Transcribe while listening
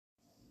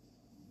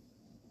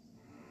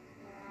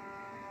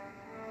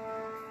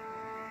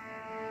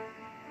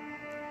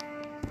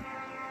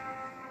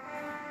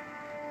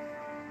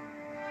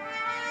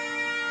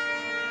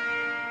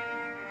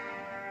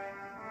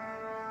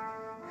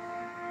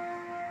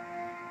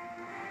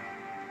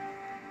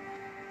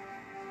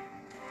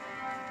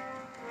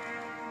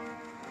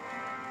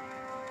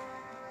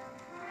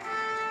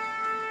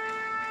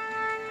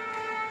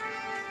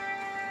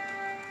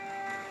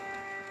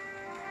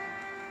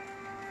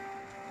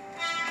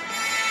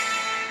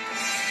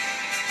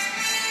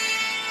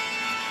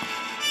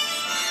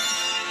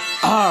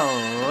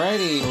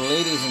Alrighty,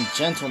 ladies and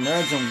gentle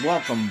nerds, and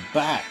welcome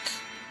back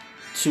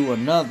to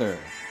another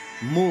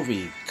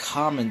movie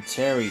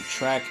commentary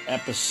track,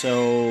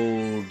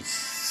 episode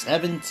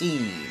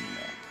 17.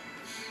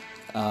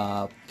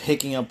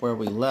 Picking up where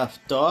we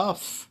left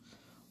off,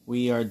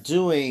 we are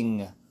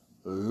doing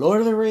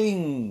Lord of the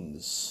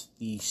Rings,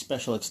 the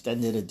special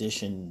extended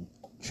edition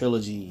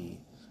trilogy,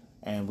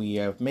 and we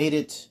have made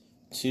it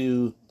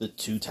to the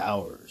Two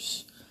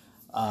Towers.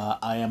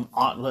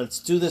 Let's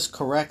do this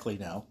correctly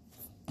now.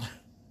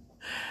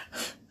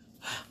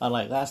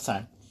 Unlike last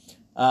time.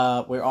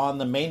 We're on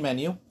the main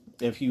menu.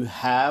 If you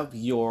have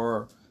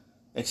your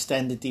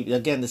extended DVD,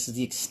 again, this is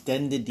the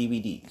extended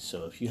DVD.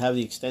 So if you have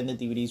the extended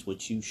DVDs,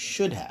 which you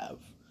should have,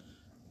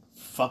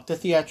 fuck the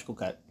theatrical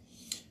cut.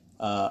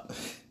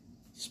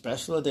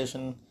 Special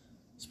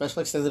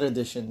extended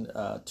edition,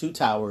 Two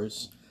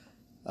Towers.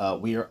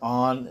 We are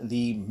on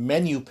the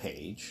menu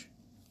page.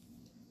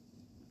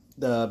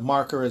 The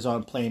marker is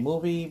on Play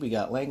Movie. We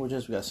got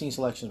languages, we got scene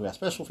selections, we got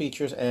special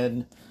features,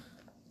 and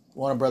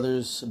Warner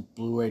Brothers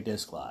Blu-ray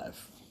Disc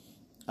Live.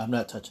 I'm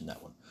not touching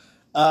that one.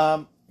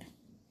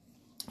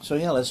 So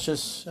yeah, let's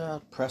just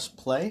press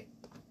play.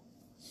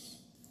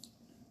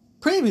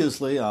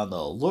 Previously on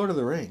the Lord of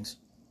the Rings.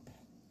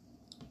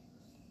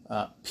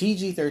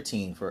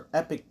 PG-13 for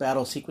epic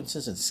battle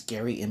sequences and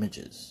scary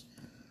images.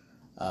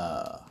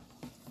 Alright.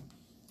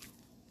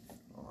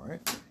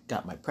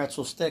 Got my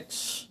pretzel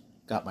sticks.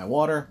 Got my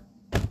water.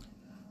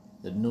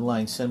 The New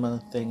Line Cinema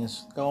thing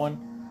is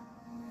going.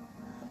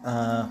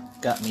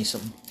 Got me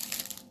some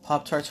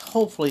Pop-Tarts.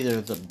 Hopefully they're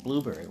the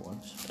blueberry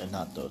ones and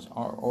not those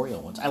Oreo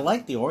ones. I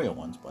like the Oreo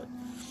ones, but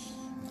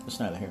it's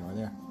neither here nor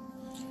there.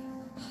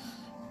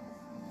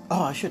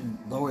 Oh, I should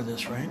lower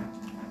this, right?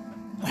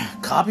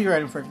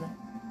 Copyright infringement.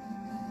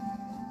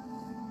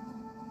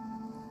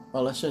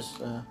 Well, let's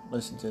just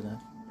listen to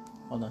that.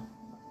 Hold on.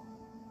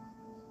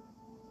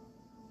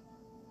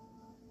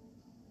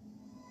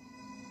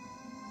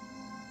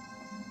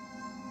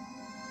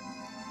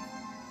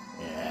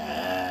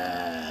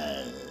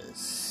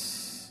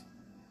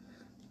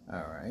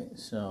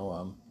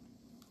 So,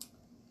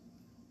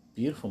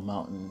 beautiful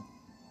mountain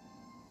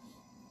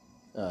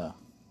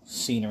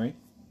scenery.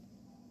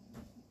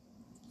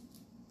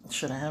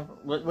 Should I have...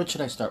 What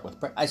should I start with?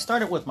 I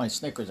started with my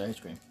Snickers ice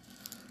cream.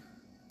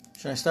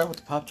 Should I start with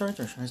the Pop-Tarts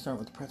or should I start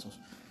with the pretzels?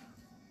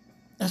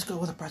 Let's go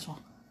with the pretzel.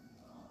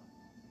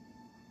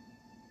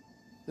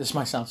 This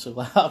might sound so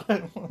loud.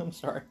 I'm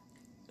sorry.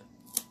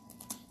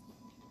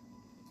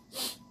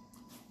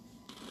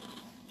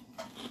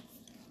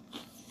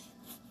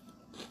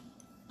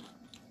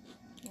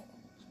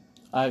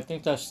 I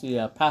think that's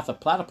the Path of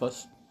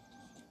Platypus.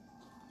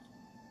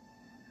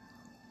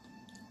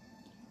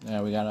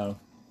 Yeah, we got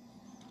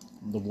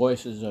the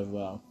voices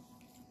of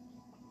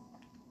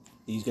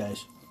these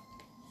guys.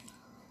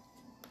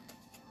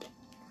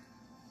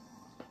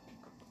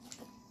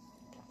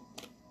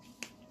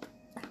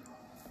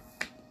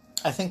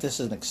 I think this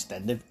is an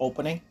extended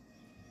opening.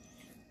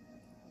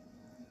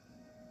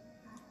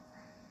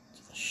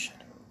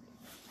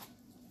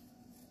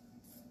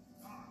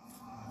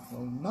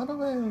 Not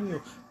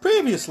available.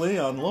 Previously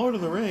on Lord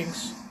of the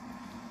Rings.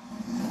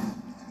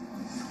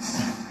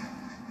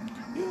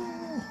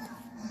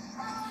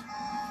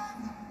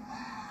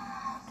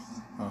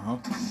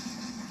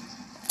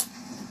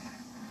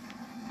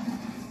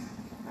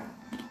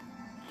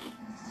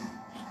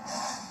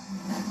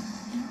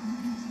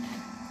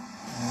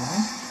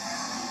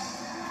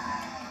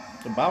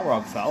 The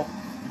Balrog fell.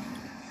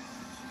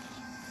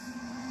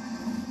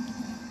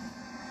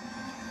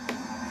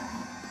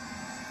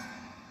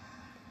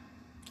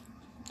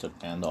 Took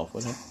Gandalf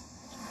with him.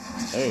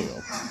 There you go.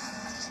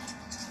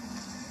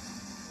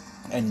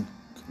 And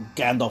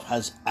Gandalf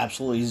has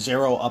absolutely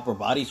zero upper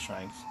body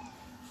strength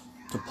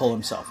to pull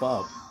himself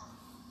up.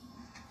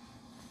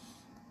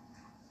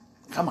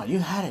 Come on, you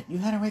had it. You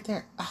had it right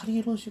there. How do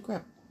you lose your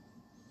grip?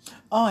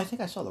 Oh, I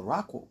think I saw the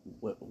rock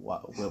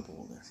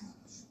wibble there.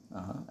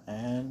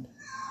 And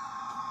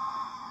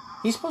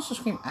he's supposed to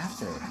scream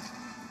after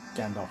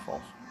Gandalf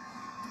falls.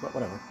 But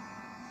whatever.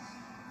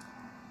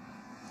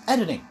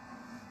 Editing.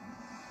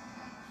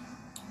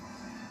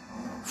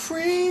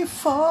 Free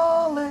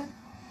falling.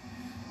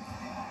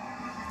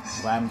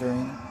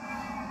 Wandering.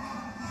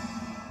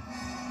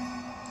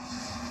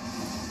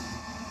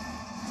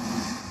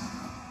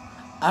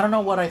 I don't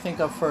know what I think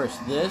of first.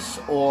 This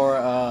or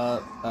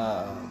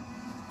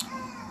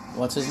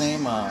what's his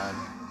name?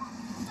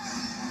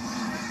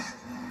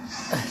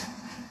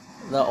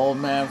 The old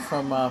man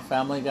from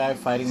Family Guy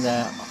fighting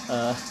that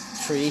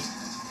tree.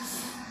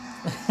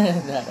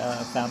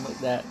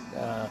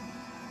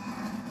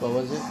 What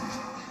was it?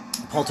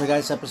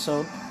 Poltergeist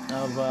episode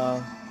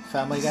of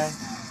Family Guy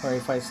where he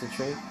fights the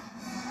tree.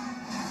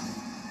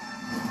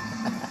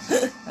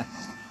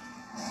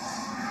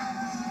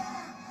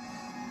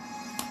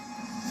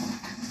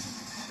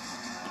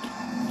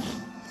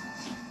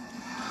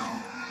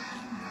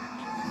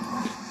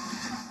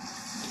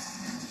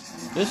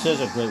 This is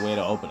a great way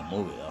to open a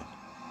movie, though.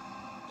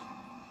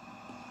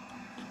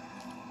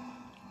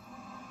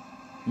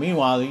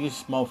 Meanwhile,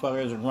 these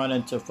motherfuckers are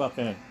running to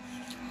fucking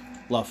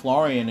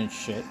LaFlorian and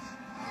shit.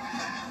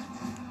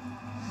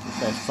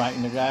 Starts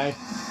fighting the guy.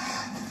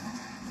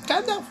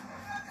 Kind of.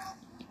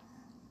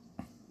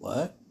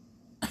 What?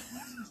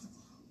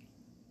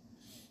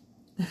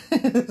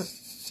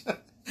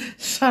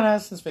 Shut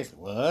out his face.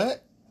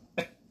 What?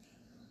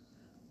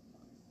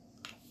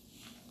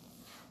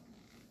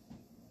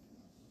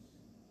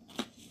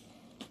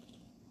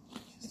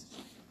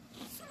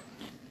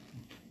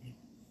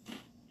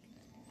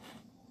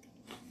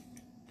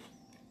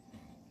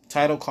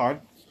 Title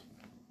card.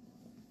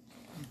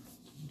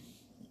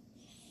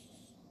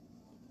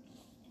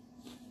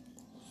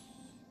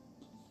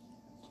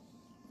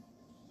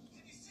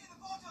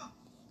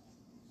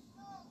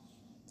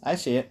 I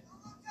see it.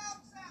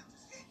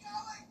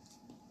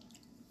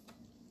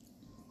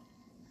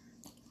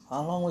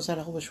 How long was that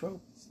Elvis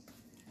rope?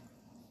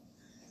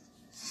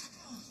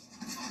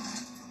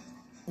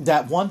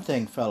 That one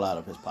thing fell out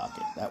of his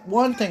pocket. That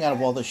one thing out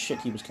of all the shit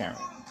he was carrying.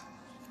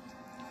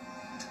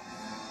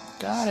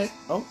 Got it.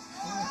 Oh.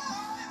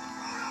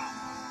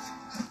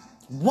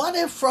 What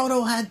if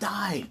Frodo had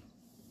died?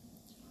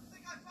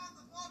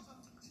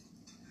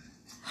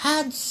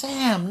 Had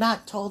Sam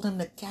not told him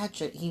to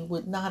catch it, he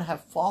would not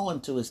have fallen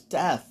to his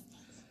death.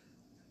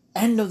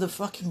 End of the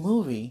fucking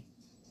movie.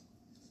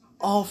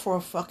 All for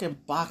a fucking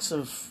box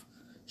of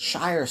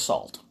Shire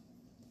salt.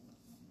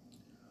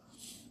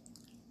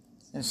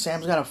 And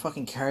Sam's got to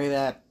fucking carry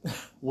that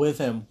with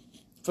him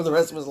for the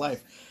rest of his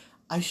life.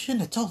 I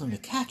shouldn't have told him to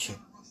catch it.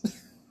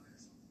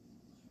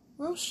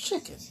 Roast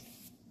chicken.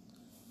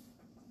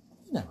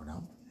 You never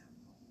know.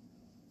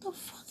 The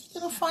fuck you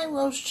gonna find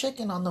roast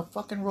chicken on the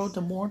fucking road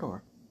to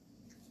Mordor?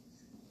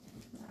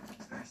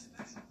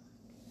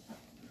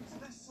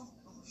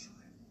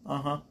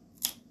 Uh-huh.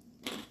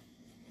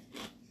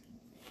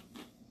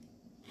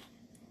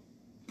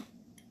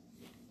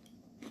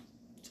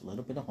 It's a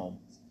little bit of home.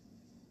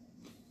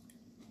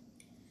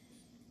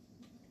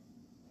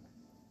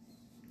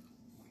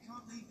 We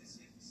can't leave this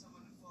here for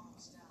someone to follow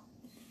us down.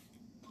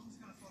 Who's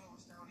gonna follow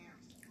us down here?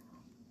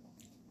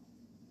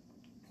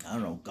 I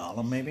don't know,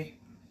 Gollum maybe?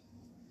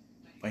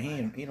 But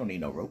he don't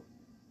need no rope.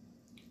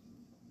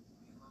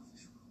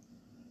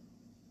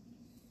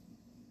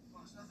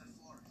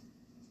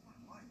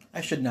 I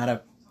should not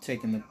have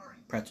taken the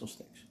pretzel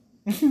sticks.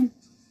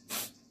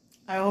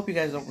 I hope you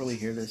guys don't really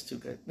hear this too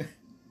good.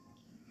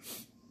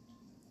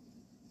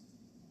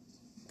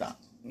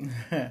 Stop.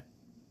 Real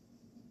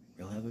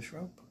Elvis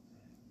rope.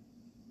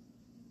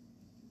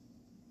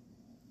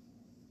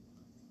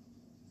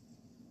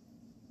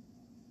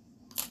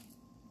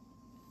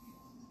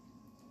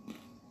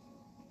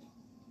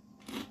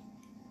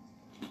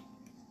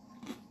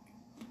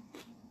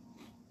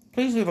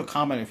 Please leave a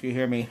comment if you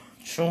hear me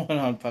chewing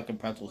on fucking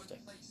pretzel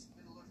sticks.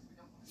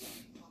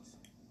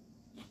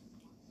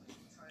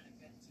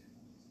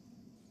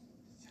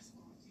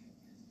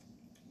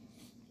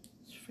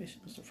 Let's face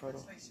it, Mr.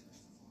 Frodo.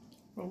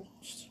 We're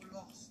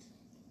lost.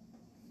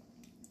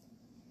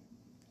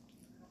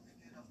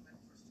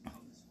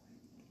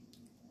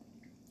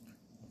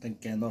 I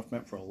think Gandalf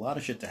meant for a lot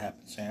of shit to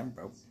happen, Sam,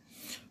 bro.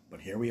 But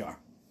here we are.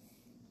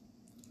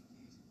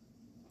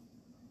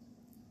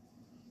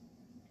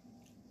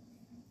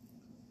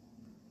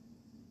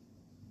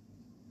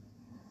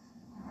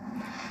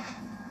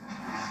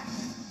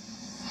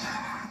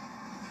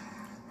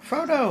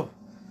 Frodo,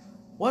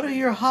 what do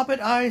your hobbit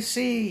eyes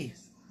see?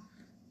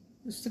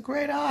 It's the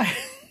great eye.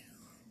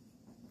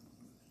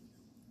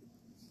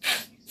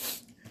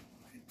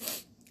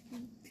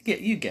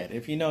 You get it.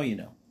 If you know, you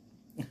know.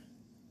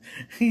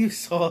 You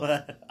saw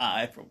that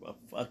eye from a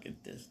fucking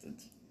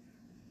distance.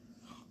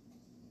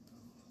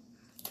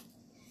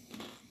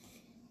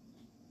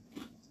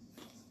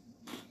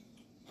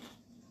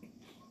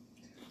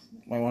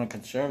 Might want to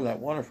conserve that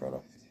water,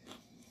 Frodo.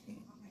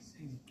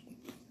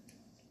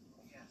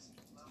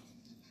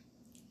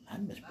 I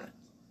miss bread.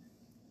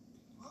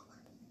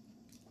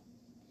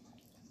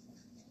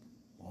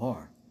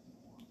 Or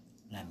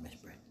lamb miss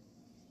bread.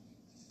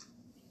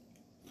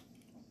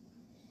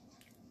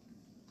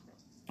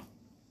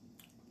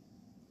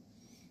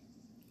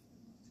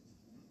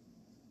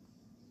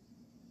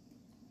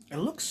 It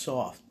looks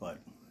soft, but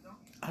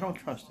I don't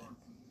trust it.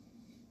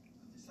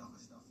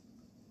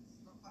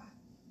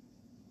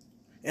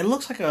 It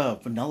looks like a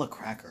vanilla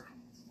cracker.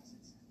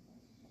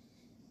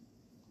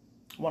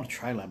 I want to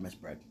try lamb miss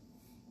bread.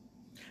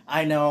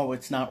 I know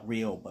it's not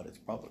real, but it's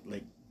probably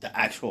like the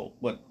actual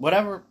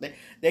whatever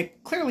they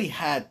clearly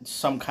had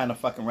some kind of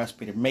fucking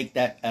recipe to make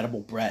that edible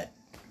bread.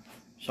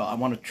 So I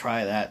want to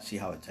try that, see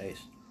how it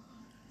tastes.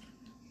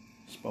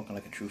 Spoken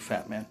like a true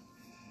fat man.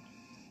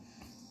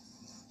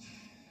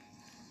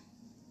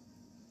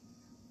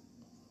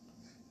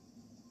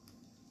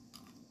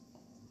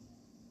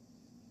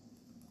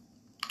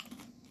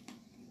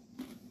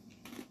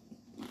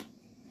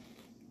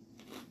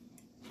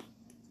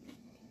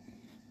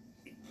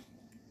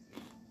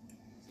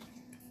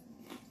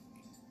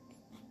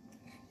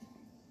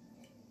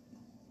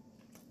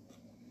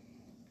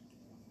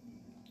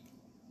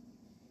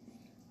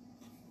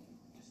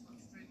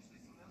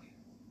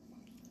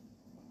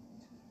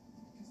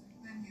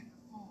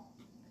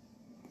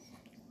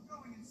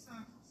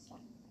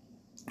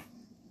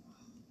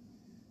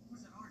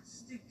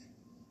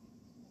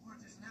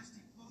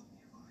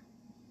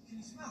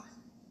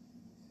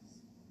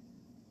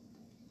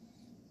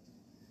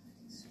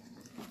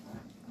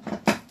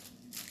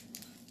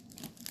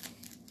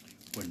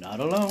 not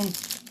alone.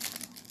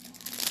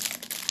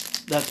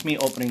 That's me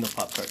opening the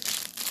Pop-Tart.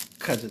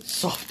 Because it's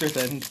softer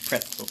than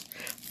pretzels.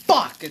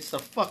 Fuck! It's the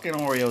fucking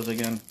Oreos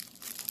again.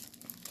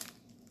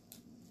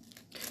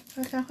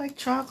 I like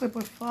chocolate,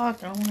 but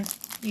fuck, I don't want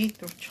to eat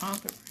the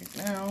chocolate right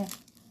now.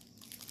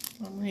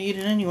 I'm gonna eat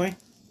it anyway.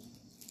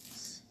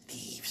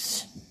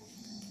 Thieves.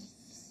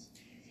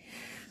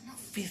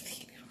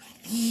 Filthy little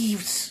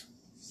thieves.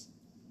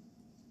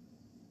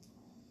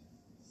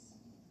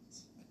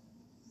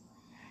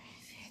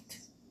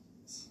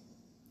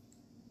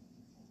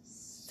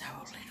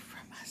 Stole it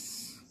from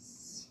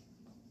us.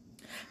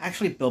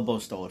 Actually, Bilbo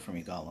stole it from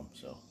you, Gollum,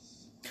 so.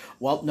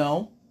 Well,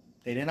 no.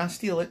 They did not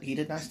steal it. He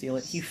did not steal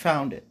it. He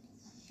found it.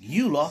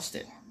 You lost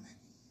it.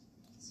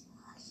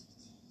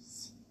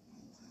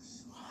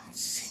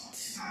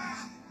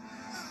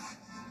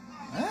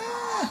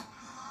 Ah.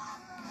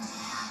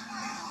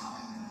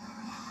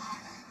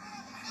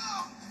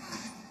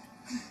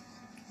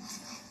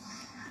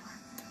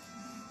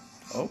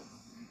 Oh.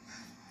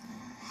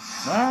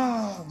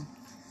 Wow.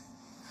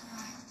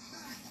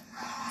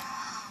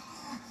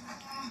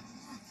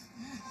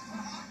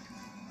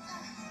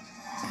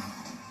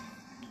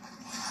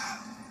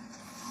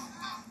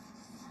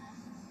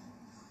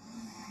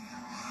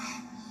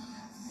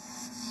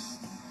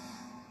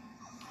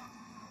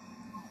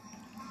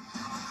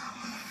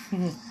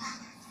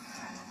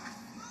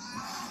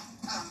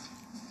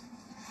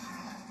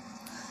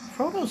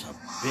 Frodo's a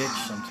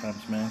bitch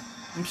sometimes, man.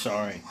 I'm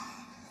sorry.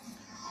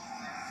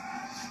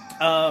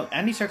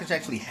 Andy Serkis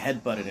actually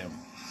headbutted him.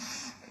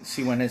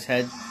 See when his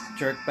head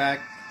jerked back?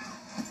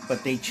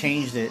 But they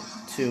changed it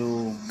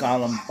to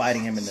Gollum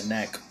biting him in the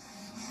neck.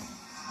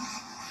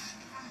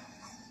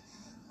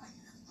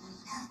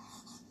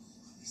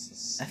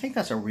 I think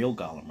that's a real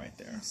Gollum right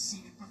there.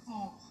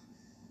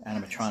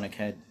 Animatronic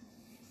head.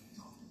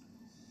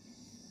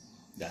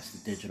 That's the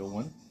digital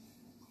one.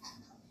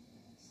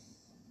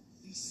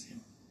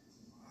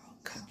 I'll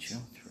cut your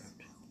throat.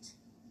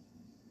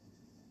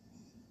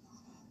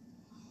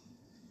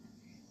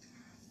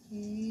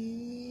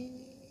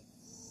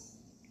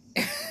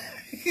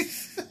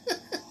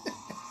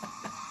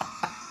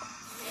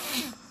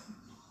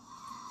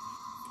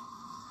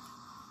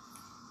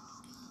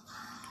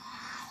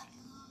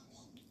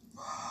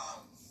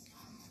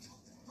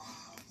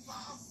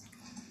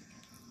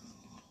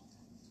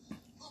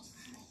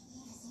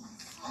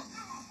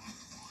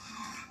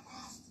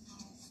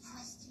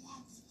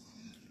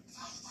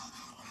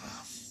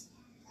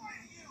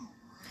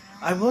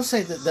 I will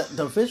say that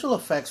the visual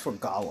effects for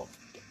Gollum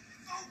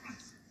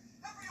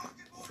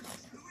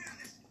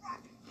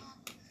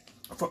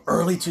for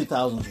early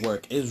 2000s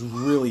work is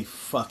really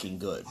fucking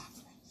good.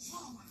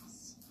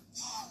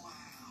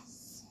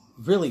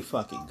 Really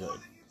fucking good.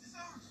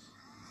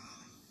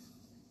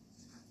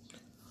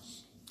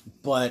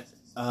 But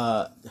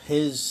the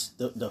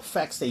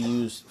effects they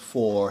used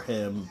for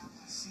him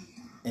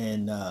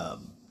in The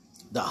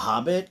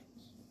Hobbit,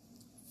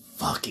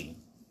 fucking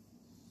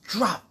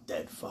drop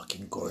dead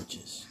fucking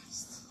gorgeous.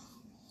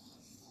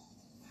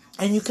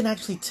 And you can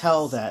actually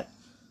tell that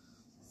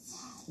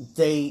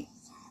they,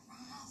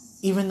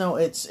 even though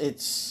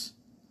it's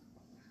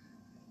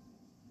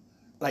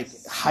like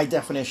high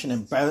definition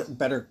and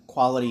better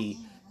quality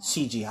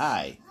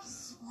CGI,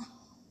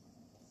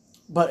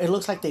 but it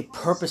looks like they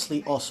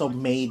purposely also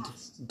made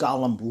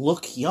Gollum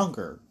look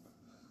younger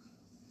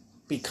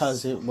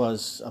because it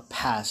was a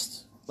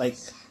past, like,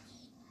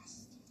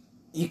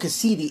 you could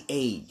see the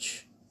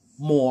age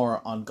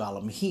more on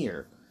Gollum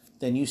here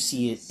than you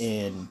see it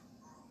in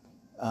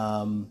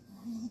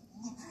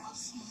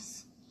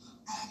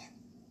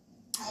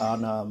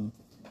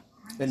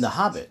in The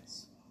Hobbit.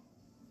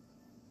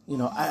 You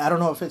know, I don't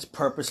know if it's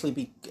purposely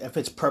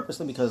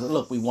because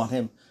look, we want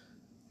him.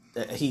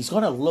 He's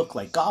going to look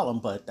like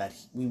Gollum, but that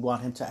we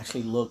want him to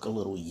actually look a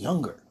little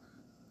younger.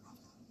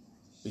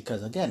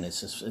 Because again,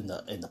 it's just in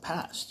the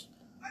past.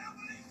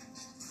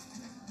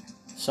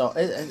 So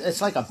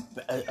it's like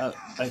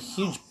a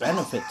huge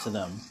benefit to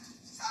them.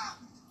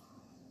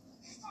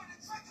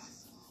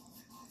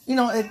 You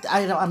know,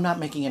 I'm not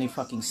making any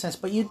fucking sense,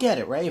 but you get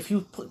it, right? If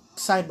you put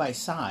side by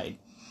side,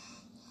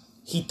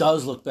 he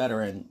does look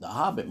better in the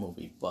Hobbit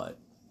movie, but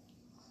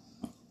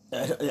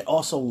it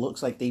also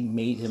looks like they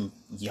made him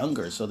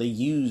younger, so they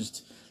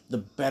used the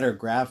better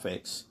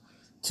graphics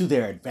to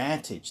their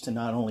advantage to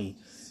not only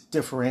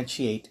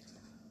differentiate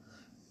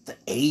the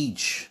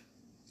age,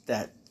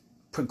 that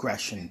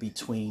progression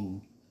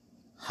between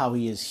how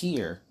he is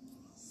here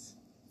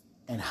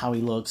and how he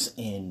looks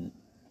in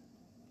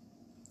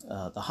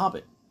The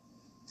Hobbit.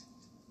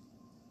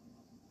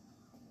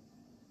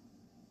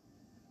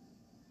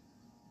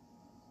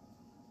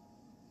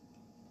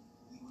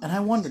 And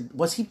I wondered,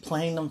 was he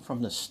playing them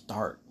from the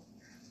start?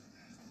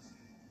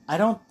 I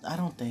don't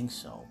think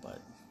so, but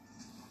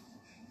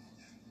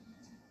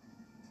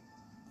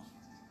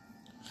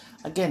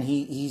again,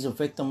 he's a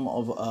victim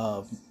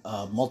of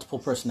multiple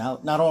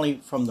personality, not only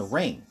from the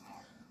Ring,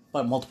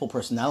 but multiple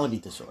personality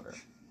disorder.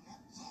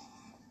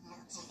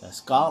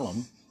 That's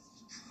Gollum.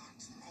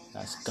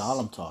 That's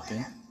Gollum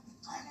talking.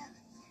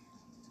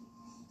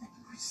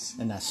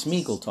 And that's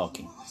Smeagol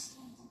talking.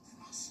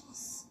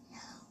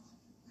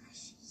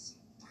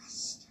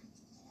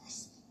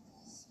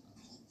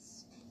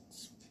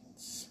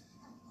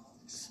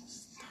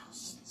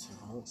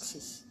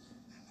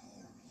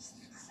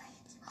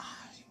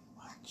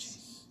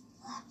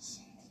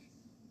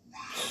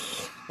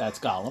 That's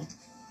Gollum.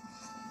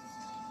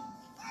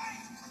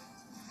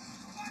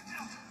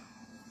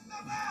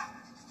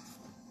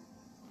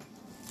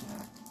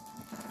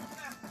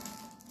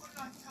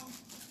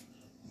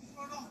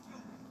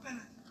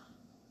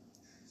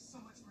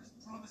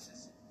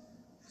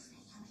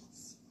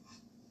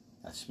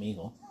 That's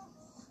Smeagol.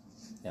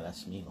 Yeah,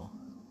 that's Smeagol.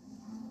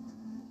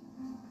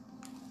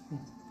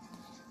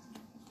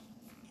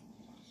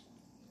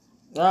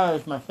 Ah,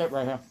 there's my fit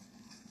right here.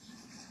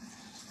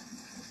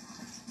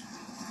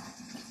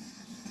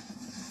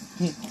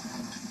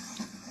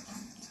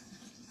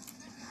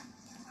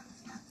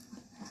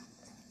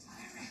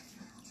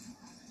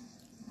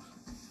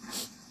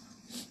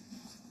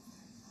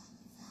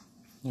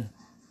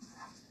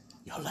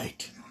 You're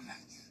late.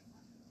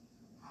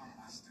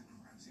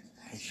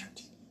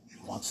 Patient. He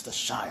wants the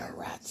Shire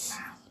rats.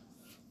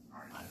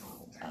 I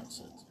don't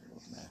answer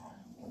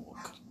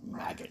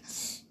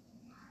maggots.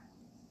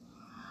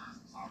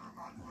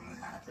 We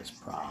have his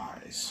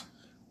prize.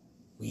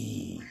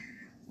 We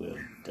will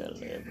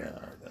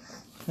deliver.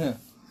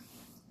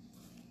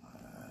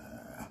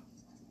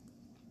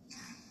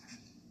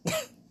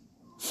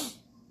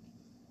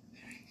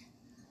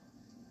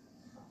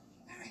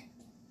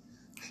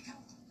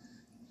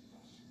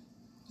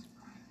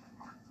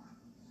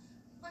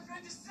 My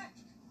friend is sick.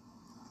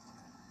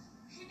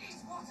 He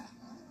needs water.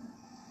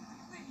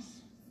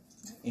 Please.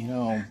 You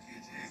know,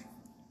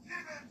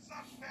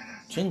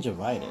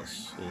 gingivitis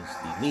is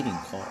the leading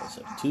cause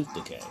of tooth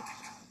decay.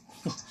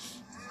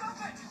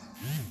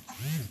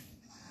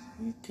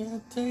 You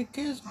can't take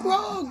his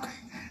grog.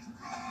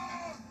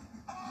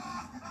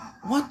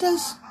 What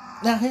does...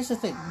 Now, here's the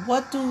thing.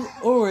 What do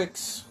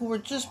Uruks, who were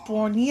just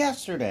born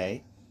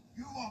yesterday,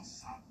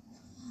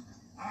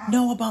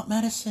 know about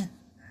medicine?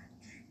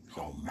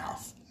 Your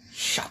mouth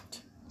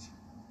shut.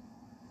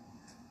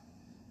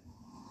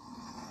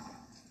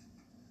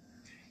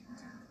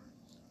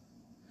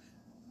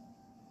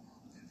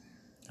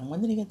 And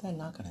when did he get that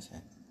knock on his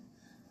head?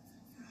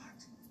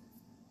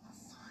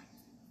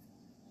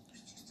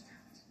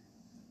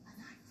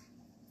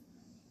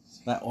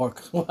 That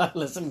orc,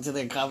 listening to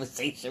their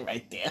conversation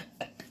right there.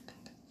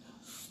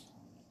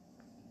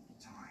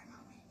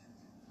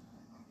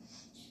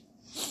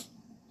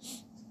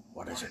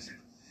 What is it?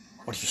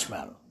 What do you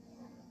smell?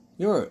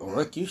 You're an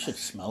orc, you should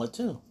smell it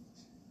too.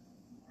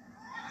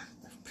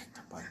 I've picked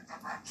up a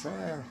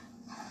chair.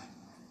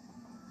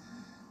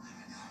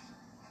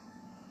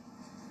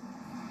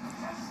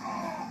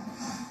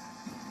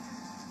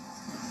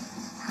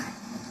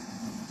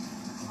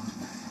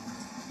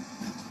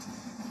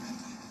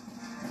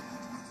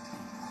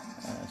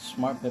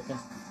 Smart Pippin.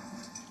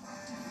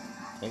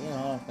 Take it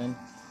off and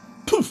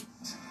poof!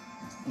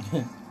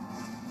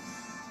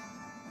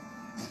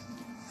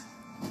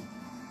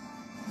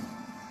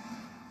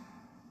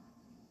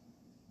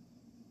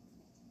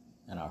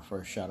 And our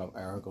first shot of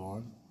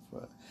Aragorn.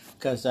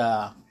 Because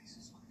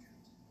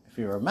if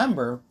you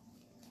remember,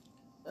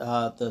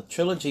 the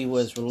trilogy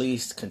was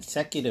released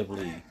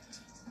consecutively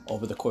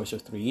over the course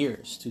of 3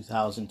 years.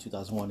 2000,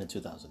 2001, and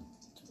 2000.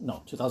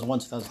 No, 2001,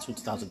 2002,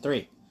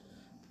 2003.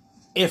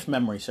 If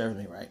memory serves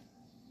me right.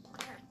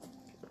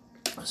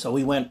 So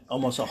we went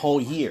almost a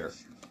whole year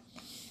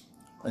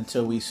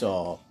until we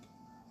saw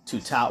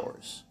Two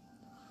Towers.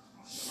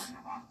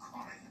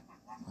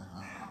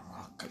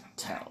 I could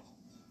tell.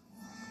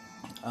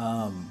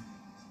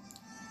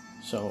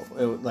 So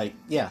it was like,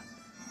 yeah,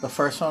 the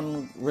first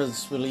one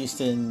was released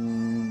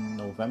in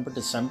November,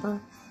 December,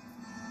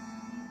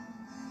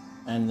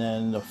 and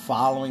then the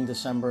following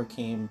December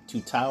came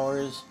Two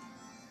Towers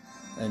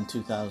in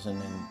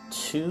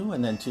 2002,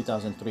 and then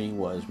 2003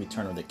 was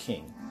Return of the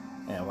King,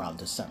 and around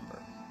December.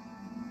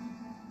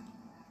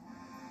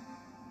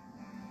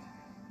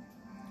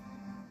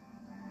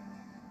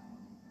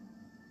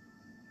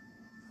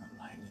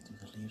 Lightly through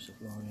the leaves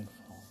of Lorien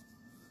fall.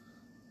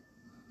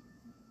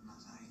 Not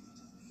lightly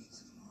to the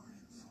leaves of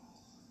Lorien fall.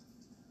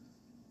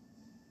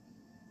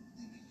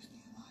 They make me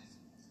alive.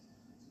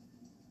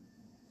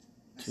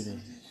 2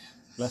 days.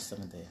 Less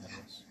than a day ahead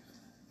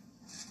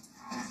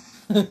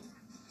of us.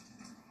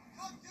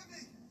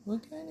 We're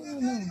getting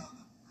on them.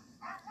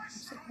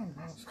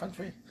 This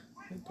country,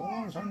 the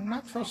doors are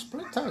natural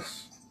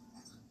splinters.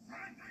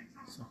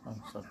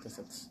 So this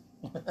it's.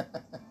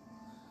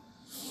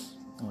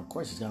 And of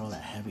course, he's got all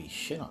that heavy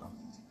shit on him.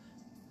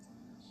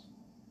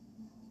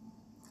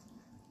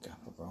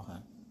 Gaffer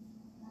Brohan.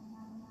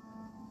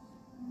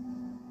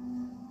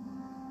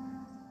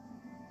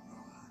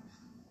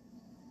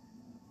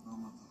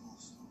 Home of the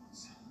Horse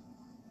Lords.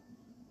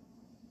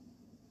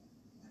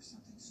 There's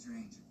something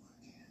strange at work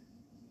here.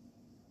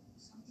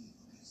 Some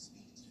evil has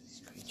sneaked into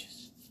these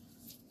Creatures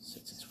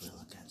sets its will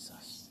against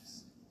us.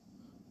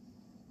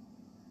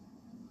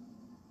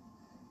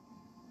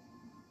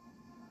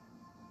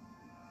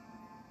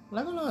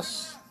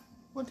 Legolas,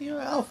 what do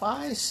your elf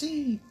eyes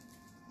see?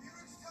 We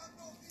reached camp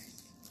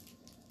northeast.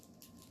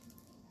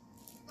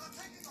 Now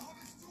taking the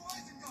hobbits to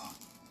Isengard.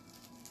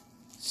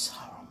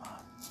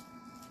 Saruman.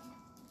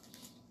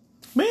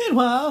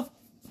 Meanwhile,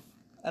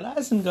 at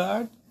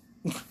Isengard,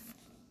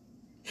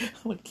 I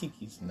would keep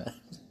using that.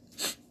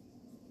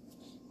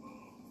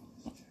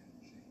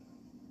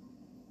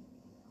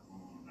 Who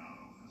now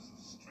has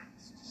the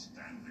strength to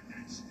stand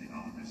against the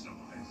armies of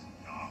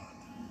Isengard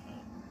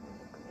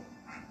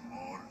and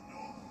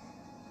Mordor?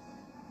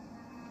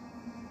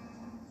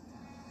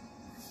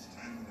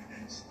 Stand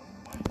against the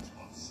might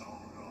of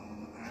Sauron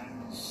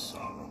and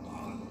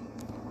Saruman.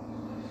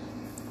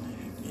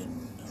 In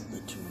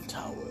the two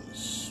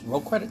towers.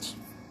 Roll credits.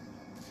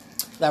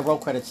 That roll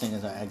credits thing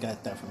is I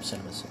got that from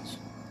CinemaSins.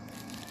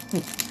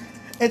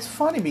 It's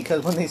funny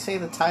because when they say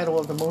the title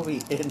of the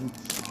movie in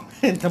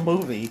the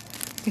movie,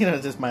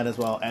 just might as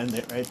well end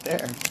it right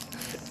there.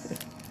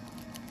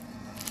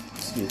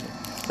 Excuse me.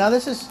 Now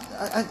this is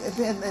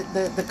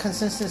the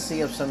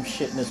consistency of some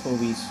shit in this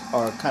movies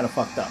are kind of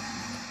fucked up.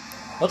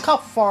 Look how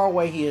far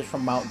away he is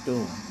from Mount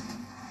Doom.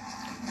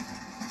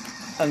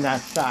 And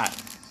that shot.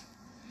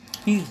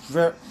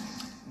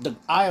 The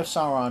Eye of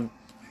Sauron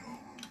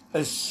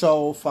is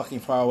so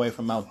fucking far away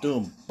from Mount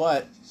Doom,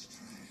 but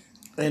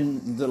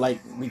in the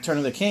Return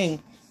of the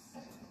King,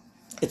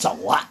 it's a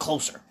lot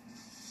closer.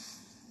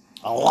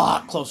 A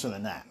lot closer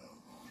than that.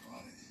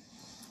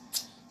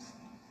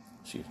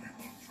 Excuse me.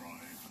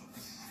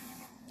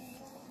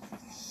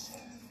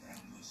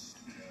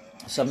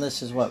 Some of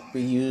this is what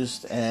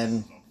reused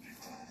and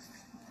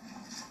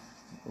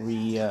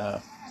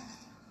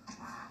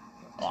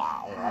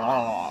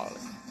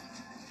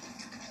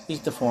he's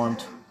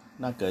deformed.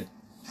 Not good.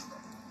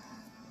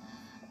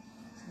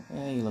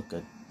 Yeah, you look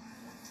good.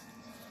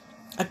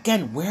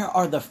 Again, where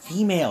are the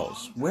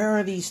females? Where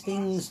are these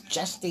things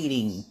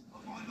gestating?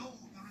 My lord,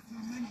 there are too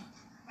many.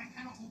 They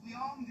cannot all be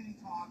armed in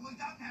time. We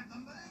don't have the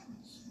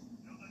means.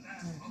 Till the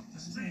dam broke the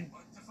stream,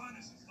 work the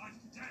furnaces night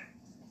and day.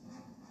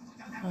 We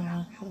don't have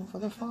enough fuel For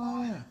the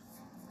fire.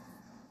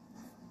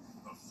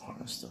 The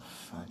Forest forest of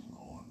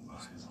Fangorn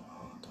was his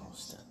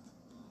doorstep.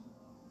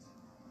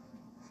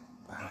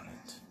 Burn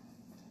it.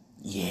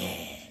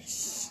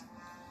 Yes.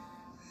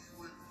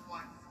 we will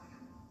fight for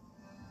you.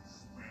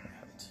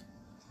 Right.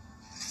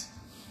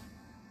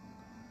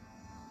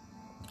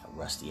 A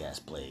rusty ass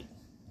blade.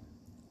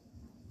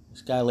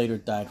 This guy later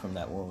died from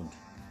that wound.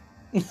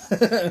 You will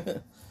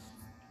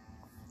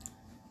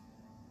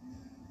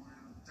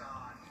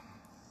die.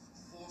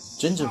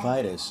 For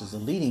Gingivitis is the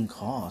leading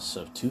cause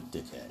of tooth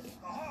decay.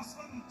 The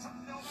horsemen took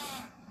your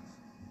man.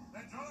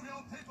 They drove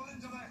your people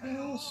into the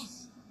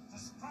hills to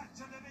scratch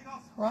a living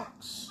off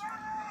Rocks.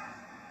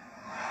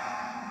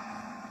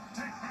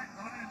 Take back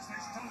the lands they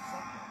stole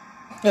from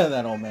you. Yeah,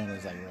 that old man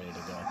is ready to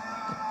go.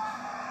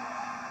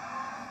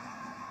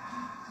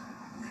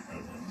 We have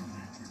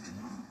only to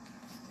remove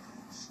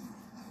those who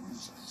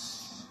oppose us.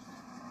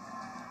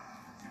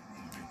 It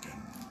will begin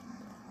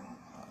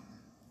wrong.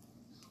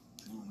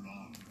 Too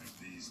long have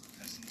these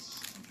peasants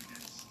stood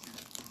against you.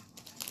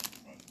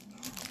 But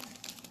now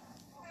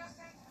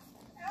Elsie!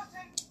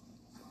 Elsie!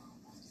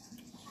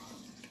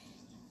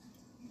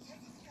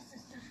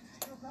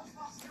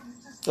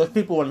 Those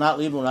people will not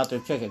leave without their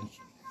chickens.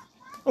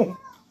 Listen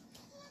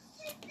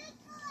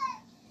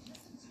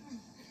to me.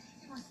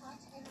 You must ride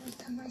together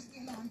and raise the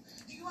alarm.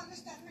 Do you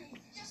understand me?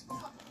 Yes,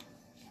 Papa.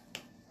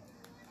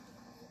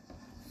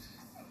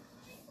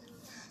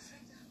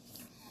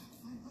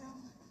 I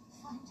will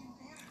find you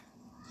there.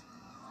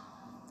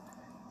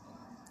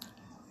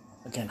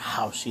 Again,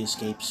 how she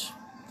escapes,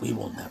 we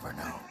will never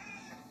know.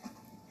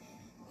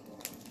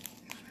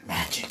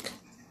 Magic.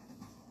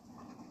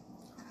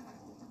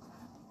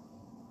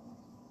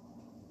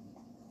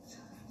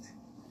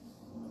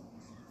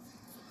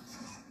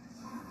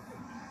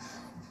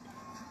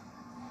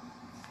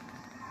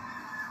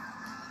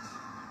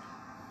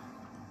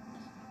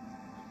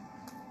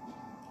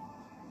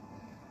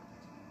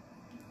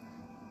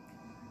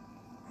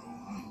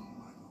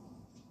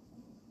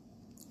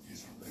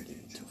 is ready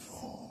to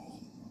fall.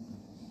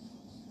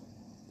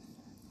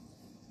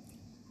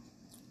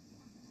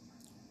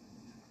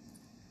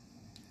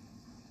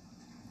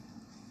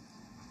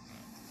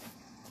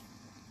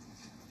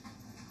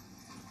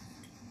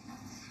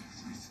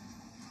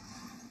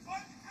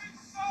 Fight,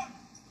 King's son!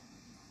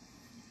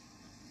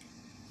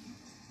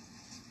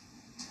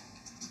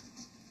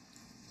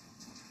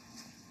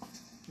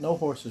 No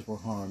horses were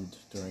harmed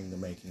during the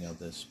making of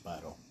this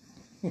battle.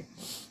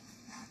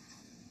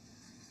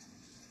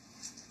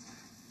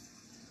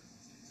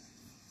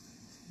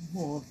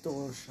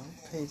 Mordor shall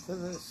pay for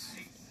this.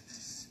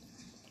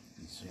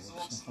 These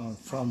orcs are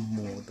from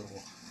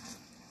Mordor.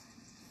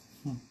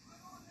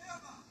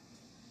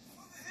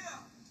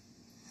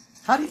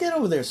 How do you get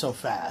over there so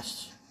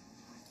fast?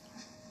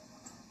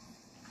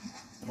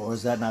 Or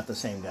is that not the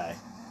same guy?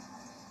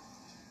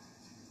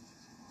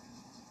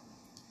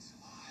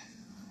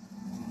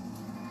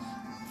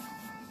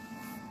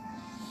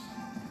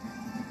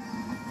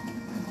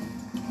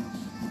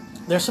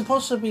 There's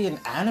supposed to be an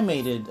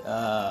animated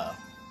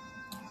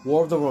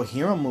War of the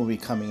Rohirrim movie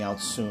coming out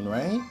soon,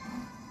 right?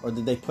 Or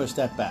did they push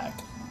that back?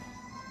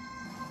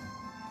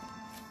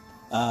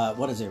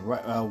 What is it?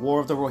 War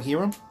of the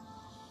Rohirrim?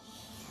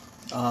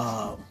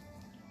 A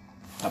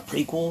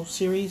prequel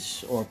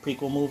series or a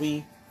prequel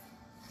movie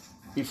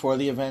before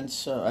the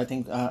events. I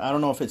think I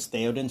don't know if it's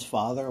Theoden's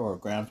father or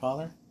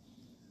grandfather.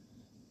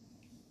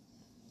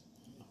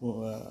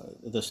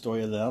 The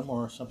story of them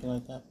or something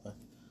like that. But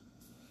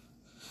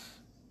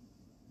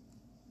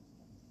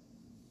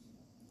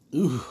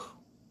ooh,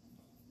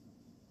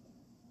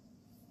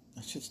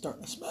 that shit's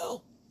starting to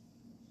smell.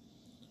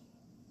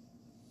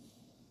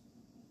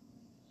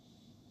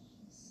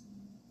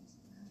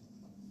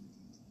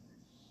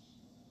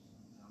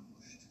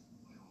 Ambushed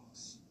by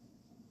orcs.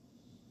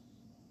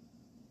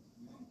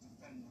 We don't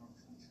defend our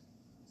country.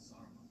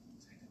 Saruman will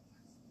take it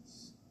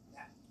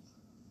back from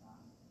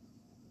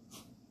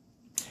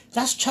us.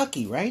 That's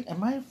Chucky, right?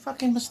 Am I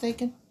fucking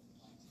mistaken?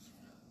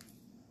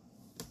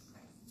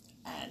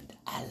 And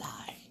ally.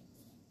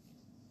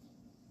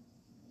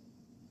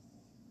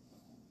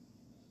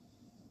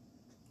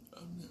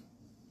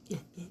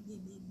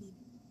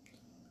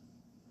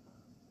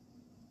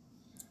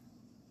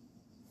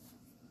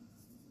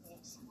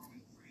 Orcs are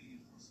roaming freely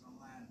in personal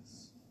lands.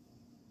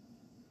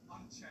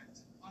 Unchecked,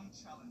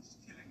 unchallenged,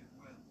 killing at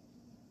will.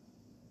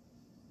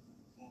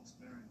 Orcs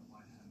bearing the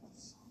white hand of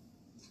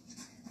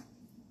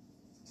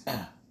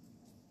Saruman.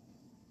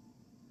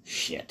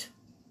 Shit.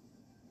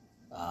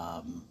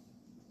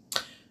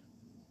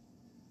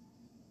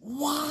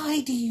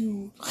 Why do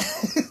you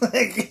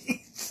like?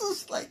 It's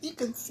just like you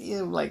can see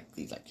him like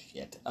he's like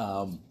shit.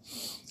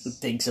 Who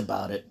thinks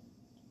about it?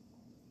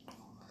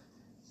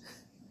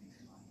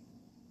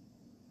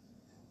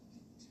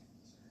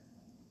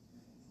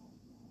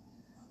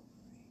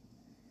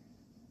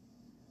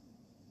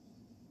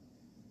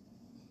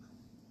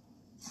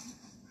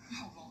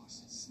 How long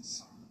is it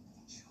since Saruman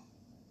bought you?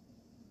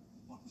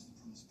 What was the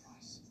promised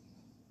price?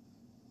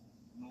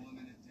 No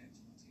limited debt,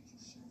 you will take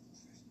your share of the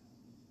treasure.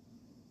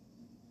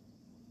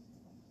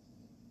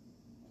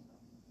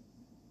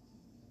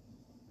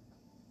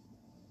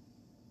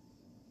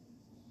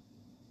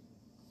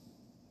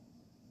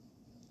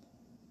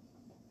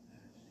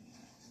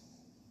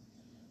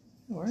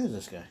 Where is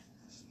this guy?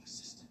 Where's my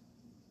sister?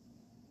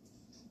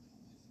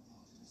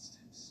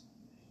 Steps.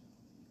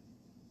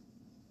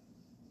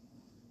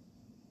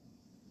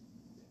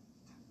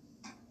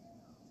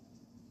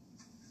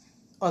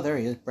 Oh, there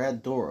he is,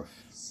 Brad Dourif.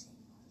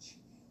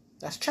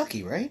 That's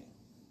Chucky, right?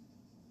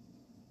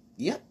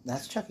 Yep,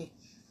 that's Chucky.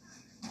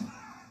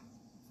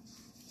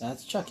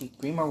 That's Chucky.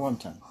 Greenmore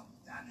Wormtongue.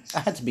 I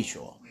had to be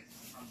sure.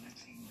 From the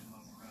kingdom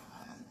of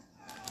Rohan.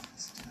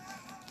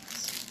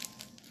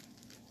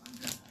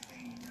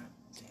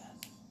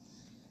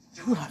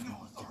 You have no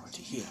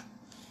authority here.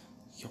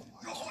 Your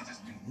words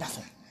mean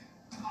nothing.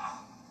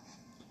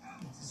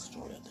 The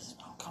story does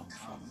not come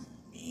from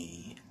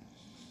me.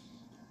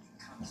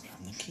 But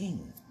from the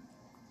king.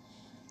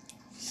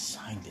 He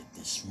signed it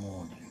this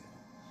morning.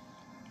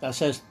 That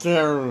says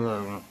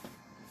terror.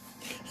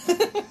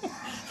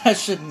 That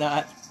should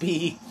not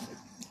be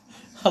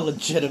a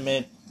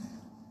legitimate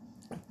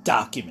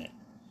document.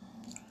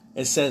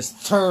 It says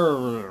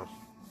terror.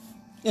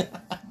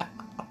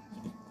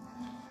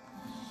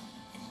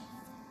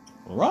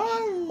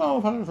 Run,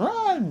 motherfuckers,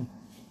 run!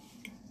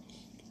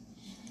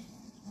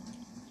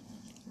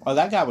 Oh,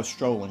 that guy was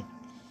strolling.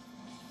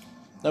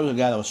 That was a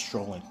guy that was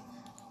strolling.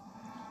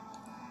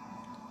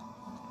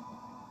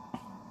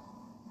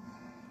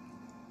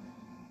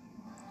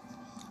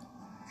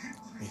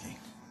 Breathing.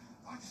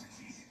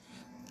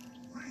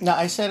 Now,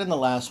 I said in the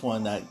last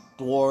one that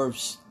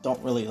dwarves don't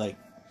really, like,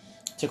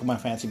 tickle my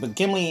fancy, but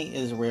Gimli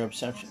is a rare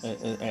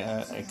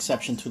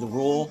exception to the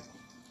rule.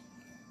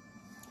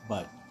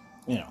 But,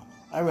 you know,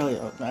 I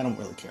don't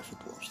really care for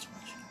dwarves too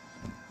much.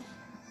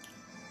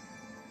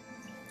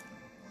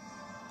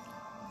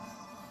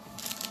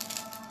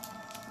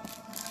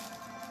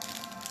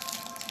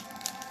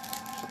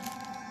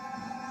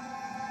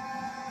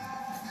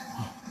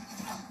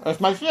 That's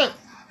my shit.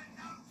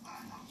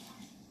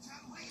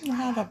 You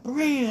have a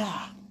breather.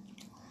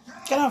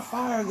 Get a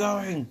fire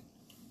going.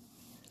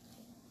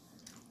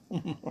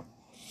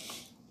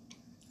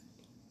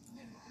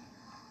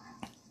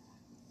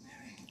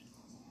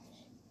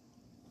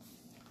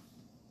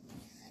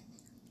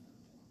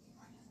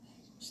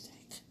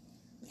 Mistake.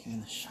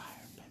 Leaving the Shire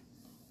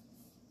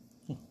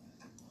bit.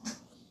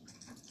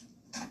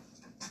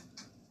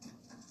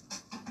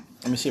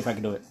 Let me see if I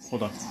can do it.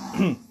 Hold on.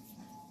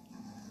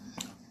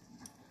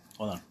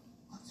 Hold on.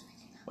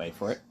 Wait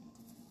for it.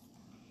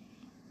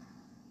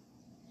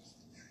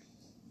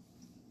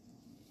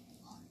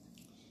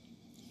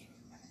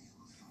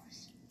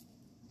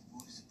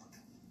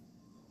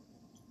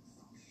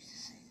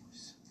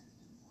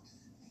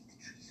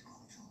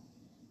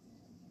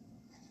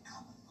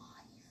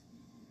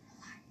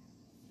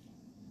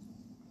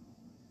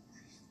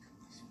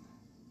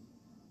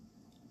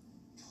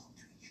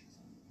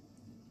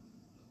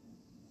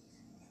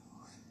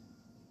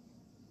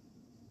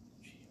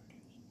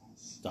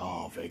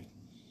 starving.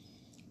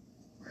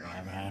 I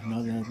haven't had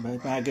another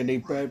baggy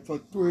bread for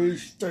 3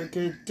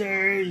 stinking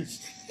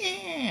days.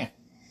 Yeah.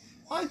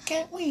 Why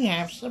can't we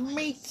have some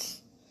meat?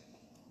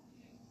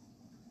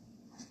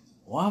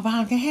 What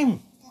about them?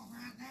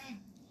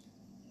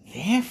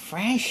 They're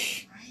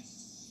fresh.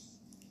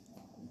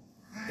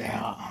 They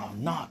are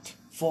not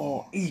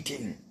for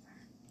eating.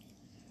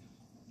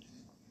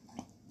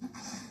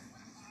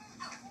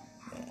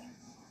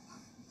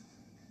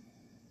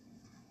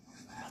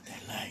 But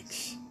their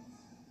legs,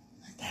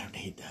 they don't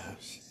need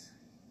those.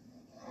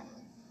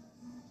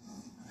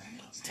 They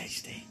look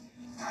tasty.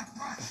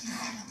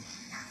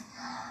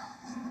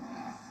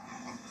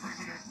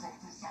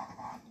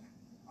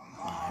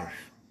 Live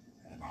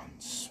and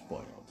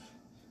unspoiled.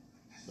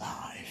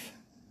 Live.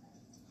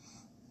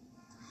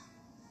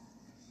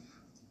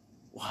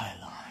 Why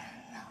live?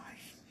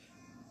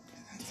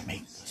 To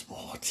make the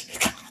sport.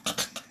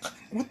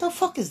 What the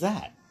fuck is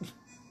that?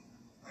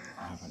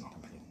 I have an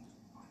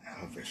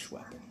elvish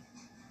weapon.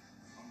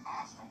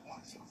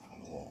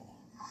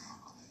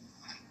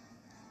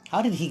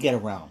 How did he get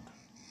around?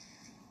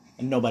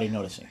 And nobody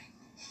noticing?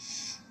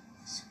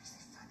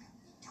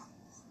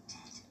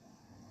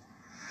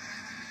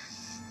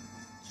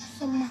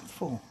 Just a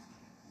mouthful.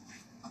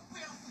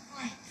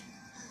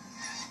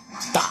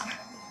 Stop.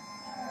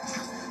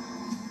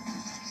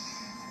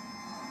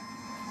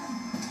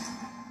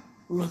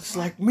 Looks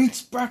like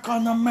meat's back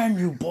on the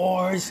menu,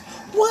 boys.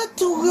 What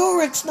do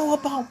Urix know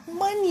about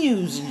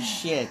menus and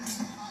shit?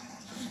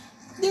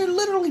 They're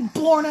literally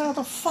born out of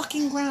the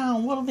fucking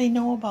ground. What do they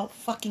know about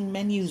fucking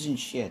menus and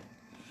shit?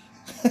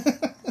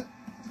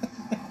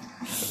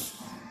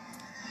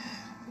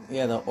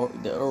 Yeah, the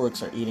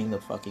Urix are eating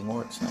the fucking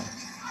orcs now.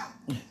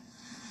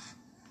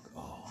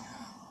 Oh,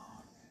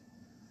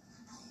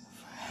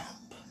 for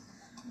help.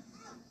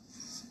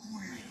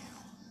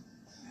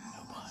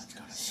 Nobody's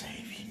gonna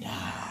save you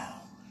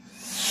now.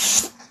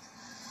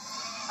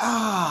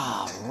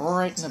 Ah,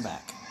 right in the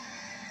back.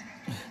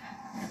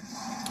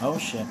 Oh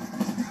shit.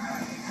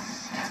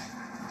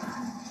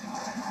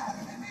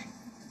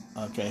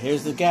 Okay,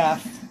 here's the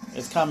gaff.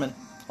 It's coming.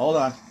 Hold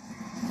on.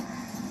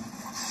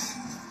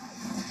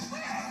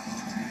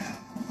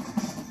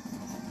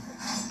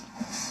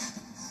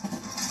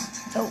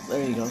 Oh,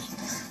 there he goes.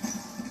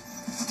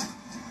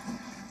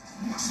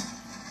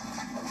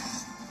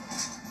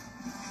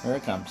 Here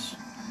it comes.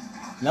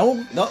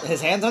 No,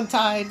 his hands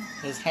untied.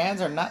 His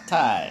hands are not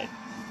tied.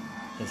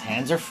 His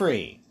hands are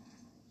free.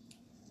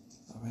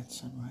 A red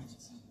sun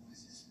rises.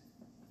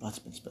 Blood's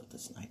been spilled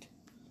this night.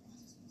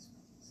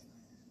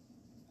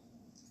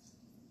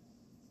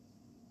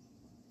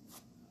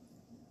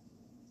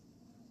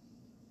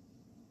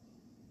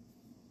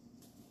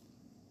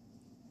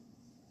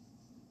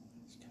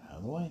 Let's get out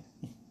of the way.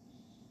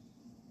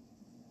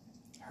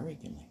 Hurry,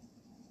 Gimli.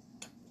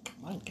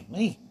 Come on,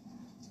 Gimli.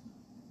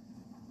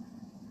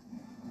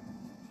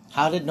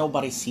 How did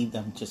nobody see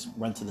them just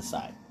run to the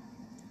side?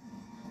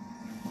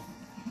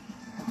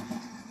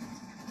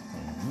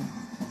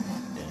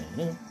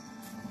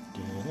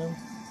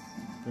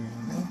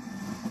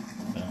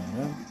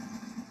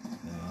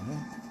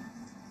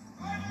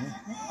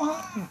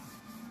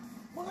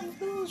 What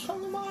news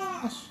from the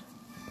Mars?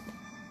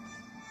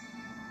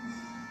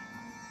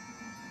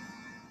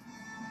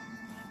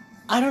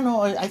 I don't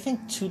know. I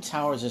think Two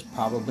Towers is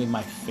probably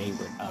my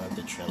favorite out of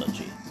the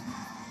trilogy.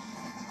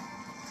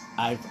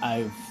 I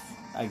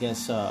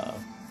guess,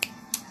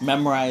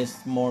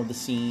 memorized more of the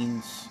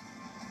scenes,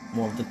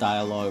 more of the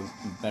dialogue,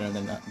 better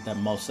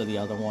than most of the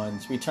other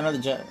ones. Return of the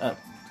Jedi.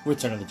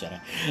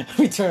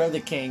 Return of the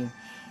King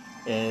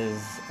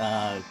is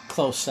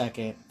close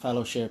second.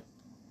 Fellowship,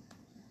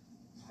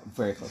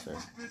 very close third.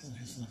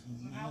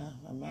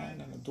 A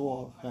man and a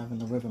dwarf having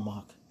the river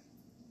mark.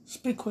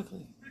 Speak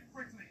quickly.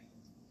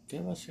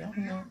 Give us your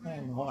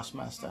name,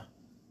 Horsemaster,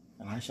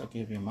 and I shall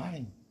give you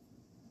mine.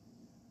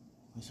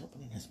 He's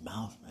opening his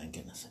mouth, man,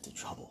 getting us into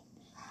trouble.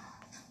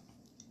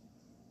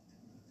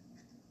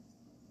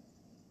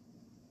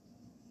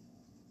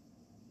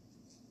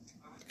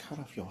 Cut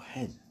off your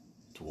head,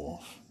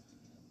 dwarf.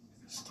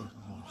 Still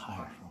a little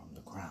higher from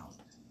the ground.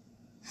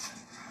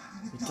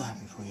 You died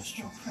before your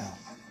stroke fell.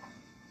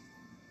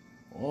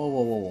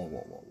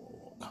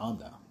 Whoa. Calm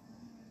down.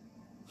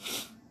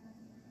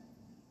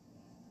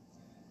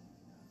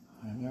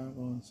 I'm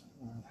Aragorn's.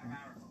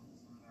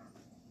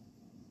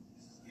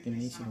 Give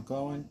me some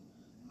going.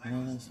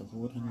 Analyst of the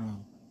wooden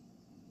realm.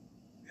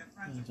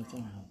 I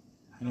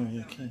know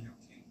you're king.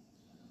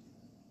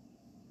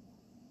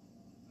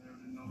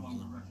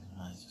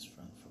 Eyes his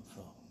friend from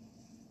foe.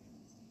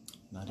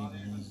 Not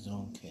even his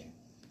own king.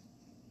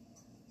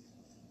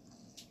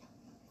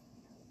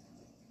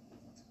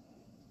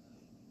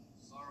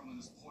 Saruman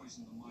has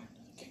poisoned the mind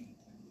of the king.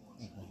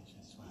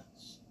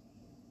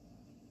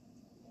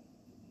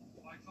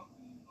 My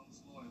company owes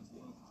loyal to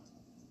Rohan.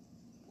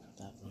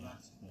 That we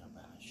are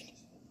banished.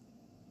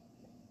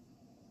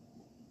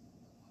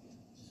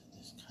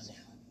 This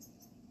cunning.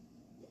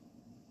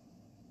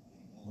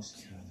 Look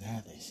here and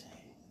there, they say.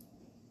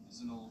 Is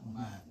an old A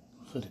man,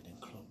 hooded and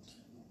cloaked.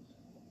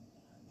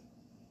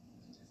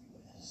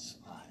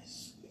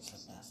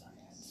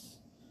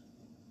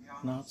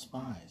 not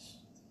spies.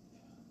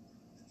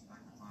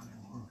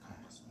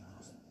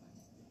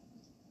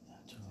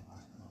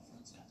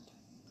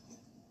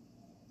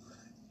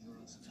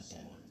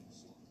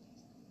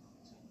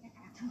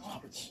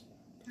 Hobbits.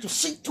 Just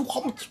see two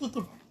hobbits with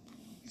them.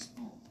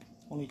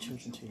 Only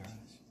children to your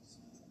eyes.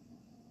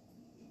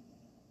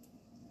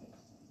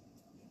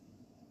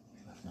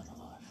 Left none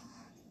alive.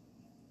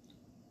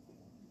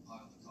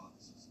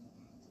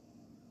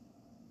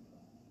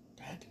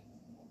 Dead?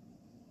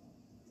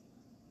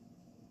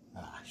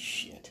 Ah,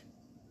 shit.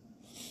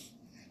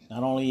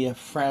 Not only if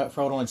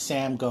Frodo and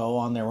Sam go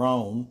on their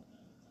own,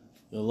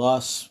 you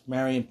lost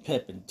Merry and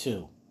Pippin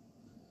too.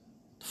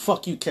 The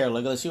fuck you care,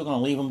 Legolas? You're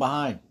gonna leave them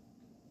behind.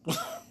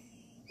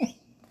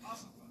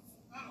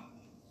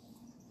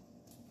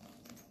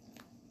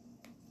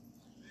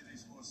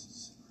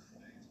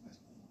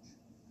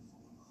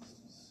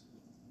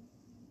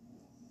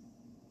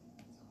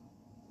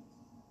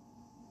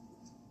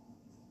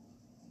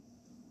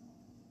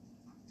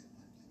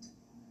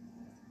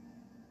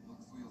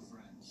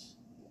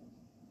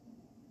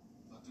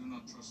 Do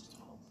not trust at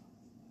all.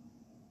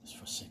 Just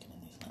forsaken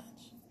in these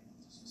lands.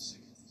 Just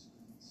forsaken these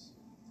lands.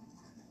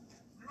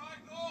 Here I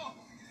go!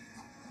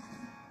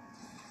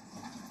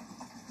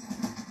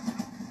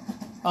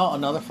 Oh,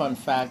 another fun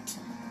fact.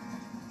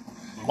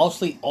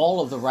 Mostly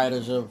all of the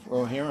writers of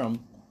Rohirrim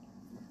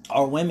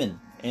are women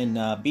in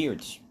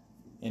beards,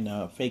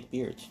 in fake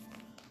beards,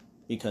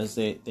 because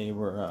they're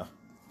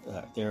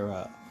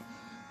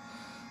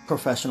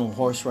professional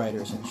horse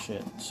riders and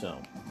shit.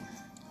 So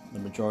the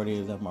majority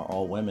of them are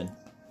all women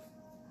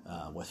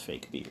with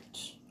fake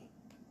beards.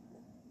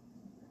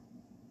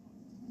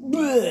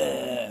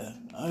 Bleh,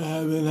 I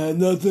haven't had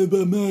nothing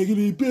but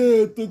maggoty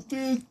beard for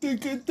 3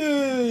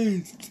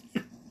 days.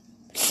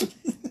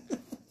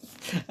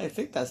 I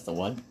think that's the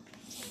one.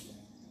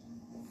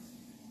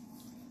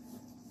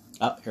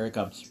 Oh, here it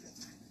comes.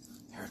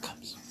 Here it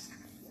comes.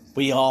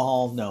 We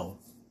all know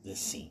this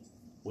scene.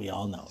 We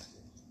all know it.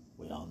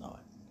 We all know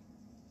it.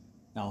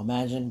 Now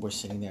imagine we're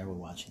sitting there, we're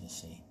watching this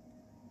scene.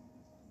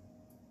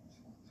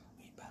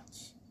 We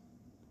bounce.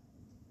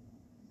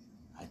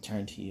 I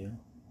turn to you,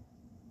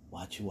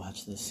 watch you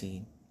watch this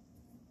scene,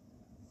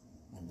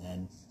 and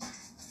then...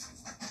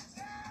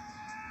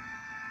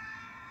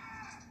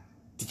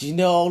 Did you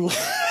know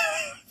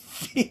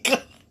Vigo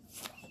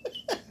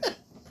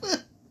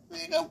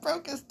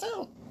broke his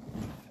toe?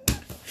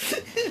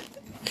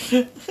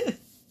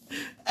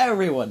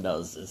 Everyone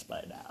knows this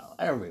by now.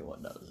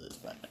 Everyone knows this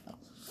by now.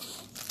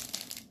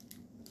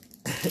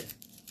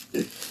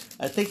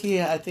 I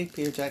think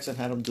Peter Jackson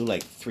had him do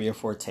like 3 or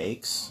 4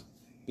 takes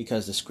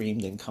because the scream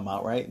didn't come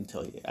out right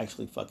until he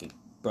actually fucking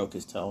broke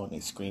his toe and he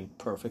screamed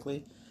perfectly.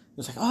 He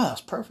was like, "Oh,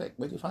 that's perfect.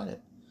 Where'd you find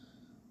it?"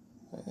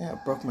 "Yeah, I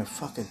broke my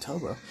fucking toe,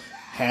 bro."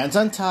 Hands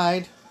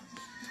untied.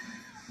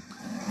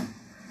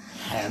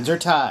 Hands are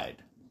tied.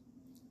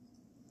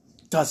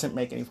 Doesn't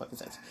make any fucking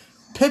sense.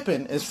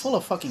 Pippin is full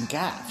of fucking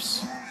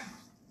gaffes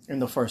in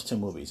the first 2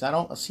 movies. I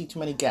don't see too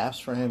many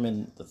gaffes for him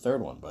in the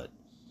third one, but...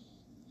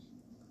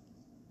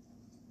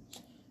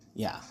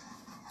 yeah.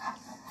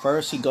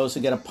 First he goes to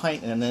get a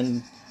pint, and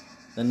then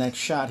the next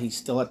shot he's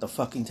still at the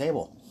fucking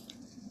table.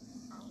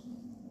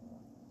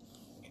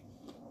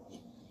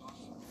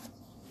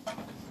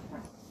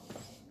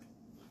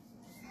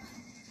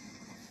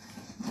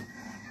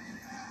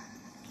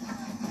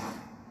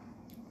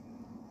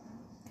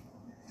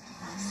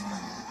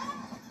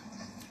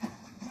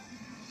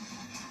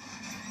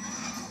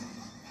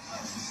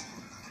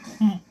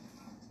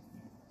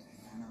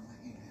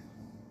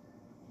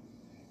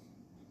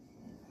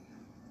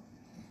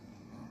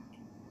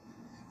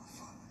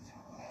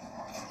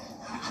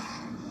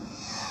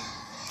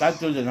 That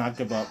dude did not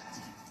give up.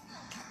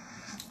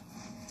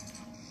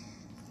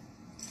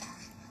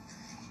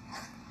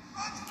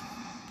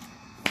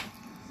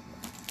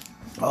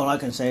 All I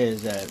can say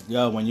is that,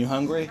 yo, when you're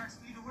hungry,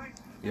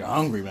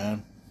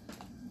 man.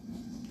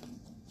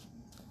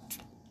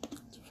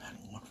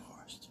 Defending one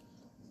forest.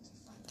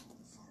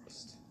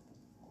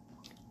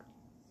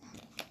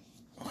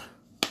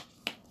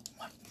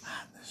 What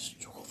madness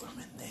drove them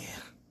in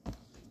there?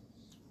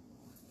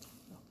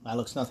 That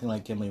looks nothing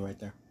like Gimli right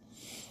there.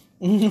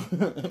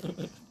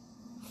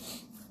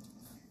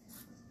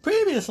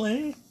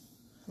 Previously,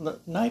 the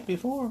night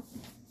before.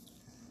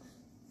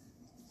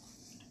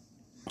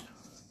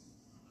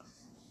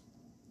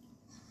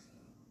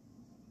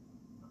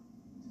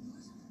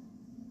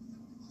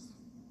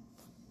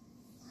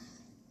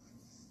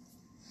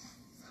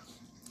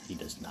 He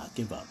does not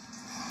give up.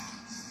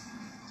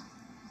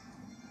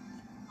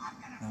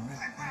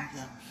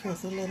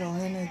 Filthy little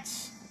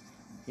innards.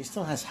 He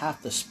still has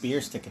half the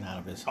spear sticking out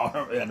of his arm,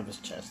 out of his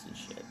chest and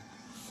shit.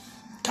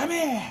 Come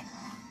here!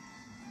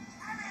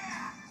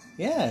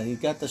 Yeah, he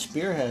got the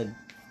spearhead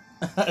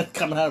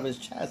coming out of his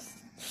chest.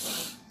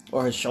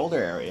 Or his shoulder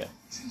area.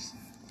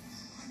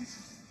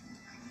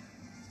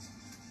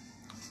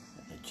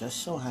 It just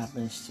so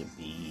happens to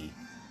be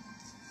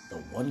the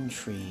one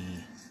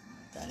tree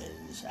that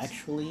is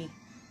actually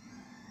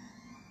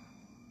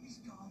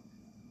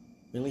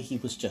Really, he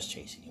was just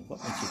chasing you.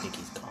 What makes you think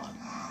he's gone?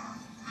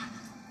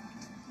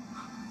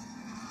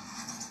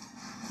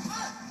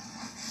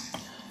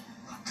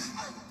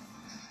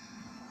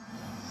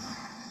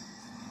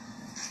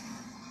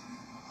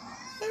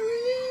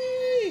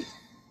 Hurry!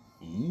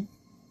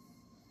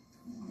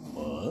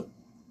 What?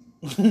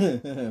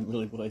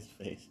 Billy Boy's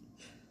face.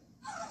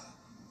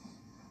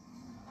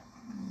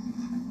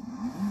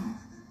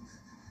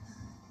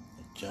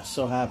 It just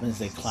so happens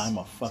they climb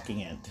a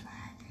fucking ant.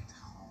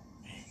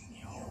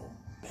 Yo,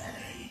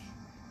 Betty.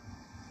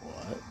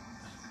 What?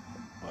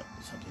 What?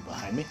 Something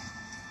behind me?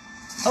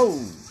 Oh,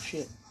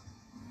 shit.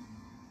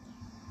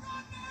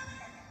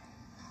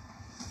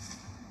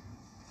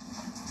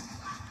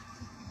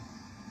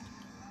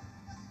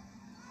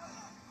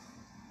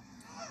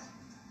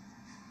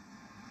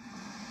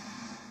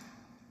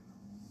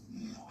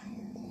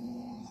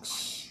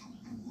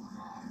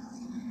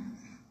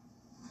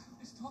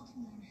 It's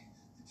talking, Mary.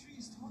 The tree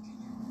is talking.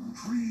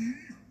 Tree?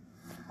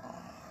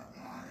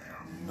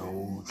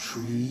 No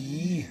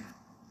tree.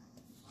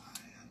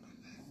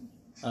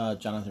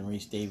 Jonathan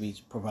Rhys Davies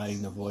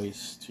providing the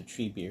voice to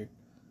Treebeard.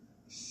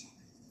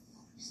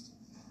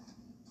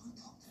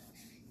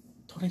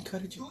 Don't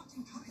encourage it. Don't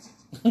encourage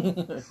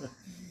it.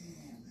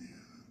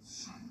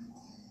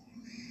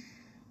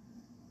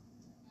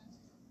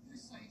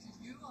 Whose side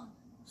are you on?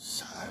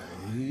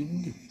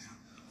 Side?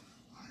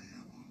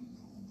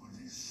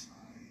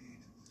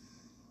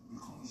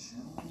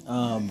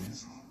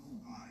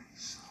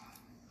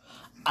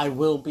 I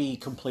will be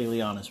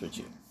completely honest with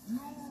you.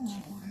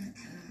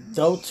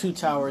 Though Two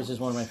Towers is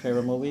one of my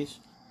favorite movies,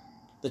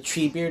 the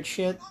Treebeard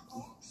shit,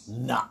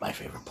 not my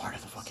favorite part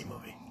of the fucking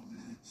movie.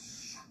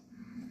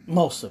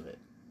 Most of it.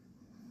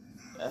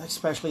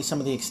 Especially some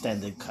of the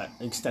extended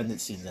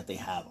scenes that they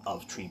have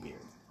of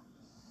Treebeard.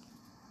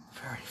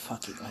 Very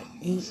fucking like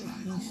he's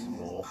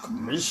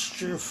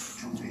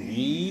mischief.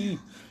 Tree.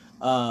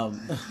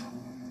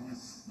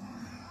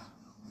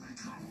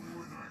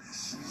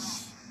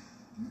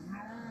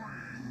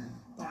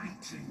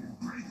 Biting,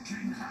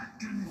 breaking,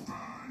 hacking,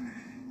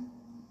 burning.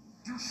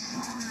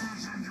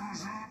 Destroyers and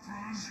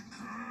usurpers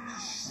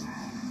curse them.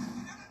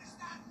 You don't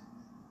understand.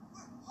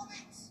 We're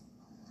hobbits.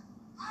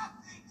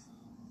 Halflings.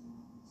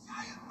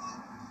 Giant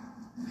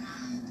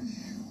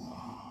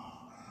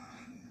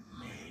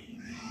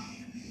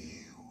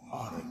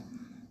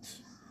Aren't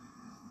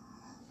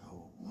the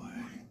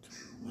white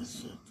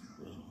wizard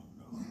will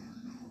know.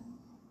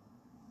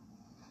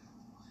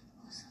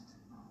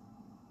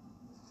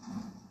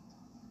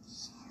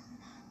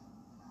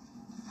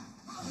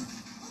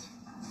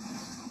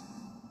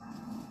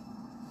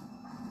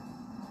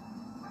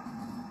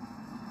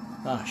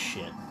 Ah,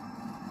 shit.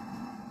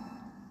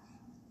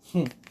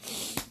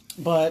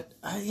 But,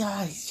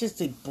 yeah,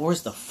 it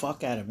bores the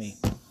fuck out of me.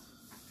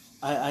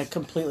 I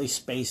completely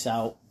space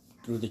out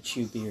through the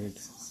Treebeard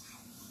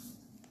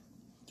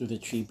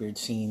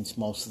scenes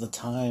most of the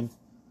time.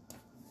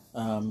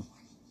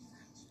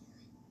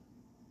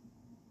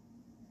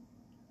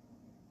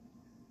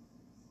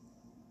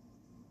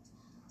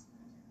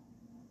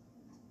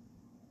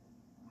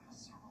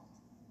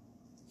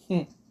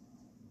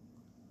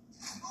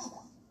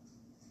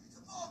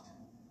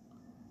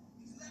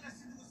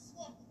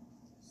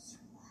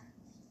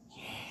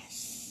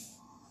 Yes.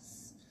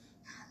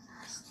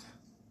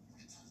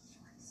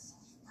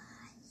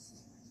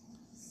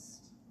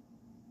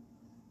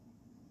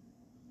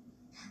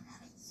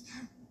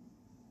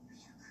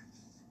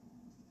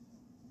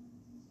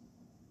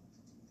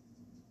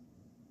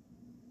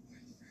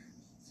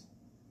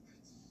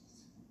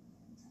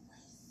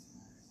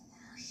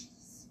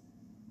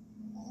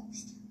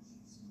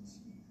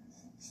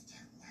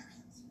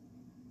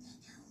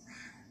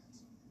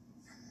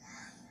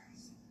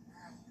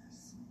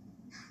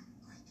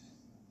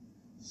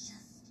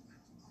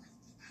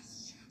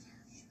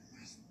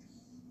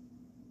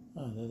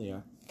 Oh, there they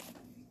are.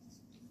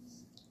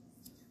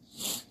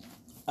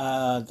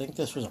 I think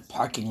this was a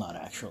parking lot,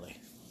 actually.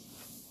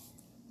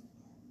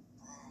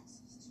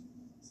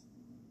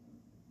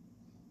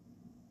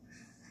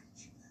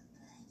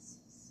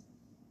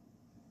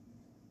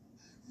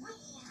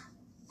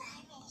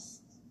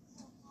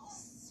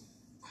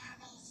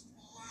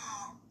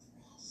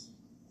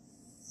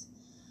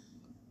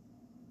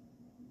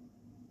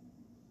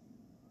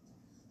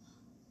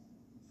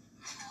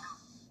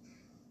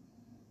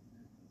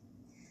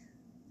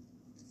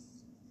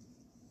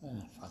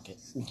 Fuck it.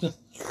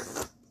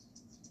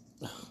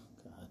 Oh,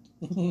 God.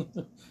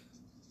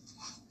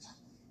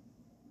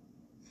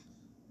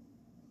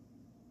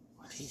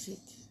 What is it?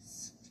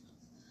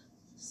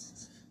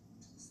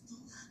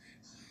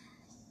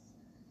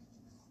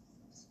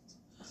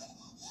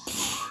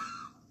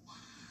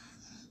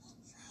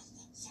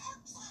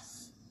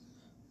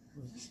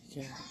 We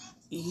can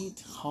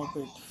eat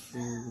hobbit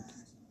food.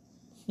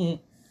 We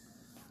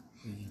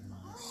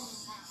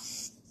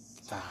must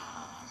starve.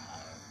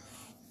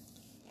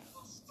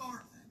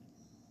 starving.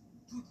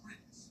 Good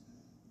riddance.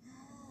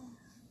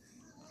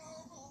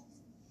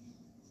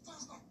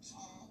 Does not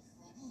care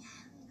for the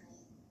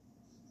hungry.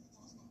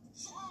 Does not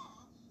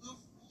care the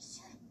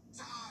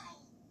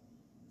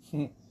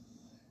Don't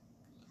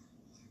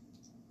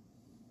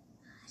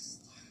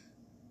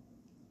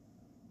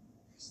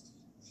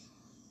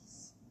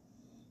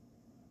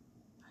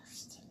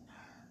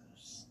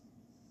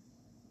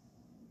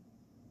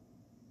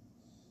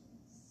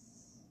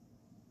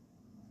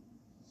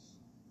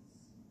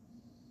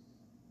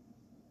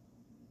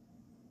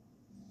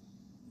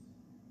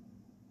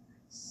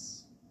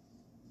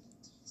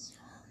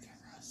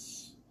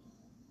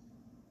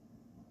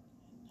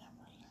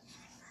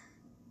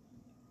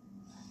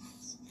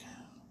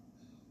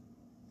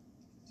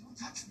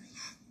touch me.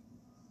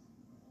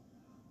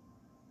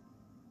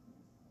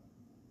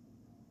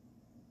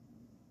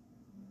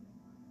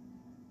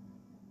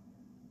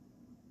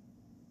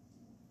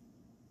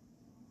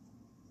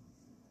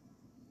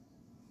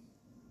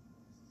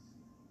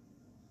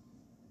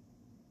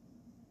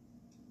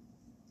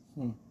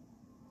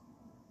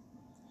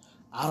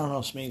 I don't know,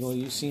 Smeagol.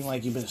 You seem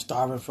like you've been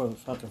starving for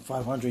fucking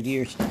 500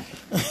 years. Yeah.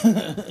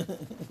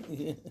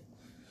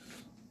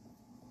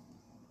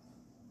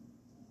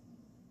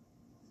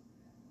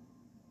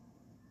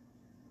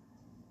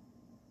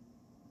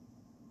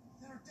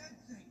 There are dead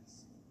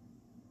things.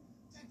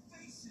 Dead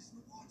faces in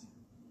the water.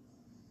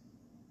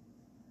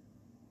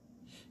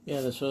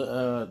 Yeah,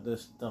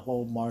 the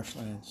whole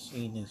marshland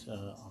scene is on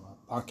a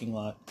parking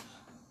lot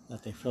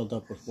that they filled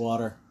up with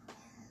water.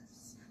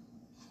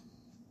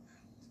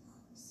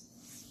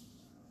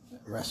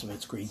 The rest of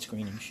it's green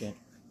screen and shit.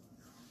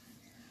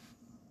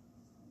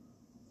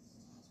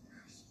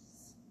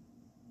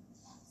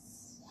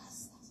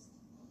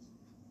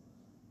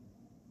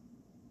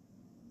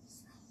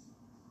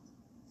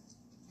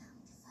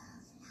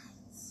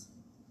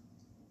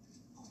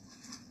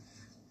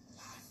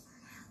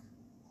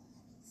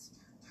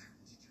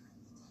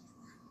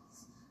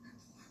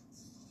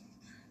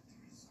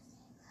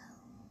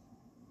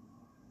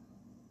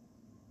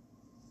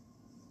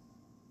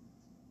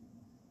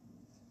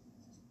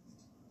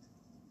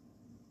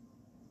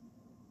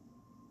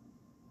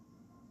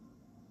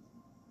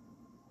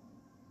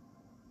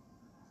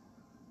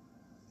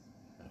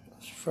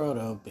 There's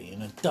Frodo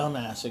being a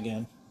dumbass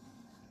again.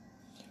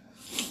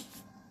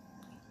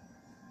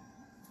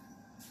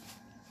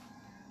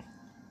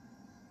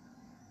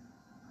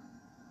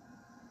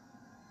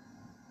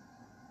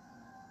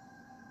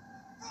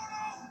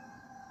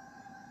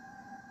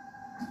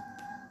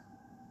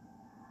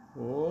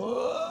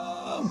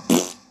 Whoa.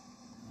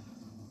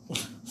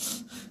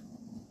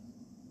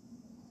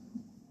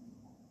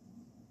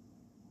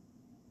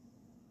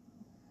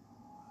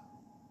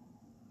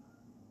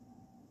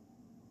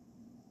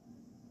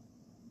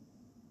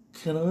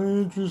 Can I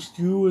interest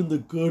you in the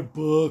good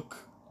book?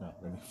 No,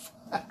 let me.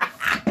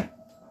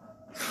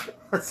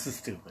 That's so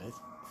stupid.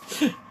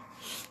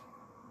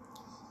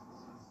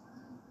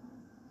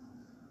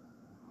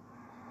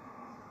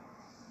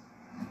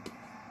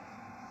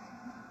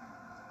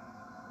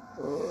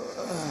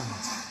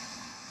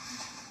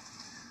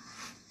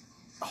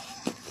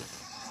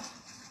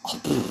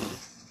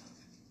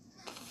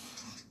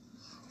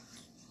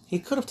 He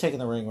could have taken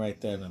the ring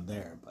right then and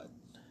there, but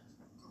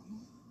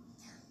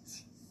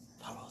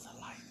follow the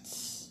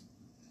lights.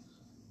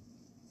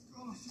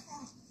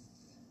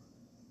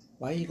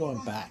 Why are you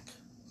going back?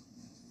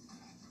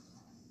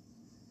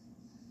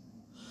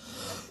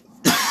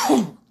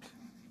 If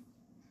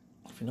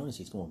you notice,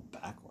 he's going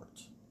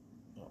backwards,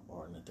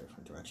 or in a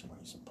different direction where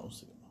he's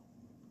supposed to go.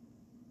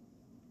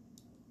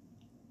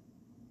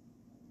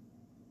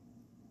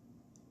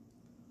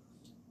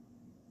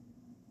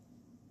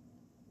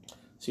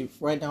 See,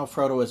 right now,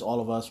 Frodo is all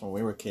of us when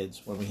we were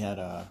kids, when we had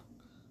our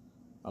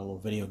little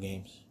video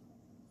games,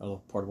 our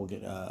little portable,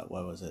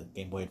 what was it,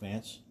 Game Boy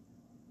Advance.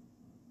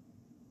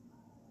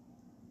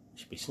 We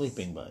should be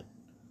sleeping, but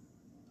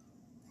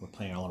we're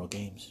playing our little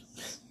games.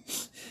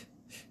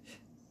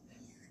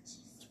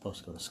 Supposed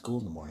to go to school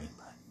in the morning,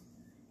 but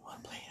I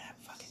want to play that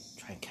fucking,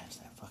 try and catch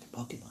that fucking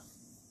Pokemon.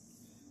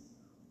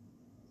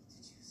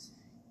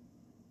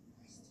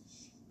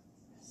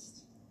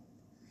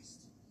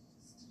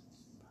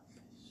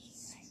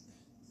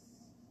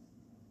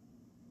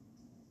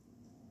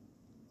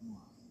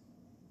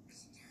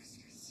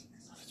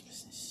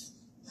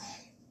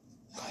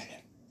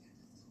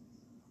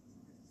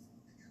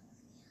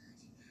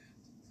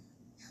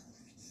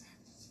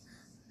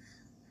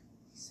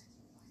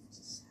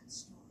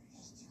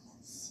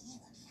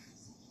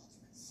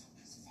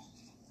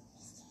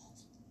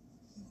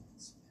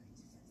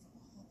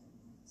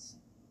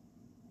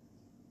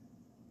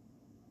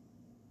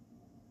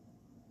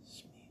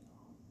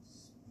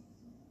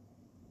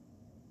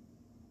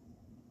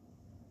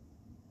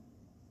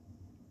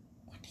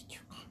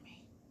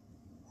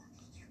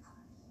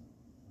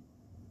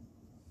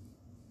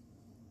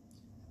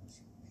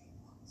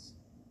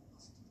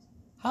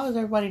 How does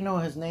everybody know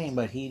his name,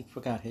 but he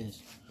forgot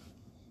his?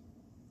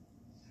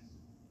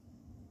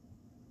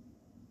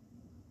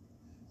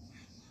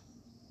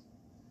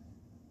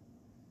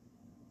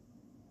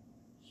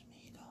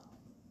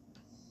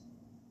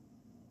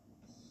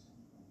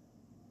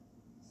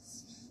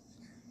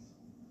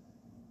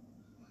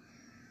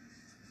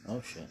 Oh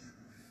shit.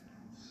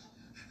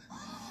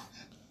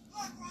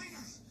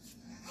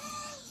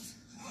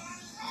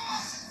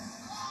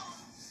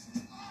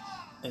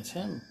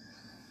 it's him.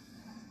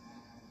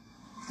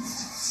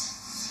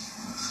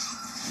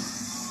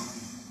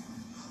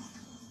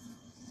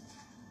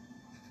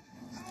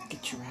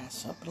 Get your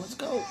ass up and let's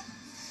go.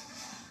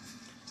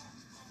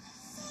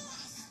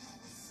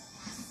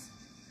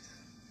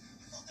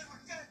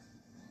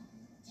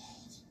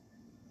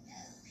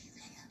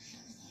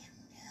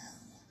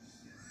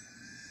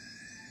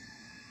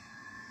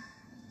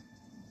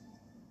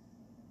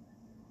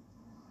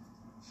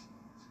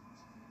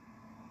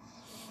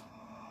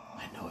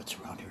 I know it's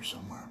around here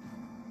somewhere.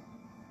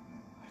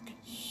 I can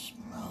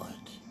smell it.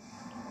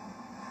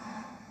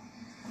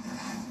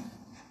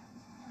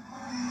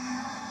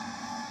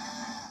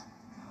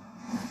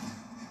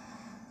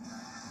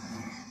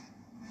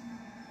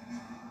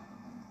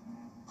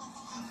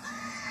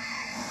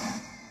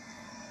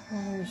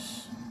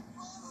 There's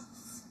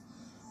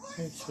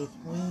snakes with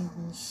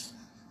wings.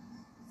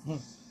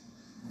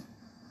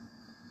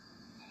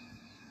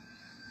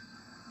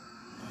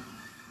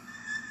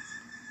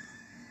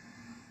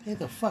 Pay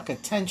the fuck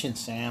attention,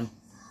 Sam.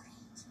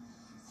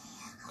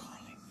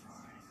 Calling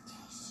for it.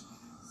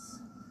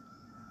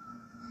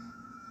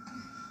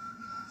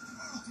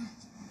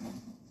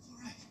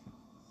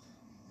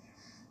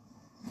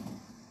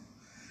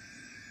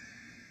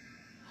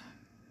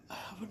 I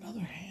have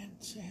another hand,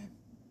 Sam.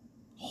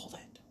 Hold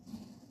it.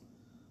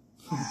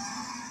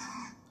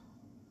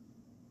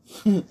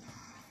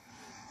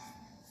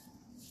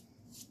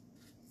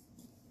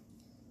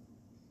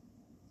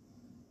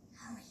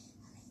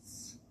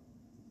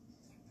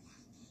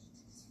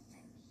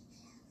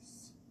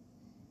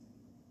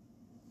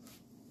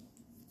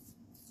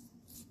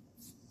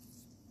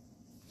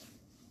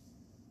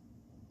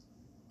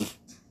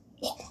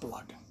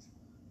 Blood.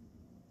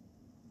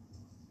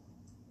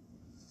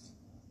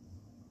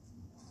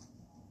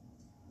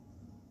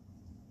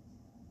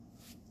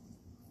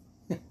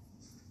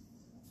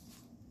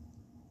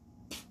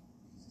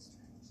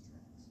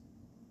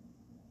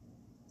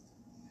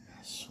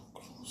 So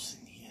close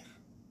in here.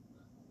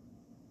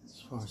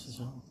 As far as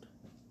his own.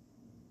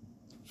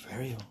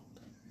 Very old.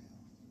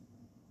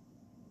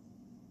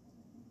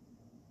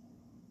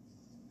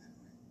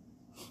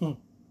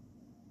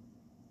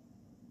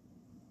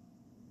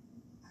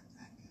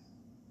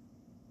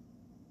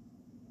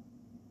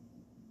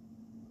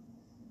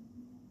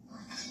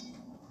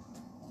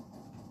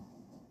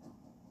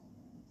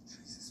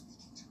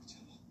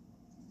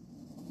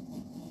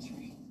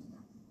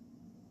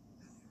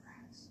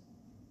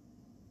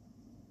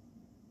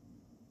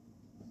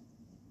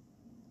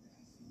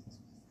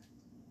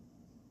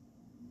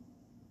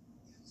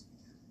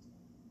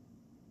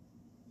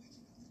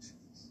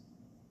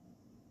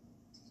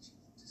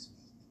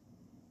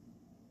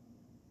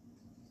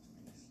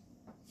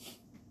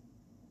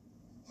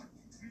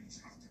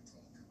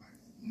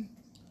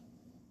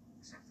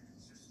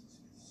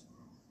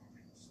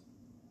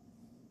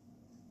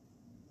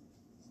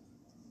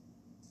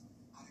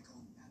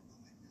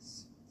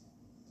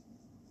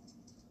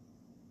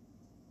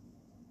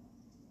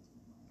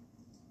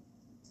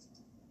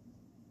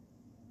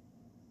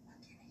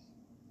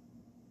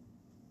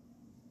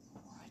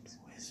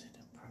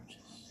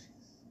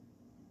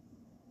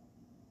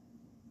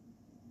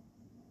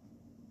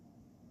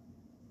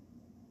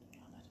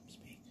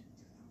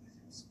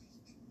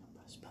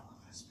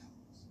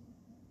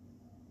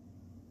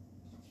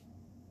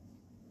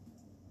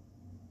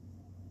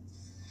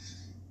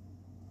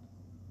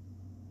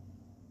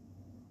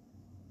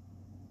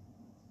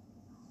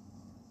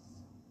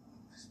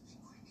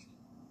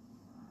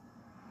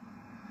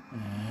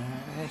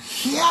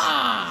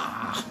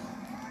 Yeah!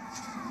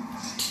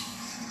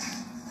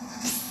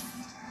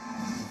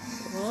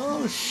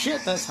 Oh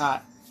shit, that's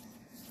hot.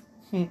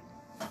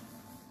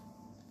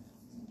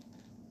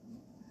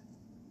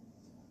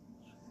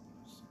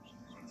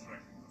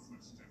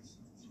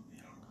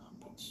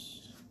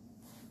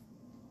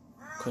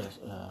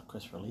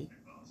 Christopher Lee,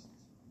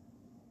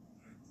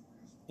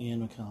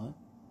 Ian McKellen,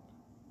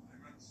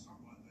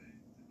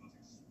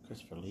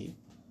 Christopher Lee,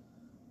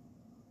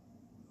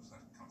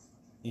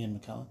 Ian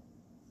McKellen.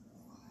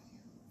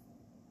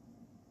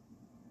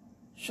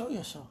 Show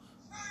yourself.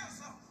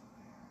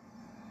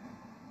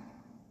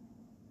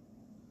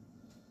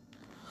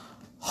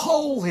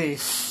 Holy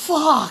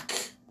fuck!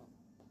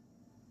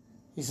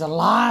 He's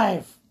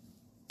alive!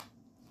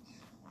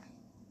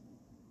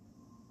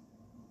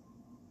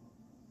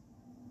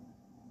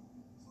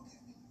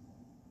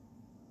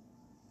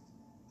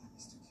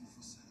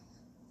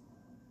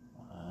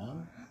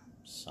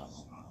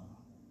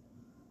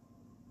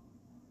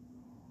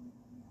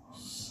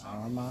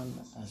 Saruman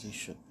as he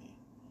should be.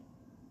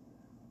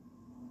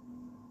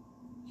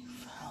 You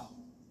fell.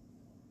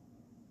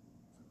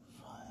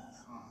 Fire.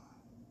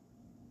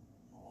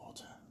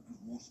 Water.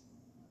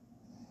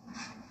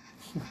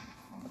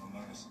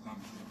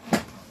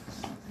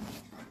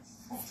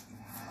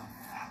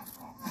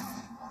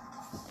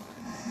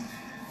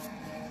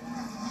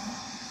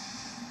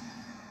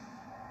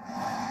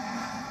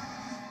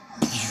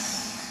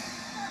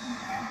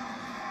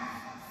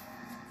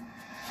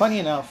 Funny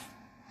enough,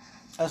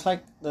 that's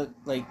like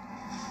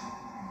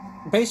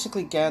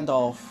basically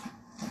Gandalf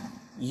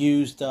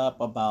used up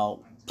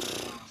about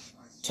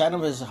 10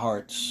 of his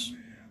hearts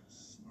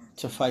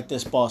to fight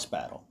this boss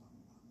battle.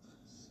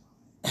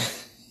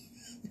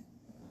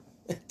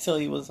 Until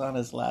he was on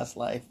his last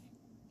life.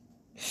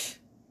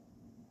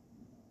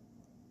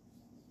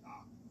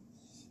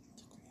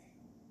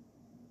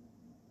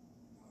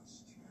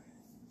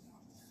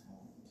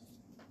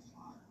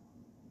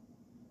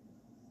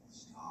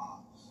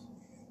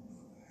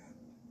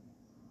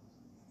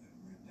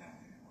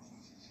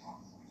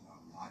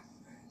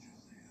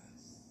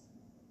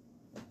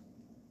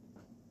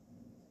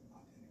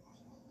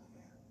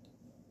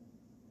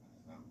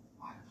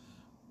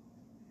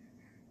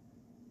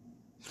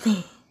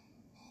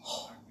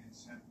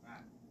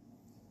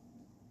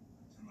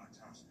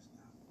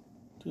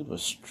 Dude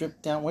was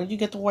stripped down. Where did you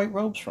get the white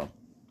robes from?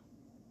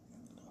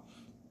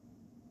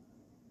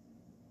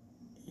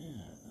 Yes.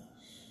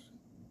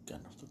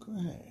 Gandalf the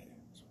Grey.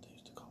 That's what they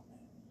used to call me.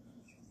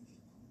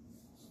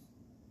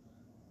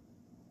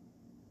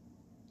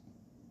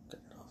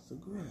 Gandalf the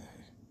Grey.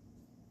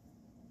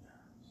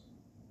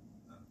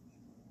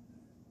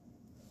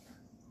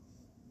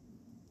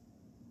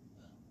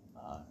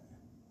 I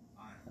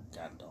am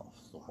Gandalf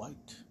the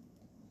White.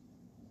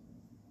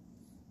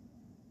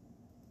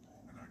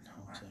 And I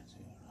contact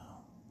you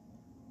now.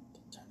 The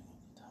turning of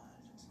the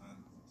tide. Turn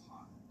of the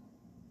tide.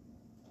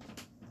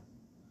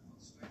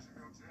 The stage of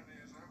your journey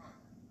is over,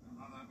 and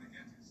another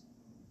begins.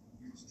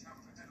 We must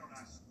travel to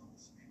Edoras,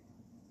 those people.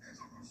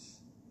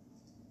 Edoras?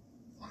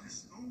 That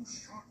is no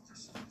short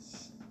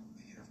distance.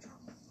 The year of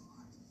travel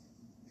far.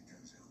 It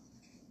goes ill with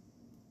the king.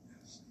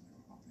 Yes, and it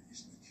will not be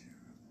easily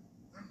cured.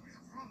 Then we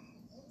have run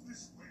all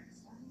this way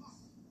for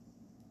nothing.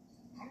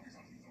 How we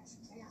can leave those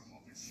poor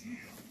hobbits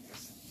here?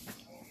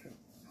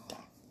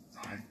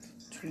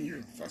 Tree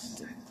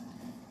infested.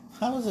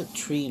 How is a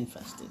tree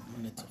infested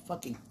when it's a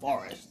fucking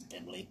forest,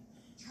 Emily?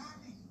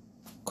 Charming.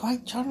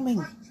 Quite charming.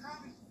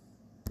 Charming.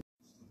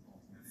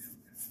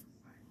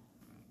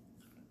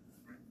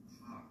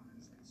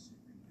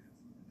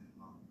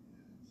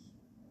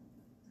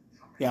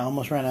 Yeah, I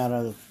almost ran out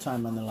of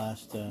time on the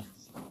last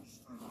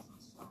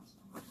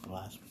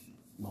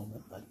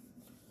moment, but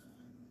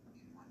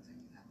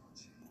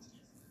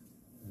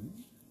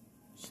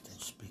still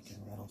speaking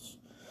riddles.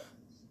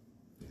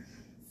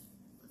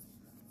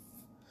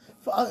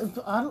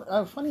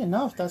 Funny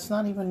enough, that's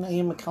not even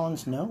Ian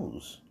McKellen's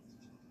nose.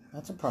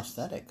 That's a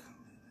prosthetic.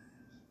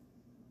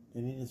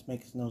 They need to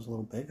make his nose a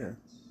little bigger.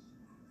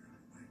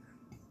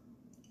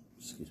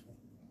 Excuse me.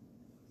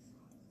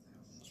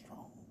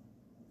 Strong.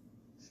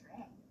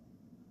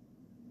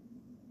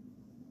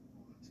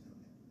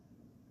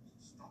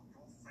 Stop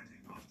your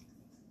fretting, Master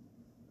Dwarf.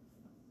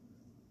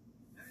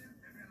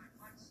 Maybe I'm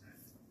quite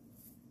safe.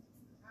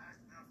 In fact,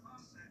 they're far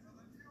safer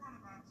than you are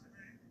about to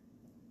be.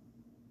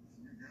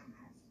 You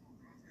Gandalf still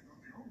confident on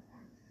the old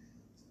one.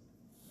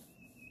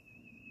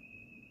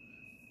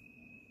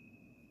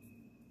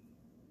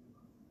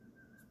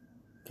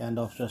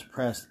 Gandalf just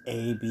pressed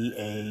A, B,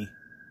 A,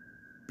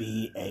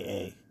 B, A,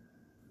 A.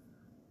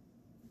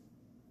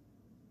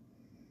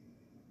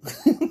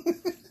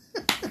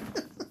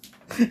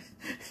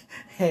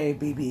 Hey,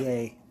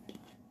 BBA.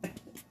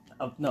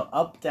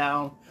 Up,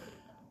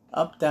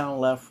 down,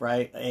 left,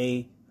 right,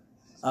 A,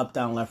 up,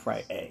 down, left,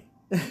 right, A.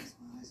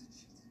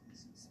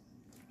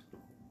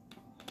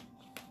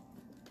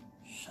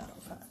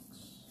 Shadowfax.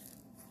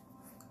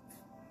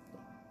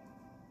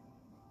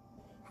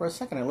 For a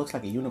second, it looks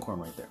like a unicorn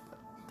right there, but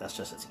that's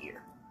just its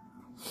ear.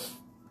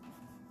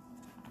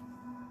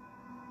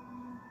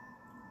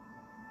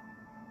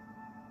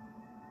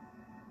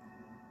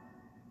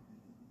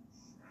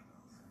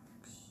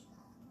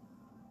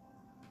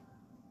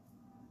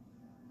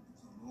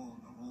 The Lord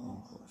of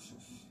all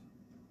horses.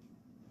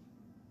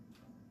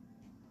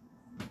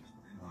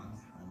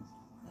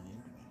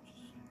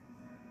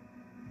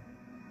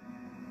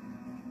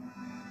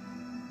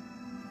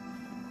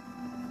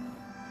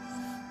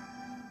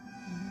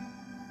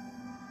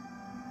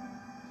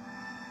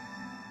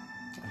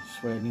 I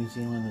swear, New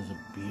Zealand is a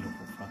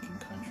beautiful fucking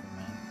country,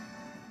 man.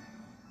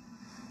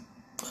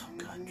 Oh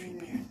God,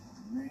 Treebeard.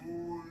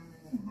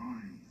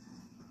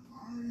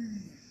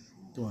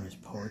 Doing his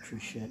poetry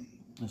shit.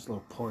 This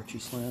little poetry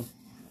slam.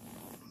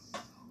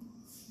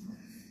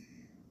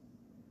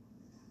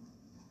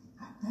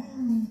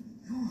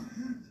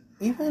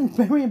 Even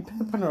Mary and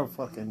Pippin are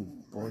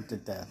fucking bored to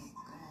death.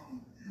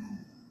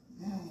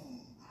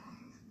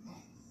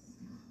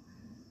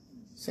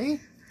 See? Is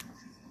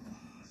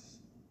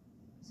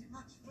it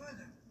much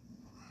further?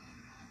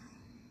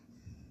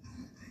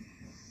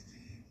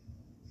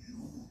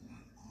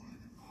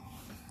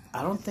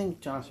 I don't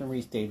think Jonathan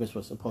Rhys-Davies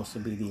was supposed to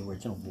be the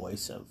original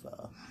voice of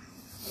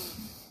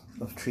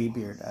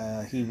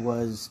Treebeard. He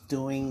was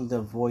doing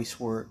the voice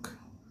work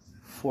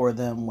for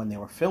them when they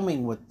were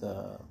filming with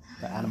the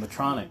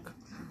animatronic,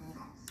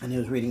 and he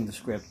was reading the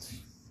script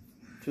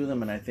to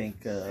them. And I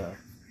think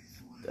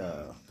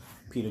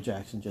Peter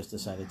Jackson just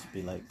decided to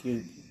be like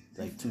to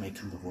make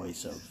him the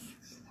voice of.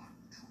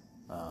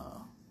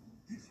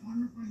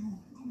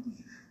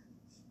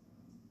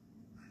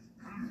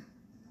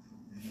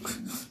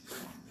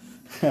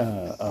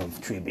 of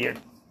Treebeard.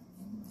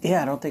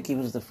 Yeah, I don't think he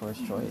was the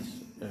first choice.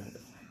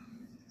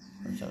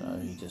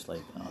 He just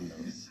like on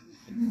the.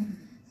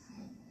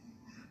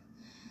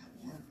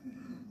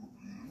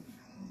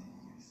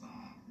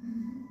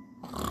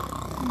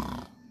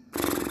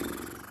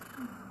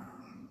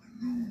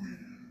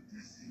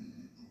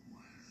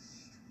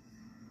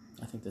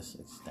 I think this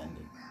is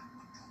extended.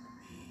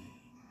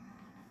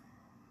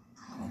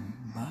 Come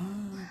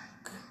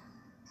back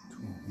to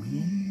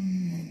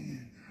me.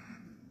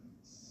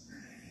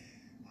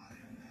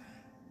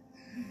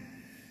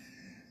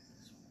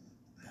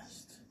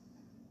 Best.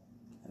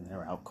 And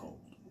they're out cold.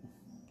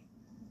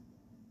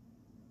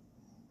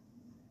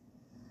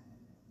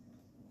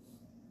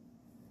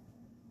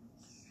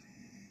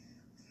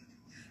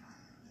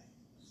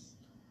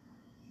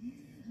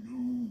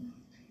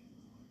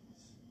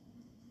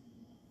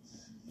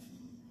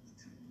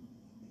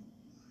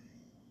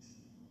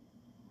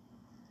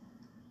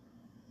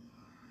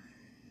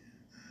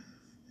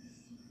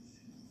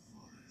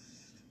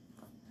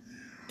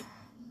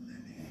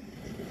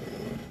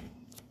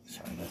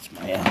 Sorry, that's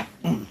my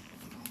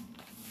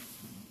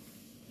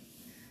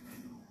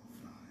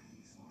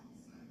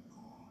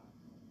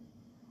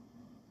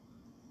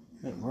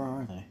Wait, where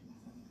are they?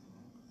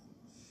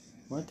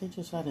 Weren't they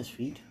just at his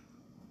feet?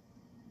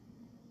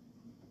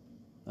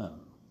 Oh.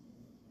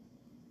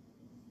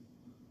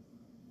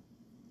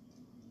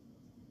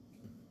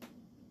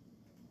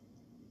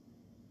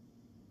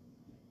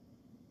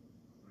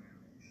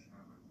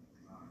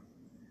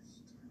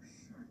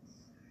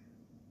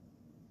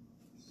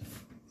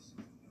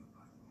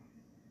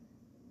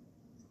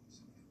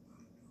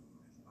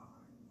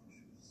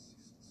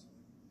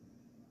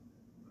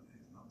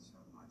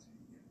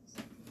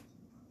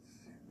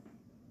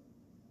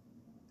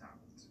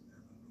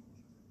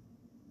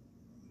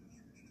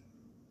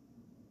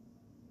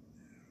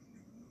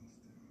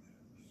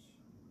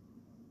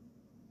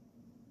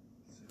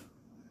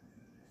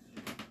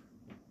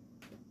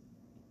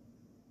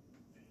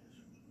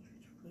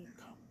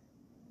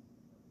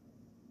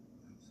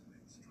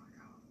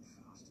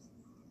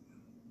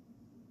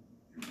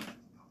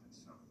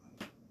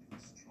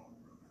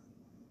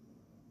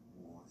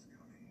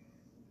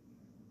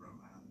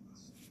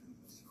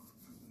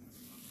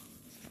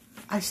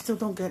 I still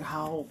don't get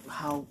how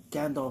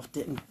Gandalf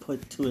didn't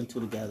put two and two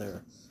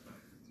together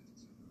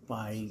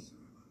by,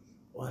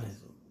 what is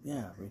it?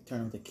 Yeah,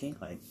 Return of the King.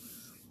 Like,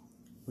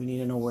 we need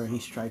to know where he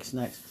strikes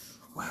next.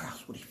 Where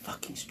else would he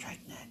fucking strike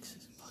next?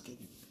 It's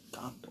fucking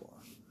Gondor.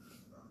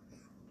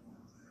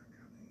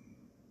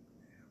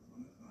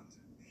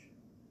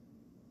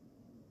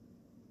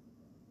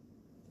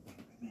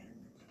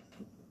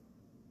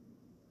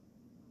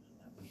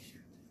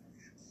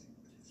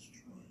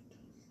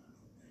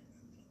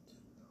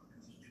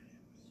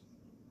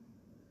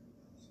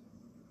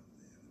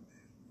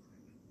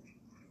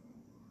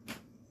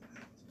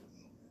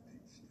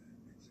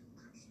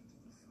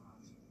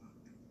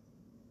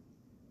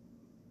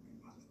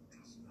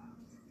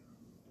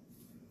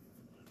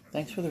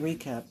 Thanks for the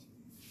recap,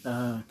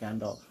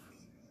 Gandalf.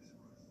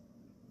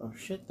 Of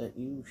shit that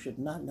you should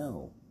not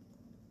know.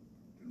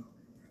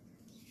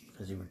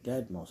 Because you were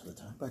dead most of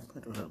the time. But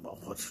who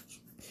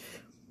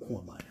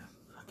am I to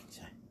fucking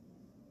say?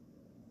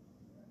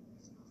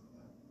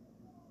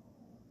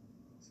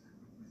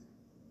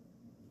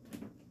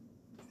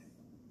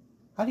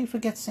 How do you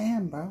forget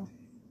Sam, bro?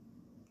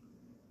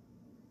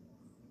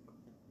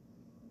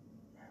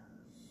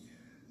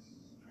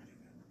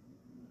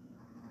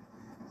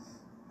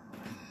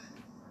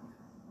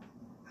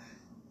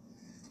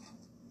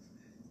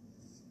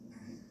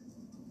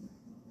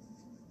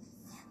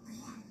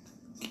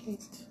 Kate.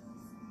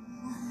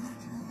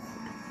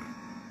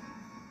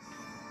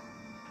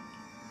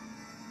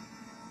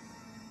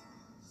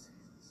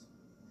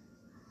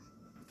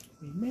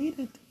 We made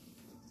it.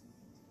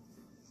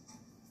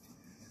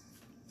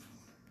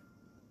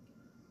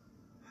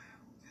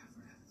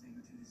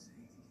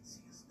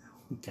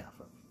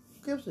 Gaffer.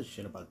 Who gives a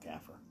shit about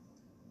Gaffer?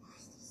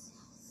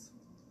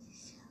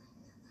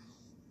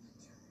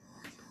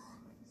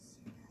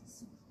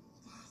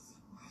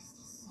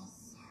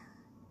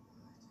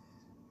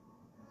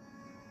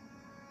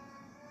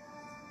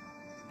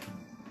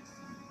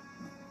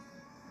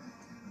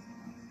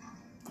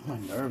 My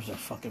nerves are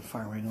fucking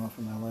firing off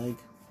in my leg.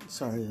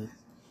 Sorry.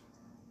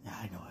 Yeah,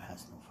 I know it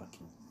has no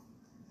fucking...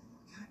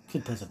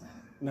 It doesn't matter.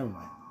 Never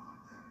mind.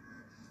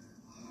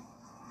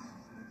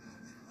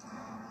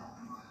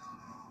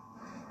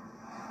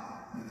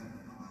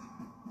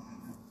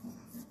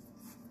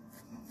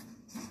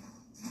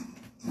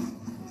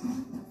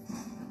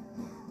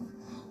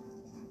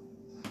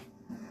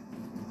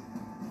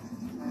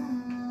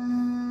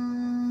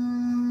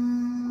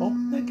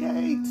 Open the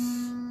gates.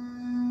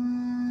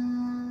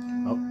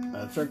 Oh,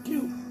 that's our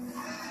cue.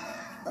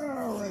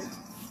 Alright.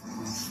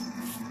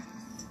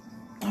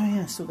 Oh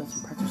yeah, I still got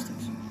some pretzel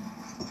sticks.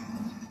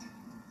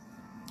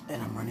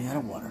 And I'm running out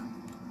of water.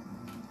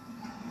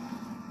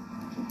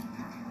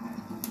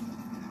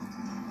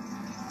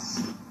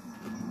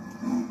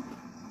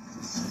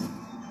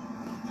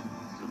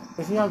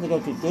 If you have to go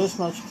through this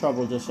much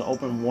trouble just to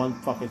open one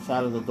fucking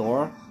side of the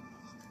door,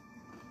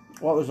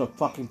 what was the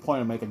fucking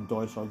point of making the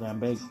door so damn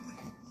big?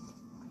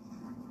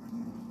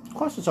 Of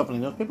course it's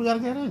opening. Those people gotta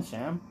get in,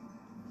 Sam.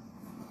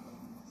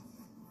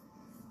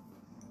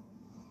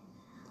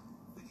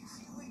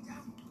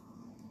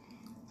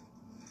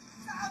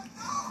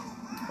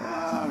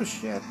 Oh,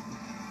 shit.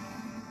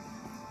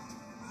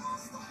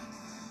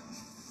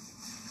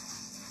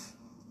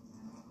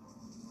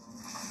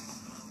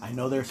 I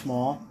know they're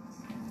small,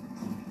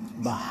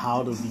 but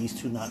how do these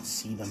two not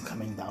see them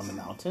coming down the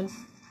mountain?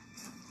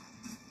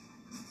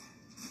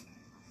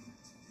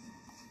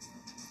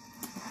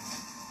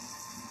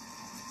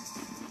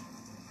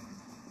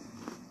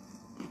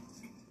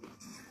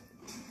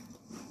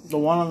 The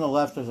one on the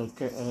left is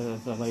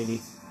a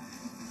lady.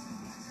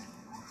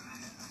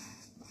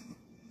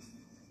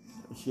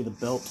 You see the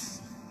built?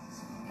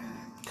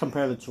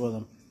 Compare the two of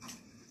them.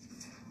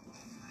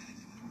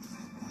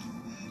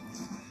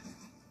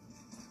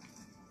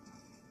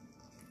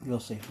 You'll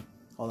see.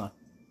 Hold on.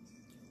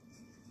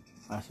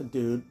 That's a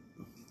dude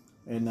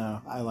in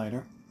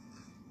eyeliner.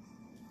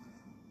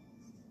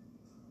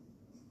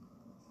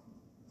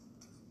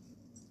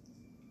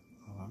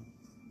 Hold on.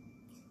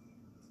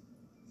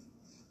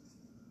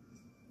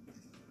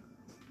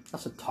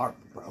 That's a tarp,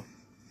 bro.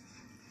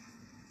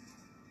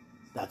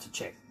 That's a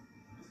chick.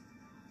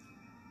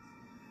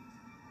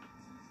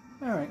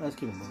 Alright, let's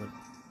keep it moving.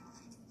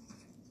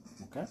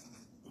 Okay.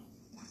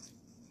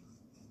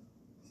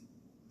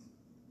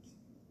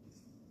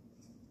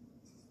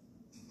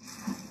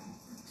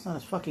 It's not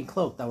his fucking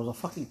cloak. That was a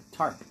fucking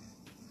tarp.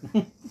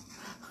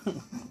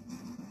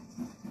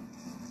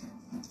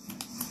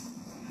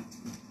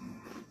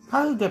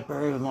 How did you get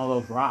buried in all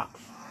those rocks?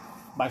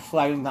 By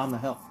sliding down the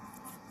hill.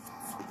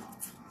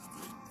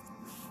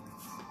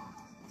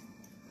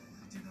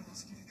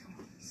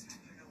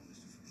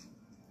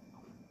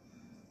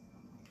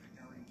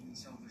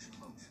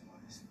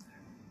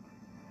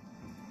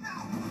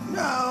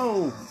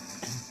 No!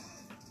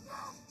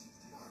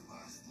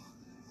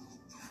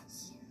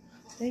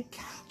 They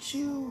catch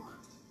you.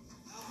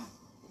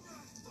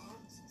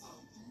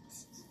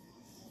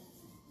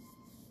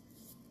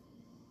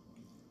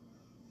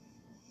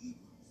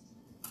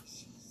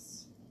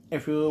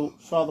 If you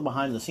saw the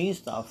behind the scenes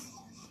stuff,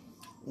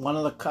 one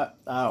of the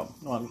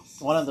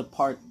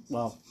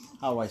well,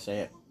 how do I say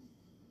it?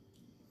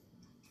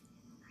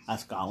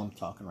 That's Gollum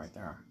talking right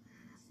there.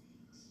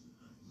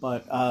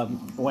 But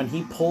when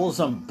he pulls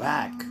them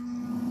back,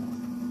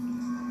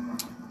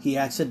 he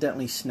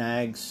accidentally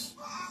snags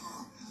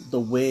the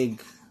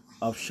wig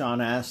of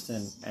Sean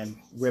Astin and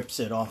rips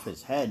it off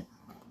his head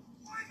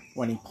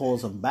when he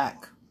pulls him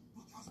back.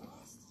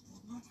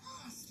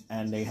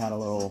 And they had a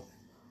little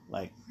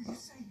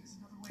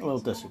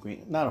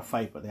disagreement. Not a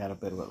fight, but they had a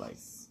bit of it like,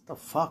 the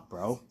fuck,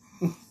 bro?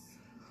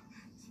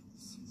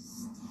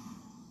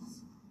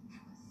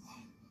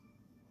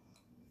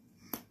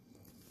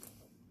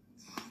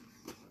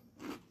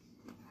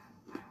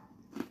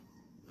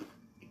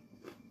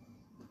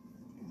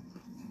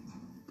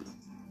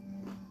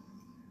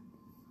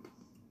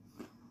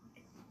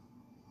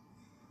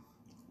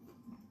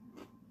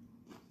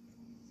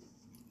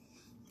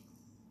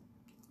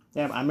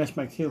 Damn, I missed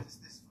my cue.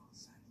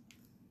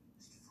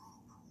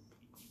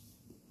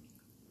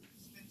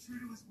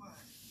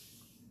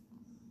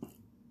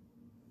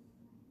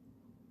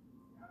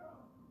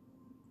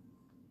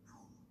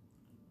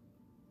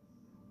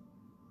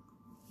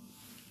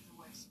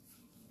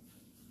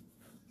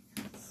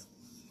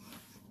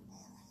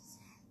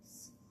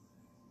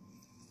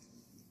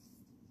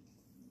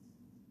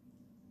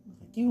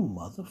 You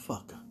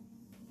motherfucker.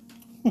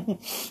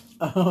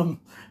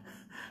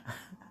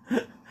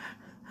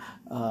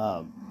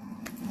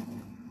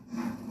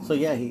 So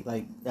yeah, he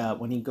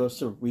when he goes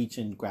to reach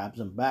and grabs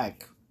him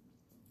back,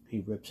 he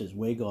rips his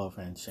wig off,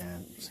 and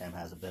Sam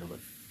has a bit of a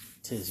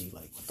tizzy,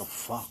 like, what the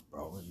fuck,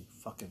 bro? And you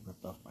fucking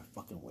ripped off my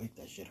fucking wig.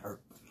 That shit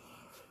hurt.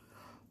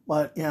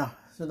 But yeah,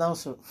 so that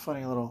was a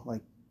funny little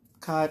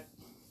cut.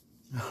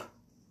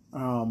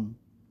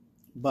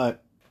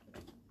 But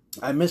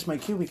I missed my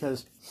cue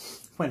because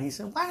when he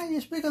said, "Why didn't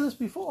you speak of this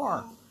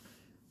before?"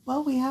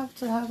 Well, we have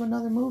to have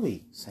another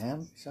movie,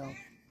 Sam. So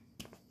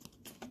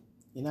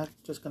you're not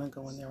just gonna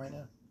go in there right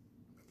now.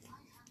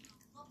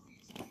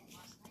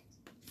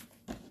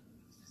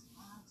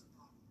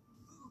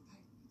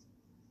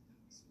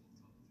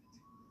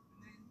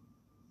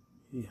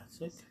 You got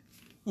sick?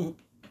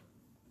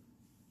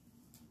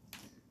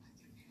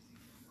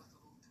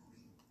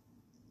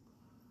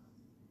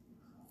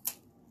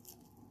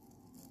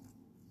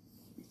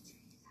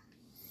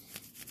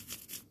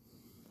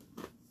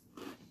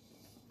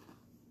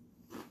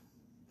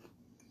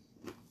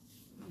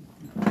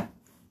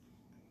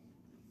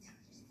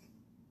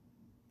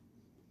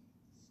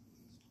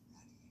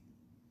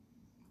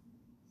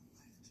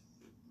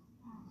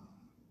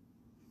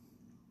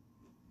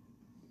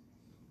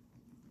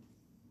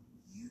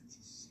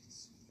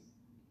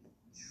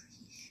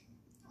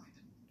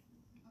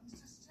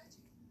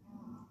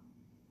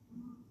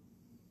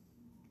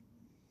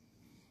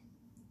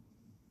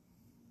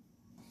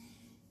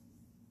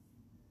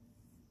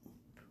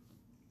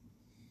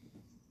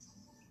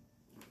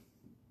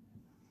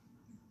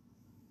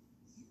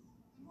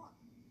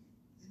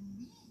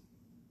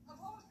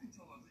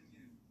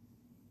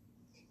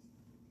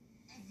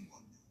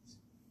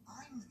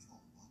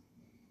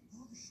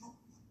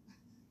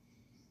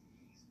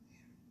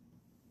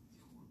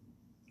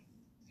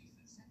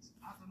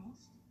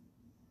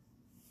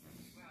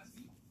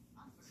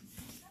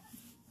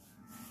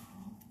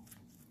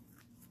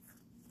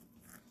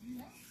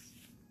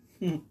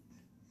 Super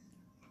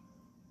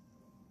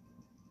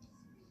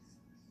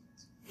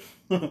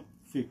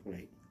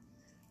 8.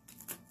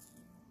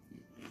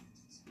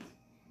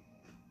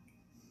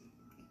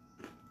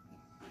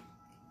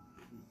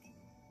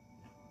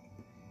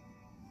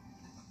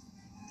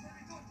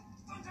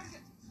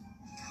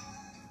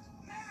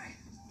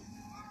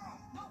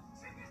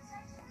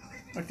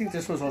 I think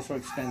this was also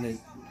extended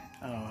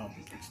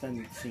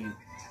scene,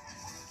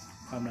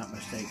 if I'm not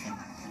mistaken.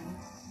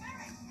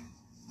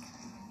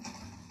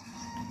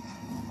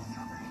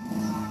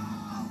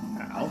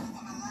 Ow.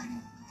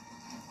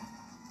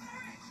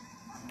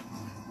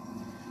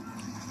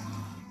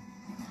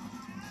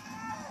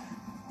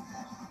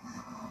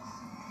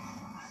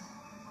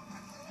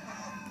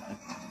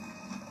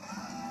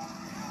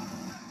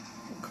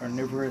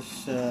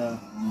 Carnivorous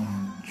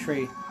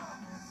tree,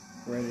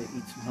 ready to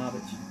eat some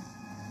hobbits.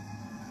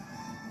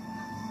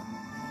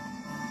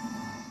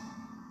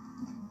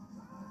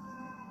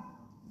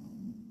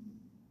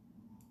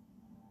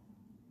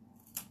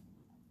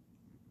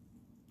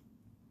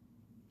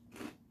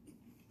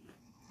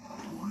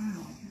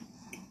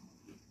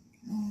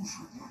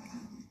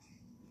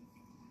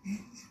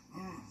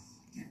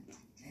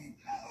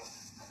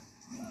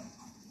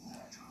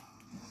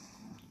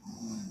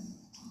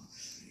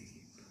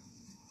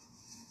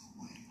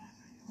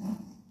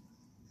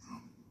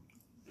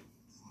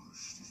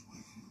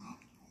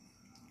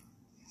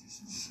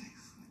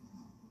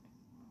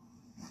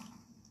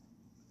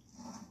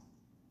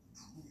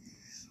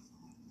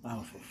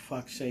 Oh, for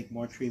fuck's sake,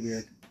 more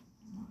Treebeard.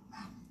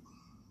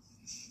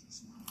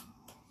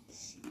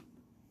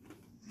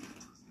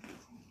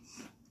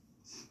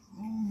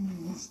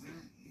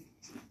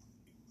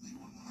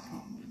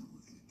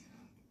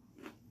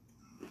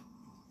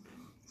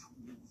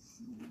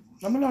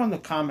 Let me know in the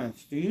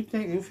comments. Do you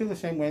feel the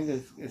same way?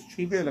 Is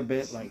Treebeard a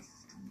bit like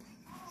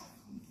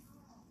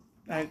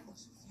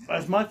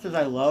as much as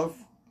I love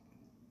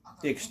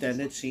the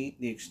extended scene,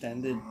 the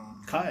extended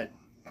cut,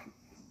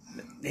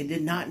 they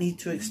did not need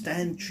to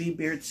extend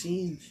Treebeard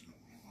scenes.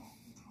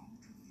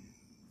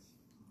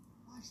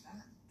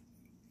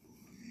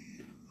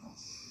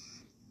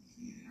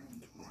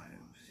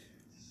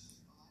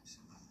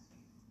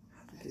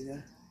 How did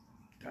that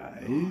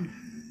die?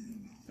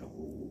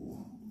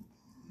 No.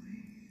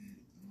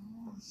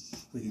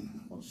 We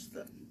lost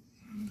them.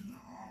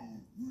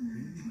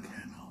 We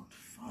cannot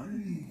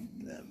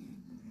find them.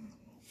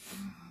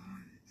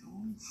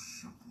 Don't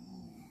suppose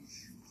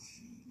you've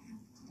seen him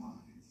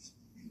twice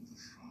in the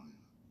Shire.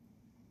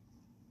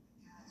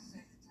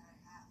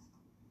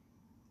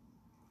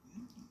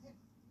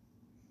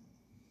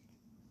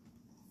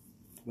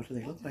 What do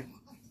they look like?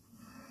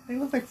 They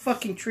look like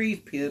fucking trees,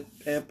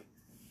 Pip.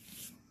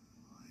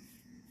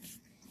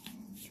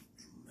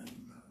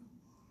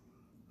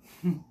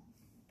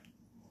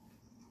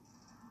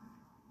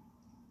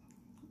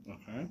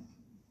 Okay.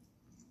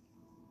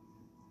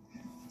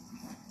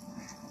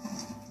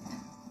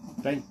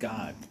 Thank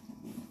God.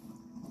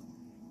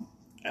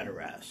 At a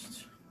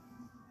rest.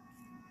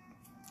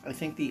 I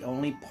think the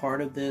only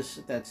part of this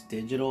that's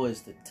digital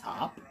is the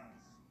top.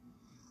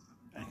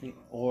 I think,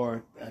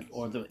 or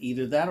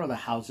either that or the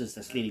houses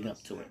that's leading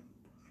up to it.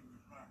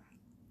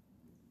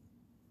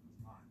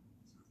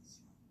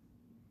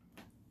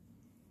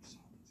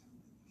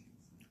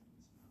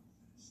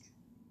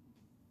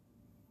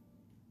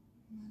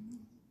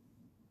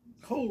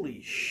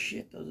 Holy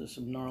shit, those are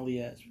some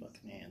gnarly ass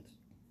fucking hands.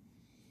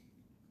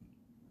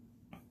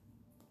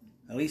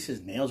 At least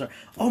his nails are...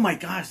 Oh my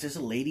gosh, there's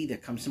a lady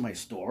that comes to my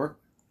store.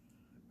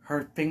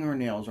 Her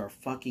fingernails are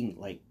fucking,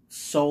 like,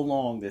 so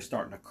long they're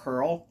starting to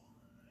curl.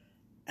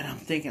 And I'm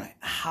thinking, like,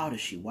 how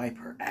does she wipe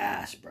her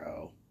ass,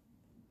 bro?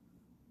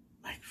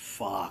 Like,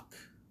 fuck.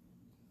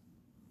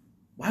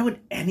 Why would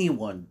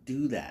anyone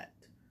do that?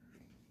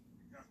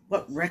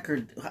 What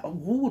record...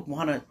 Who would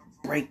want to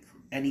break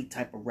any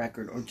type of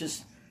record or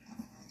just...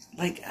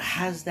 like,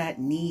 has that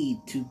need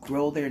to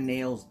grow their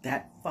nails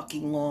that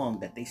fucking long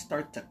that they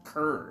start to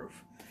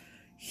curve?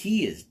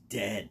 He is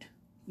dead.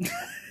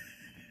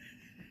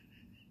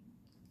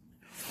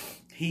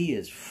 He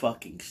is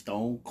fucking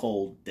stone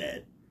cold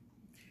dead.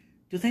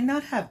 Do they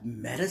not have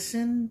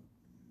medicine?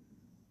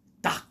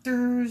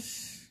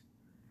 Doctors?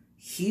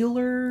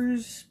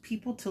 Healers?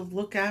 People to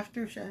look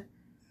after? Time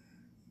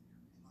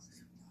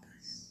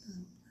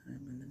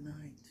in the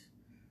night.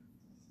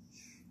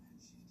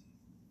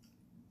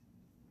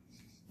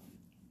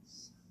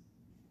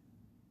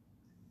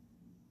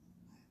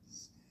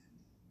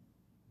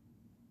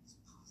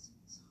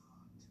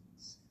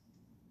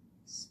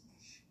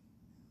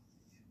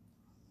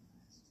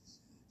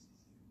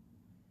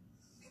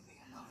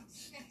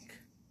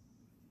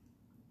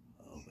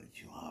 Oh, but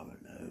you are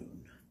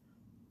alone.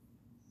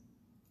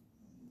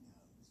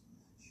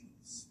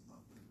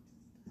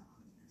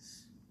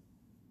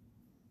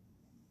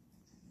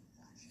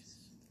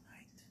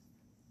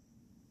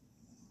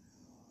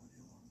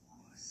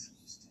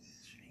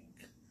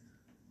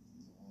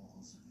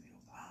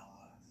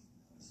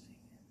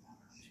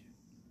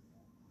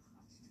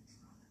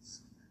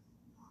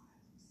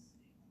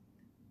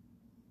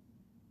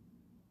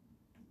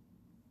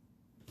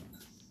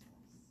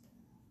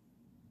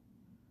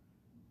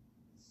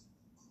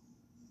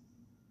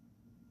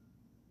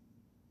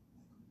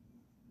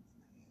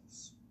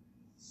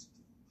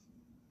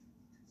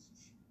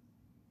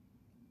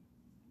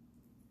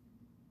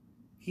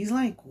 He's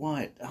like,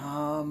 what?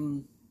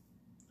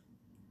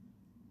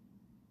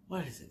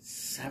 What is it?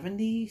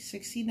 70,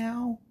 60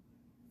 now?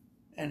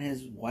 And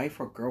his wife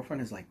or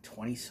girlfriend is like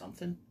 20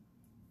 something?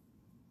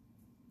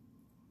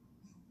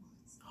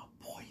 Oh,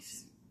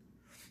 poison.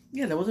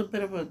 Yeah, there was a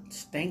bit of a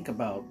stink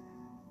about,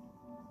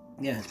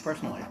 his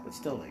personal life, but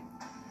still, like,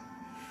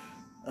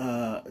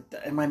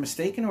 am I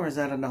mistaken, or is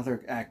that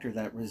another actor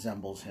that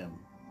resembles him?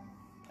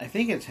 I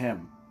think it's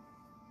him.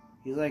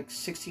 He's like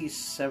 60,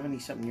 70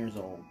 something years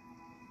old.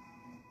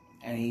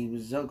 And he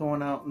was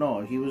going out,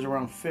 no, he was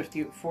around 50,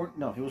 he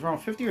was around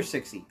 50 or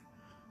 60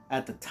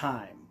 at the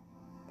time.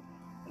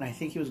 And I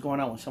think he was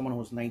going out with someone who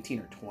was 19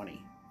 or 20.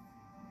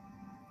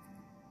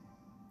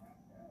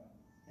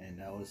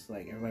 And I was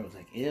like, everybody was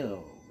like,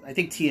 ew. I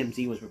think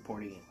TMZ was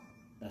reporting it.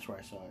 That's where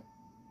I saw it.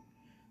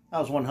 That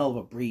was one hell of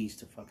a breeze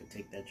to fucking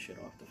take that shit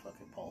off the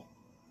fucking pole.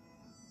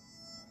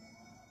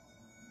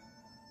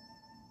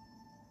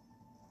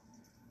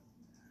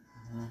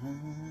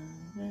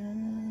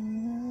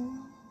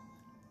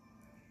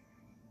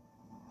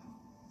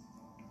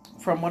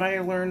 From what I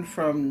learned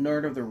from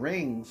Nerd of the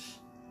Rings,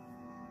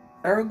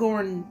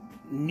 Aragorn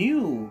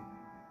knew,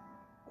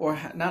 or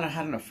not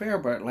had an affair,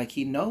 but like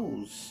he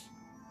knows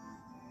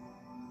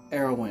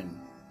Arwen.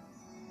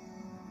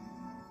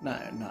 Not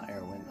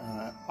Arwen.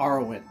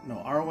 Arwen. No,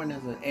 Arwen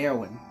is an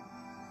Arwen.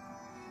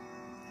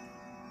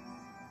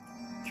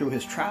 Through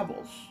his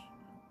travels.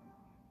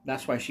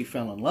 That's why she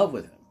fell in love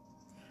with him.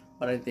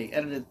 But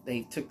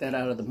they took that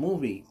out of the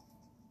movie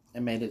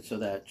and made it so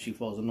that she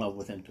falls in love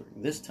with him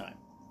during this time.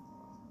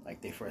 Like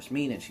they first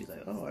meet and she's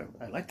like, oh,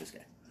 I like this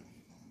guy.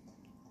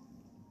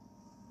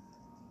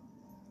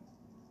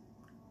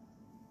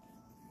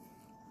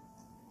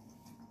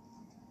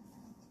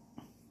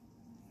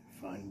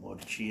 Find more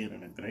cheer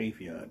in a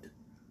graveyard.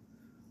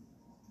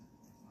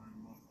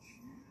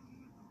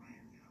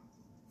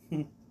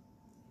 Like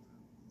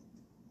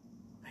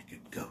a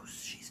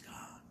ghost, she's gone.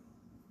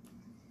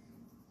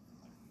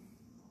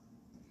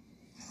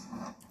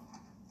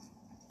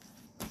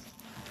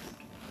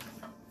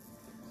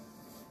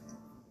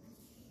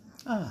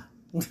 Ah.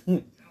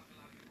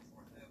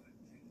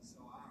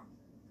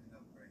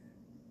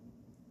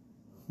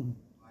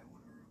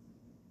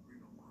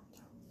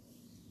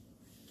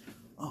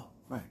 Oh,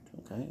 right.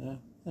 Okay.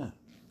 Yeah.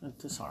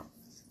 Disarm.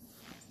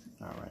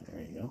 All right.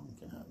 There you go. You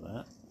can have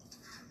that.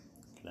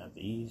 You can have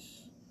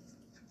these.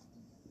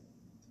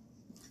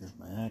 Here's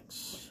my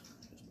axe.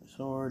 Here's my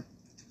sword.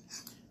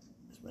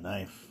 Here's my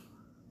knife.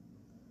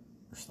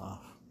 Your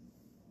staff.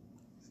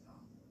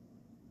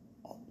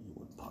 Oh, you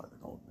would part an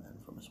old man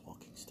from his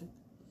walking stick.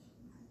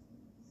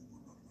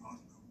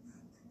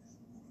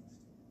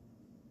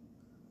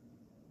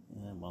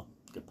 Yeah, well,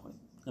 good point.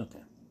 Okay.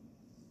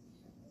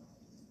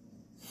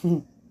 Get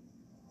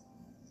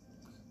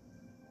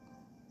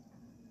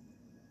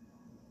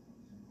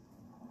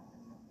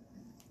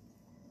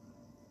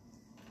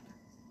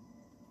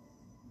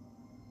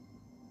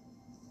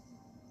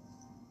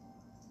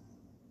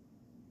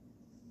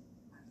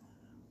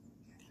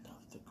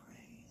off the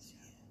graze,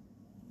 yeah.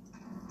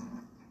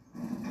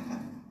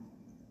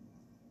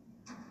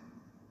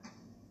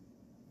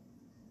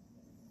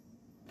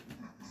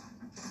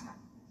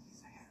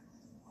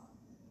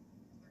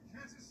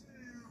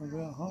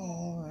 The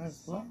whole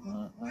has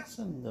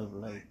lessened of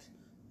late,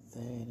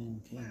 Theoden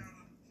King.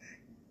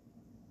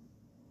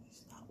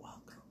 He's not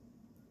welcome.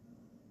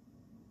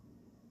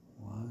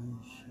 Why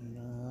should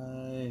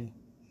I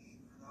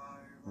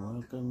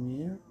welcome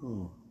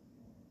you?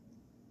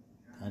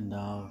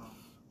 Gandalf,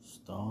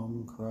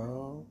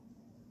 Stormcrow?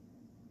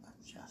 A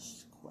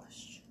just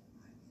question.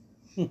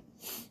 Where's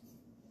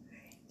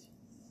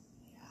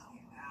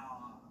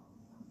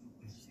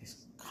this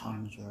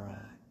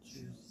conjurer?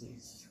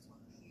 Jesus.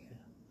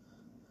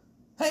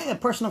 Hey, a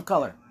person of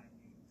color.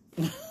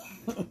 These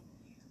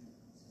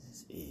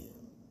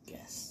ill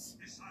guests.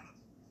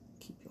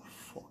 Keep your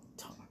forked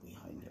tongue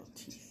behind your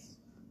teeth.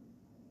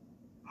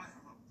 I have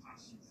a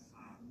passion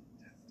far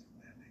death to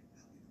many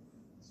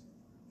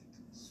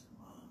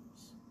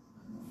Worms.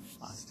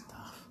 My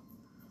stuff.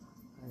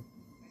 I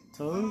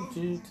told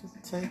you to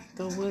take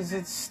the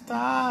wizard's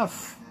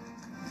staff.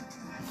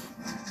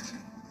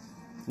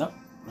 Nope.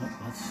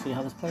 Let's see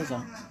how this plays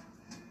out.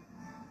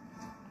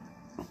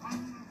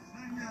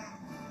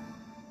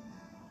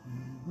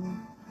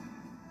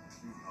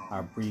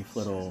 Our brief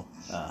little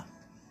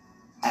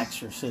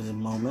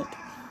exorcism moment.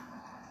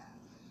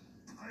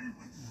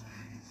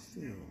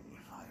 Still,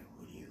 if I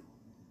were you.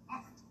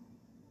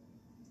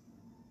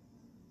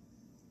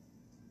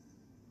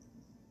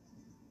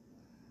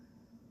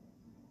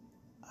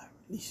 I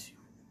release you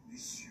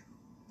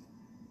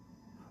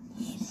from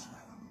the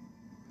spell.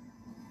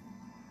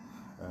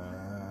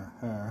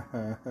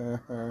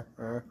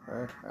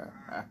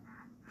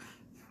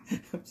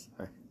 I'm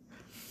sorry.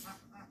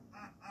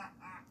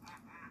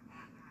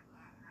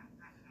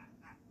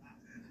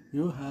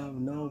 You have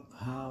no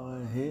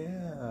power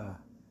here,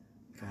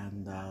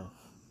 Gandalf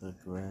the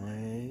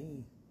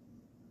Grey.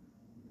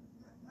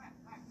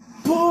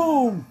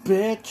 Boom,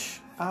 bitch!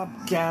 I'm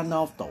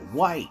Gandalf the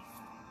White.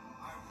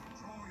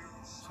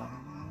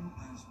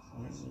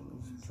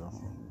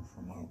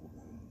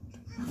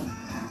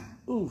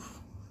 Oof.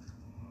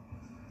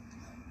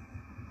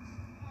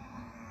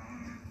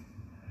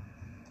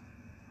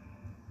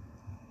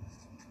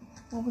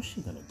 What was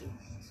she gonna do?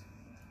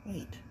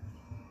 Wait.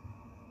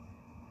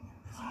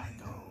 If I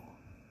go,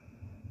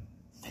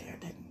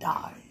 Theoden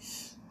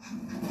dies.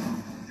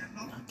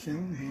 You're not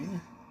killing me.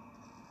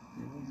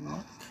 You're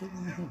not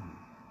killing him.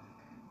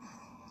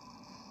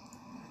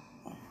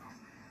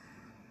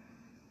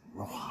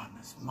 Rohan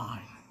is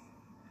mine.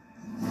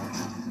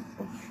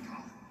 Oof.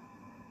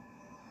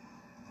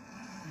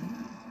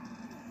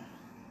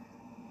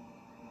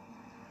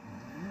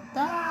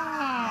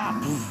 Ah!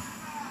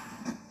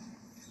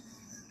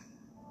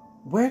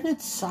 Where did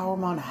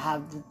Saruman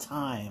have the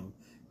time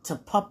to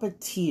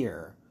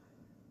puppeteer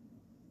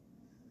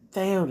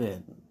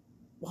Theoden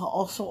while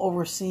also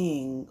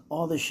overseeing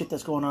all the shit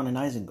that's going on in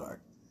Isengard?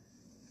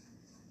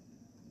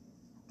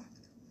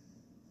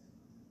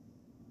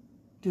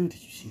 Dude,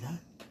 did you see that?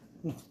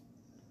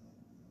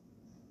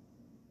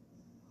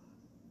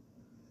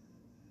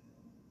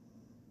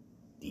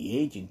 The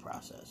aging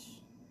process.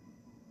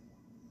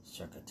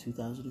 Circa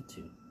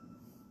 2002.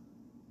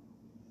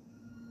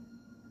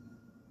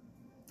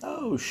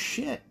 Oh,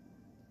 shit.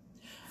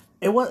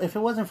 If it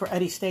wasn't for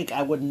Eddie Stake,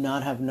 I would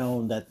not have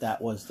known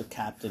that was the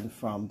captain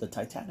from the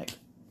Titanic.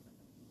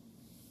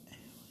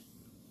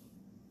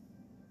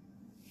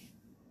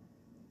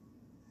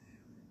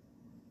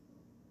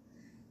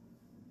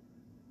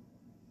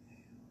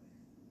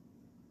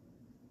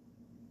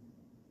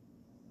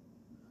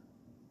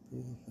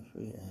 Breathe the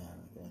free air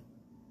again.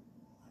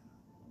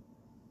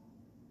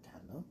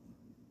 Candle.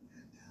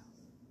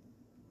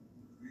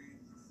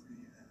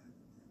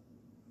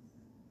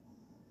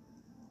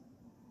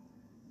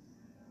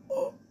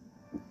 Oh.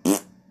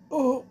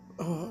 Oh.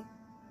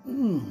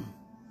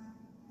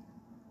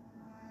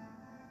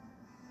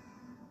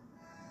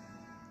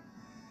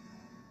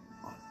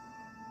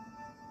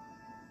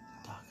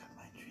 Dark of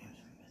my dreams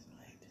are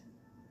mislaid.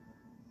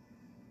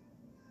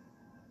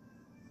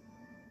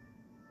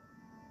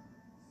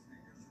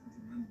 Figures would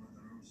remember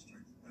their own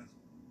strength better.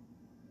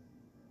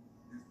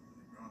 If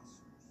the gods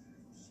so.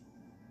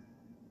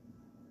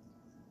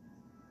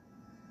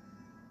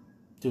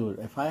 Dude,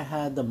 if I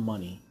had the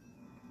money,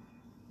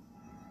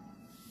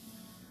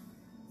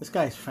 this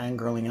guy's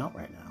fangirling out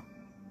right now.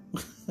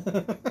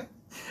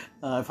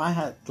 If I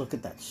had, look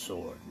at that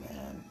sword,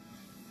 man.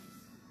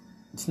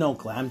 It's no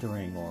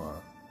glamdering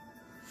or,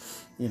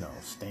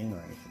 sting or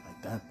anything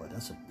like that, but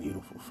that's a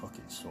beautiful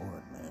fucking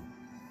sword, man.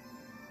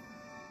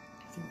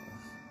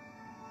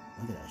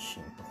 Look at that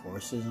shit with the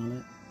horses on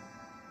it.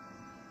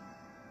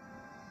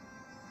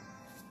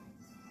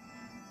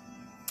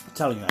 I'm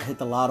telling you, I hit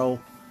the lotto.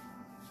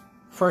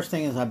 First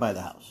thing is I buy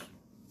the house.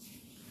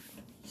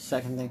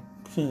 Second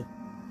thing,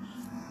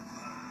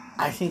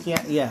 I think,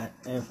 yeah,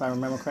 if I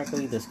remember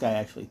correctly, this guy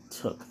actually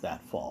took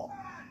that fall.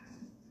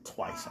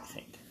 Twice, I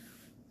think.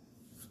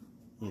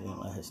 He didn't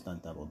let his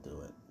stunt double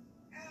do it.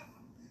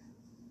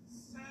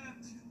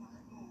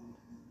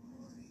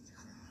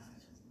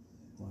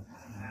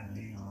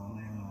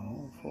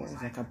 Falls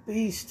like a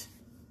beast.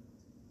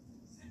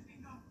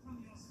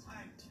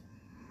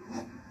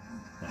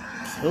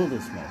 Kill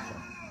this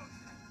motherfucker.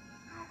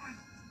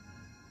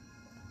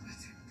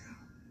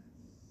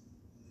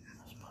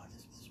 This part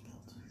has been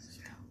spilled.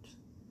 Scout.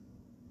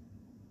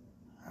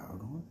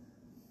 Aragorn?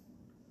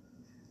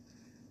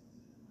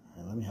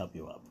 Alright, let me help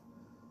you up.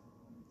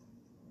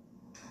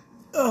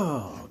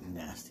 Oh,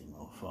 nasty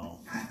mofo.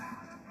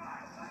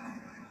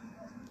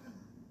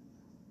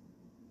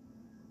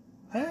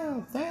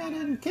 Hail,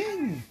 Theoden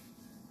King!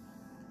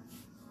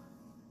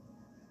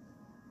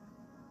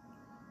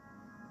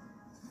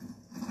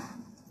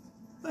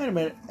 Wait a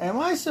minute, am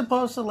I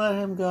supposed to let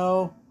him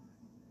go?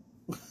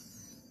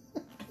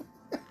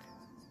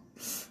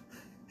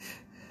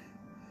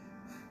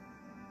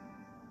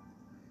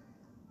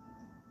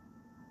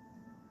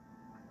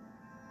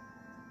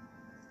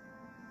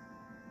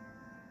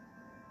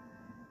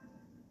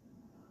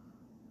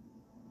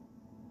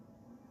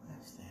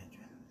 Where's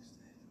Theoden?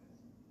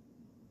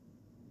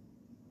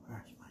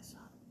 Where's my son?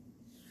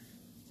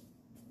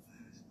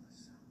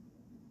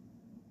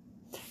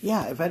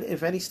 Yeah,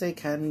 if Eddie Stake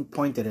hadn't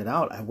pointed it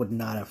out, I would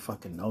not have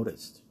fucking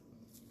noticed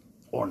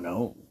or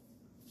known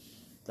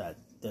that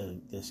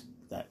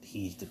that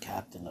he's the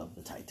captain of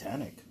the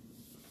Titanic,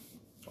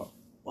 or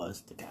was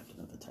the captain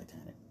of the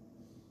Titanic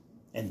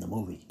in the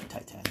movie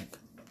Titanic.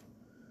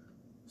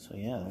 So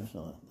yeah, there's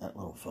that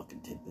little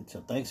fucking tidbit.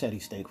 So thanks Eddie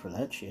Stake for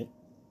that shit.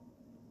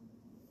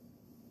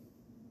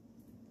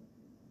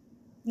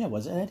 Yeah,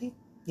 was it Eddie?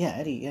 Yeah,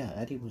 Eddie. Yeah,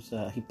 Eddie was.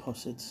 He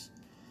posted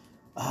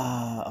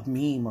a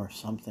meme or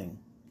something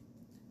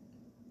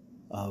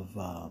of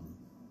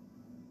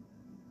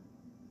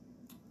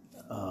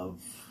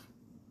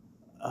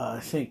I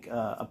think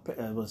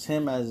it was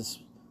him as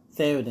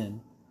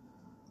Theoden,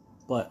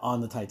 but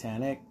on the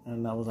Titanic,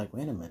 and I was like,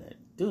 wait a minute,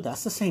 dude,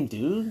 that's the same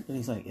dude? And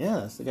he's like,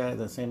 yeah, that's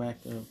the same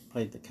actor who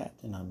played the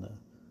captain on the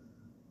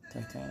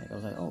Titanic. I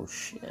was like, oh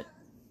shit,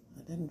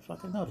 I didn't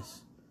fucking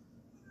notice.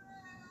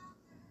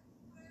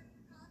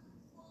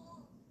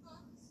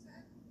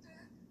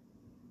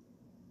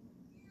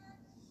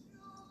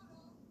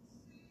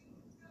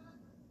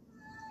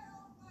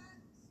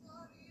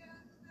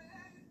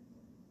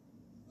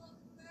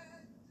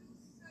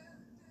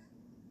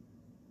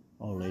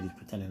 lady's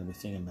pretending to be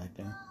singing back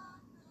there.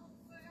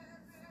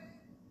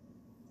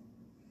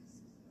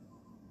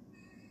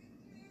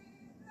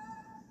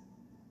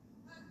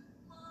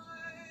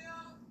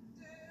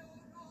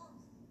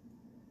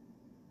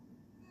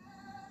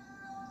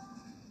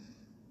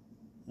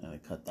 And I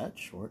cut that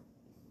short.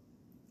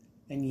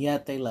 And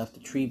yet they left the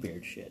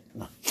Treebeard shit.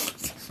 No.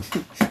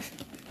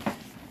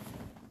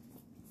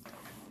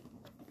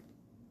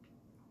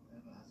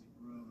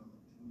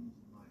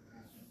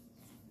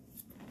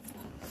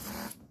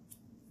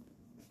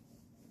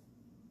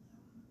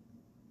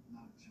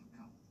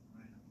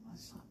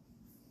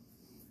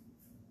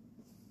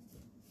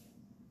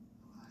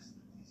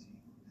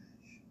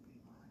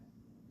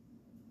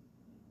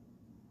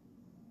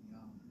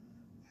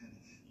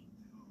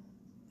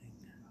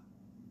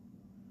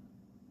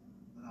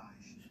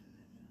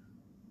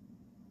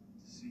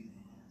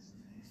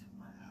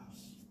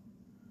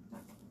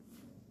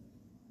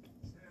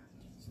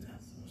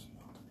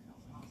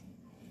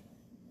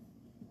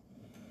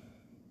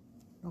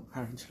 No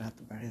parent should have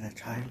to bury their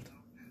child.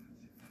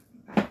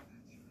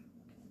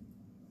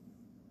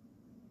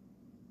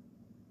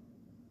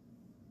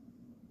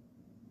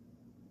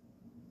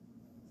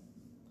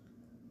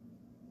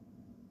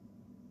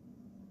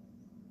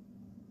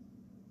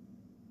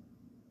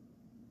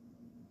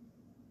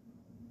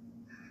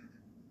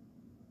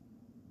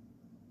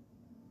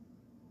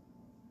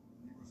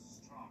 He was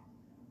strong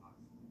in life.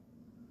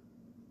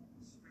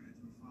 His spirit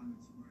would find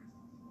its way to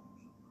the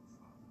forms of the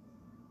Father.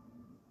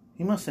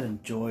 He must have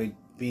enjoyed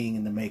being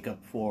in the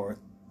makeup for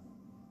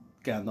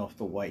Gandalf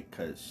the White,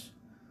 because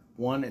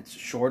one, it's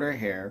shorter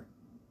hair,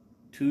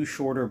 two,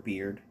 shorter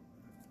beard,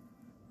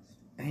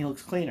 and he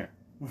looks cleaner.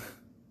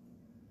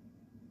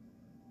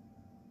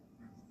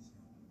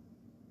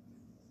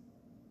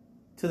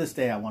 To this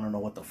day, I want to know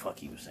what the fuck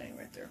he was saying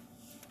right there.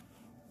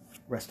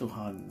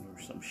 Restuhan or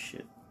some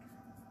shit.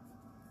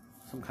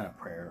 Some kind of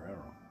prayer, I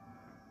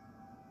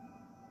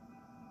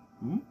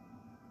don't know.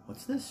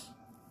 What's this?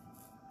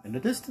 In the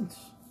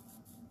distance.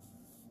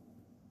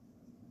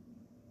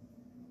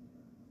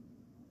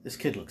 This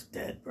kid looks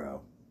dead,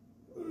 bro.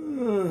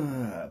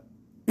 No,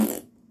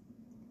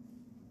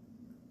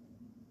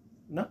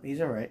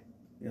 he's alright.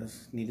 He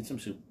just needed some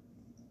soup.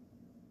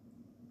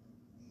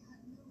 They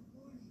had no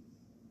warning.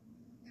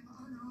 They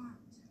were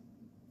unarmed.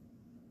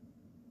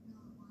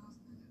 No wild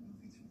men are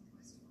moving through the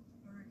Westfield,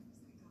 burning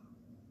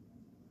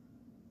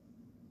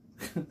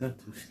as they go. Not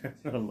too sure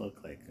what it'll look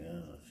like.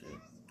 Oh,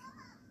 shit.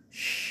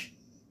 Shh.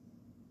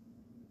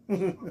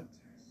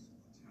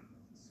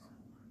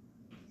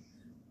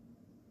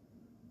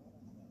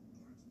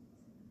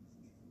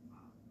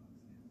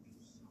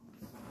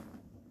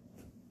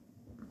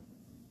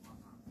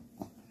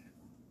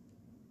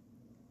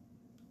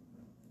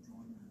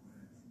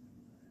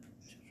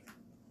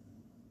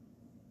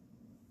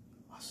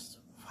 Lost the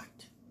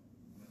fight.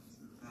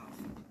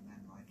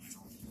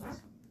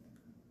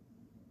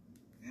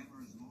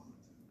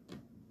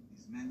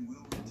 His men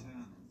will return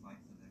and fight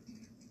for their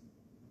king.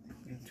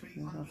 You're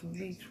 3,000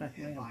 leagues right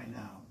now. Oh,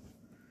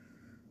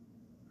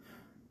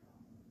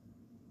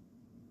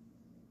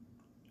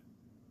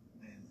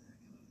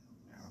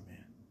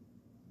 man.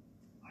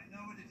 I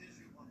know what it is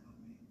you want of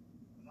me,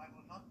 but I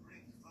will not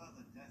bring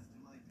further death to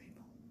my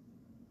people.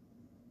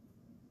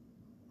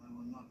 I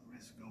will not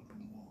risk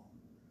open war.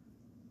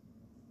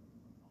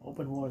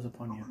 Open war is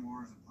upon you, Open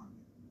war is upon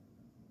you.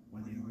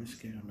 whether you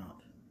risk it or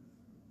not.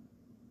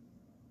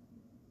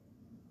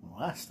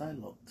 Last I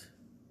looked.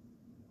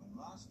 When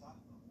last I looked,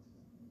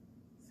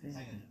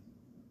 Theoden,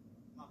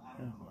 not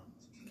Elrond, Aragorn,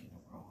 King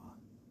of Rohan.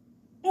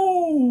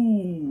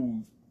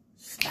 Ooh!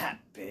 Snap,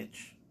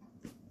 bitch.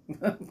 Then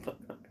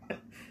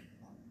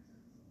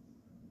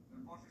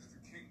what is the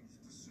king's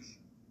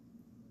decision?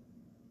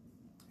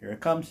 Here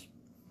it comes.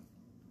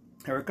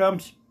 Here it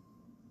comes.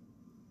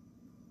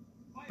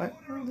 By By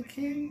order order of of the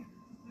king,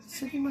 the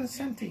city must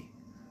empty.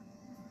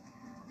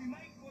 we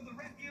make for the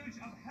refuge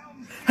of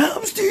Helm's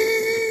Helm's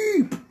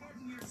Deep!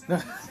 Garden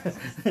yourself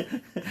with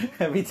treasures.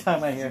 Every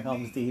time I hear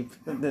Helm's Deep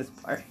in this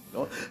part, I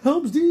go,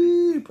 Helm's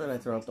Deep! And I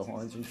throw up the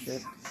horns and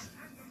shit.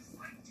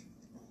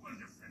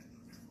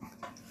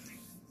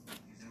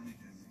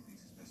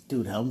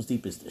 Dude, Helm's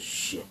Deep is the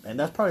shit, man.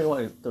 That's probably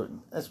why.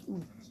 That's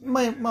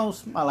my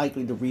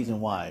likely the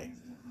reason why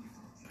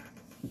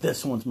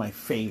this one's my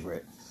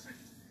favorite.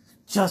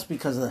 Just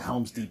because of the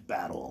Helm's Deep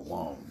battle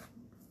alone.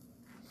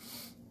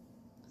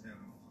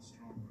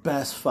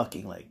 Best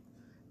fucking, like,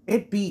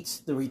 it beats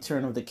the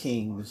Return of the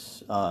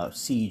King's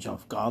siege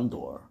of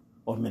Gondor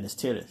or Minas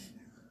Tirith.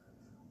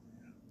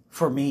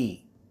 For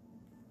me.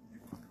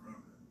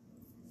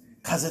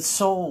 Because it's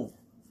so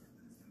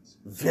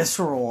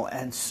visceral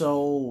and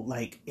so,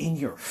 like, in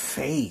your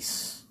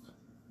face.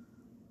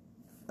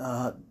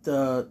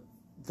 The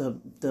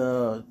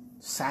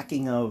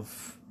sacking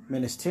of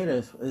Minas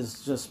Tirith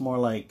is just more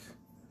like,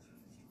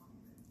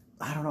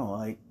 I don't know,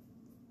 like,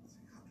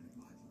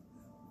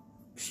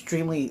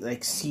 extremely,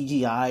 like,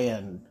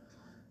 CGI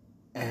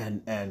and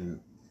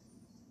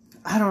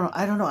I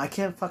don't know, I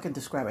can't fucking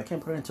describe it. I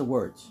can't put it into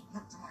words.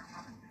 Look to my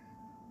cabin.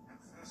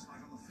 At the first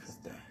night on the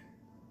fifth day.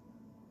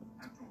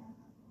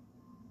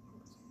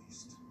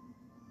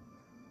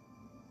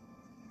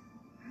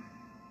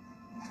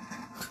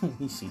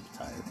 He seems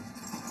tired.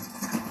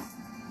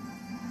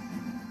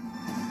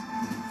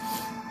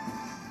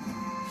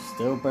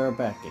 Still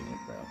barebacking it,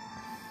 bro.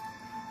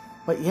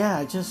 But yeah,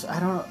 I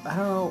don't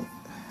know.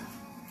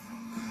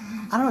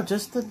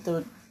 Just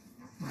the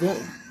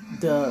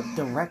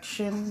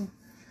direction,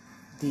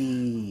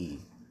 the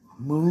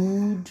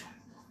mood,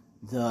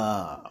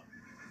 the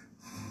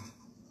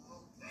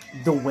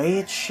way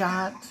it's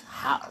shot,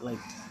 how like.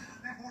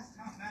 That horse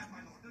can't mad, my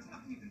lord. There's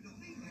nothing you can do.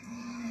 Leave me.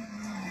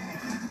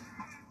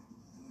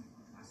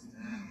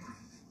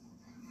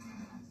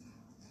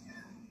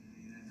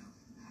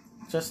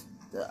 Just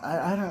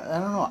I don't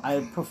know.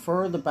 I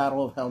prefer the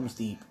Battle of Helm's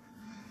Deep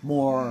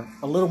a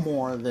little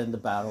more than the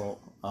Battle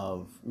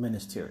of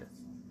Minas Tirith.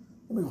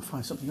 Let me go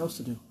find something else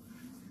to do.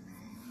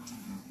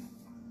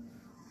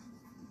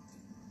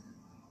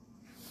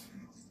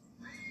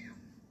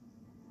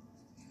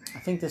 I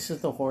think this is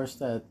the horse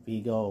that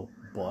Vigo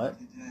bought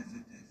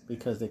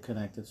because they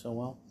connected so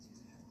well.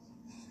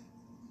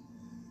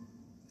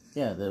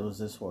 Yeah, there was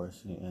this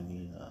horse, and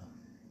he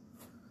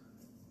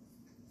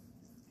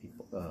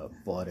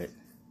bought it.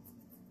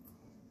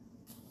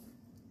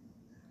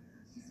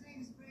 His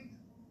name is Braga. It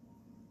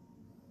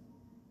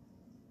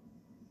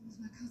was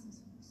my cousin's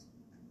horse.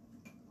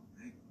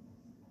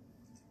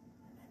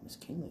 Miss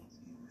Kinley.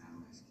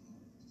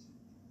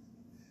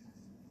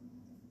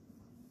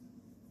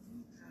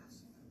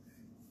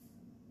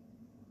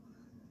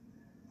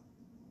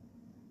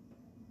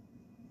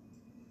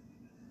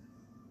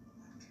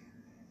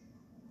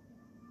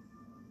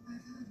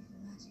 I've heard of the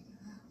magic of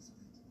house,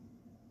 but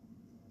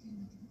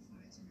didn't look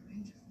for it in a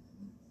ranger for the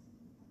north.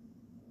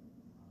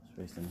 It's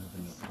raised in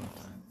Northern York.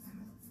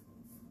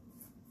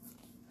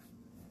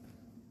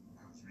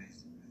 I was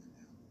raised in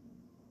Rivendell.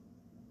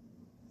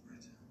 For a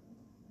time.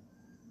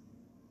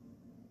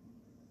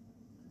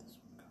 This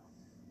one go.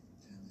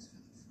 Turn this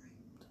feather free.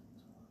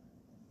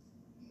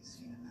 You've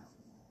seen enough.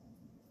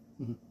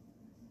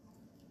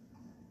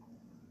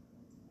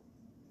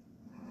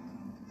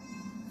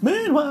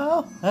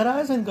 Meanwhile, at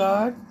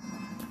Isengard.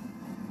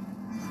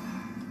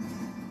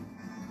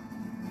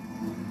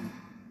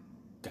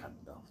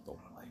 Gandalf the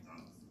White.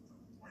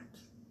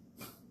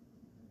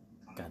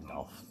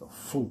 Gandalf the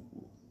Fool.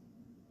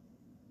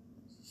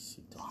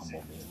 Seek to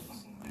humble me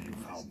in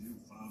newfound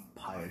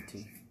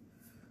piety.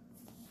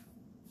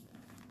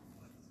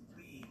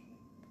 We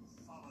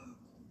follow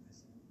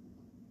this.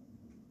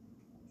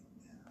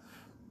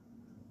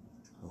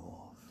 A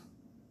wolf.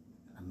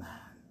 And a man.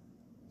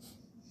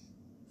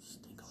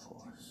 Stink of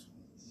horse.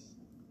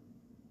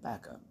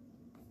 Back up.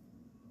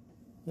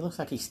 He looks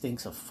like he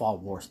stinks of far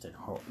worse than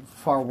horse.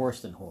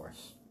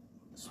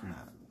 This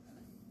man.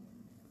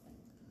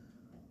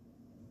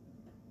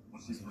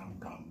 What's Is this he from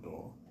from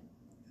Gondor?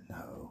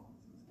 No.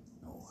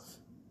 North.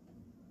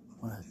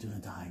 One of the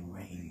Dunedain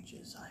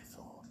ranges, I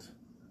thought.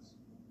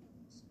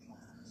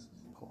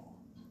 Poor.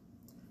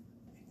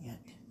 And yet,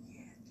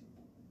 he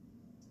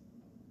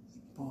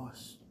bore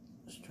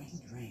a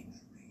strange ring.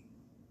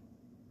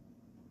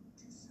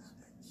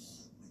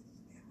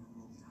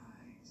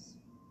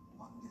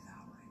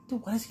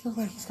 Dude, why does he look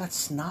like he's got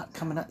snot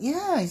coming out?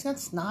 Yeah, he's got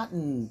snot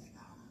and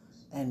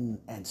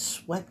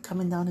sweat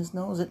coming down his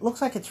nose. It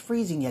looks like it's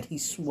freezing, yet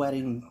he's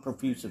sweating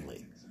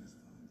profusely.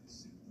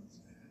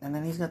 And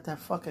then he's got that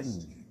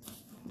fucking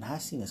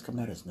nastiness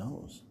coming out his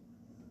nose.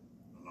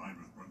 The line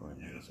was Or broken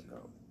years years ago.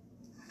 ago.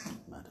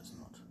 Matters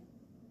not. The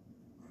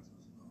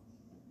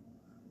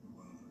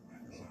world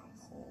had ran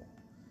south. All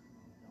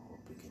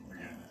beginning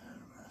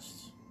and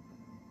rest.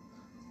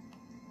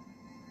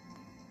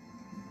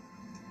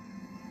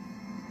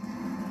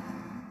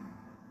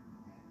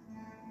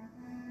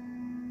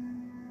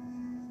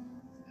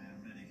 I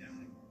am ready,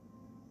 Captain.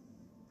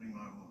 Bring my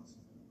horse.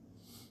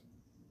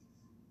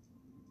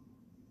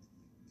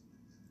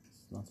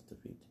 It's not a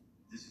defeat.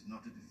 This is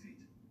not a defeat.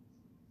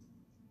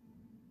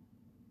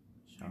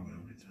 Shall We we?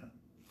 will return.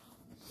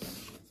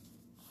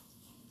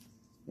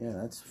 Yeah,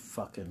 that's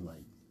fucking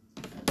like.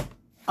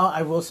 Oh,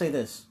 I will say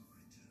this.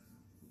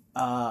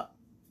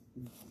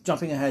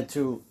 Jumping ahead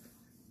to.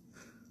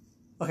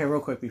 Okay,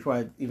 real quick before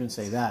I even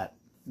say that,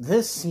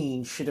 this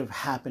scene should have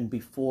happened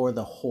before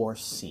the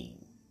horse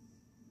scene.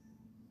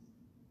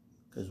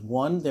 Because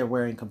one, they're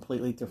wearing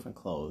completely different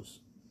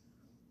clothes.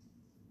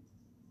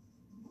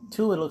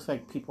 Two, it looks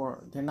like people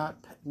are. They're not.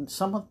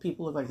 Some of the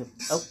people look like.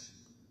 Oh,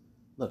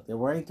 look, they're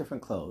wearing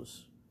different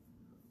clothes.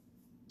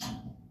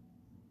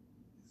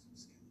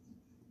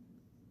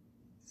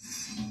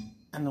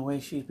 And the way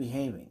she's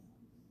behaving.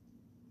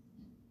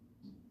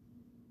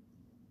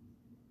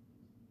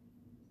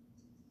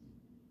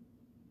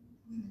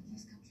 Women in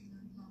this country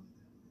learned long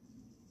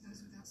ago.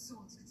 Those without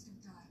swords could still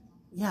die upon them.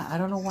 Yeah, I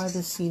don't know why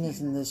this scene is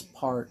in this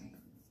part.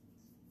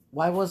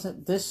 Why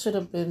wasn't this should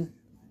have been?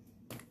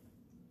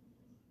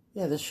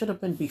 Yeah, this should have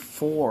been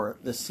before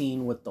the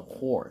scene with the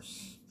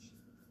horse.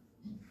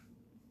 To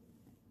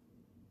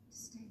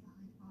stay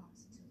behind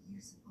bars until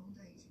use of old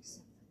age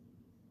accept them.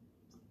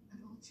 And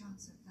all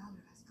chance of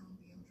valor has gone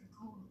beyond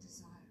recall or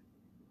desire.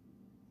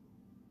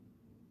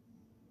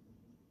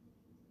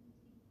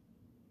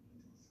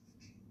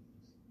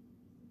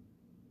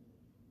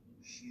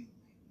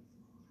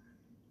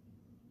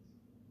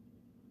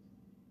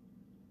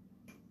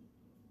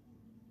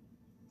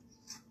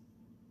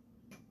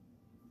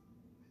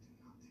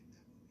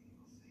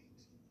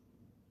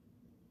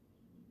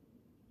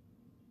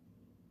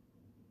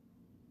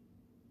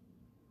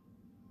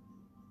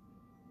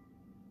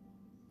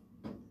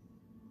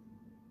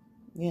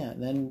 Yeah,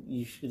 then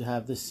you should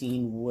have the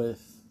scene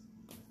with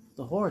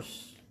the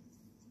horse.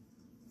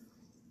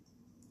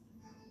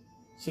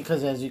 See,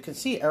 because as you can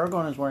see,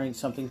 Aragorn is wearing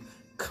something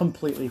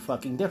completely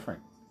fucking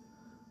different.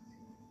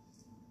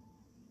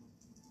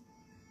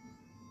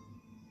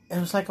 It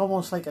was like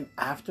almost like an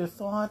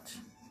afterthought.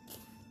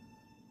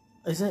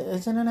 Is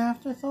it an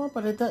afterthought?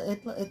 But it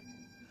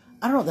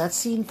I don't know. That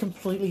scene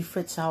completely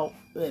fits out.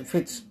 It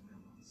fits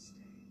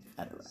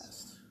at rest.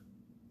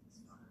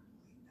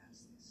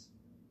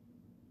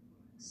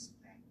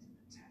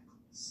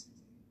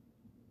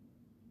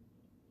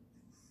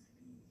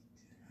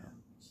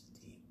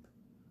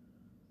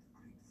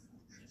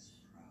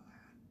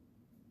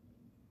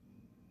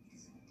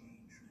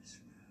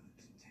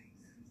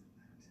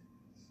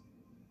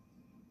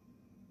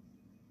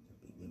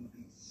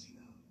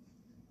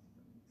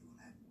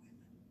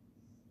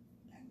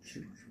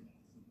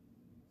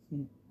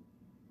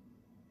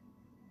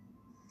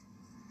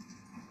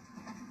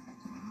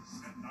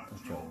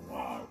 That's your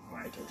wild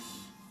writers.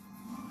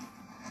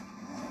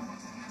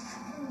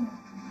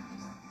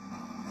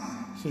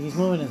 See, he's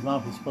moving his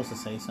mouth. He's supposed to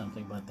say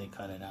something, but they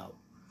cut it out.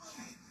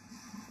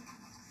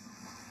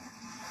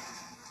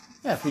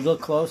 Yeah, if you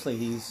look closely,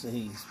 he's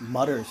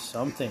mutters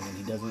something, and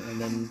he doesn't.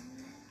 And then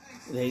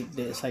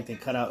it's like they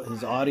cut out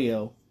his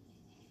audio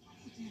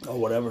or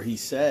whatever he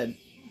said,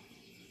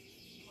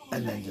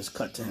 and then just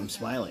cut to him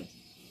smiling.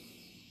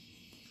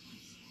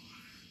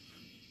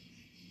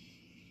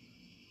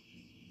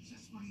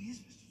 That's what he is,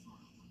 Mr.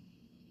 Frodo.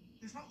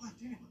 There's not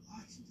left in him but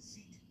lies and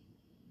deceit.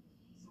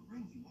 It's the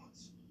ring he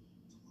wants.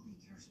 It's all he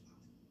cares about.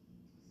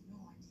 I have no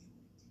idea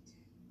what it did to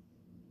him.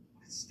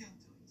 What it's still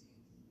doing to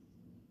him.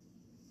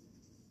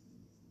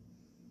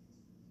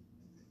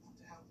 I want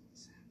to help him,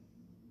 Sam.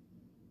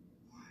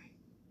 Why?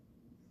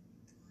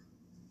 Because I have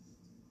to believe he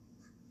can come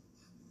back.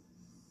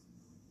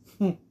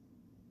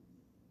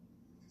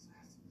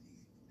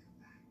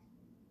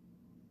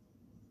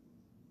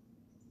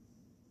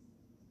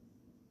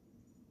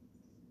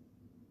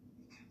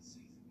 You can't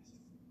save him, Mr.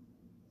 Frodo.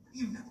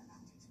 You never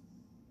wanted to.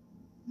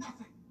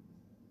 Nothing.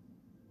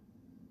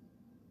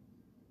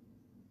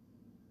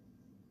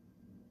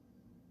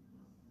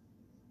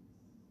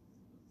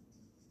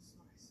 That's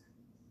what I said.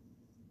 I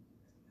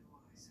don't know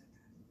why I said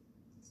that.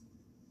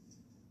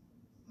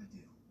 I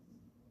do.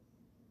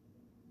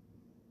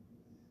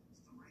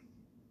 It's the ring.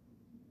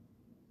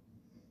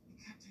 You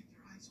can't take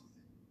your eyes off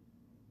it.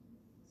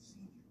 I've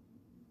seen you.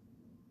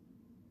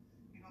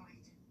 You're not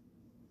eating.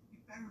 You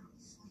barely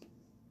sleep.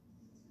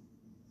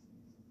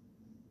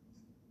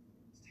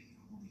 It's taking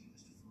a hold of you,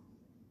 Mr.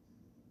 Frodo.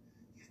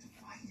 You have to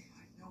fight it.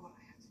 I know what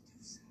I have to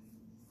do, Sam.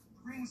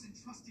 The ring was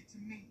entrusted to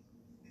me.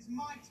 It's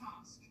my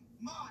task.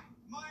 Mine.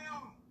 My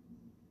own.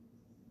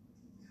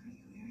 Can't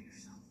you hear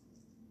yourself?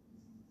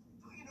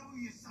 Don't you know who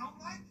you sound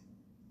like?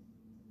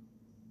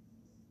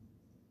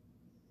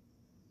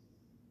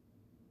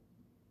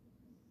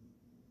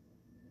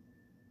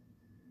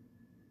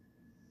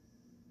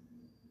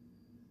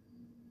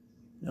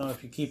 You know,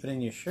 if you keep it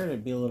in your shirt,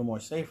 it'd be a little more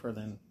safer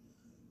than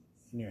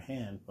in your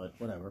hand. But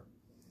whatever.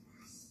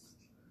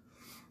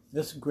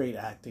 This is great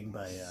acting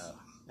by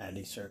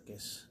Andy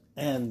Serkis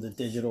and the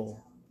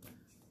digital.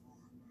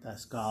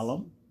 That's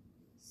Gollum.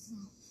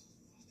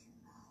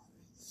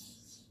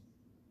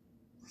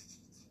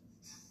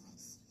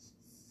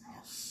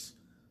 Yes,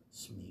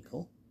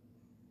 Smeagol.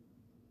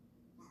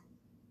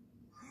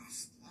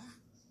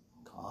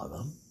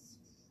 Gollum.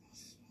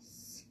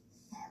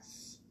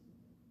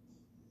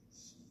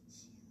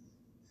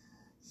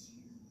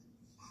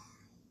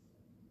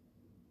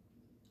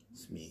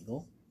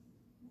 Smeagol.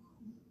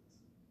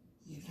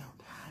 You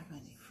don't have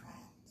any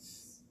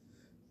friends.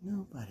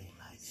 Nobody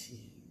likes you.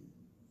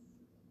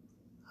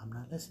 I'm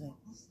not listening.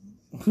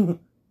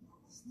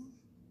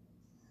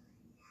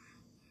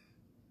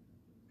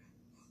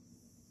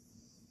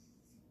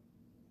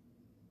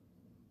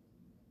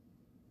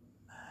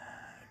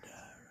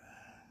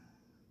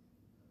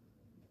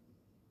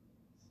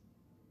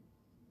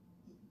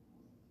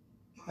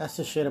 That's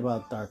the shit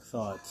about Dark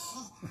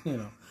Thoughts. You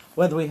know,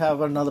 whether we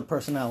have another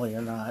personality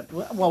or not.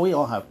 Well, we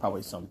all have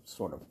probably some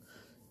sort of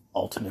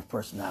alternate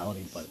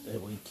personality, but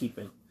we keep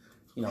it.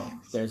 You know,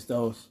 there's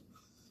those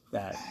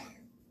that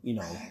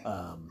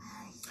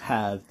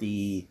have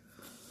the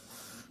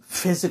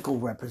physical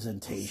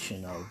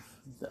representation of,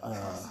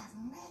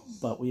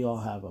 but we all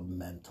have a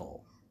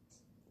mental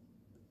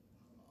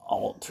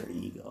alter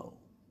ego.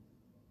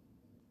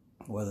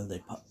 Whether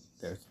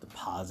there's the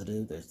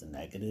positive, there's the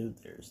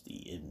negative, there's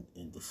the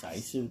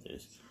indecisive,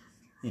 there's,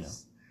 you know,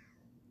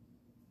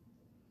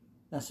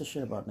 that's the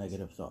shit about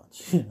negative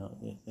thoughts, you know.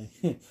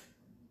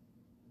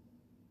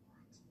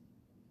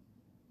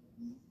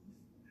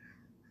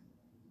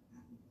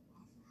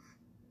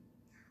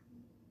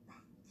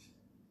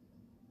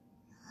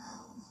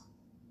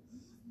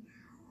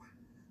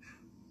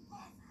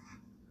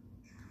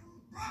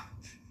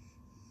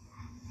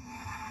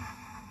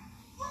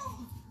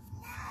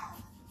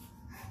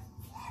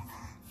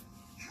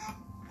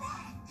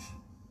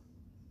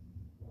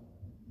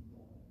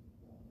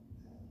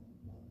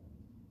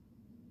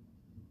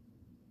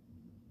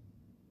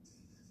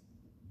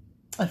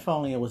 If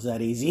only it was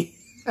that easy.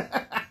 If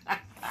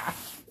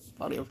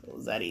only if it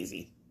was that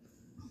easy.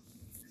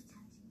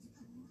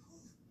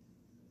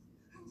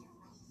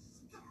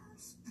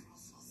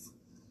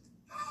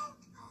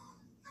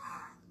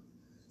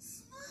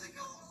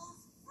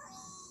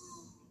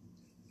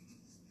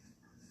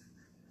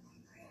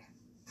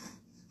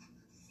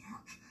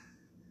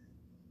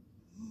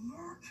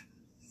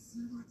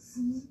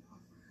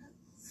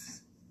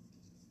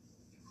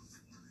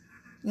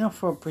 You know,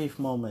 for a brief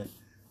moment,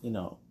 you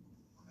know.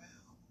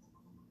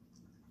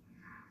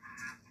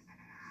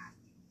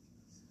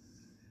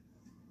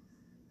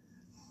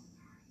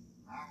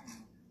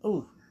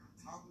 Ooh.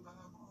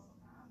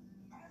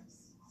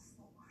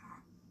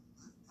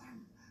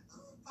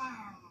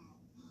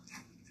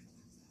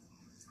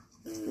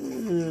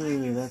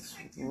 Ooh, that's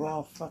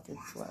raw fucking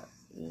flat.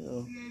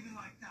 Ew. Behaving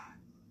like that.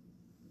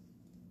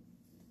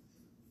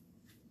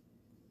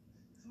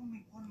 There's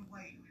only one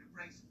way to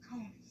erase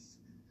conies.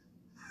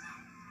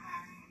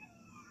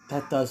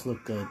 That does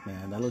look good,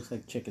 man. That looks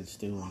like chicken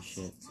stew and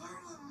shit.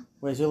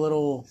 Where's your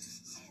little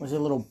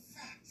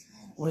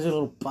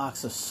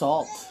box of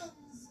salt,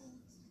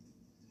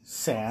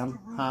 Sam?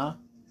 Huh?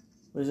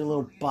 Where's your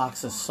little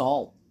box of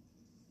salt?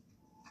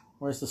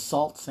 Where's the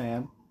salt,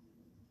 Sam?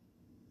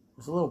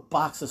 There's a little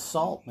box of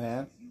salt,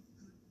 man.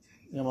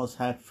 You almost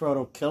had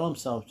Frodo kill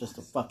himself just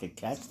to fucking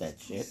catch that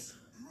shit.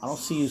 I don't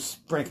see you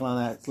sprinkling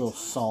that little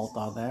salt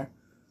on there.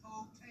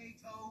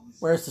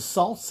 Where's the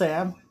salt,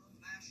 Sam?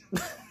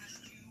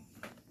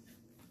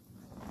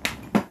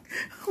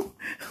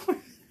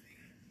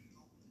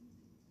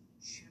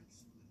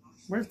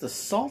 Where's the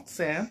salt,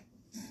 Sam?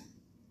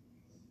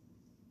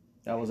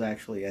 That was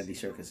actually Andy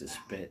Serkis's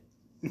spit.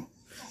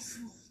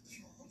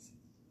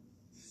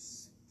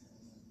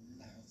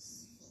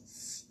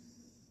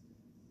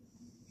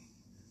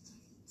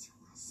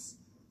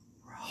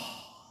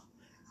 Raw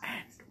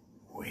and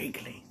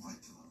wiggling.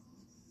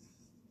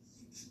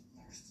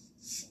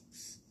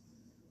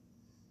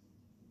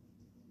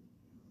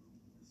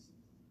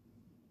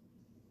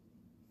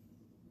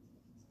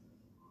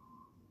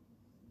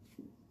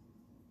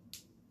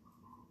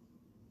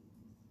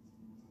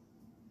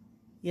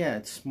 Yeah,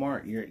 it's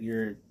smart.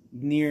 You're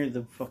near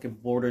the fucking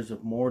borders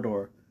of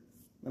Mordor.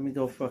 Let me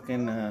go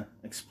fucking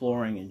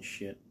exploring and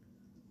shit.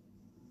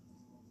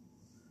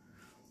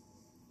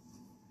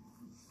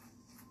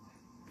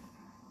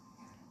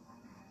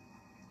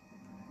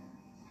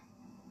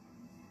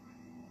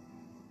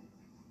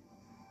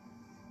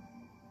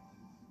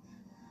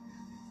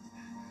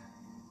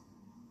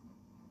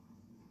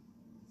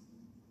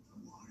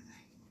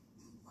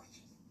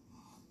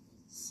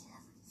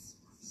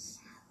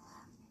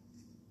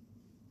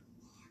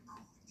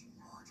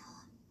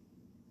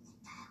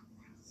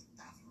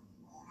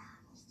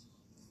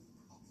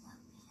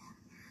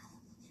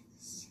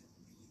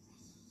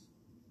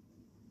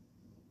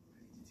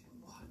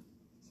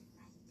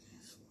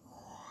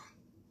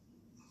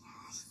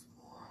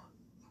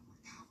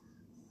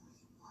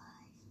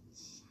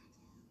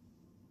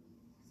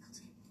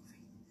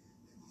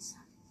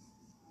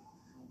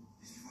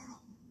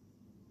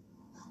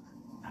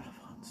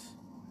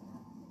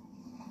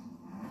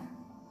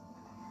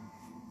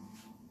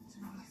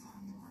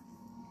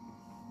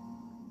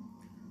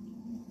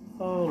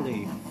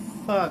 Holy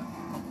fuck.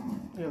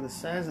 Look at the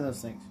size of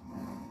those things.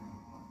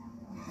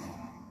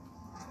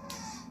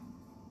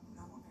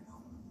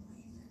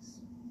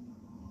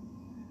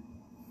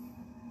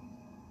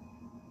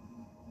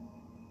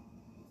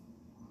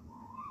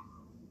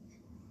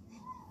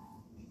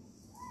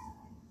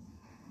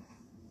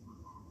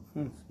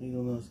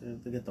 Eagle knows they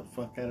have to get the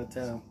fuck out of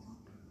town.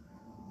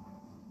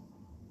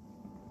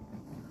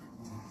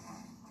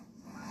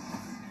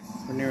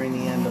 We're nearing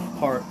the end of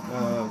part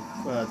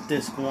of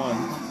disc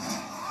 1.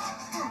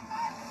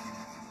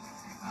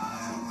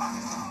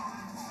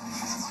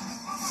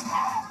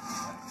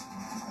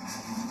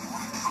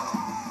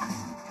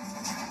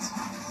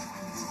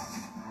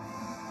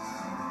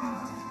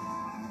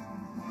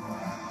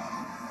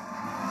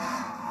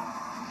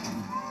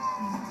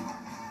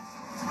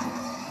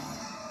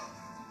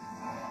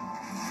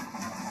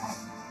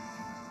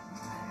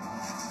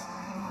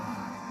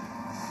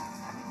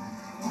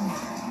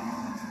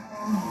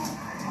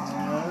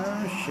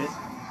 Shit.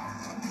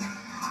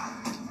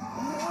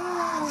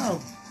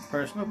 Oh,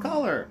 personal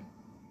color.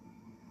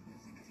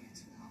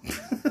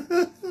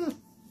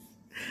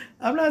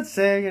 I'm not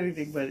saying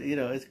anything, but, you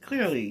know, it's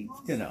clearly,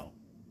 you know.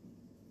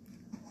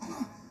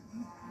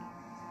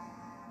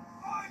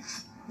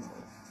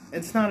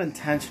 It's not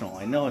intentional.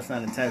 I know it's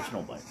not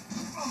intentional, but...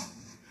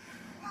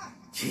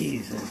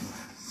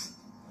 Jesus.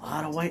 A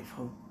lot of white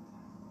folk.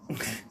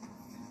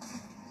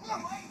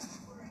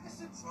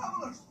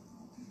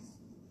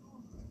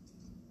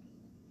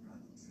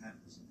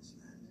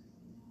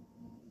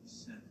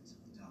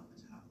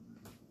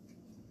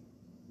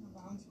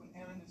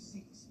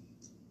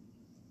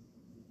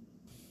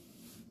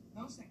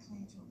 Those that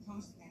claim to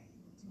oppose the enemy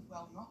will do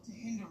well not to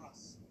hinder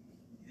us.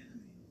 The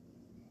enemy?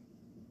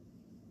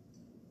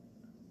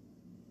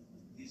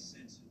 His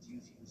sense of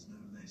duty was no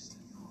less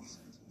than your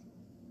sense.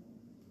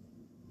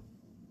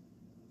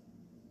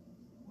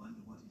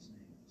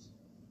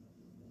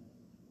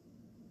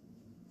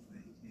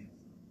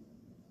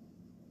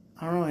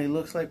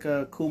 looks like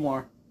a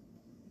Kumar.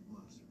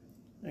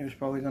 He was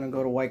probably going to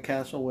go to White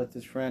Castle with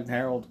his friend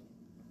Harold.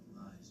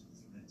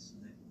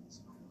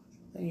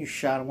 Then you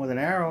shot him with an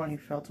arrow and he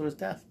fell to his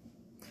death.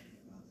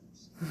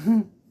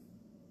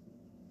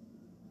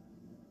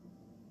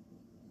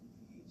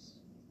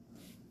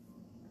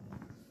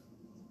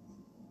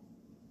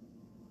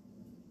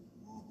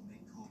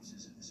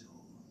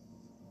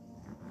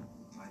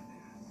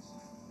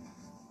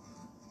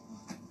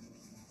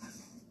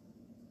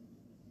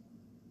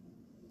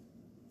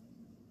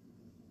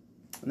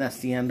 And that's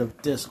the end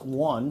of disc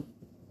 1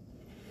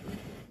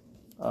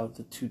 of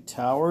the Two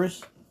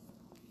Towers.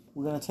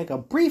 We're going to take a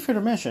brief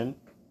intermission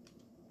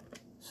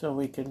so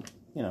we can,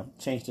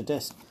 change the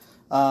disc.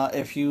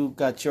 If you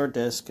got your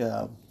disc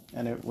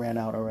and it ran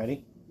out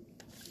already,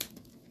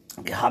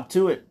 hop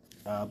to it.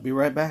 Be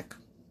right back.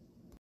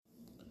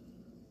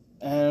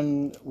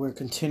 And we're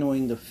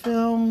continuing the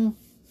film.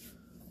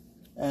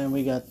 And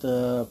we got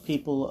the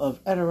people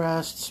of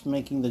Edorast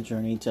making the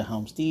journey to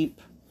Helm's Deep.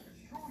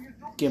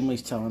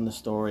 Gimli's telling the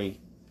story,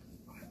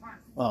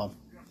 well,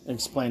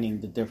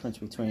 explaining the difference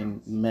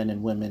between men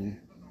and women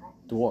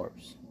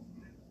dwarves.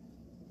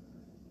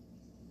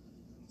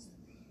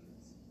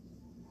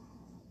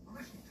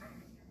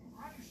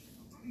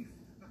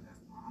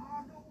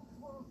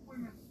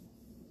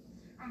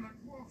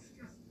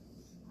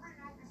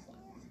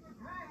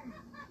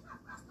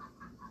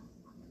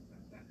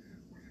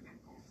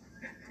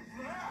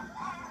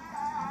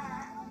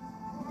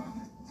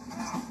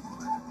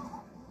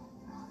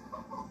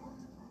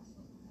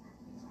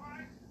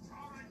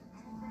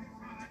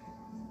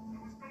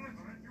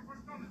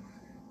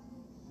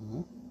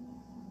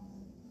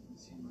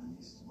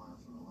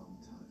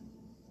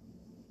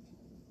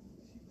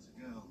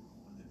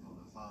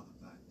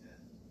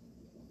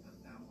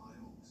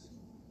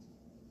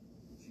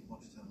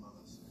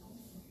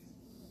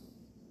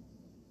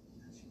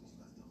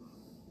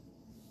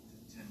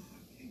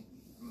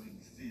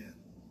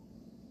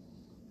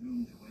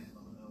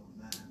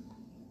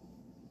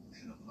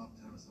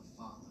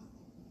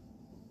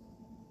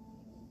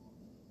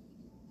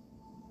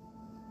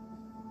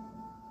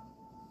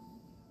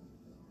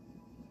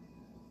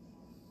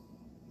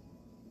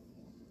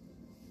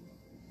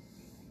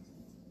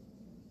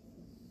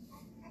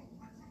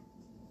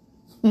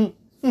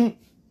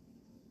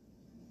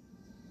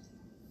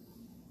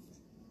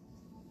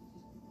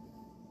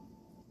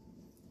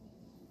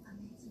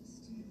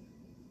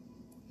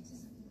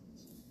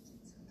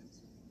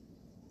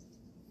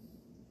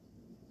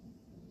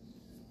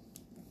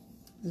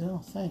 No,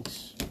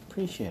 thanks.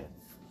 Appreciate it.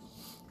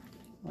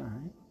 All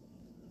right.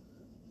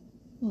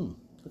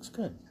 Looks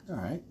good. All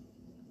right.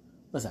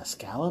 Was that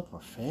scallop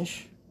or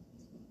fish?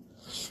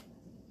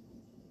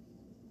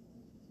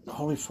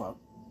 Holy fuck.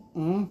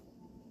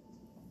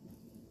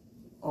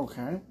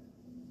 Okay.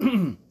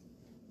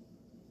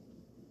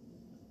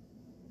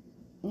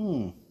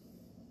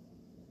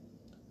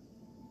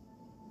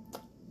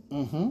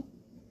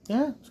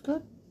 Yeah, it's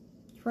good.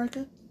 It's very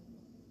good.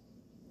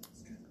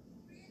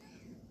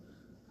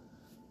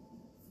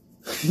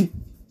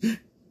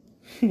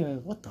 Yeah,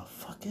 what the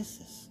fuck is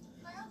this?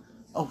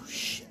 Oh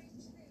shit.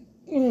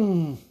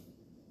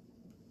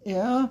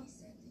 Yeah.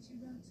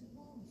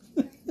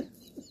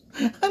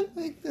 I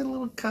like that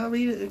little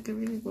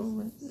comedic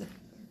moment.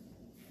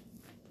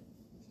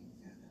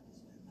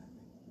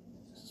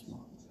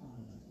 Small.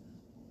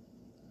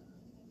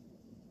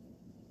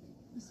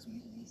 Must be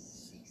at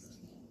least 60.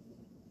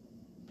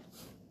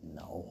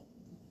 No.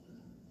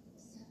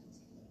 70.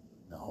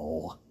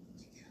 No.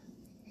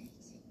 80.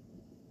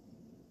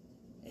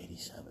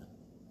 87.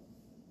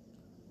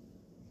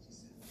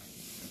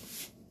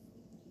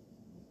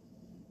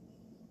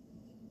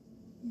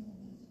 You will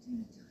never do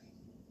die.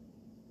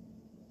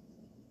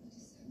 A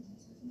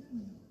descendant of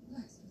Numenor,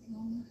 blessed with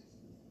long life.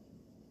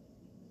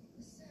 It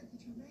was said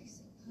that your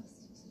racing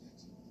passed into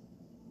legend.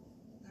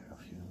 There are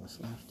a few of us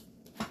left.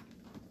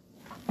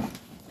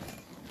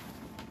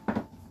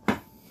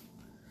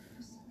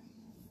 I'm sorry.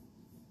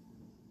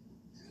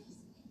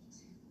 Please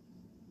eat.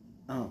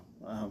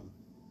 Oh,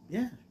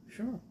 yeah,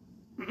 sure.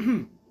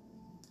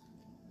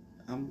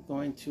 I'm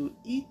going to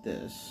eat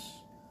this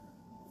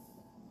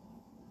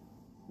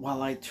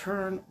while I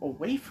turn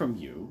away from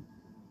you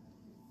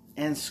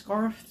and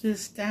scarf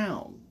this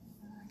down.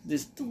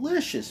 This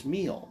delicious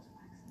meal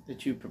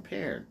that you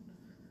prepared.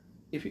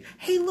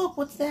 Hey, look,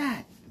 what's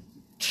that?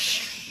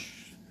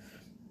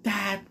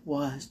 That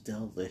was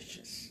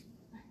delicious.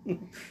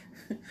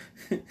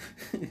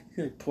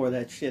 Pour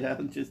that shit out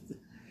and just...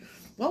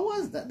 What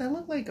was that? That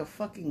looked like a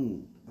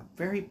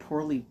very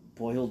poorly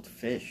boiled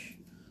fish.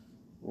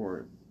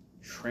 Or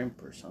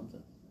shrimp or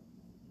something.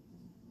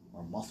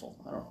 Or mussel.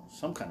 I don't know.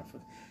 Some kind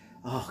of...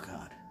 Oh,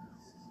 God.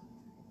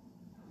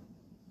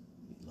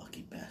 You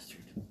lucky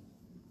bastard.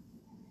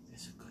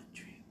 It's a good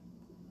dream.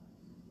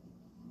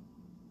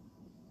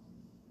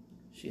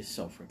 She is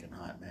so freaking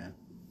hot, man.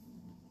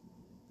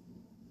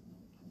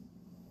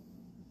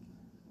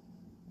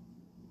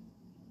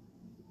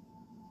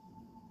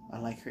 I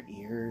like her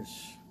ears.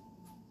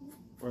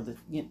 or the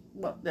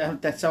well,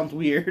 that sounds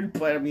weird,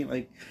 but I mean,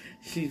 like,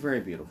 she's very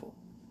beautiful.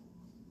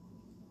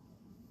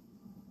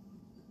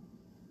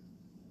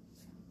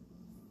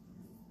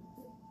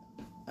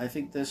 I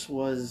think this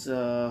was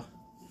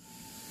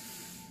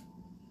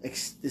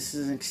this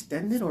is an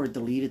extended or a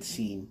deleted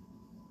scene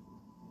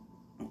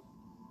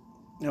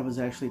that was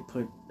actually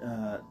put.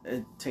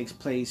 It takes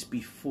place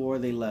before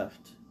they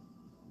left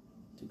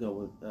to go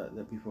with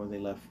before they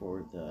left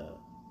for the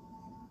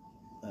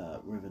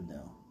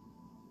Rivendell.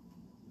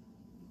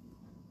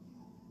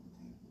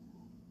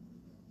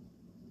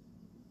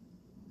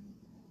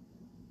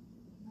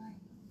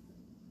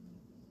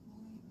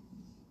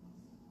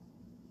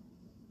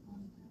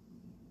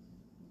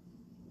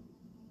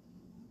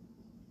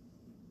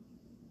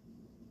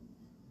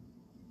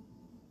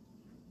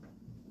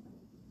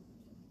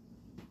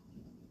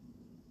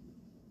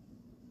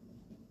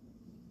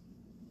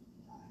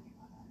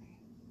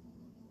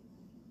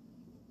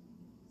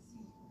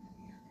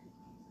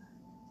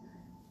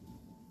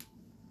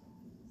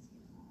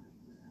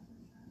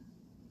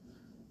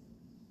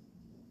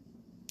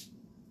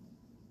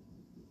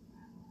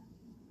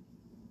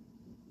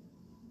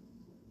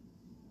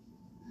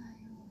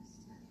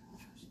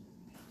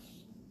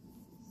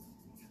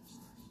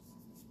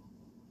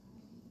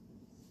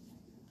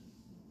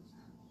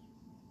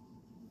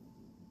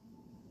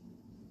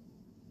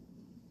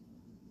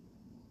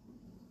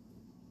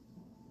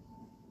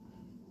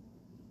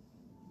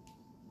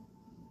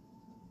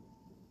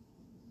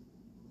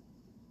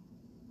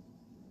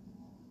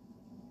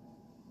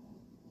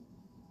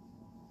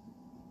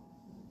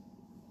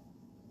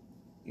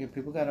 Yeah,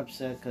 people got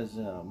upset because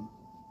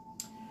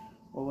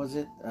what was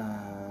it?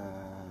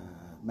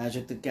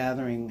 Magic the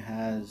Gathering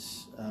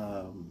has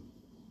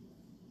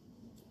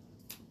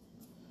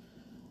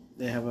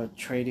they have a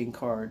trading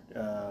card,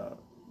 a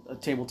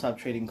tabletop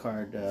trading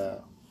card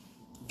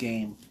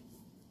game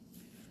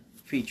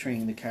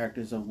featuring the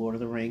characters of Lord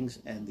of the Rings,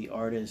 and the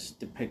artist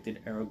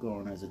depicted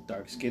Aragorn as a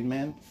dark-skinned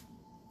man.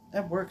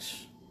 That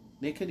works.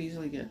 They could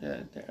easily get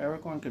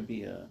Aragorn could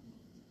be a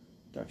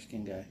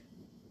dark-skinned guy.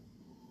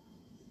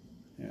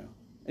 Yeah,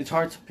 it's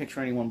hard to picture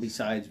anyone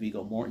besides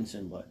Viggo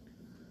Mortensen, but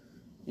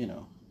you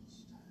know.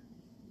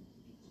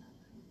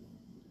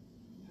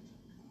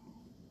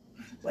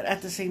 But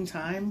at the same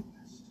time,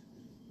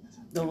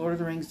 the Lord of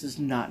the Rings does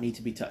not need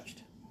to be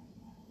touched.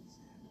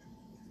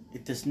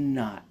 It does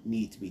not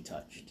need to be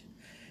touched.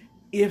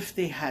 If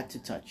they had to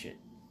touch it,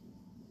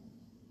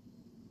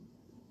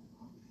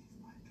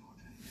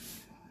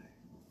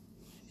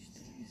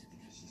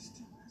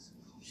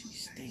 she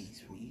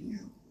stays for you.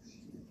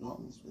 She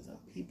belongs with our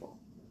people.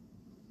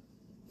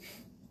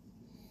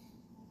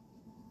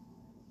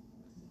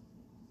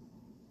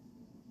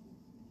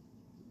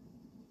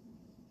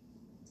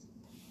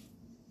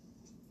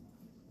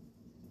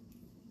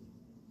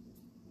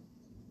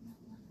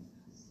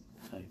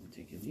 How you would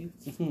take a leave?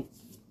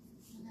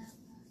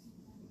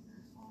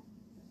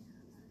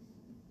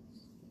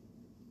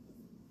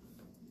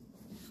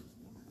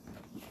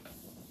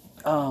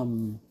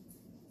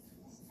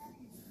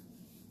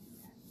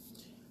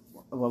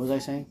 What was I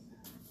saying?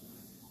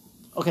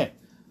 Okay,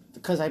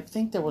 because I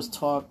think there was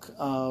talk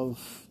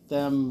of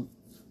them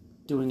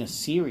doing a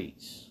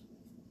series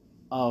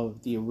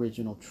of the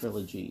original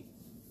trilogy.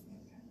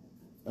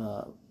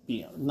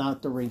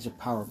 Not the Rings of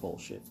Power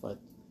bullshit, but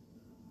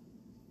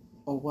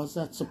or was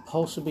that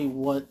supposed to be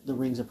what the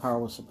Rings of Power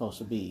was supposed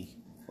to be?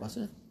 Was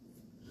it?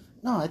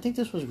 No, I think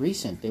this was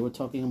recent. They were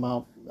talking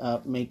about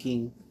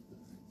making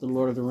the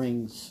Lord of the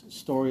Rings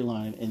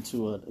storyline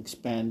into an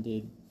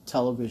expanded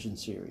television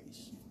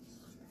series.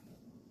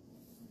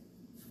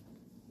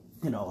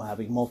 You know,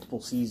 having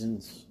multiple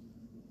seasons,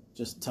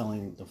 just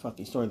telling the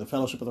fucking story. The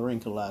Fellowship of the Ring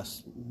could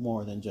last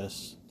more than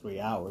just 3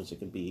 hours. It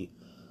could be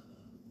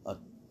a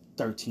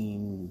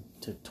 13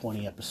 to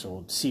 20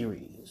 episode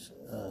series,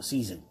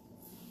 season.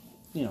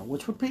 You know,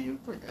 which would be,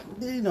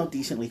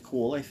 decently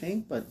cool, I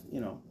think. But,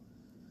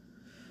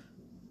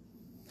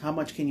 how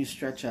much can you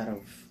stretch out of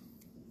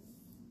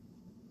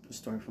the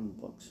story from the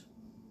books?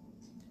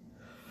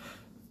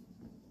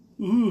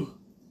 Ooh,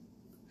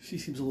 she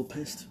seems a little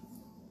pissed.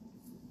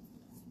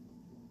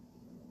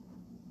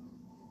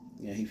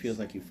 Yeah, he feels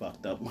like you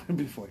fucked up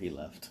before he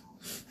left.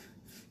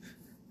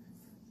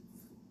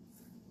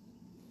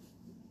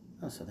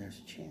 Oh, so there's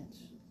a chance.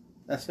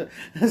 That's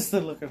the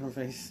look on her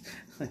face.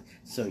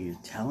 So you're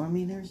telling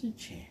me there's a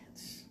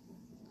chance?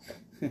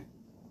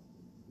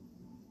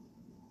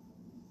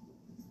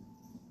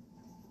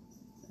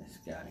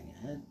 Scouting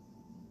ahead.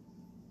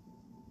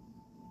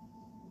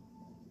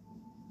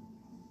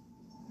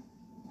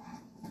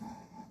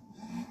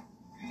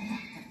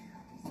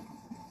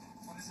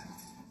 What is it?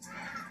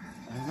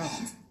 I don't know.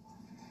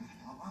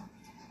 Mama?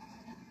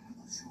 I'm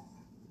not sure.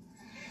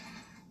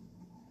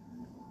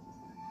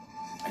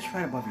 It's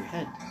right above your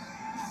head.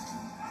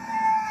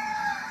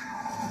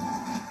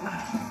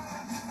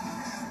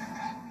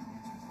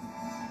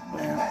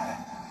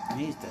 Well,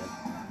 he's dead.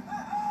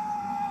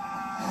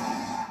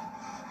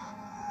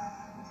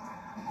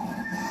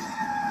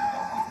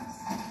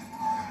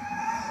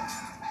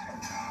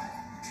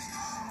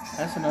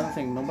 That's another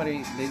thing.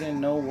 They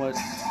didn't know what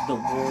the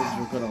wards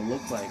were gonna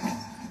look like.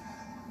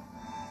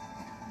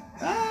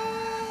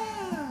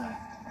 Ah!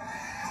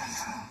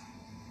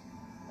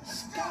 A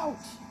scout!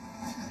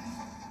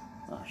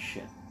 Oh,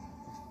 shit.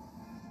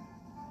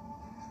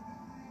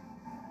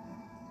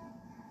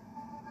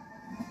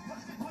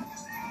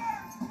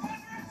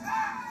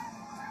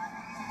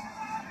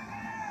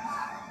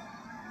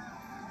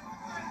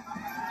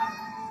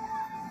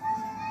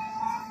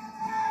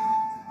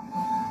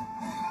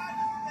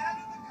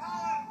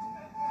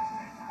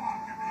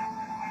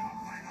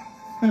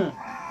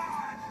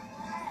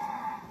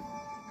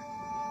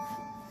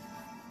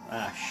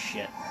 Ah,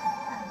 shit.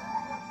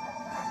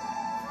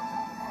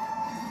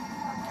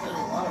 There's a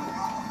lot of them.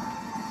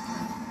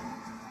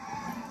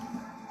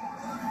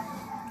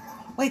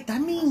 Wait,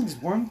 that means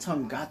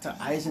Wormtongue got to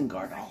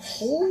Isengard a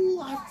whole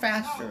lot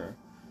faster.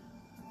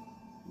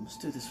 You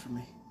must do this for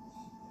me.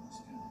 Let's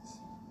do this.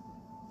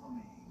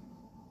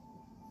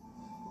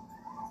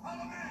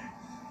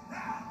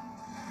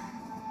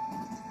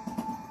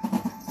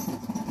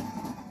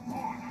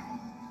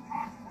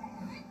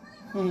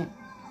 For me.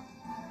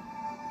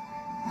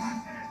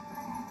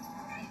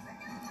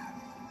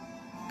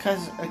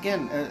 Because,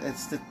 again,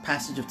 it's the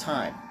passage of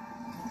time.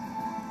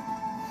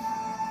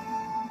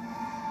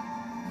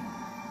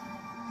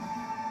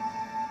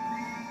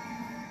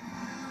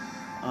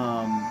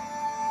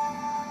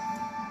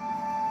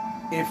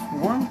 If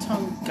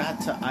Wormtongue got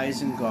to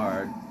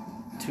Isengard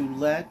to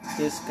let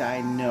this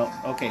guy know...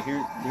 Okay,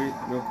 here,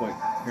 real quick.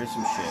 Here's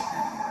some shit.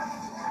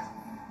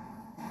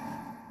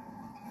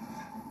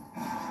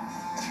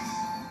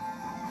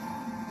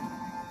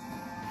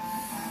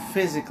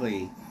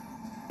 Physically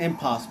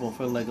impossible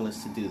for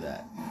Legolas to do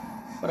that.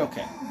 But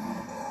okay.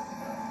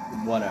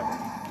 Whatever.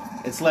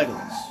 It's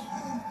Legolas.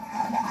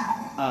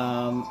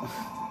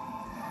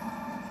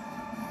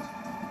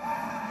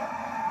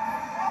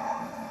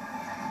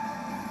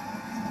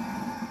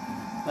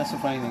 That's the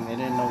funny thing. They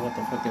didn't know what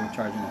the fuck they were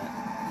charging at.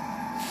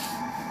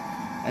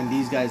 And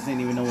these guys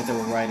didn't even know what they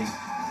were writing.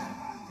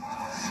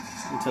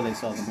 Until they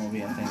saw the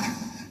movie, I think.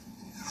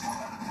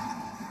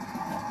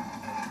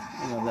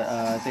 You know,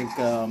 I think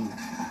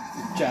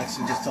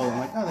Jackson just told them,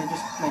 like, oh, they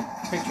just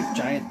picture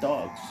giant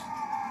dogs.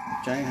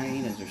 Giant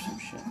hyenas or some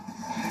shit.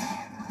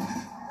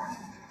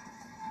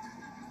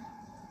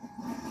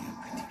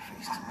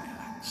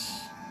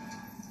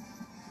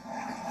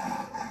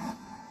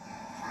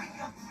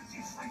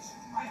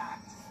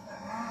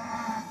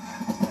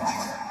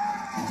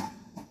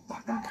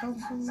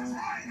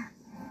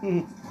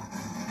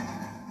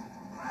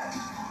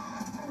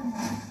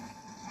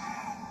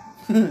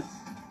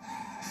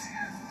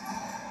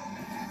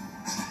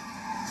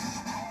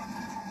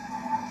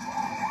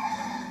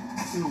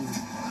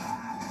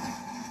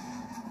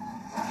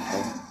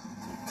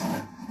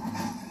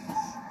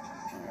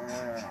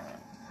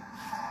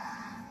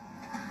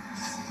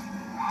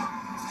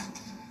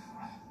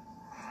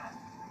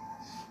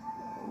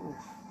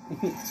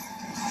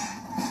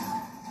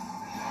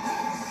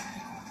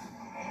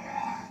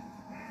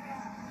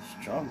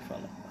 Strong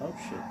fella. Oh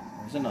shit.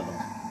 There's another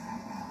one.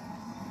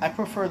 I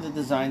prefer the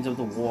designs of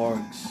the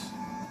wargs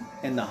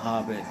in The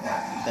Hobbit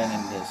than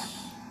in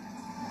this.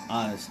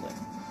 Honestly.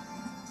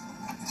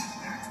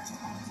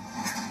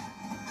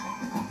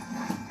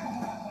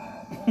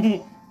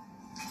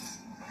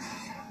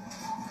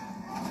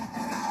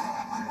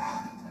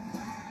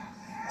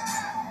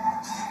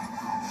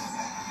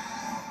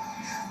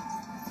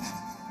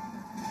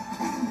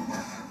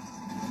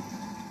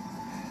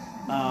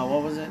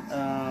 What was it?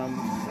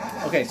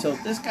 Okay, so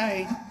this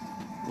guy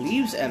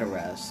leaves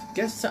Edoras,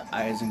 gets to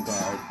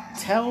Isengard,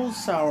 tells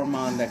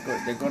Sauron that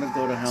they're going to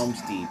go to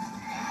Helm's Deep,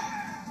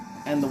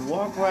 and the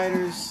Warg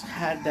Riders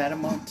had that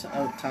amount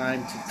of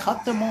time to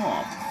cut them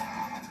off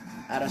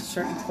at a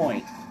certain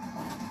point.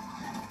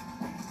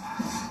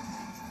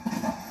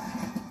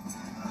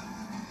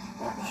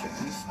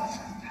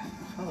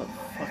 How the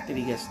fuck did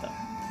he get stuck?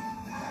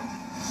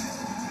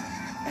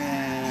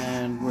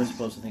 And we're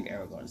supposed to think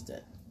Aragorn's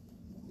dead.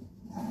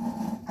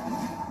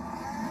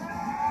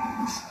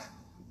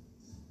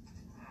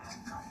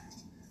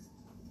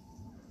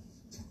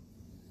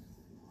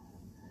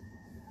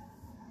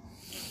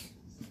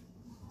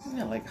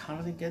 Yeah, like, how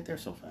did they get there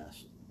so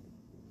fast?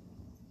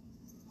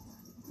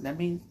 That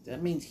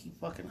means he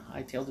fucking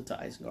hightailed it to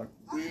Isengard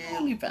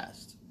really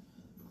fast.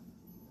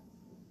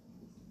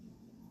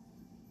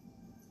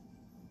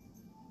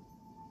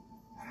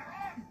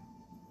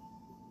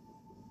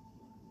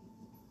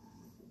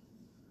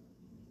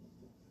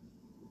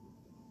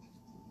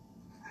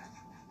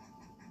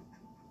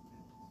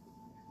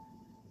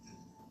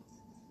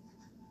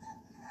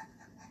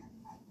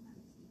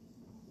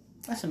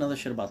 That's another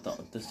shit about the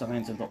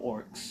designs of the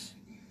orcs.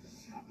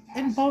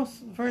 In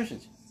both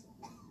versions.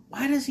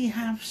 Why does he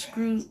have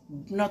screw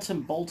nuts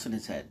and bolts in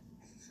his head?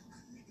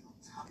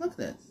 Look at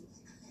that.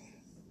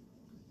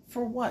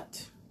 For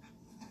what?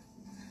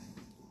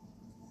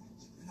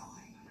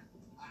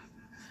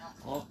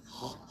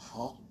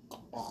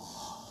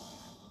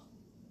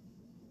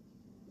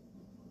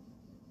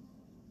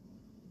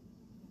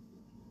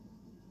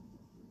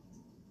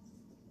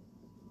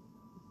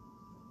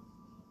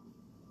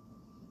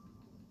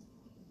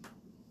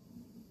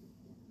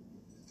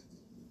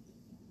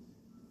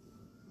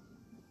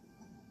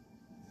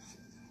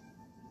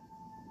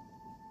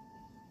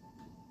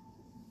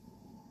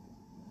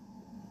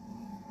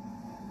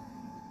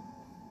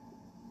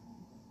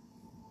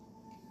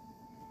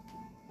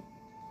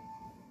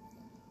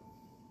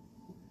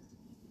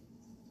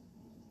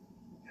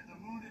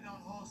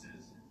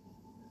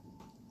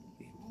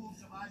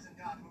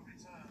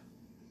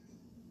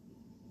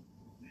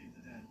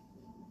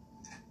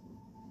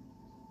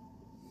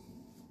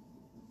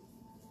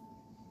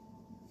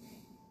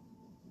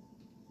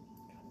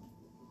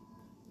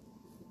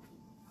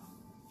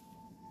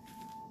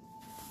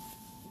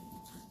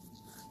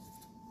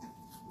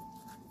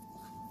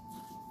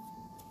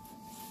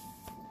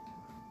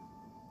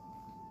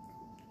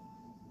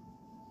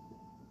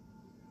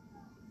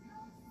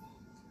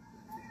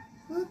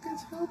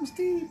 it's Helm's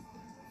Deep.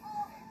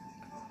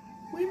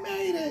 We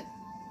made it.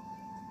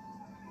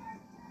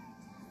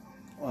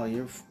 Well,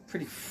 you're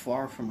pretty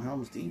far from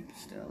Helm's Deep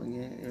still.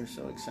 You're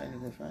so excited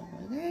to find,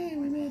 like, hey,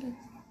 we made it.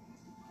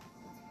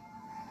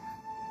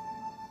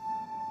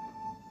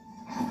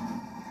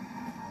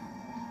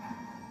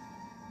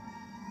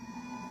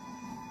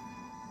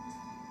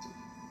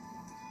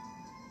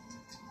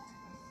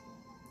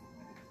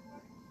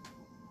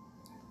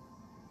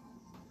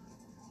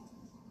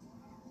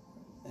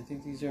 I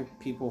think these are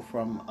people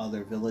from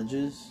other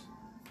villages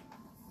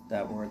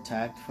that were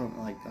attacked from,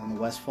 like, on the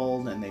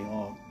Westfold, and they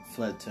all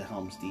fled to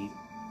Helm's Deep.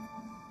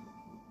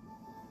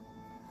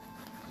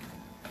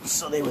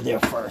 So they were there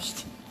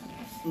first.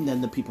 And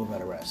then the people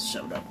that arrest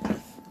showed up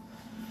with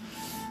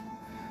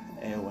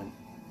Eowyn.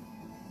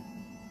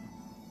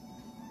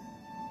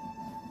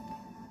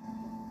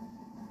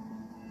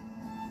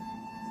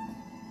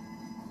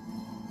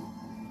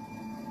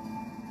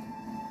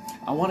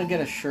 I want to get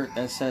a shirt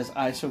that says,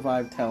 I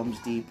survived Helm's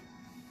Deep.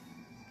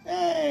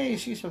 Hey,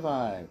 she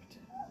survived.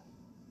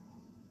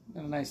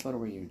 Got a nice little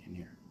reunion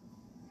here.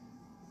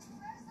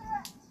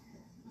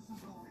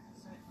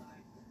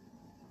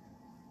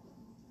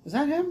 Is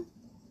that him?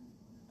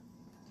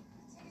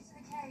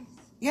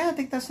 Yeah, I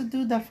think that's the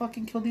dude that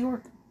fucking killed the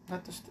orc.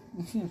 Not the...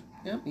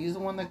 Yep, he's the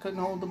one that couldn't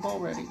hold the bow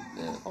ready.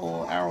 The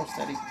whole arrow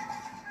steady.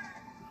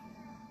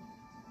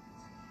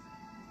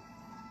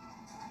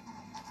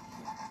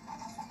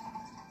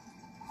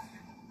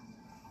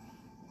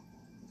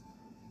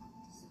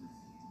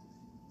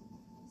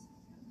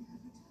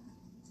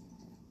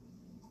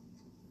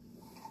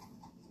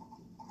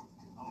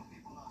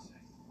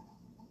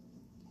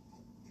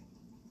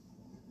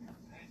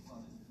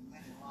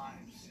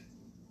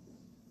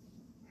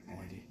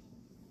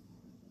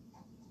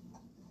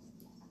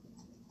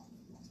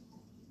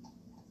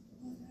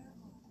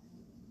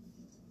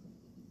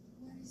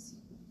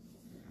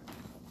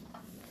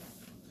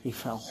 He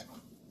fell.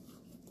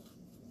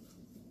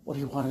 What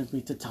he wanted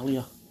me to tell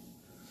you.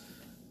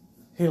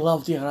 He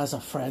loved you as a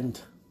friend.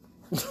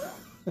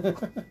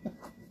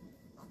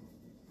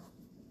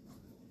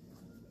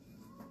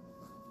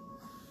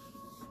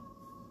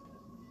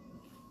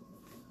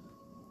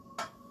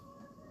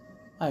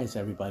 Why is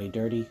everybody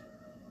dirty?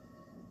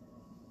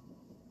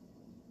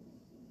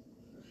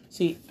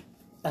 See,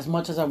 as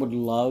much as I would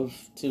love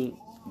to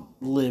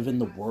live in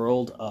the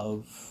world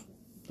of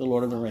The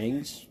Lord of the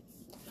Rings,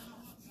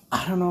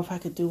 I don't know if I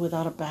could do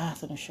without a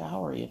bath and a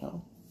shower, you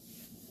know?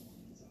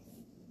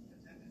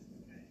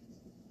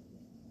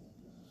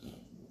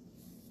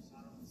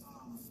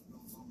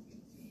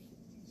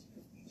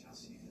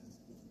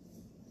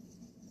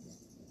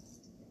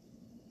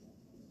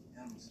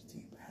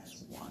 Deep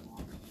has one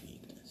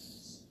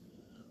weakness.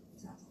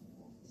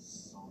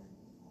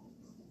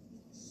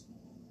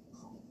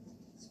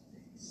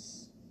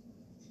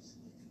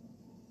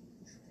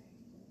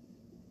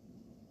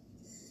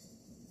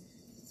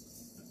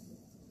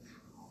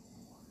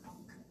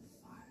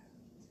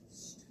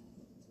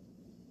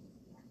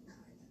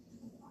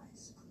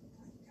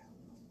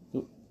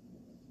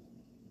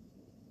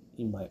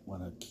 You might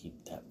want to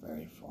keep that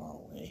very far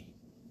away.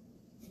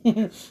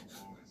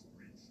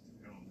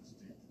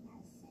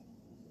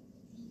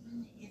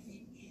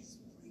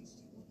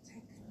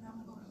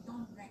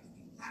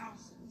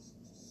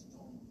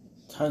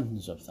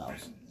 Tons of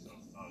thousands.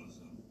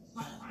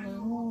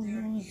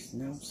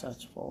 No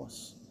such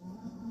force.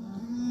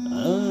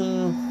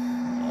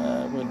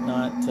 I would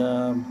not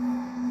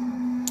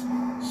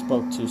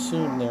spoke too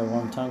soon there,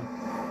 One Tongue.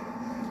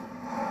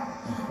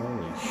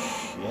 Holy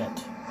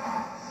shit.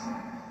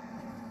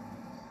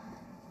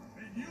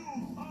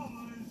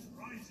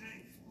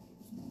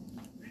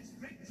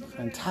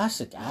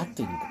 Fantastic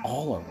acting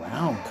all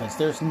around, because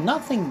there's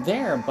nothing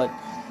there, but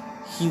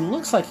he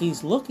looks like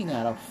he's looking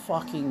at a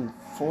fucking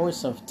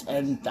force of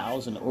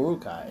 10,000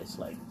 Urukais,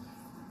 like...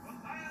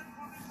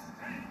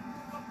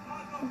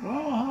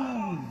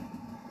 Rohan!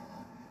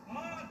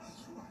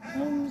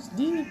 Helm's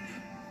Deep!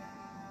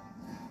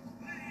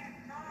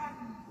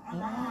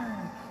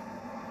 Yeah.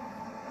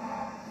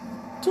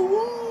 To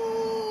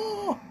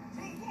war!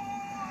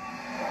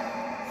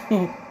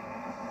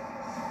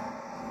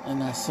 And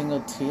that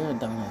single tear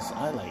down his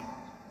eye, like,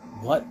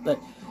 what? Like,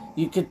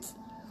 you could...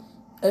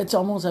 It's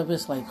almost as if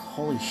it's like,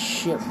 holy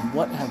shit,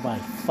 what have I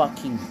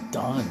fucking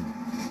done?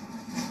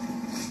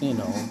 You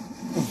know?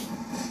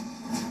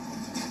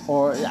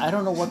 Or, I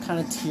don't know what kind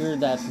of tear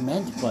that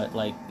meant, but,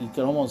 like, you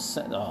could almost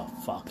say, oh,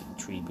 fucking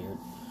Treebeard.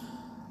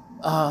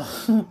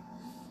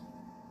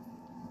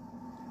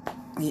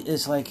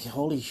 It's like,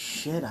 holy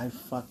shit, I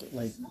fucking,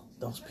 like,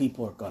 those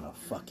people are gonna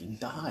fucking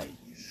die.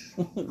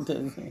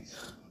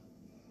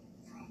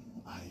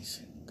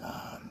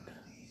 Isengard,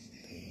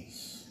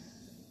 please.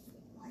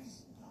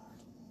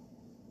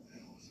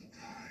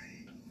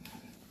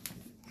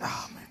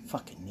 Ah, oh, my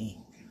fucking knee.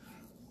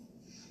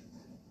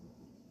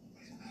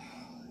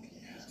 He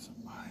has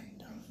a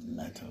mind of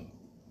metal.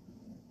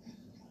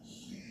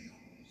 He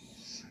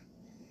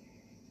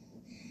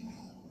no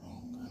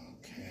longer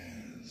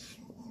cares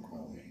for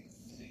growing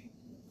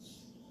things.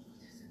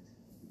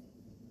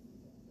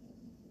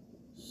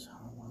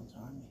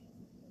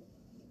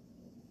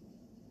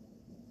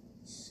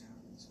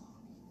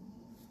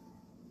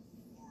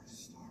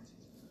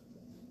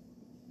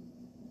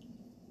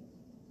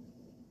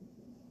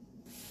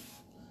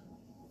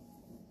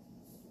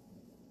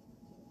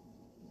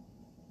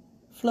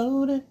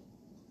 floating,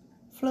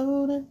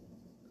 floating,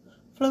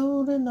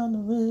 floating on the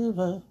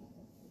river.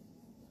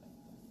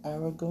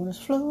 Aragorn is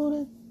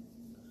floating,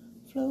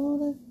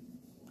 floating,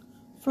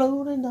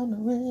 floating on the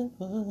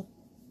river.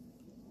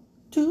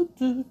 Do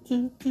do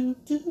do do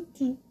do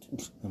do.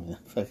 I mean, a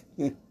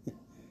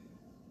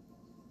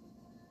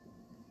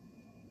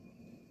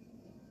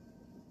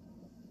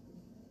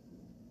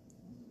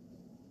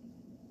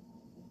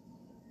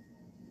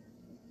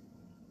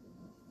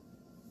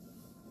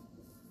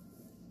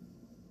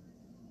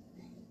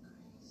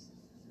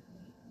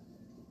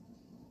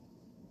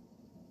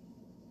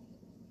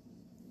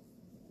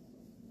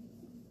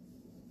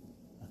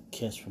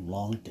kiss from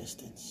long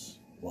distance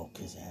woke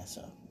his ass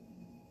up.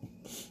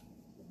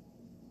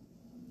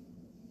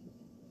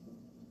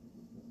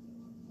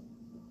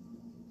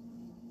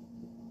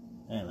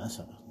 Man, that's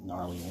a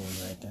gnarly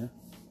wound right there.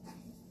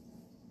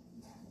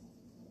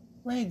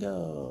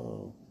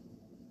 Rhaego.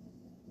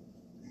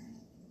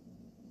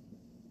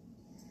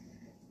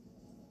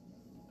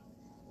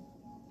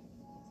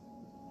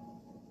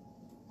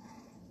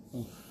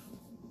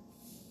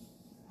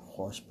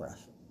 Horse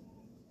breath.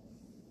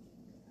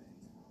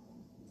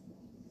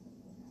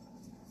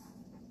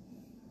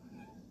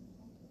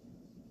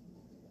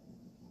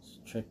 It's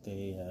a trick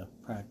they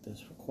practice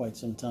for quite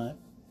some time.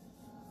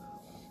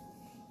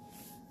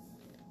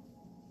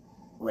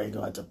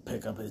 Rhaego had to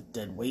pick up his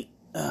dead weight.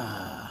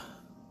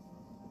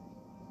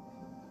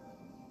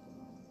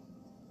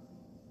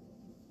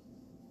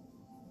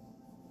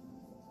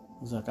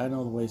 He's like, I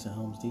know the ways to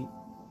Helm's Deep.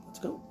 Let's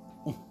go.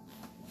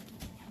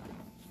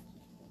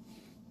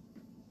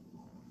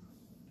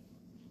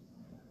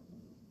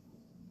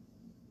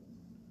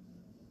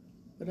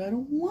 But I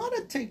don't want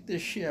to take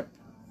this ship.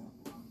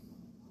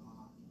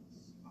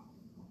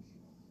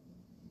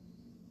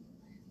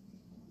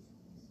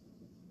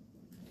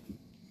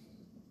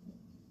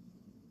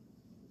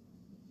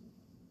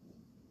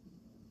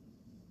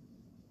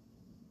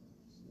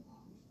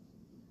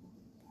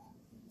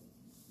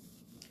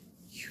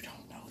 You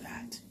don't know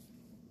that.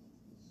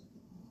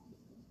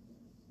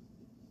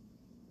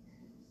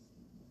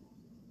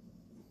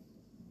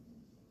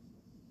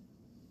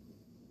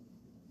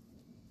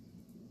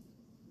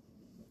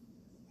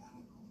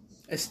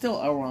 It's still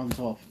Elrond's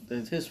fault.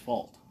 It's his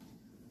fault.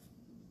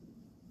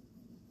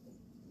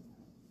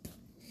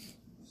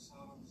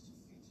 Sauron's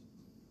defeated.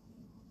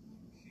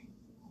 King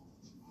still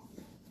have to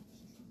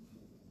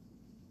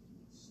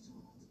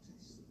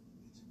taste the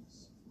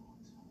bitterness of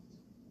mortality.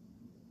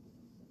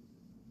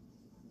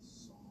 And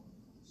soul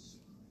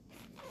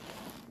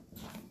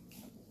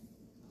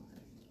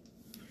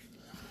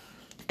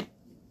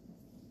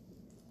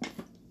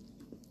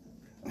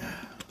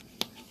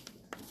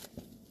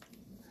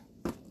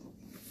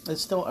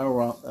It's still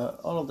Elrond.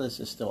 All of this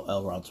is still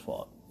Elrond's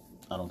fault.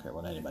 I don't care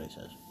what anybody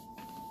says.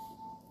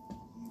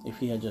 If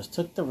he had just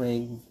took the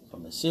ring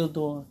from the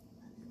Isildur,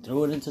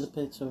 threw it into the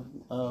pits of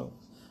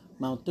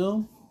Mount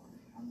Doom,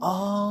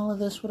 all of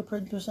this would have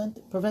been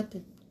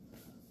prevented.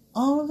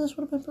 All of this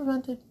would have been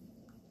prevented.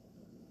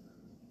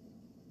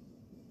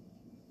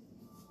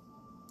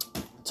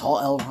 It's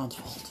all Elrond's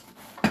fault.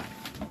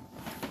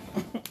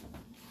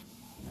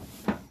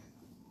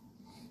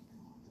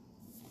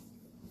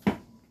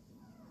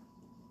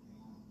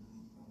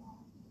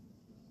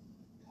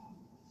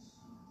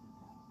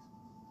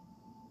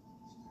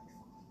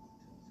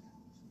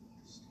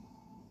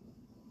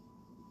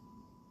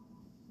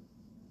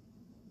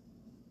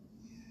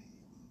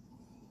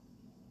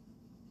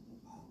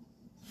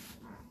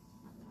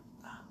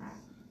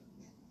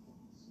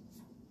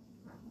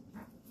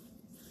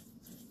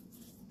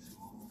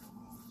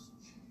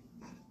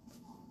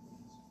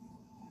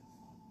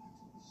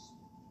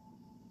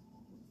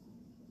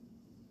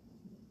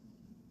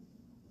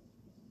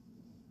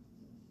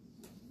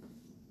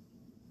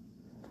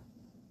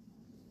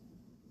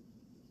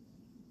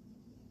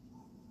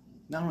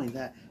 Not only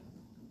that,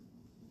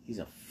 he's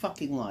a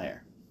fucking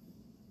liar.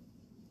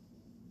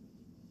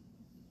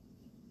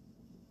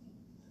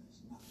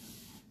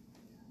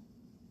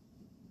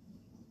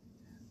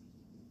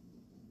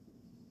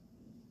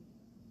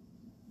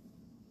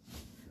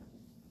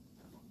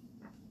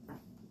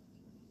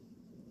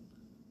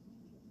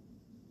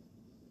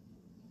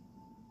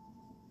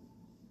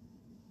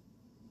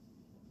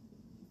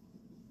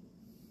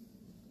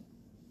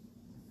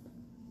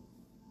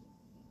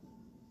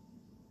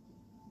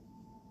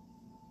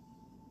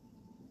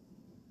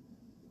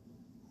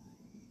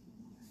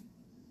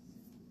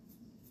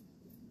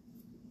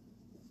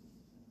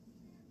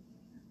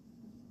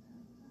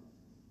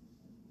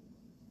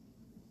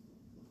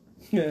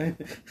 It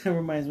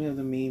reminds me of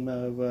the meme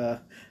of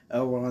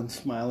Elrond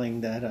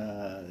smiling that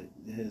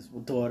his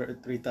daughter,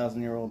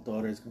 3,000-year-old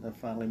daughter, is going to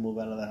finally move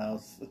out of the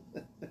house.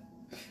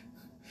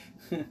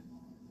 Shit.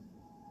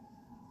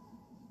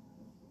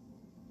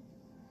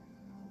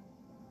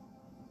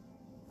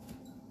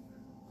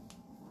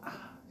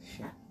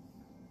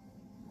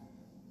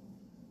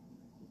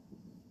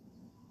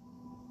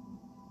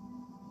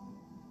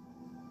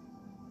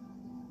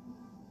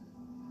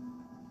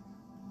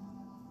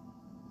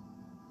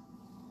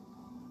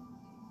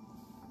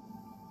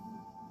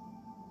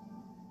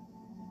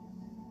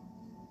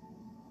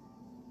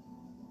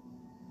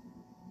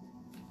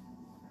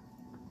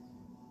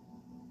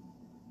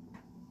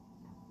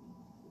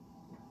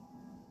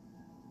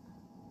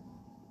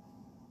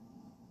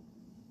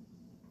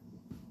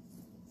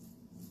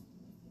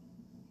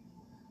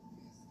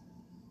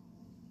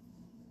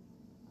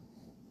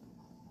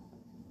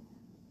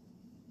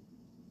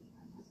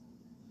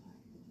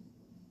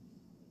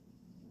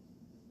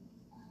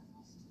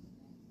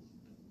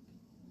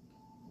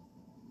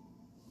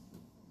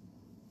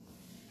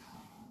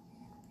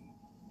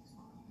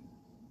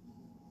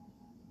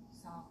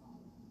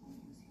 Sauron will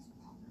use his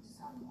puppet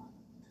Saruman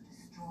to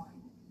destroy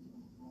the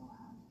kingdom of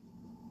Rohan.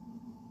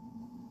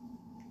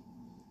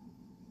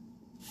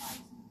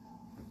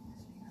 Isengard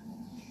has been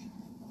unleashed.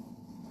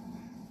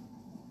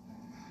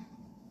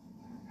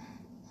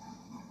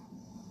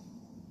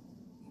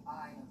 The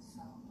Eye of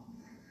Sauron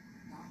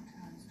now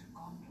turns to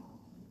Gondor,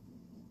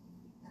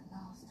 the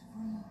last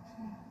free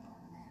kingdom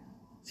of men.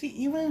 See,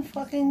 even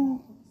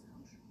fucking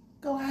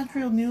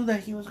Galadriel knew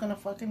that he was gonna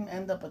fucking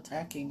end up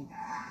attacking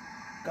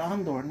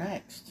Gondor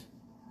next.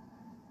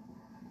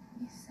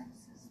 He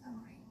senses the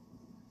ring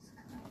is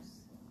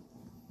close.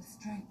 The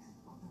strength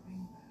of the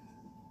ring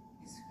bearer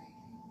is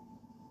fading.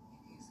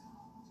 In his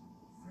heart,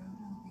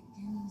 Frodo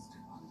begins to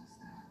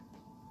understand.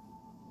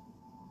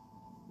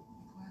 The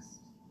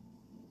quest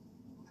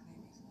will claim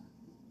his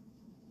life.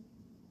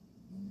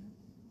 He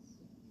knows.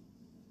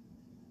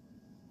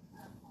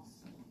 And will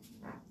see. It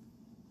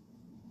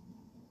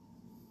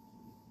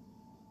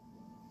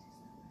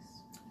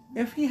is the risk.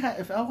 If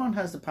Elrond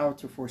has the power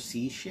to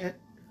foresee shit,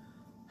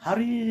 how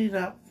did he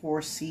not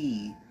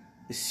foresee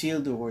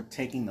Isildur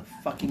taking the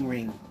fucking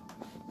ring? The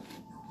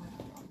will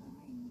of the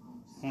ring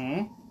grows.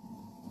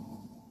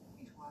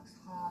 It works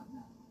hard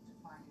now to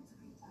find its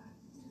way back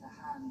into the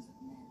hands of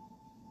men.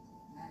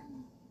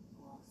 Men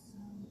who are so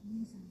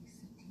easily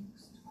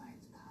seduced by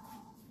its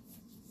power.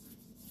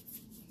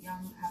 The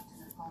young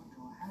captain of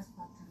Gondor has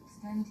but to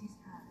extend his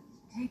hand,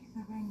 take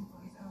the ring for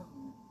his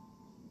own,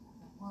 and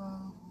the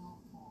world will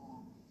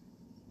fall.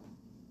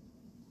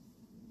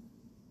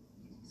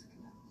 It is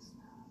close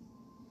now.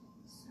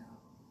 So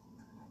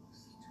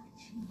close to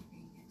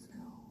achieving its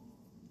goal.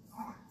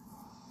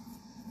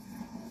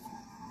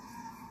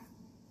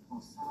 For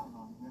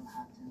Sauron will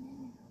have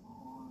dominion over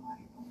all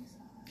life on his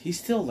earth. He's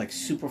still like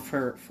super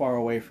far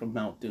away from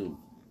Mount Doom.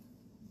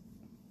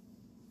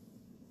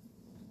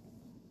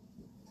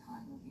 The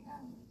time of the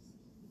elves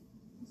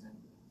is over.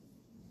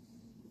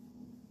 And we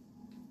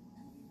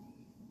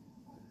leave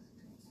Earth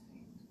to its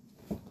fate.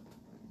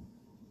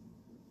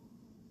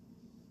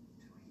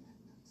 Do we let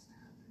them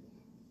stand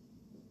again?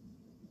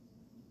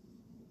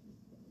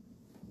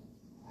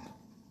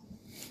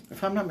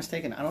 If I'm not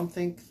mistaken, I don't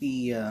think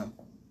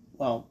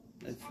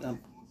I'm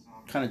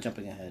kind of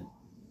jumping ahead.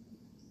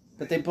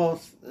 But they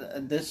both,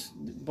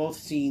 both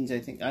scenes, I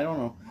don't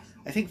know.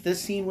 I think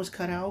this scene was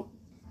cut out,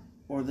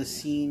 or the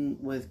scene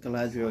with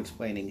Galadriel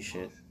explaining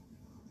shit.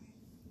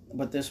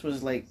 But this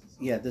was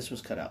this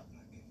was cut out.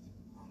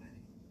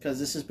 Because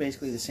this is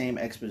basically the same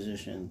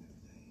exposition,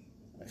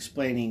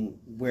 explaining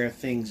where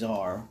things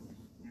are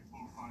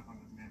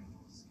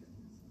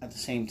at the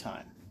same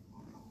time.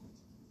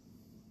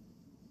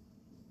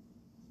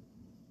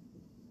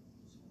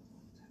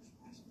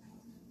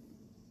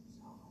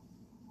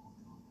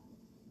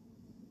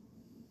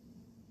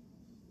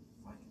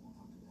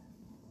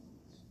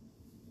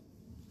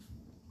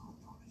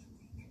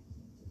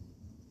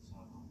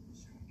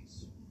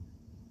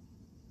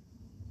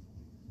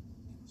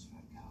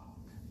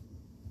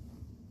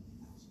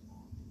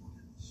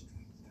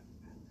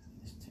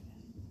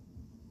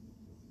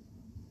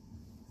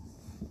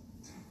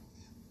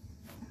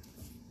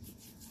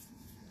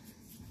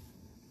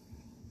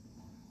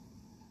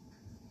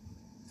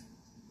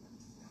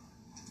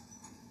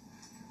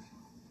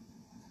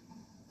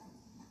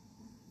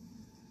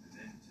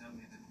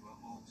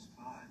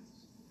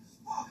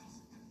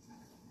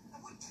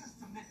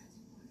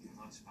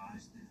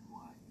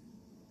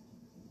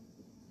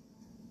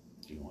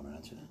 Do you want to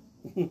answer that?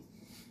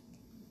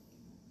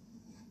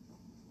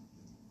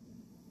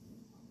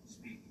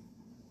 Speaking.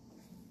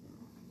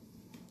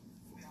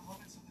 We are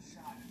hobbits of the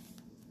Shire.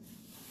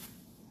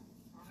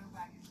 Frodo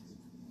Baggins is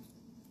with me.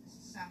 This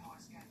is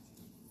Samwise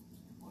Gamgee.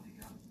 What do you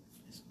got?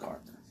 It's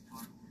Gardner. It's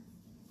Gardner.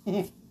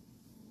 And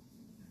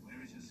where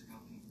is your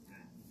skulking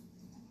friend?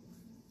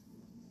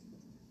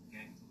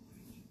 Gang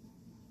creature.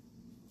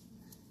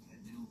 Can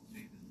you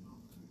take the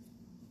look?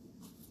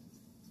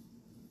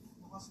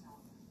 There was no other.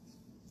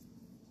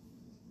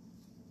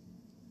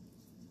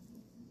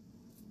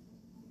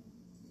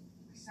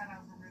 We set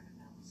out for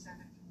Rivendell with 7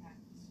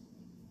 companions.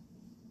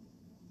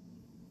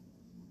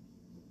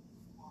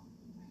 One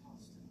I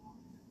lost in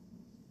Moria.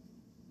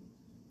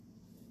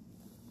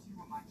 2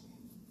 were my kin.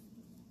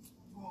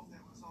 A dwarf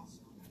there was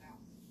also an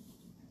elf, and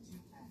 2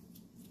 men.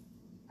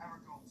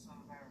 Aragorn, son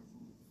of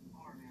Arathorn,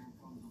 Boromir and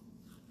Gondor.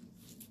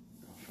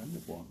 A friend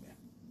of Boromir.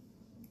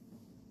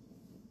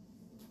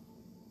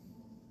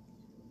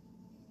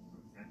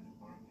 A friend of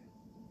Boromir?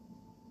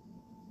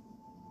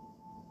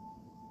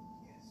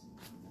 Yes.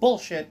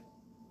 Bullshit.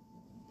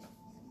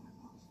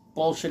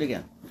 Bullshit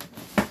again.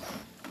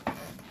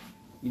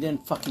 You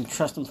didn't fucking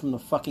trust him from the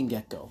fucking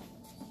get-go.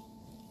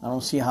 I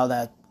don't see how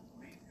that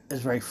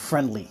is very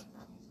friendly.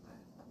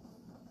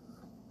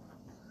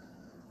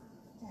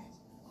 Dead.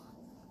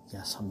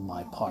 Yes, on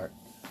my part.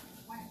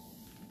 When?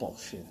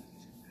 Bullshit.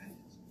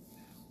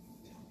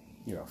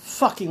 You're a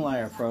fucking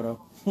liar, Frodo.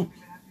 We would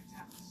have you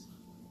tell us.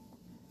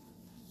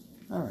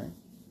 Alright.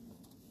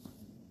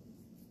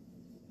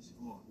 His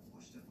form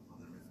washed up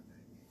upon the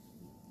riverbank.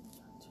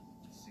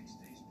 6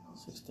 days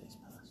past. 6 days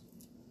passed.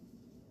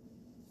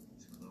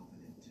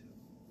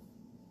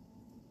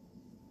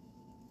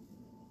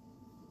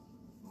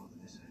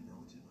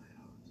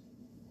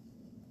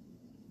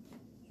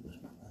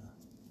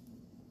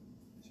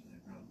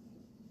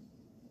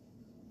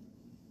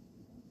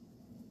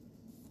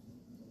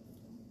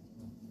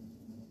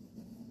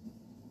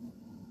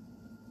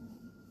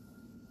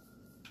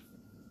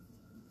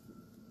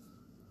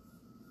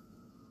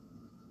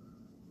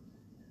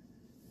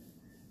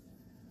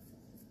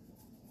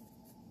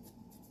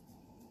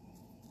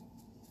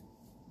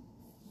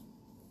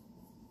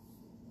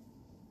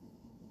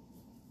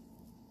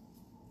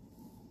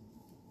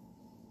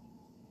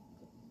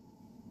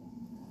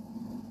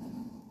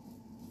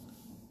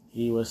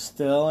 He was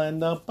still in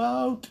the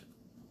boat.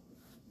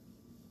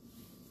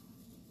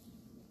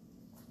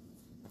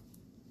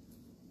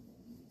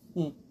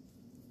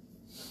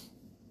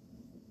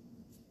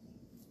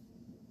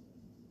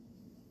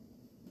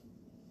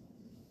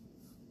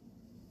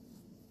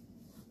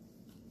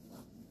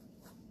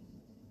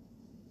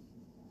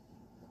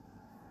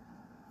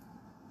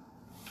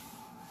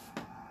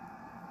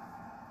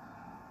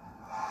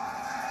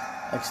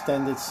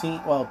 Extended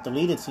scene, well,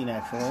 deleted scene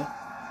actually.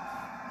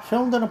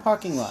 Filmed in a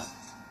parking lot.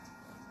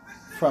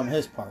 From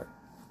his part.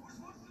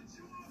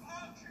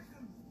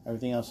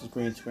 Everything else is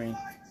green screen.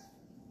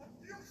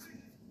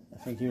 I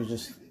think he was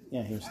just,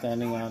 he was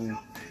standing on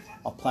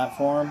a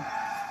platform.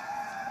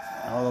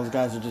 All those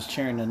guys are just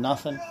cheering to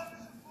nothing.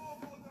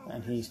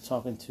 And he's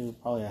talking to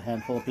probably a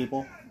handful of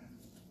people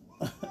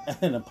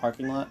in a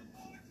parking lot.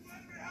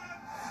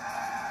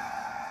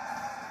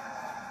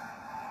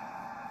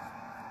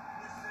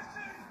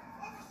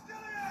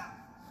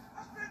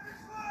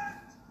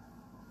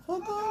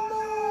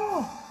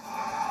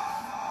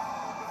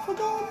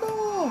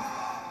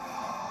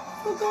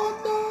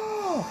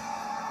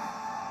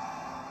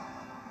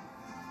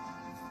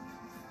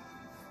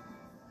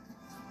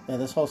 Yeah,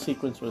 this whole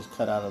sequence was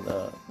cut out of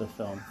the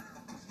film.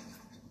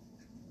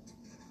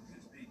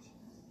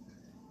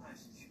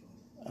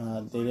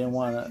 They didn't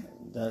want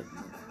that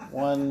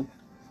one.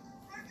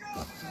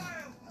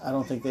 I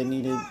don't think they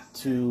needed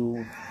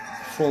to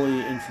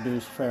fully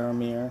introduce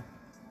Faramir.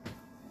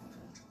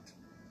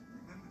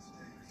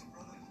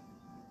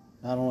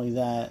 Not only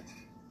that,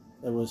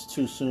 it was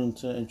too soon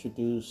to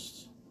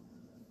introduce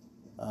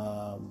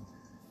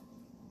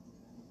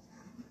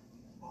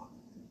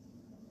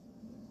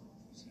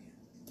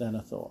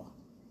Denethor.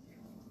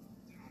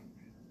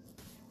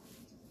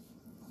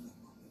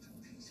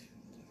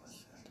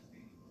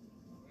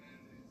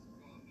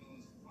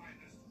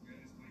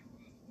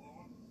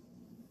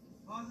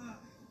 Father!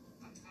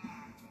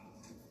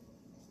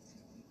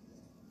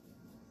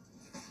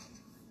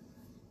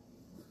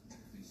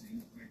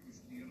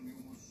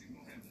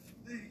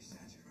 They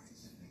exaggerate.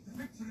 The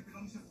victory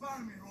belongs to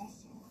Faramir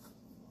also.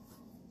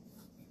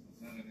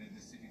 Faramir,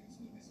 the city will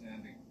still be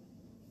standing.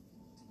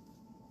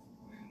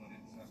 Were you not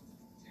entrusted to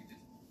protect it?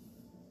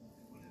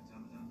 It would have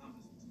done, but our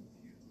numbers were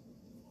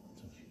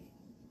too few.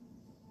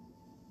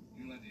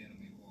 You let the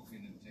enemy walk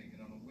in and take it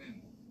on a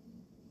whim.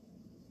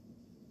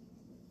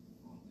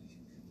 Always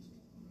you kill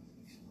us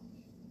perfectly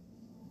slowly.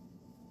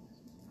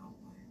 This was not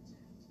my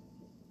intent.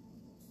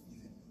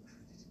 You have no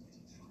credit in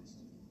getting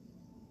trusted.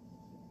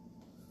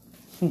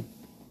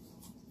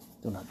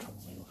 Do not trouble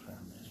me with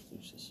Faramir's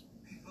uses.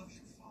 He loves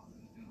you, Father.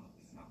 Do not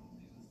trouble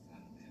me with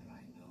Faramir.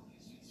 I know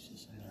his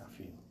uses. And there are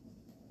few.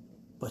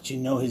 But you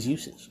know his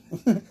uses.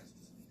 Elrond and the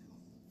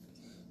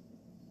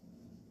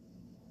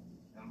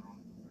Predators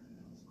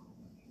call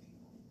the meeting.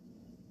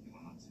 You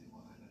will not say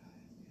why, but I have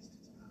guessed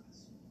its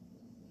purpose. To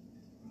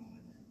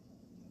ruin the weapon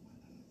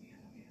of the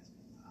enemy has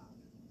been found.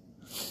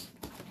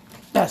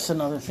 That's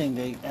another thing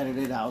they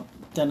edited out.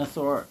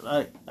 Denethor,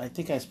 I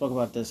think I spoke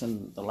about this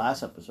in the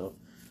last episode.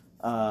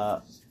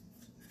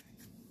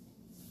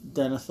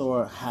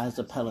 Denethor has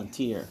a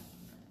Palantir,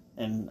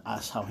 and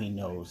that's how he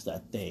knows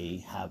that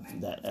they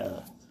have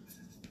that.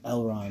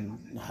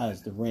 Elrond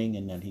has the ring,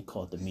 and then he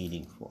called the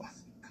meeting for.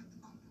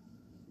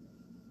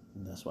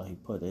 And that's why he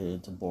put it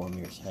into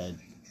Boromir's head.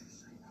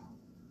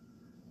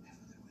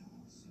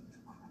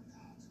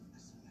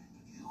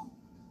 You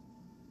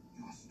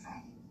are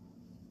strong.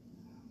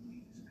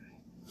 Need is great.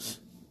 It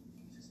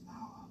is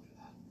power after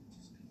that which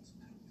has been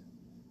spent.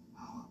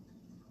 Power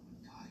from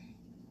dying.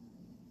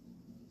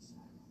 Sauron's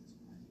mighty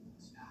in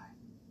the sky.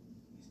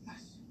 His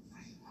massive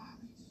fresh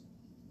armies.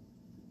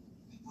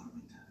 He will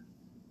return.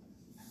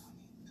 And when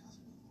he does,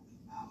 we will be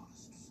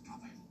powerless to stop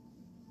him.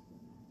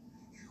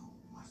 You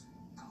must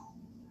go.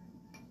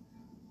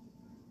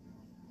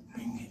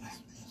 Bring me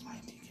this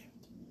mighty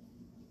gift.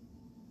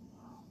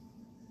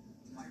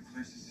 My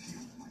flesh is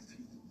healed, my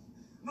feet.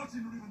 Not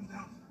in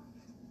Rivendell.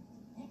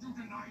 Won't you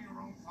deny your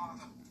own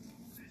father?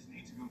 There's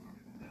need to go for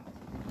Rivendell.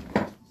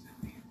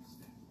 Set me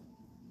instead.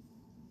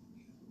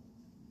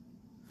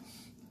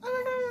 I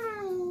don't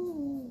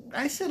know.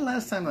 I said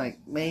last time, like,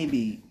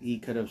 maybe he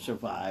could have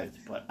survived,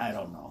 but I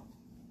don't know.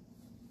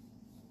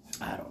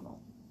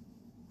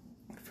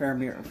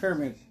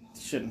 Faramir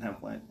shouldn't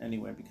have went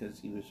anywhere because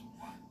he was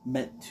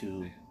meant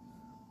to.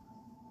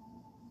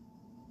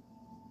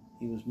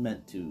 He was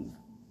meant to,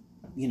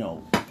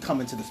 come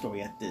into the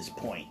story at this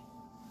point.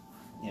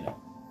 Yeah,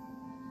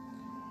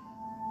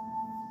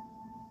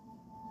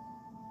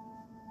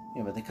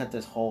 but they cut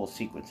this whole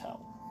sequence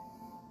out.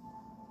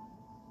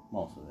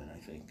 Most of it, I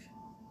think.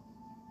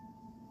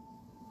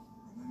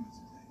 Remember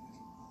today,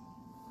 little one.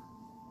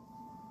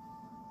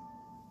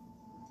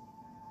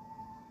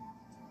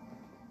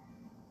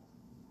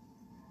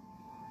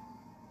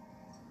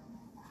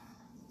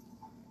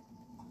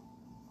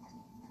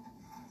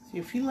 See,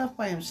 if he left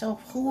by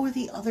himself, who were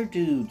the other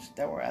dudes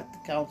that were at the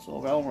Council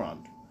of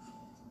Elrond?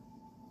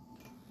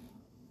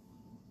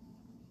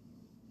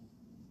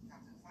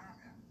 Captain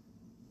Faramir.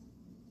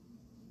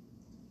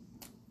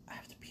 I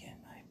have to be in.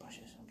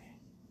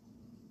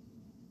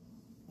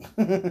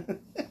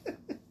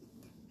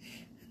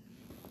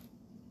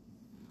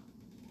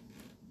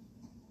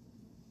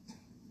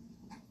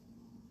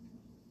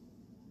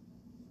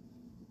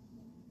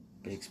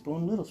 Big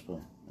spoon, little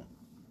spoon.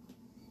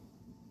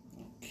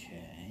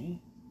 Okay.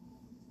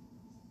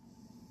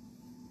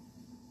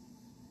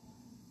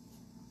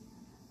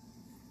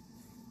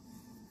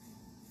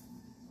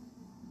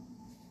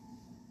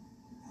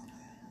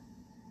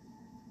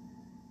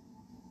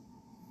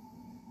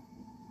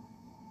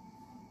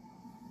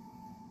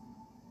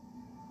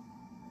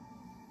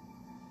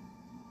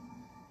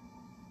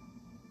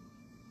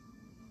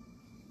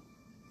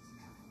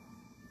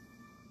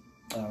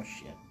 Oh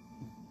shit.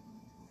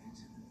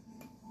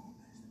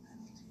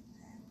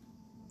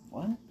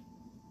 What?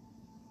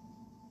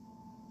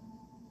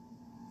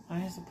 Why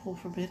is the pool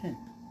forbidden?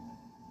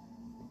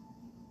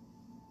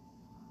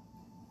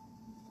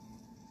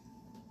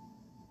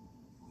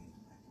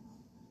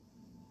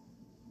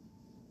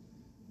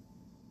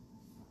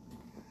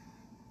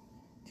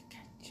 To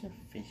catch a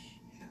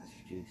fish,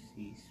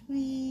 juicy,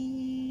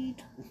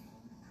 sweet.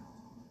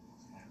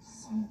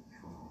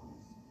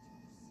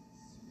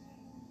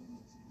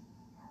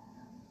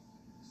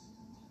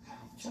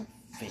 Catch a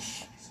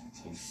fish,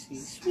 juicy,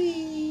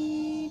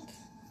 sweet.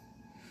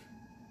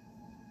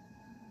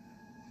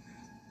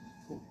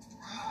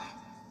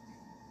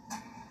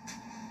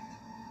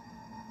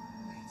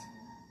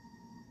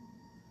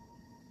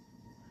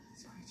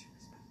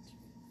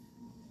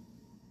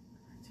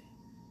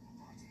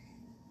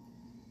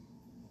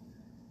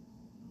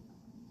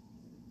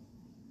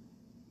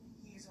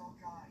 He is our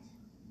guide.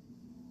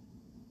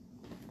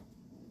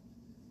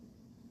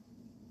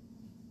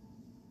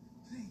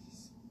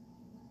 Please,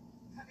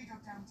 let me go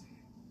down to him.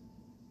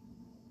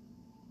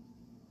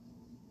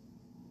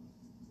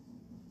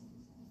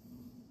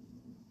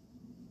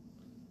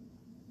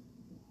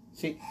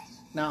 See,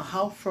 now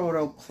how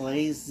Frodo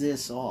plays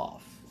this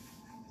off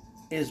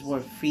is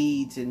what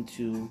feeds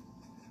into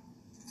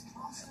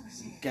Master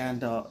is here.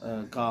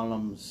 Gandalf,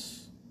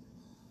 Gollum's,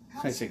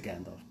 I say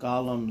Gandalf,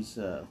 Gollum's,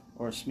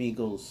 or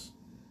Smeagol's.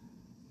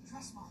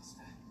 Trust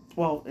Master.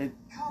 Well, it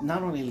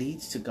not only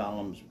leads to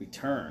Gollum's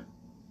return,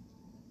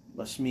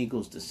 but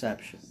Smeagol's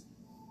deception.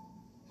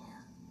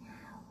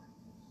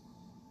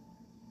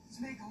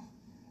 Smeagol,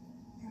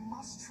 you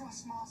must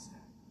trust Master.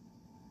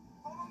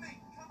 Follow me,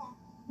 come on.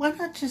 Why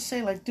not just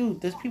say, like, dude,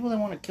 there's people that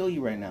want to kill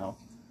you right now.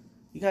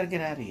 You gotta get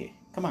out of here.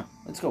 Come on,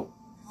 let's go.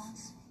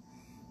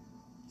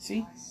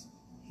 See?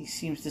 He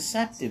seems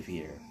deceptive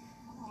here.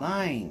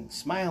 Lying,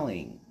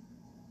 smiling,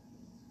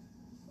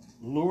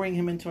 luring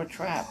him into a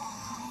trap.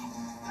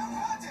 Don't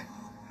hurt him!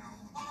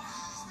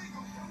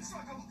 Smeagol, don't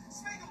struggle.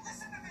 Smeagol,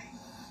 listen to me.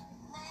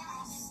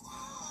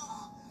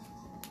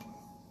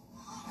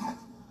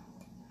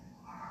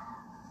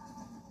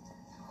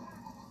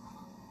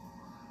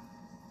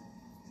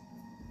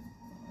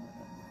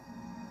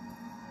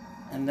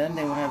 And then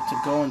they would have to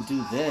go and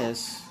do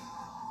this.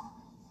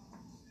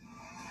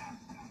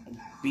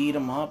 Beat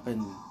him up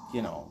and,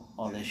 you know,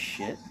 all this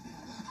shit.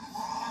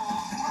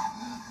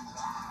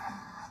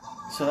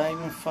 So that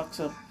even fucks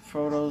up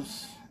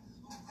Frodo's...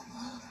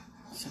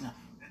 That's enough.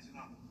 That's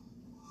enough.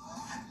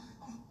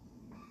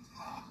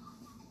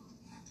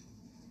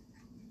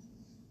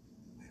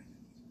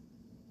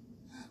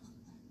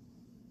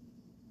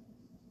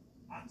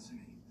 Answer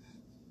me.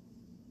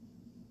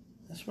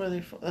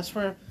 That's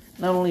where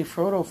not only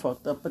Frodo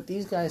fucked up, but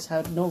these guys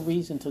had no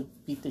reason to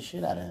beat the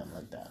shit out of him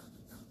like that.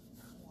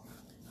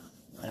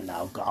 And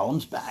now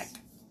Gollum's back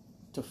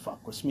to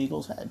fuck with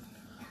Smeagol's head.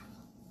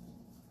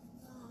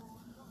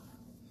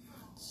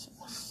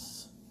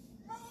 Princess.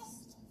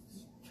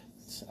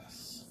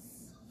 Princess.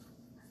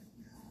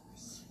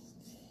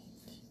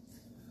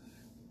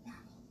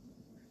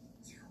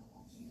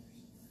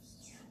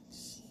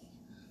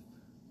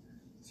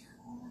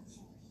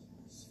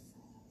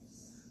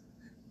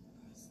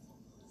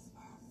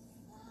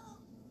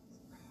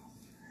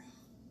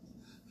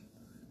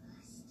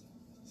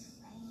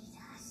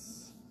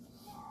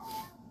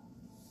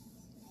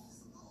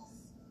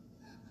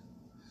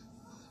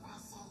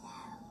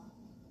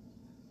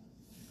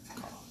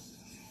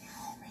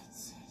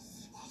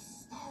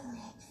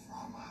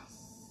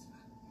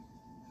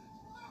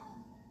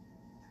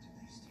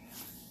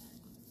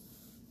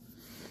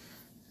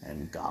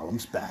 And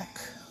Gollum's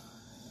back.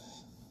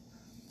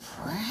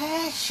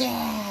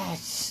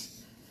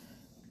 Precious!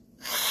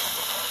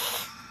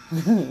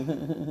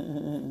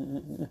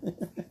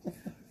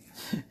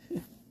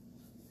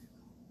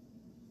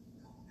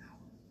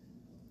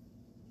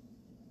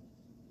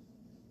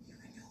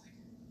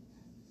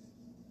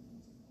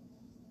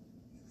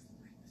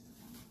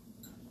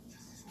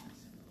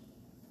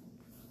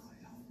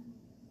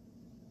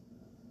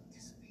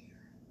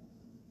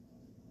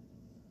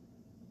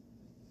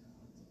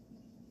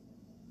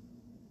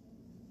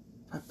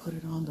 If I put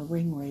it on, the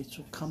ring wraiths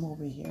will come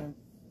over here and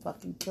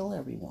fucking kill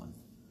everyone.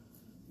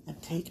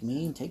 And take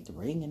me and take the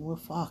ring and we're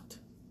fucked.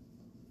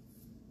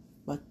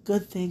 But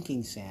good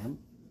thinking, Sam.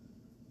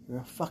 You're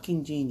a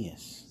fucking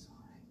genius.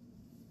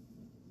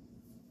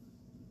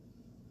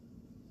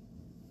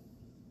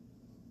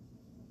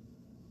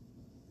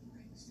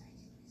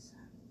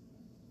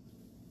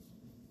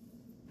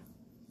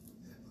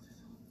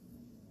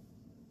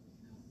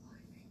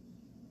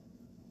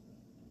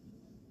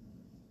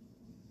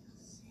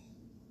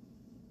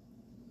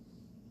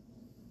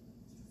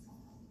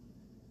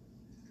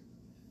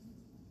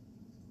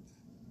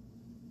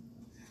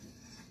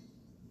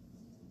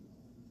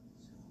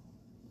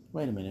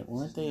 Wait a minute,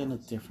 weren't they in a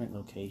different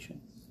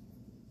location?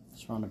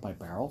 Surrounded by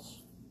barrels?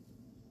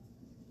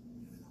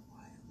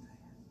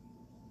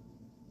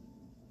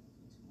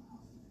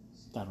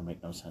 That'll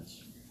make no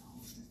sense.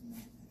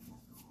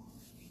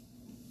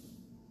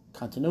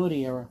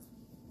 Continuity error.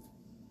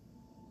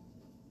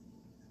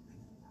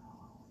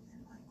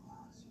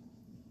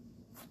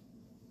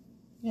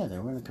 Yeah, they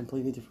were in a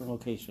completely different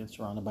location,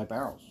 surrounded by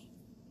barrels.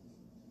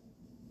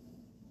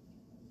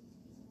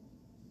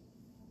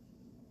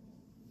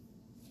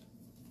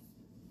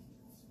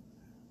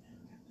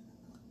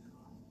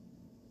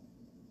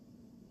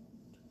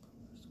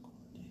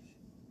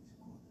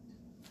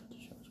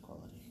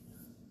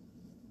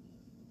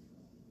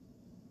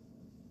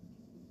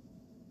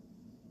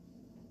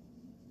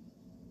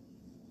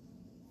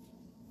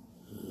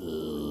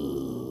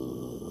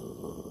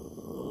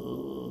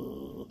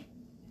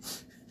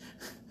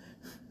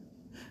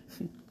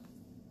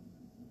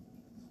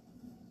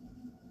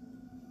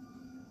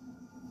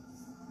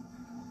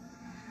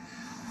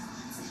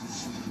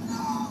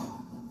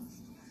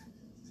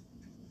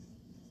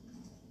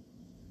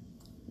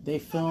 They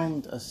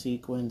filmed a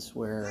sequence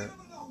where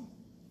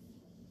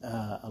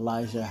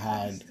Elijah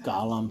had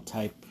Gollum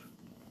type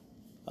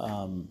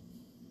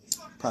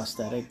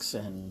prosthetics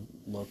and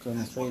look on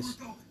his face.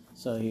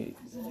 So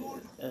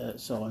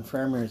so in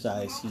Framer's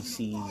eyes, he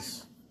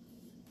sees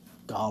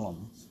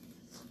Gollum,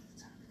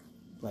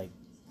 like,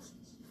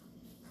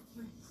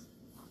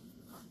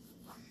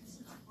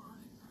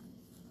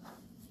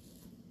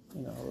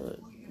 you know,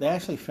 they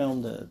actually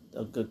filmed a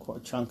good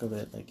chunk of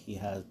it. Like, he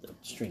had the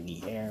stringy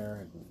hair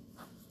and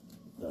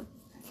the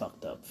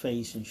fucked up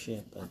face and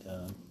shit, but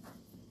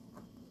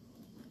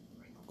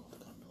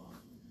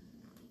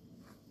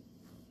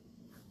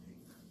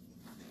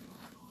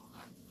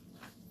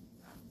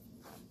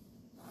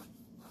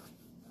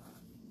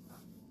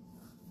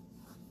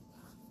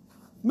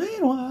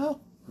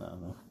meanwhile,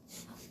 no.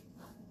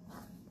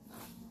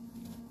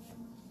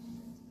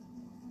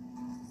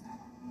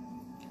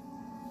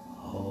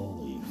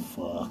 Holy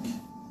fuck.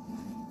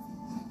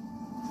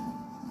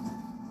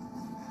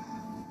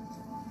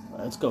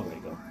 Let's go,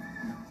 Rego.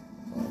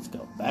 Let's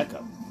go. Back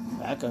up.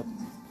 Back up.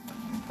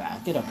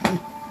 Back it up.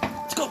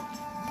 Let's go.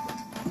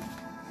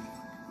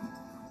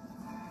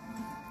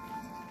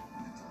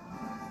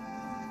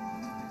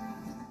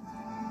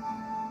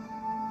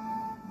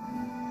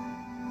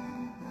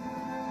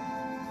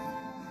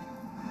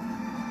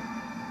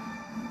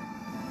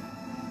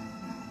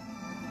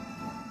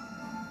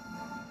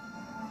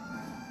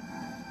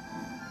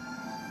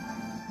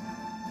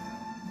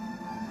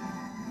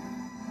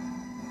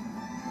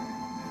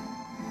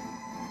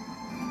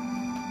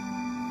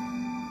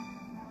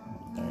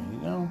 There you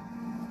go.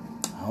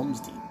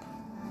 Helm's Deep.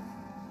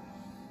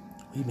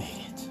 We made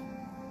it.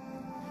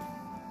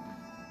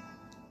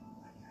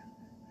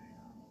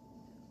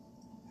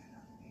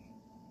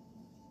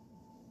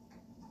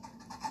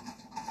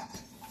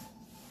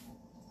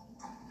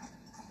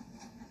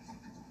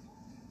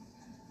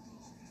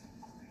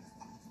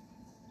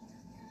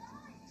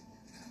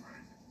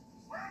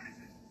 Where is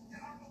it?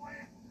 Get out of the way.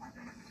 I'm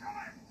gonna kill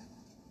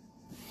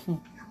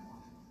him.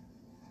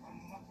 The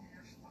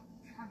luckiest, the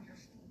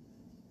canniest,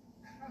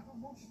 the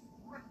most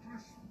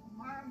reckless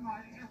man I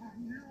ever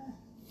knew.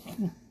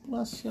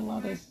 Bless you,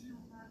 Lottie. Bless you,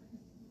 Daddy.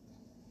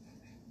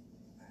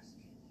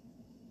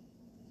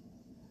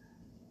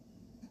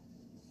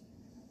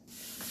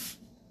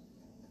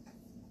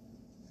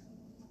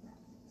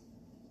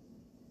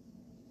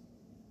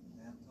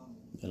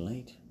 You're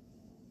late.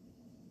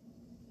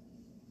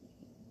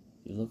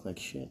 You look like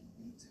shit.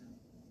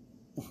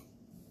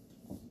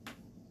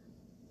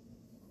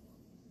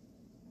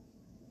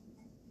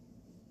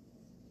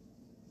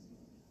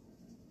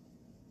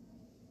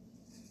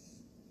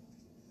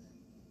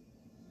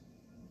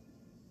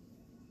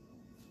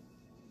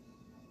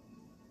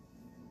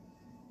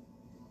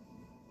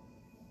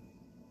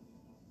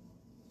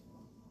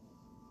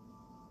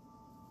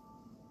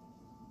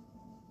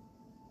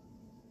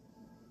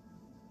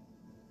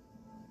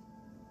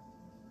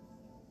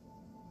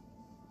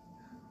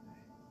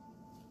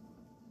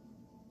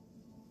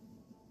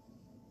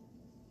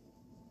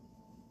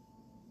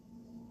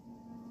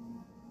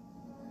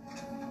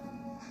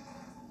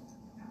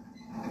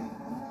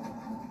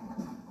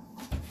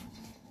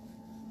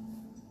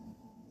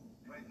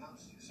 Great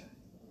house, you say?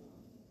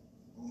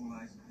 All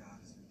lies in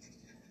God's.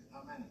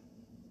 How many?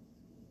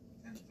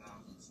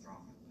 10,000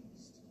 strong at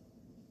least.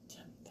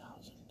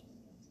 10,000.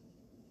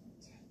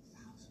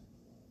 10,000?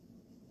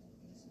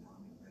 It's an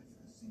army bred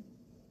for a single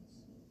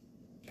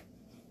purpose.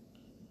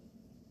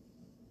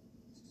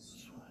 To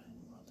destroy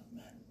Other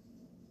men.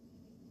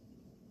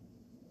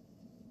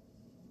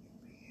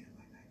 You'll be here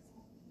by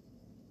nightfall.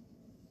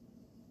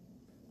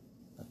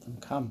 Let them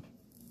come.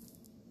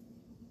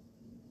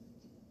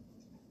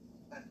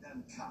 Let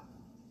them come.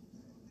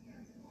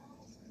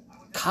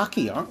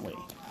 Cocky, aren't we?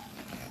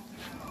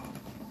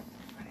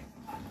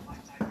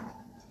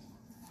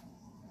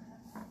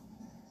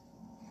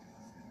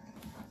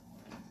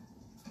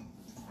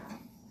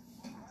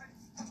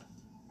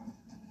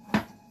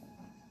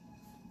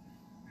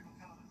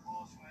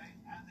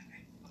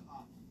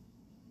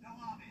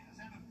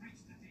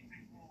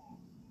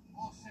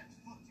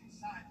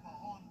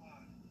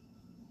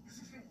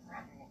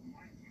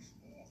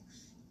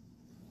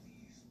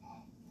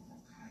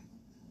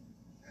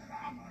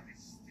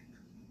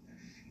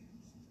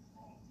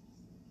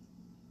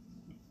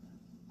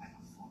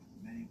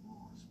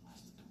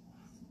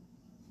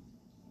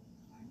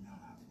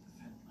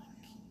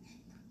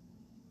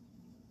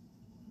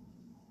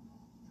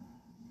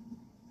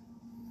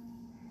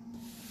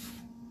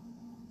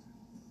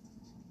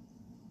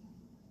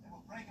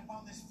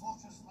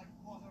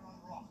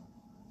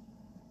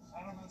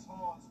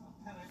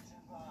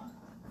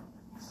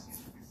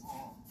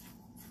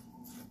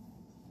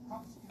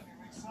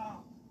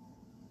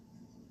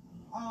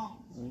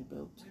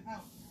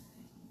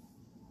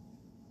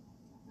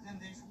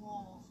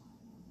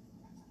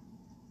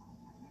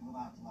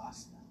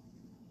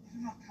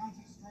 do not come to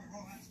destroy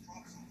romance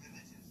drops or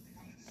villages. They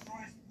come to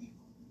destroy his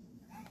people.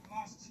 And the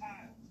lost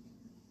child.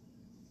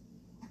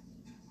 What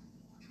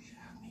you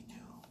have me do?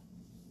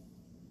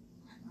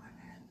 Like my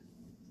man.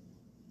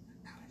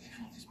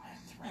 Everything is my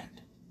threat.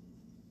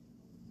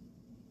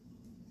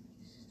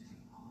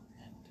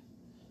 And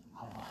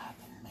I will have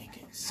them make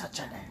it such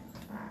an end.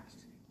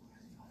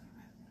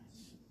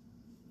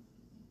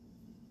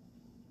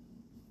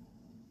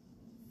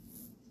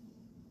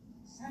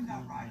 Send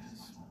out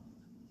riders.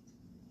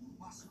 You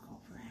must go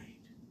for aid.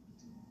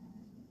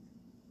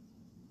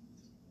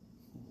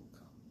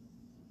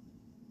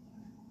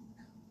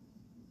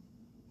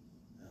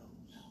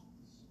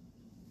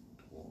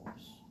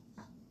 Dwarves.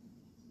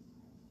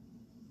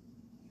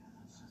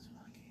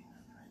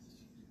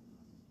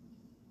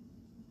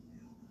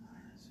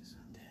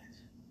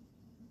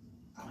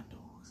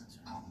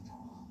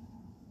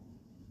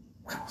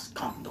 Where was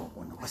Gondor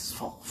when the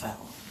Westfall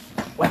fell?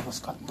 Where was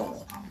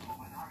Gondor?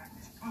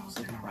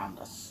 Sitting around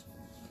us.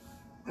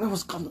 Where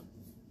was Gondor?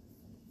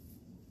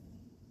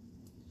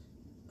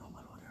 Oh my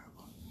Lord,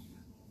 Aragorn.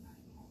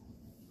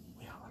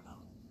 We are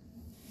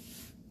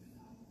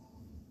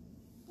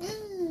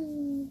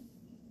alone.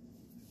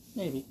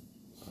 Maybe.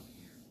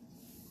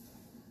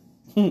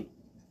 If the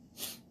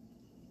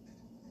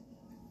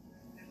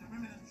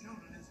women and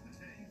children is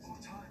fatigued, more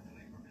time to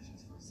make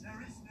provisions for us.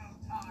 There is no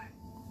time.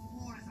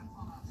 War is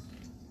upon us.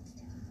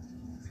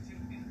 Secure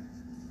the gate.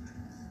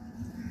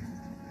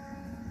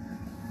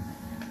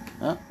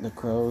 Ah, the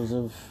crows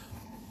of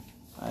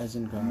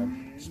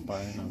Isengard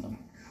spying on them.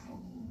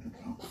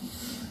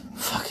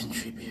 Fucking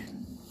Treebeard.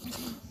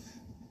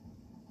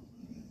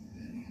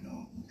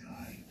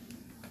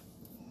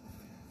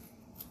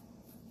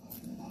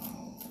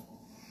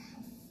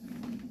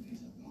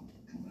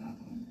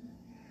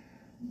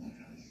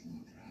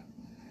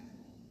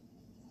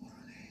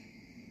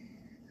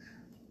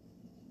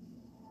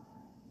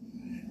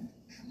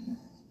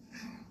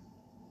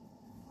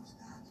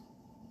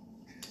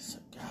 It's a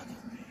gathering.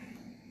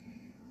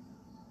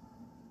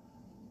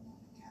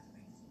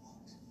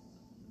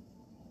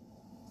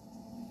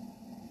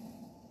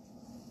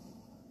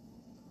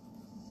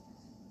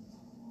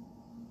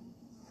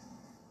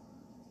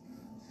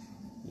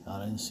 I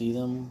didn't see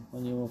them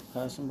when you were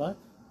passing by?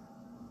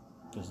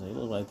 Because they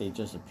look like they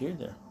just appeared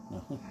there.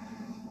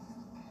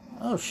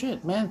 Oh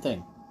shit, man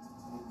thing.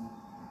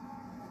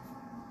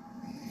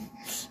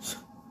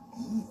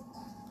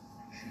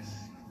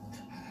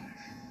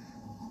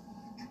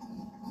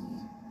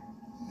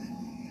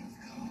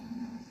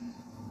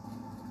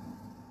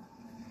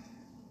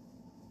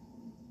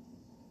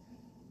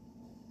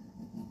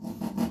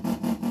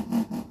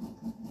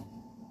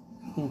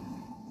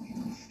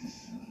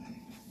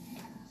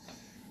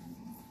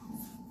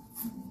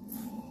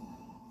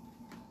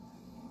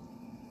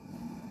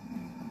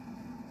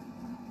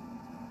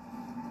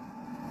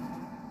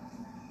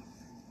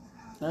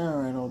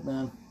 Alright, old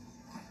man.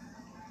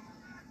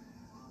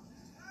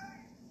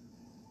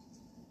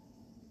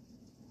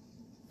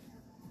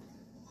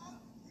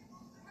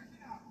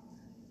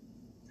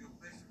 We'll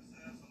place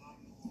reserves along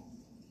the wall.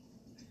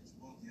 They can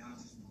support the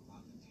archers move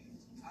out the gate.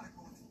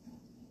 Aragorn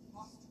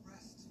must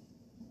rest.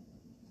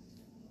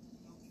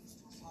 No use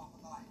to us half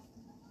alive.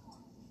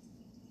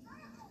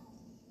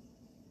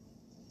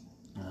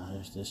 Ah,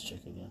 there's this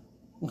chick again.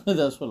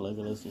 That's what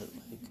Legolas did. Like.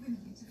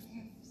 Women into the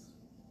caves.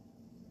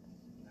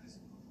 That is a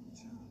noble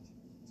challenge.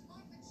 To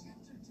find the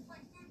children, to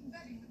find food and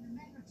bedding when the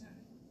men return.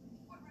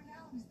 What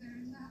renown is there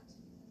in that?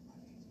 My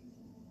lady,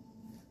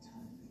 the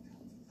time may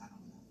come for valor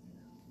without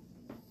renown.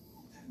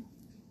 Then we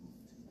can move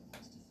to the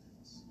last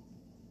defense.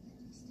 Let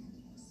me stand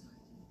at your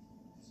side.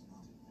 It's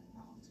not in our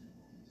terms.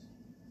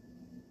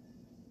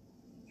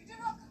 You do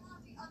not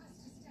command the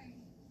others to stay.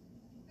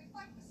 They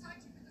fight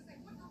beside you because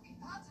they would not be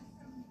parted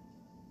from you.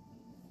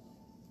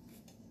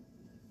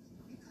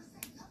 Because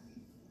they love you.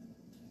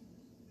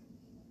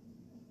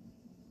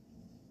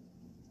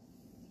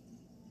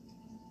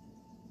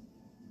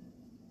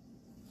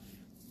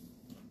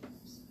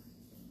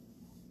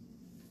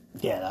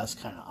 Yeah, that's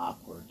kind of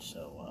awkward,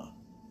 so,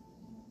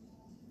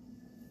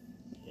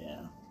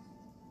 yeah.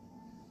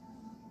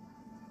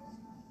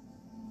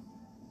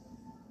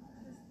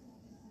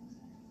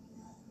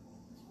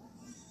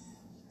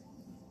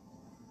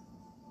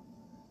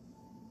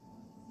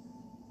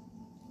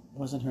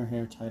 Wasn't her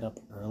hair tied up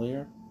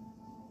earlier?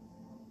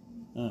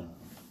 I don't know.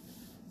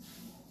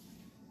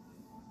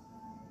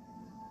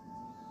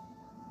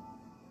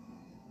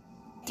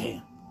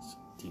 Damn, some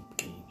deep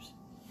caves.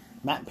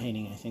 Matte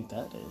painting, I think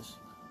that is.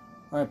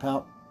 Alright,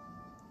 pal.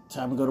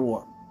 Time to go to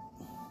war.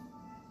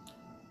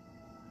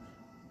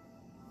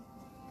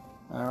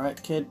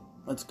 Alright, kid.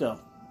 Let's go.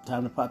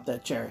 Time to pop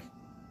that cherry.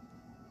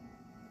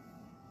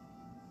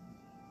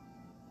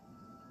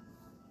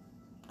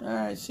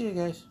 Alright, see you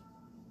guys.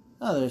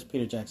 Oh, there's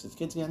Peter Jackson's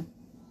kids again.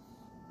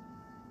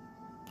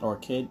 Or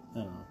kid. I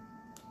don't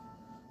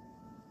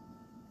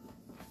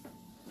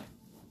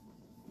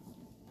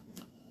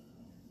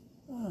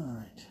know.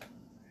 Alright.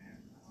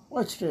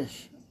 What's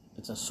this?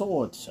 It's a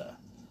sword, sir.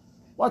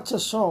 What's a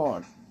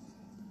sword?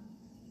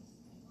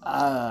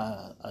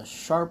 A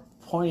sharp,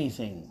 pointy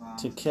thing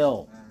to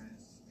kill.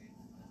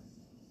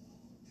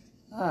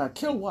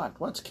 Kill what?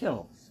 What's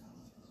kill?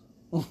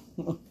 I've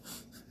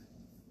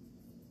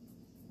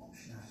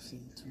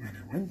seen too many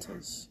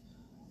winters.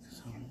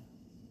 So...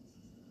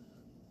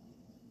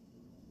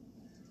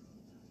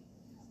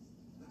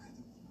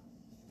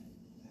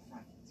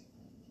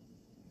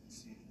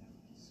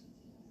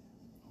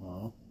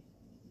 Well.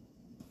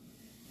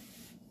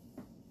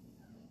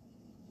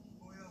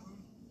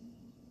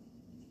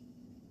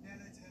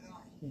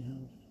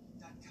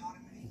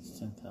 It's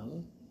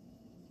 10,000.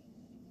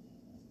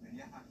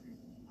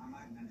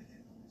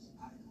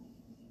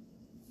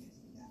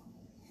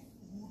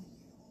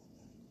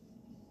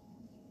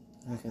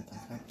 Look at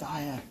that. I'll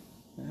die.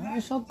 I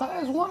shall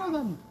die as one of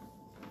them.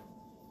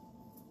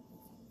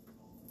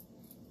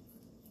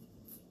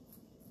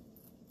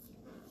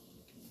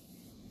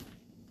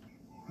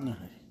 Alright.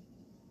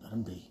 Let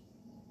him be.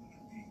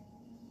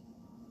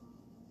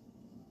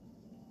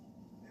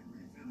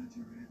 Every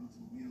villager able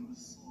to wield a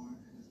sword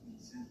has been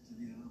sent to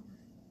the armory.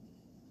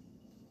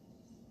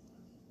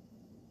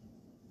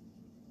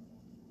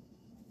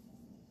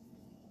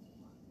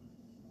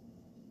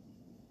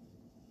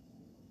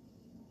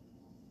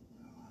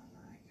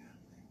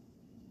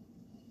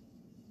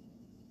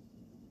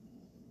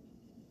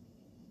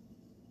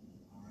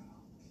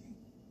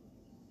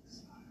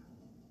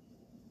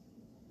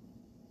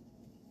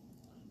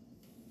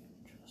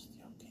 Trust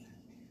your king.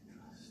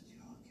 Trust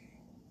your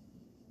king.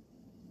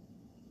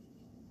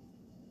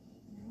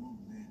 Your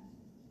men,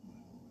 my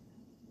lord,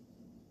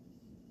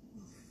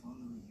 will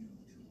follow you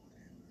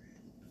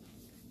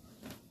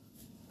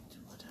To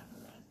whatever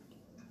end.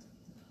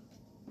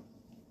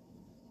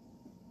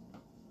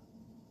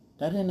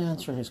 That didn't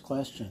answer his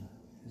question.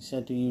 He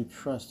said, do you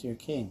trust your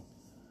king?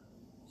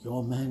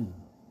 Your men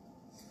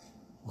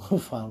will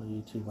follow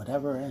you to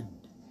whatever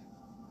end.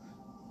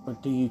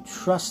 But do you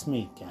trust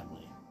me,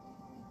 Gimli?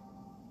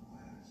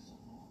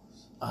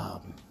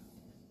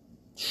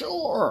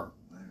 Sure.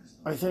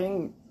 I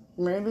think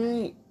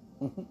maybe.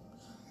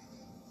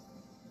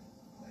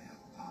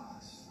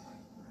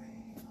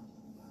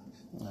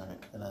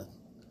 Alright,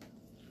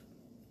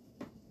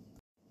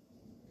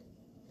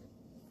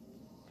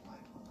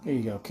 here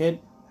you go, kid.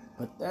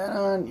 Put that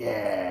on.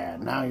 Yeah,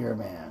 now you're a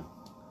man.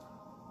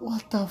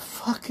 What the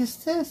fuck is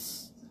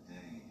this?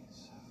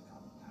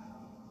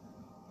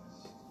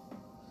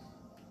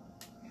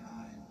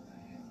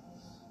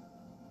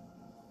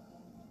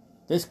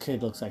 This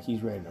kid looks like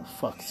he's ready to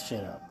fuck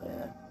shit up,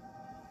 man.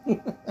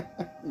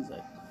 He's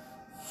like,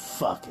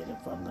 fuck it,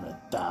 if I'm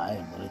gonna die,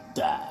 I'm gonna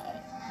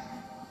die.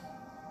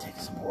 Take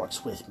some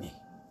orcs with me.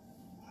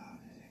 How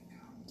did it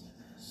come to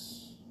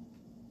this?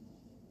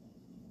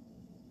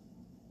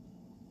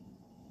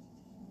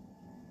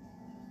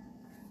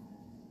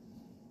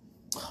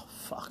 Oh,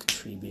 fuck,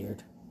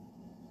 Treebeard.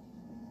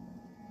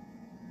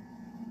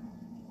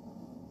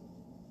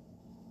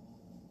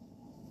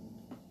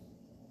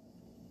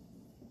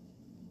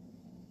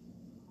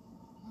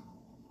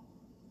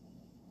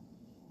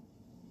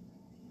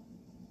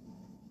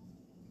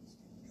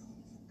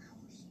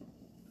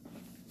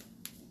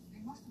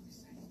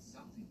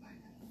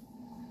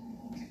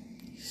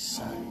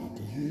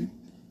 Excited.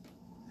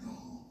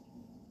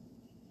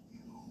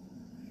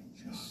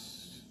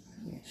 Just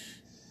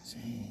finish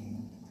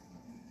saying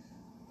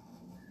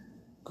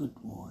good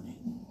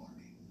morning.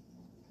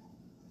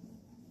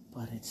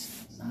 But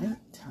it's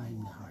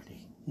nighttime,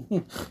 Hardy.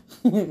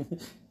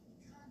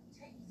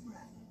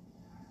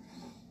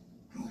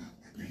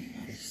 Be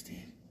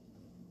hasty.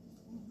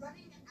 We're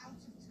running out of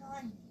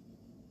time.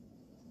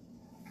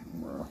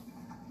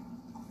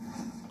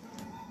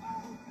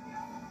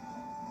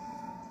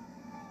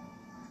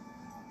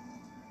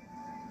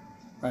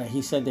 Right,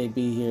 he said they'd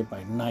be here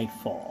by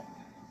nightfall.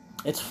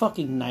 It's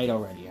fucking night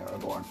already,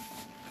 Aragorn.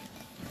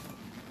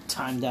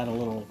 Time that a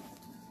little,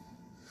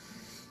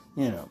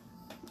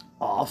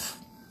 off.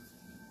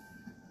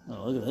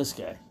 Oh, look at this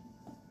guy.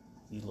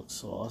 He looks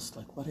sauced.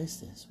 Like, what is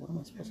this? What am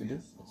I supposed to do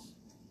with this?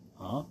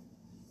 Huh?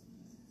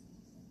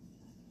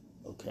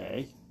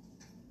 Okay.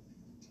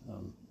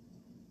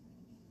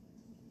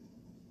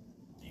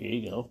 Here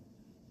you go.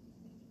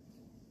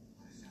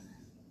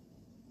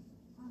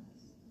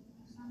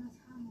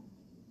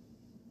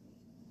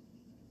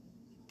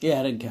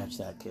 Yeah, I didn't catch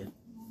that, kid.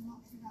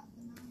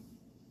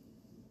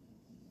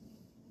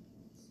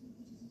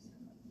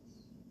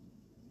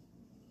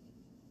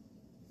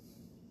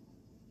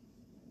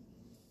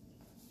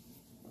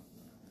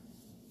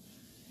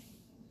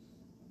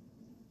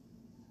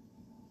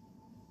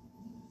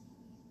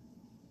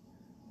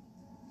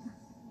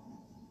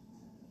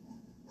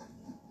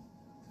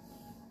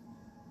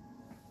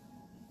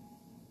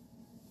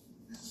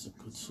 It's a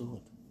good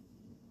sword.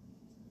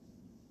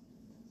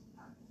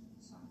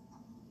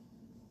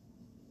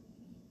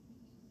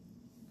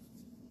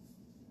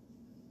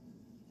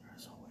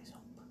 There's always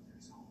hope.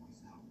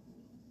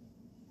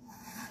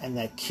 And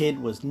that kid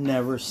was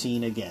never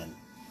seen again.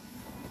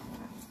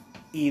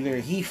 Either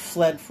he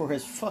fled for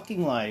his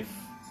fucking life,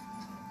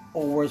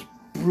 or was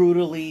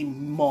brutally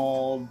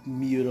mauled,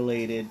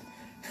 mutilated,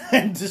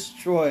 and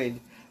destroyed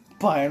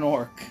by an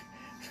orc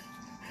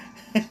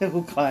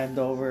who climbed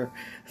over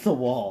the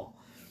wall.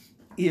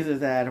 Either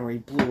that or he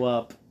blew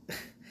up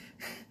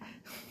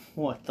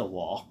what the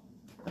wall.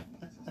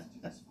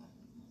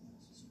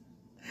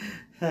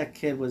 That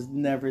kid was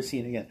never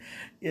seen again.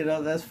 You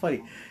know, that's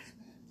funny.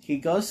 He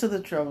goes to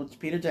the trouble,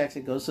 Peter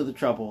Jackson goes to the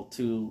trouble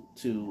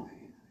to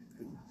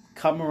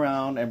come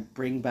around and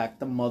bring back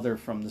the mother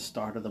from the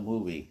start of the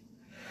movie.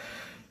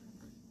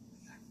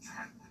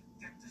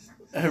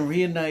 And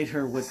reunite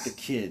her with the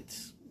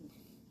kids.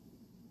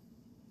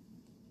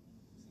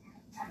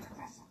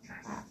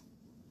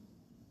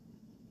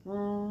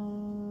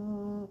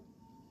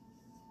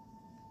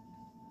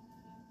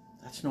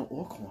 That's no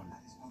orc horn.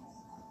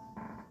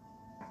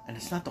 And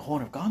it's not the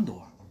horn of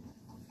Gondor.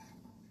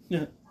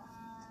 Yeah.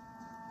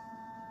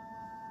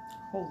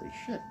 Holy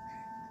shit.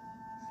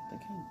 The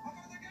king.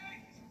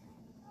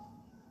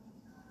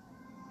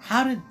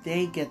 How did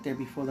they get there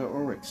before the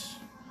Uruks?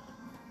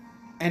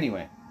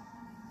 Anyway.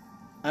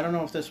 I don't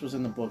know if this was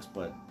in the books,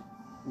 but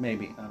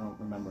maybe. I don't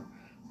remember.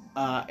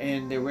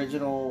 And the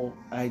original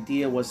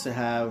idea was to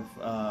have...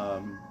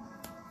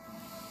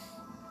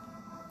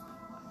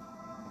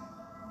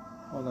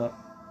 hold up.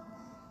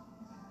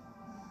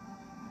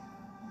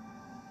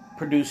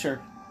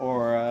 Producer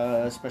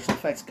or special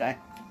effects guy.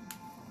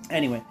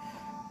 Anyway.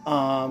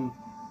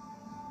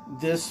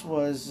 This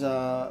was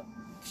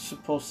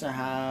supposed to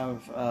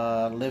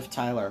have Liv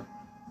Tyler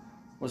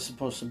was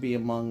supposed to be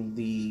among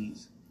the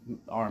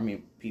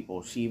army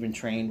people. She even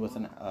trained with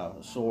a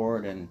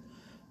sword and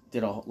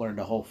learned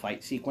a whole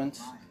fight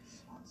sequence.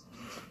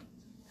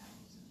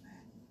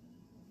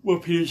 Well,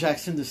 Peter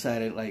Jackson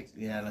decided, like,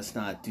 yeah, let's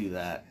not do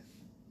that.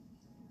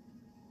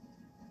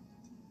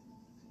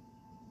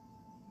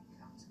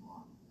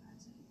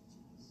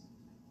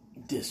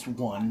 This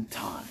one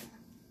time.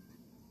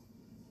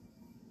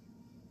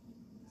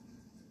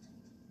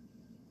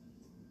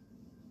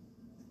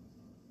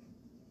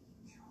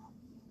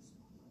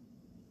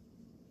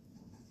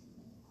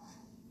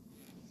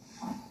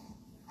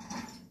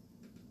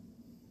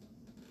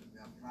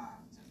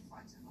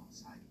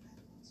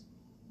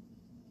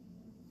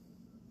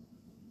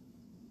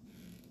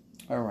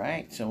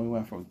 Alright, so we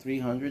went from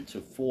 300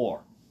 to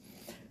 4.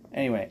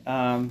 Anyway,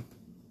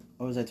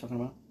 what was I talking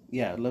about?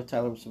 Yeah, Liv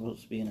Tyler was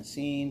supposed to be in a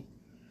scene.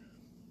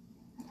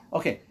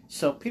 Okay,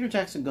 so Peter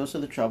Jackson goes to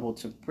the trouble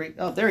to bring...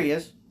 Oh, there he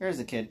is. There's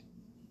the kid.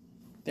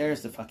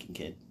 There's the fucking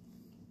kid.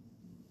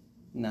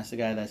 And that's the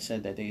guy that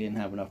said that they didn't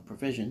have enough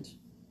provisions.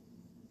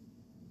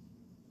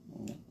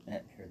 And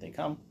here they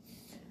come.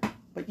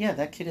 But yeah,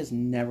 that kid is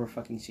never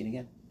fucking seen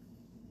again.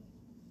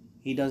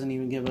 He doesn't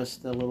even give us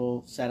the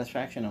little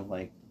satisfaction of,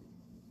 like,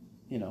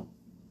 you know,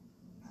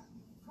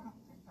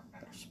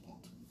 their spot.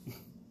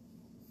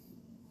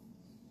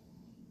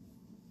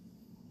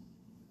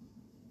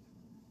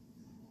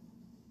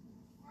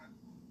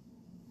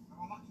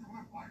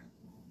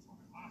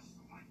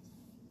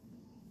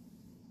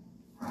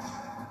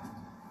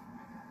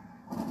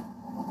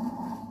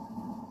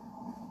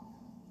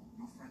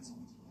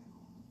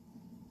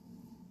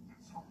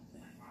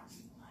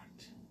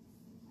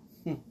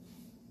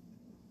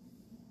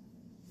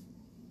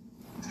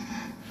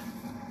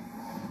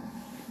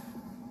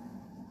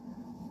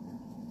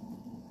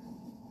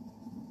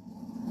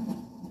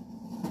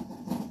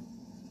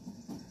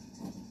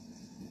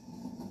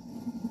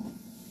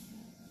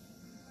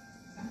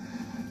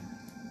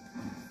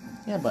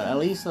 Yeah, but at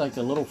least like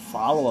a little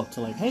follow-up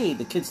to like, hey,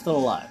 the kid's still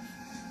alive.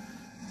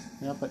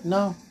 Yeah, but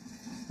no,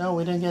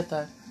 we didn't get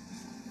that.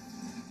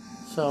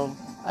 So,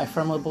 I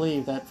firmly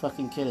believe that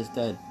fucking kid is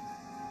dead.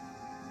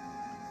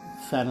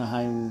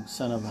 Fanaheim,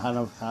 son of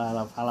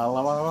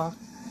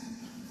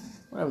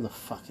whatever the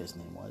fuck his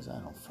name was. I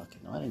don't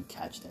fucking know. I didn't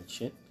catch that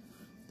shit.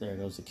 There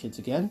goes the kids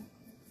again.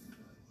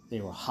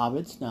 They were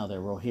hobbits, now they're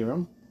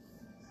Rohirrim.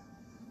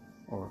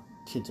 Or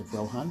kids of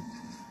Rohan.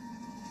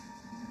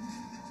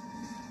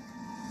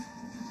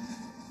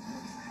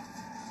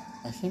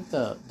 I think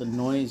the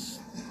noise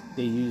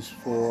they use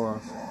for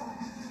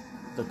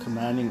the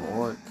commanding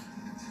orc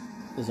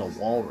is a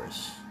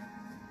walrus.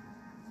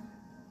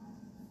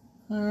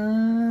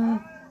 Yeah,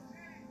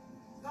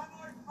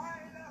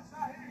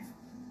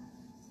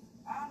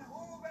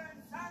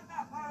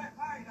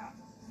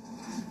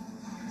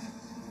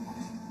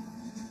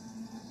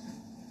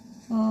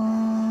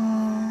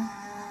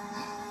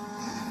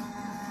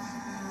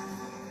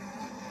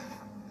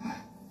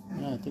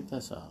 I think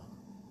that's a...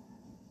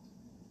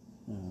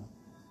 Yeah.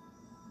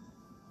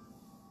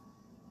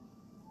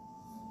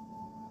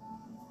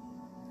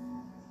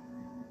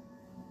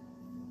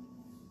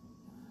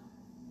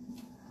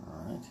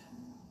 Alright.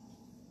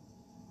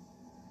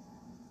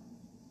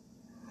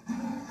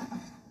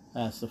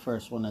 That's the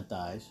first one that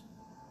dies.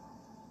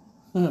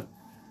 What's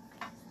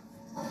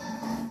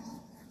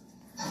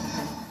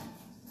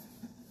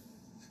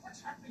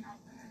happening out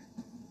there?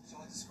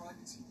 Shall I describe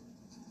it to you?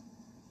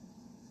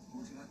 Or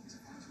would you like me to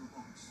find you a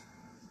box?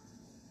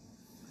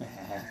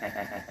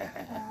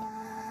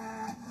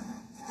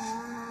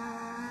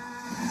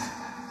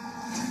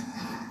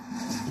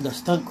 the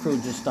stunt crew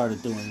just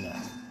started doing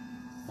that,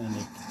 and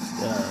they,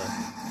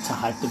 to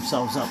hype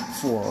themselves up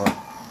for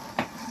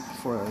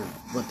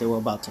what they were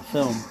about to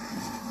film,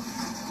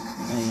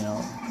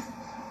 and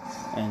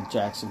and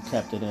Jackson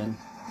kept it in.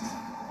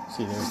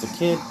 See, there's the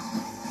kid.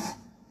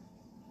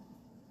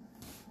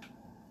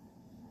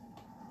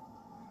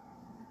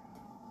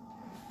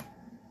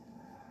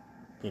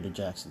 Peter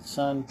Jackson's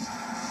son.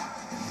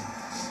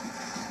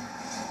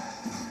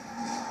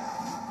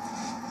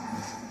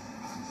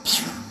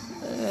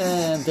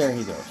 And there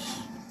he goes.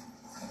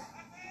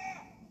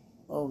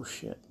 Oh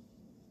shit.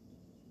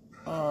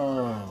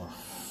 Oh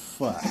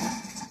fuck.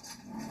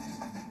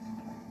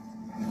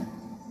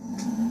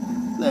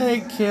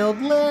 They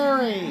killed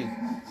Larry.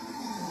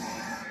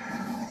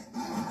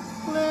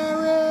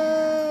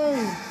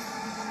 Larry!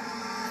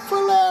 For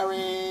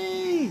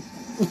Larry!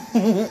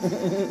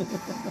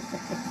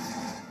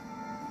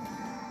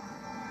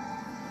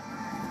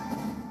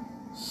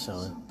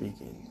 So it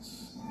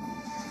begins.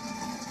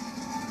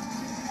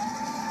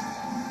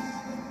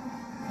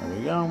 There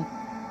we go.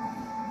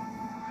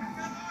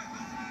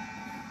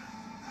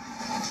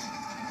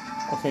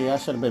 Okay, I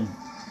should have been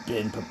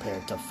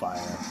prepared to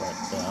fire, but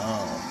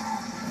no.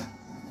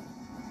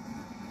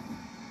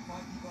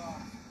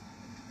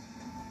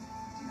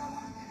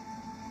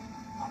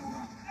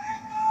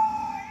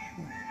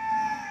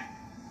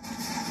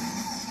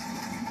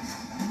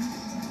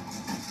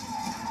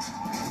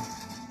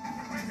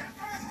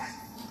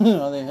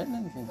 Are they hitting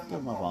anything? Give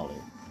them a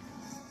volley.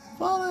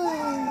 Volley!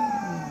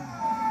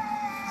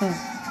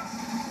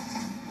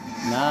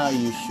 Now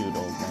you shoot,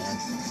 old man.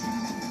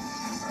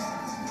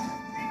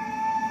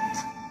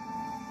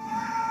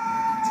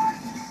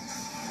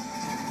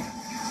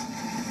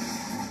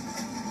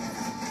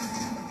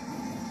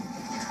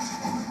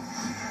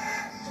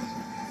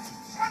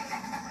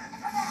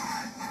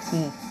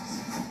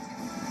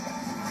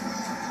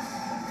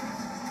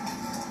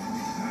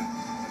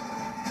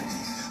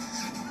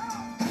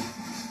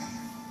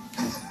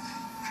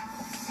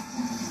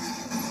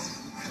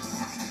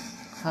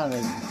 How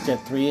did they get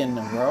 3 in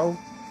a row?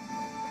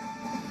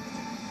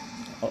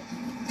 Oh.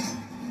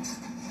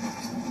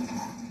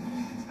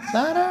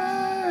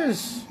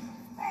 Ladders!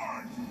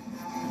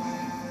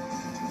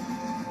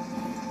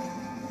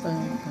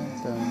 Dun, dun,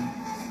 dun.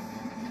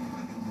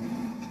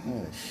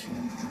 Oh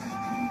shit.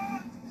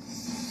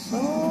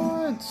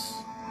 Swords!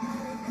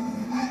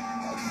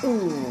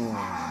 Ooh.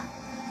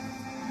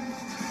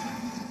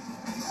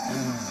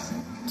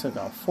 Took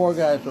out 4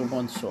 guys with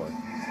 1 sword.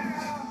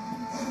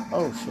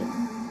 Oh shit.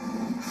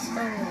 Oh,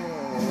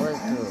 right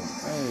through.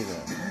 There you go.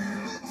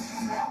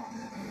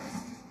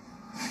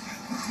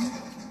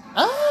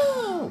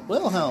 Oh,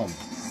 Wilhelm.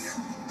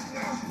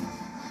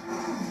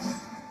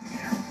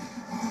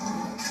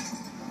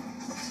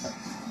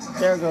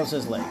 There goes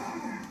his leg.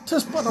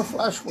 'Tis but a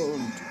flesh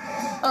wound.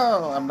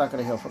 Oh, I'm not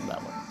going to heal from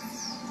that one.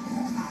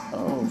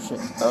 Oh, shit.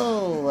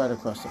 Oh, right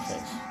across the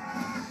face.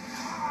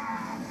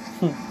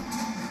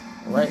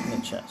 Right in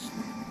the chest.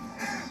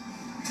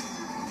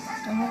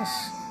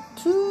 Yes.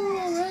 2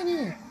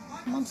 already.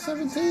 I'm on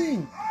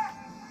 17.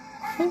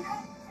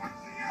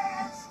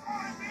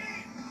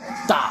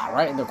 Da!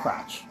 Right in the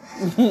crotch.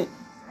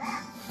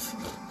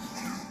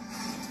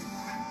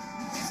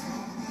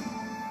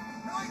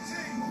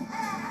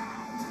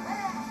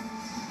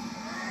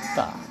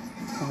 Da.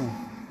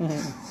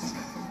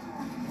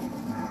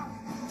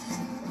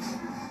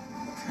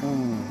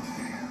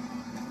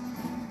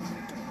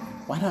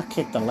 Why not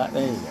kick the ladder?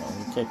 There you go.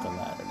 You kick the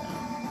ladder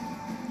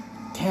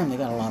down. Damn, they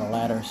got a lot of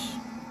ladders.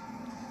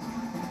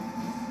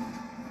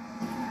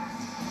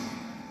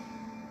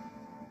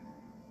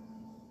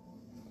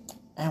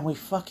 And we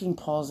fucking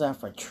pause that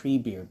for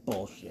Treebeard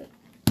bullshit.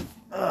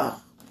 Ugh.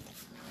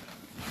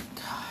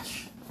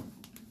 Gosh.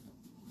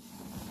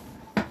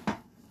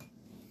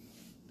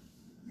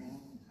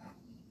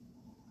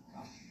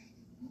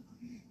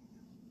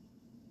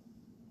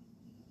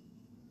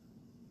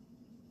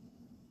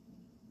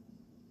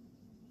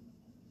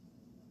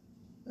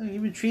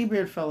 Even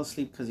Treebeard fell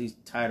asleep because he's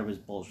tired of his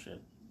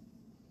bullshit.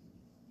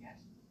 Yes.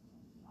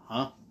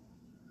 Huh?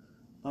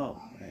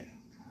 Oh, right.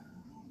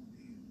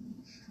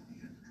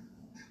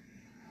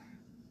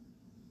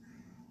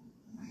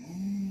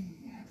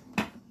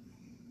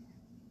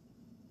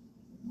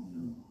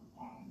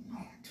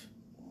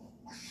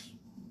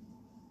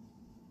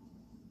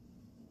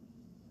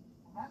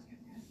 That's good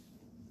news.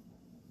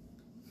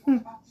 What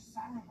about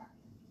Saruman?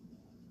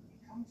 You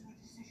come to a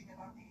decision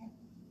about him.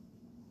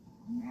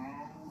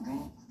 Now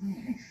don't be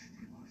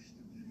hasty,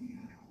 Master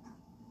Gideon.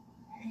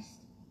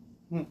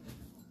 Hasty.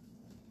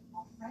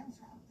 Our friends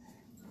are out there.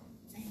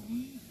 They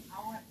need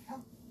our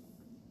help.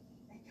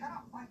 They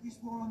cannot fight this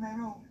war on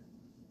their own.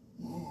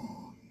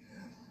 Oh,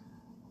 yes.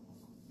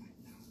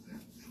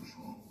 That's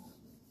so.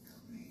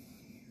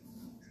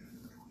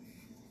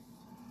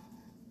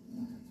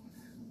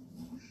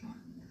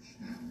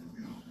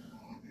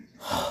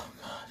 Oh,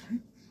 God.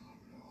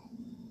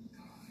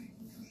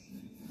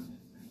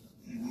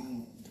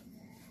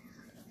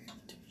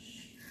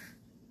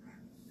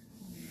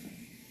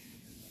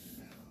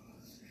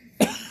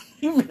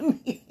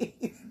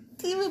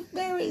 Even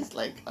Mary's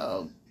like,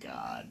 oh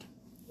God.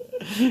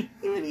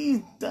 Even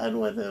he's done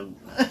with him.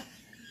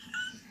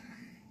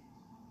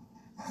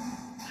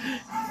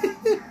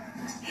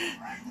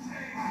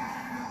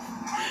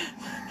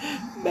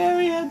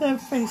 Mary had that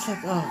face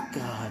like, oh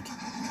God.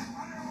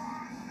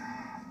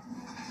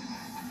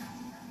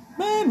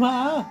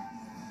 Meanwhile,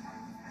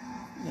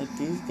 at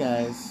these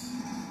guys.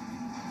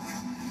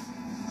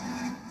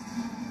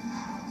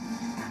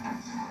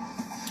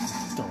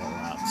 Throwing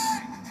rocks.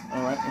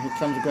 Alright, here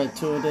comes a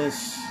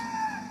gratuitous.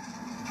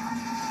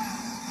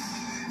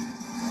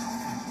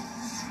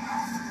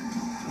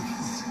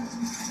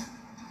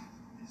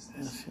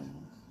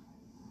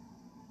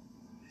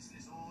 Is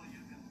this all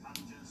you can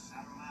conjure,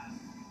 Saruman?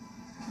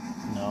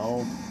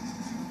 No.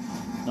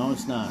 No,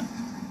 it's not.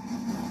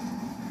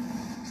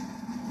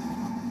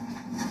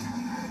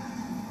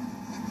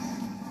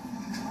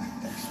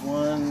 There's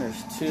one,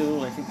 there's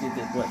two. I think they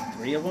did, what,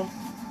 3 of them?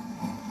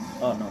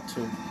 Oh, no,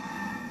 2.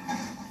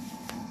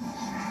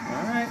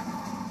 Alright.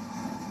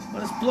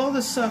 Let's blow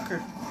the sucker.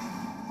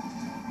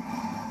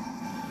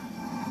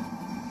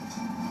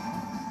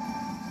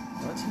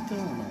 What's he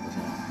doing over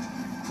there?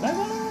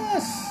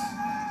 Legolas!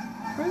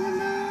 Bring him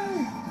down!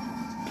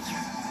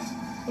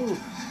 Ooh.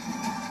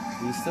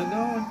 He's still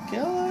going.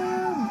 Kill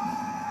him!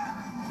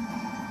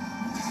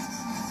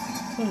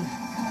 Ooh.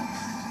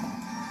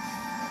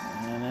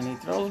 And then he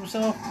throws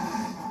himself.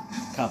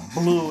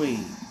 Kablooey!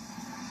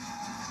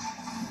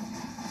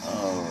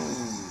 Oh,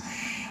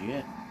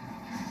 shit.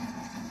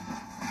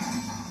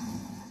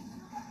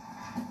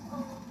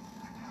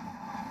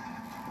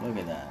 Look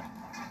at that.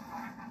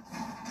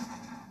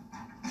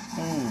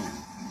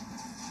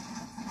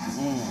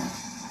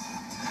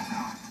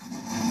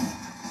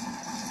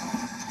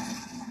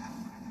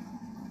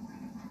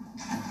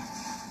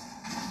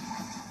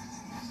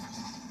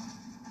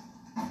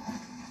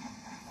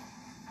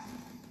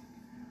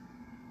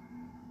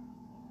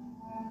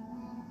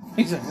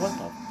 He's like, what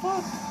the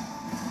fuck?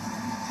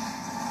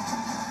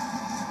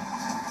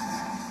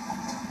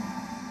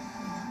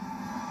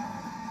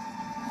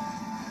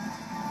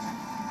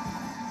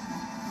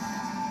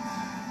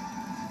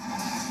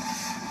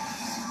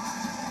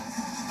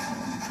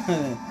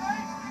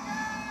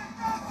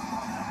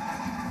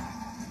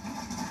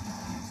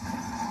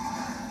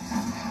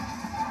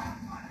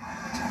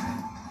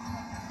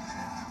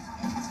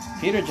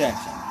 Peter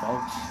Jackson,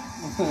 folks.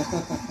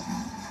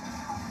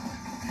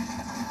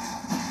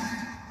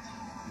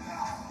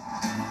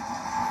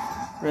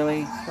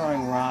 Really?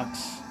 Throwing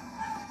rocks?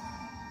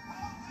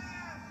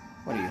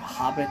 What are you,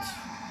 hobbits?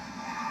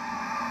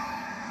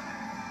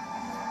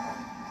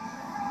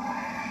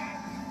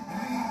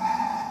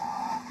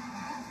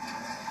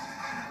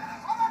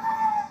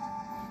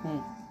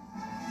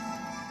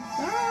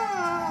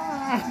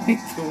 Ah! He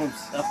threw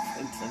himself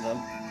into them.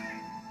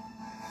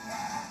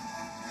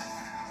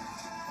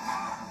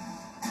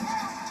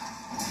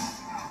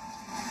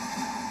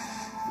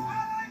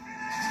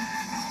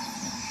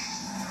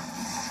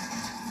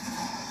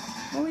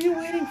 What were you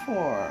waiting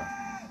for?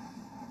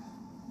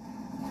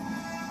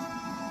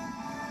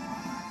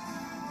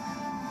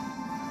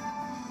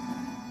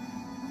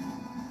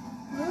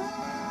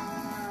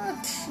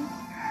 What?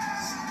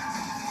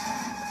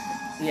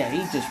 Yeah, he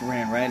just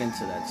ran right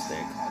into that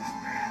stick.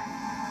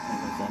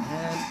 That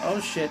head. Oh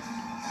shit.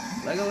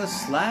 Legolas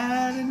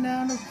sliding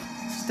down the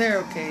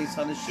staircase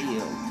on the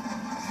shield.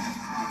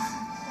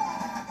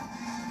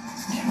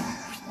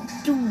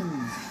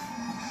 Doom.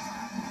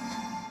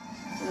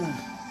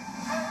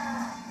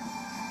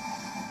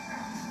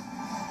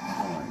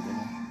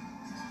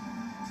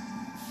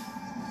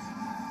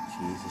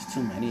 There's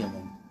too many of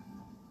them.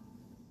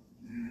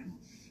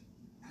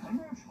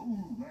 Cannot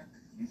hold back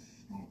this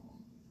storm.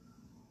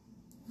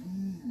 We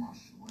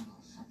must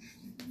weather such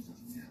things as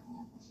we have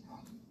always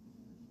done.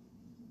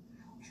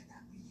 How can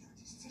that be your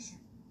decision?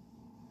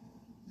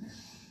 This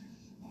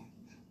is not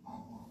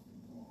our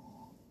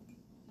war.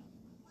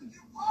 But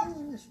you're part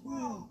of this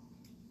world.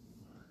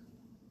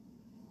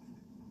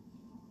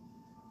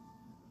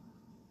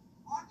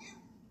 Aren't you?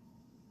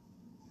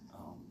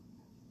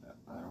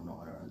 I don't know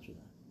how to answer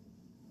that.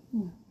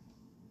 You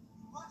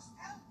must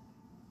help.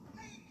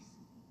 Please.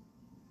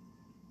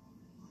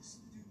 You must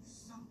do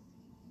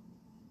something.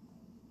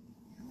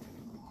 You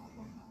are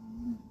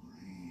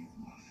brave,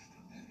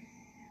 Master Mary.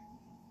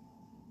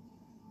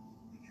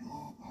 But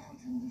your part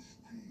in this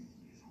tale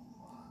is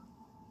over.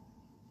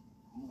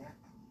 Go back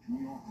to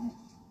your home.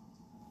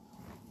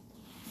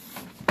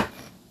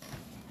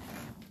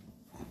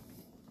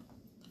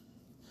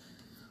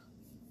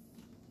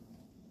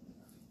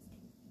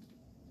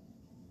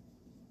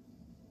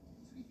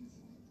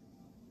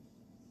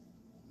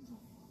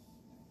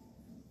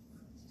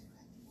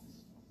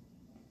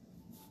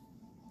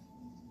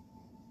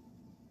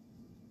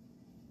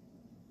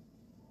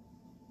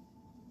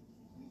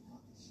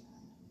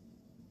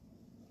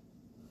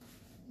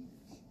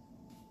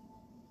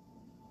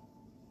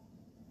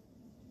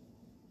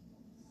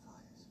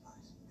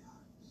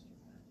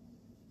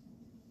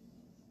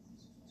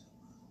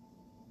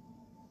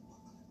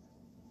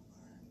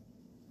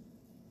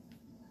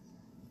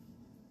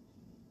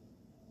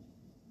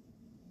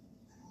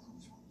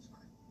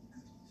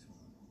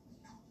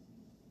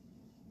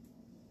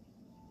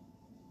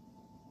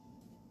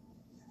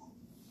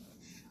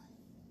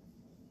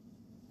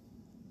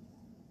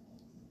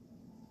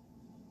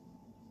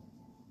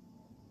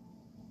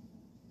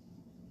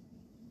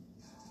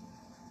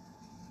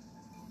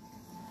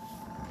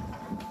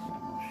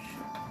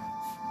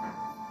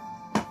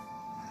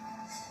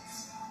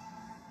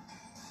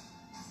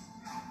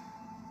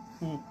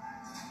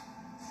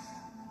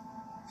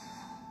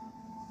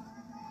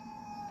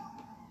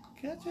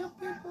 Catch up,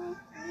 people.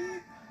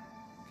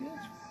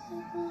 Catch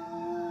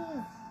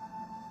people.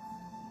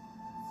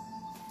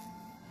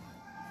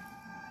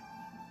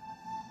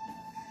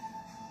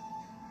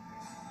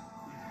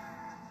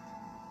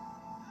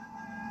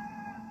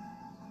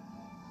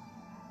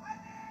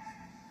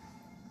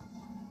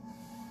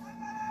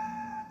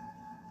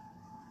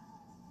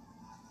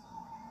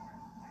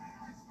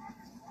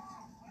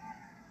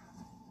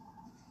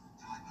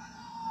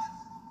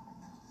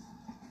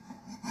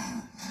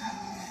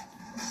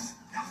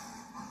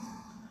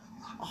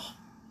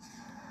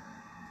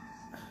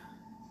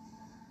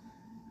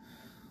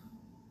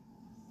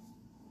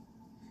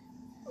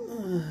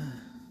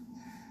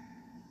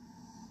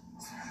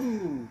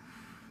 Ooh.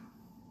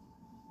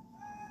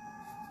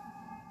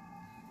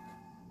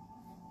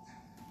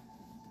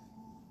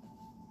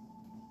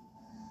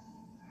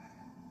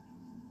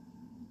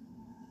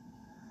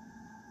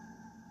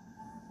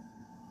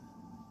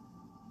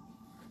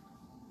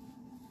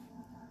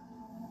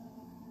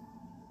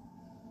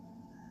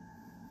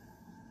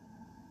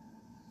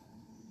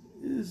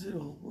 Is it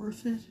all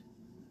worth it?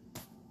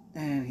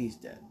 And he's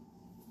dead.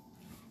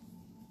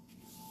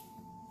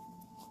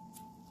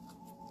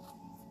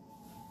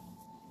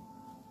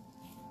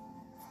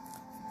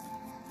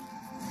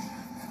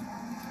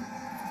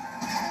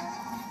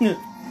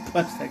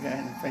 Punch that guy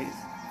in the face.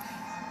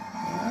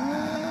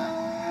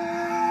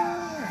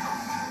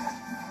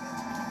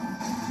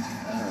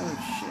 Oh,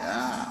 shit.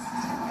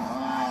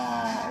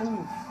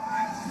 Oh.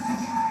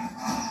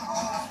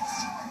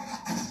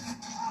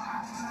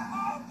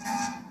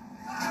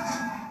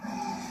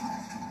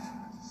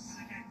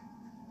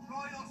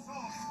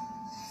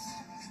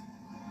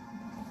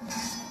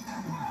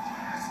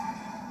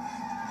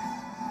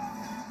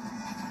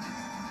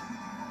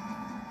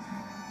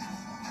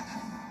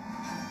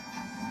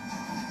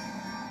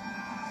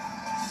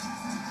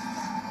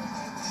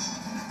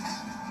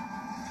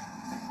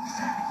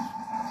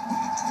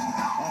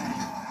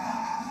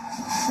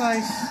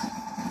 Nice.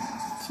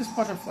 It's just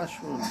part of flesh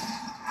wound.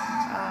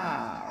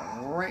 Ah,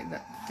 right in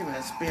the, give me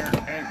that spear.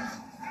 And,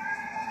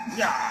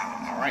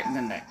 yeah, right in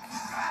the neck.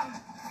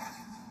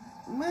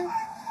 Man.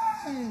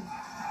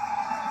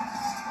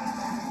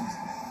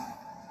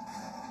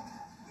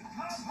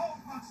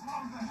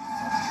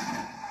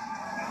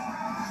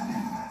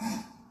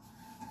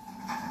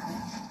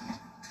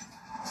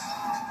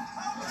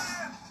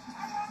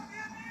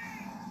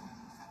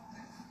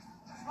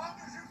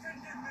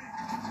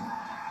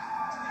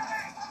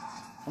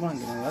 Come on,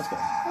 Gilman, let's go.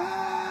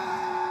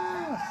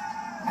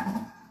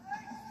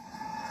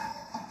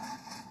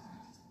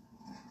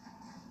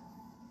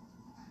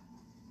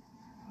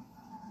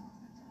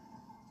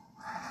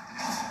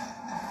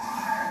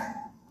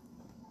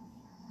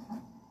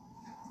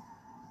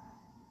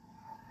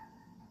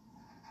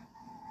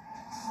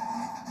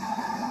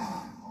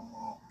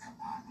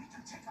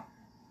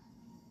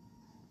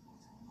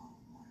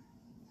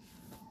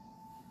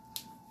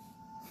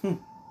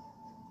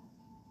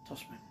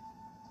 Toss me.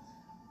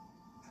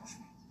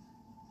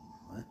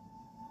 What?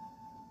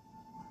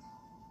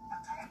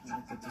 I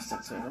think this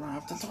is it. I don't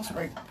have to toss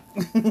me.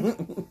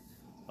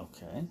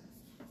 Okay.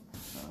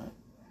 Alright.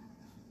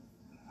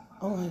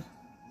 Oh, wait.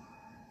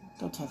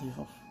 Don't tell the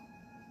elf.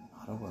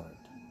 Not a word.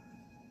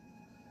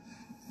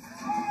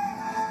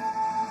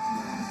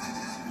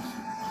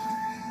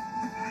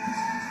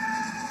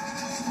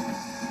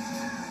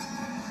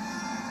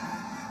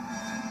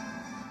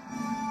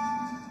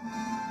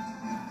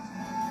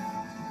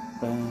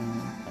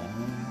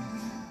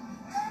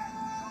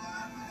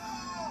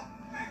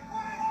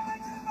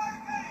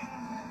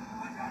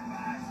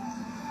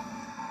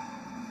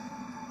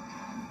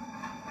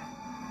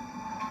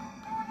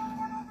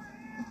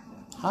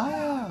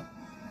 Hiya!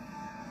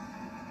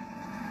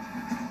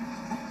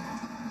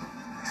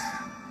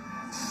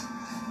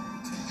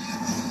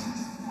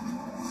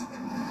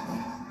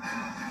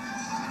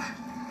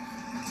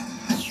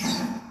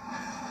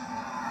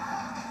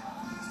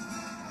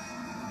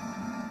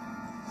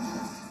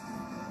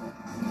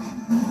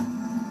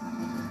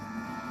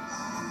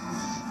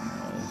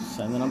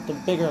 Sending up to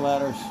bigger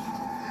ladders.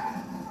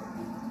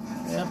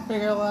 Yeah,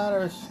 bigger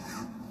ladders.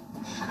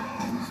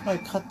 This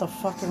might cut the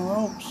fucking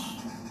ropes.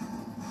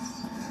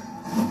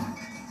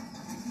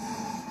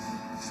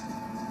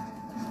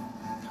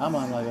 Come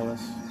on,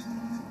 Legolas.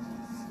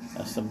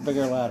 That's the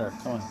bigger ladder.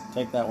 Come on,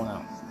 take that one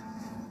out.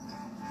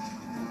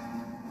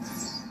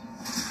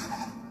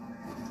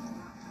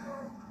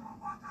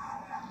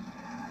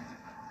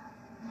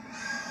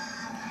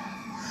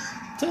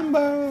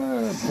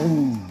 Timber!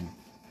 Boom!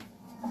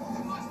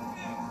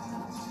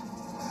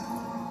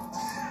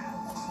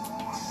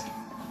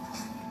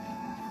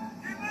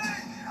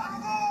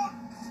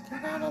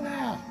 Get out of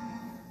there!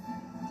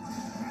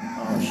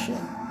 Oh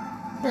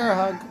shit. Bear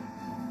hug.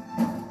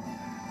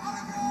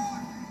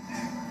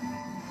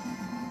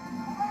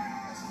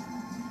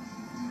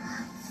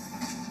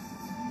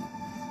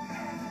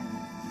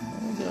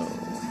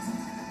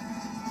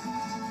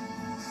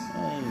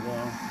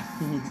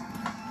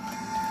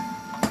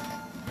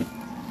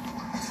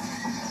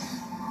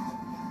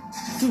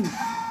 Dude,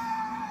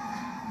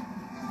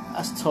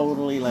 that's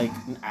totally like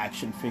an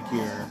action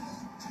figure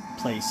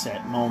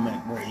playset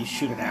moment where you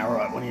shoot an arrow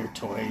at one of your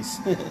toys.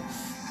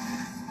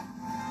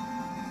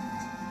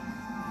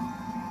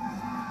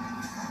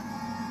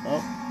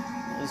 Oh,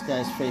 this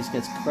guy's face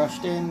gets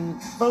crushed in.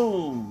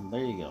 Boom!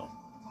 There you go.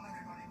 Pull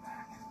everybody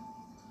back.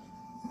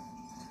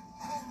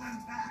 Pull them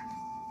back.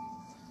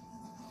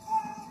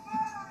 Pull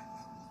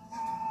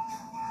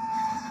back.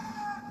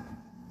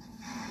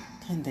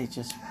 Then they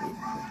just wait.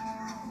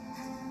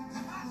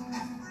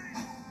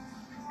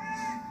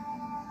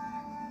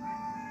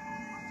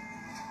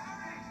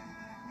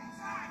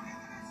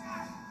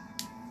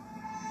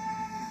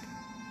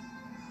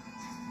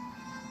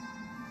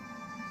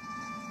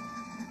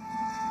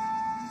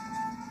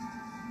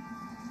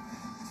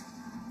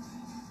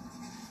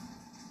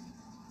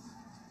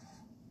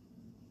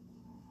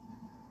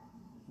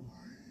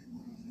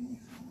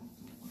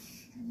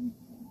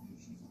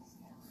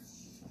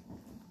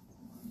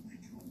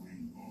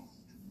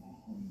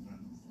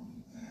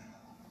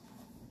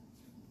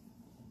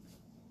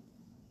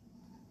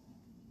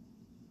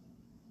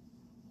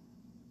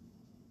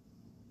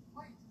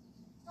 Wait.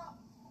 Stop.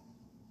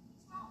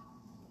 Stop.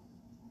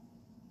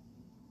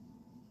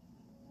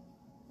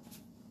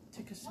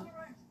 Take a Turn sip.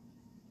 around.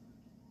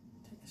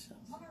 Take a sip.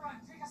 Turn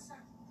around. Take a sip.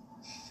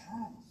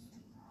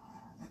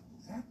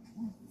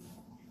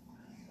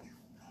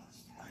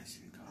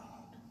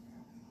 Isengard.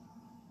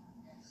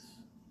 Yes.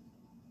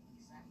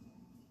 Exactly.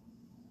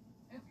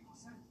 Everyone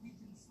said we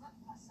can slip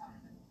past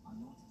Saturday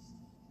unnoticed.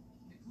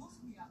 The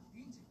closer we are to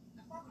danger,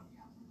 the further we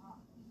are from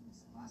harm. It's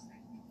the last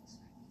thing we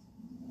expect.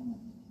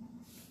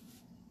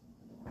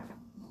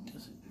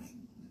 Doesn't make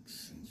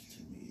sense to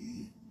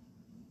me.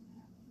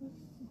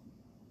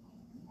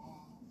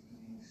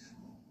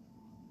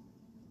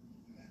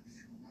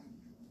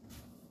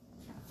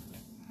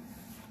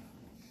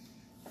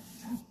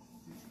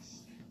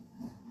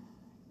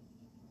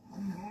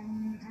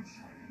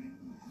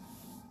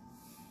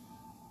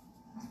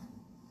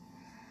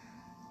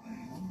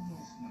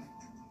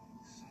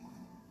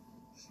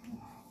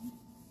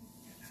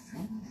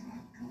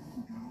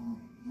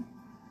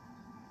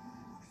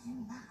 Are you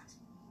mad?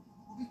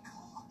 We'll be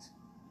caught.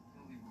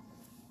 No, we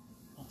won't.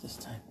 Not this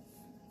time.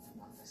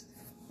 Not this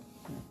time.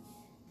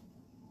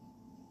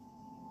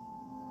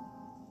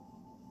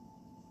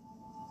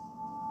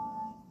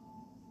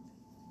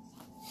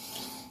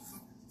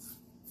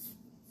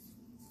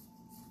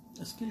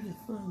 Let's get your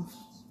friends.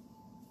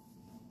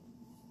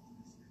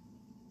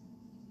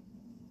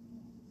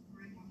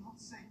 Ring will not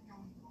say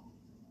going wrong.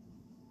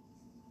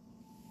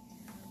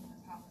 The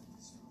power to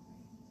destroy me.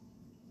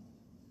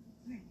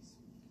 Please,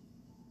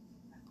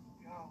 let me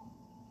go.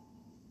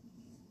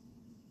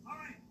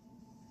 Hurry!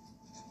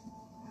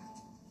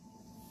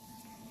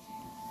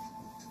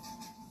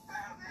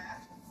 Down there!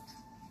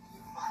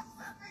 You must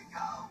let me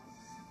go!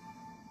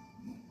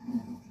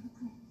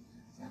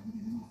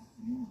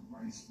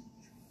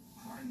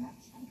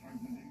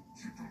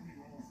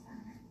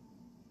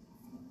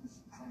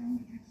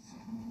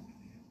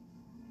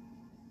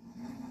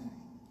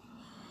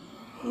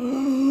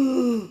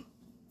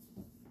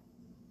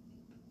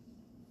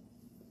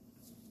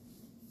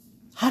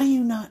 How do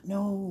you not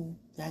know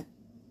that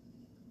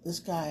this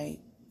guy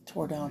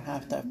tore down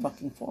half that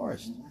fucking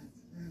forest?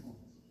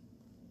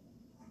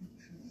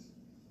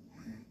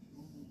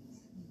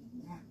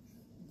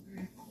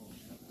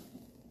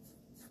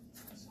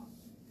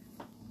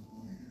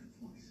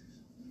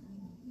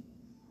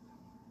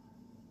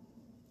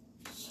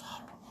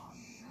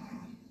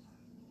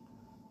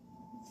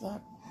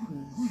 That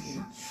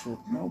you should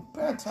know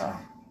better.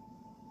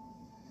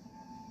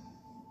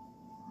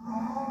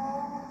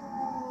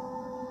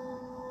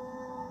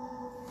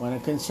 When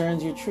it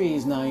concerns your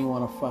trees, now you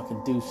want to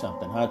fucking do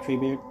something, huh,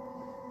 Treebeard?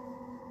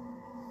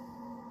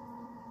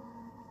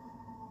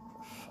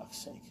 For fuck's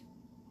sake.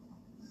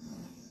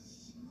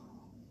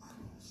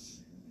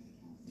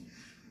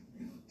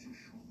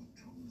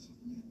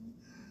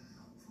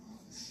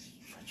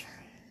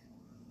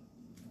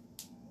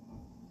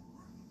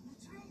 The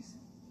trees!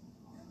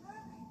 They're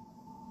moving!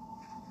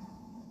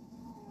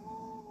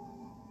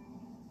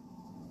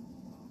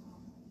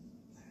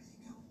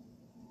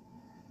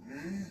 Where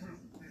are they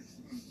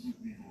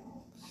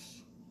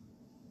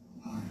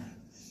going?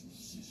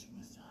 This is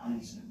with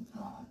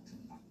Isengard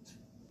tonight.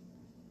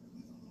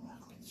 With a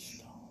rocket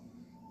stone.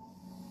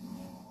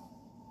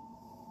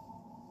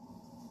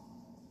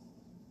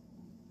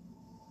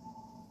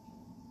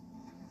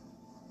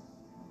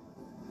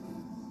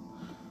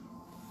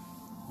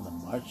 The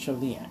March of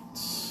the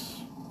Ants.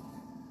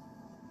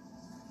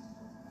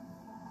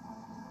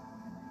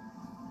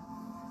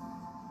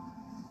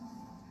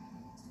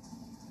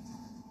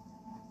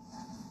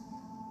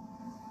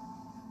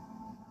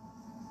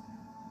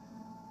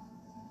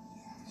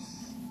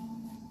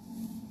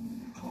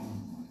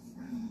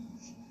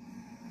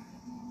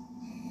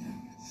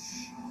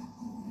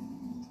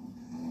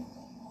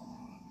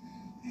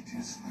 It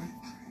is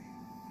victory.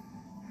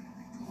 And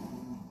we go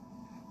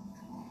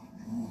to our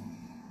doom.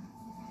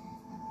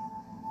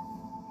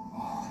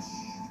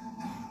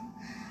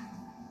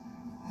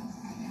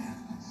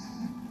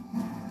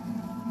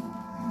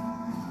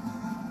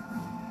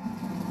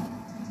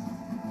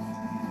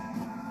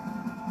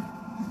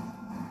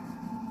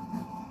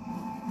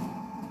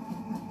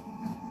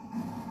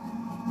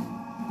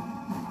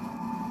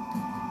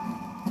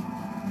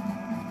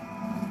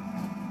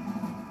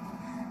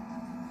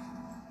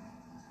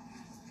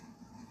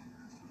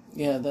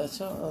 Yeah, that's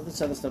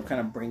this other stuff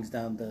kind of brings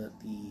down the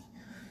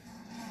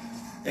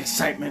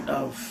excitement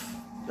of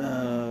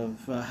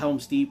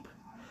Helm's Deep.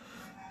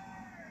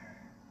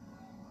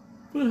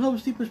 But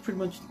Helm's Deep is pretty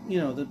much,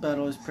 the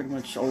battle is pretty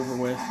much over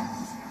with.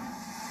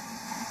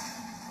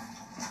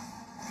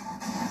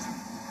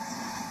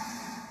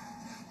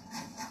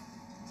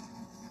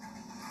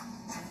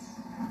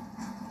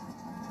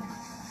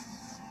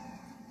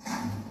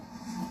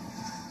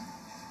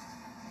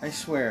 I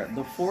swear,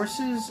 the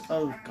forces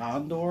of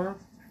Gondor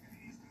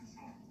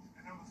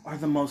are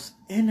the most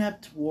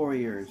inept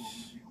warriors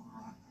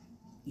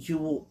you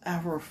will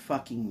ever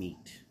fucking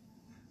meet.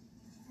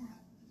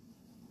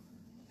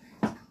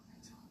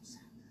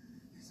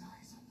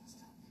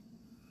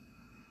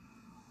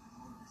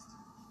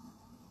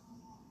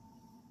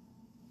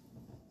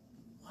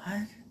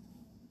 What?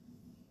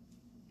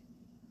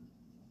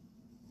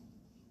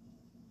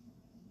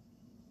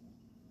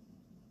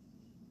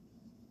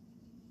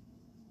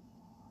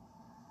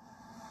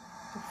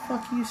 The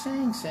fuck are you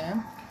saying,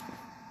 Sam?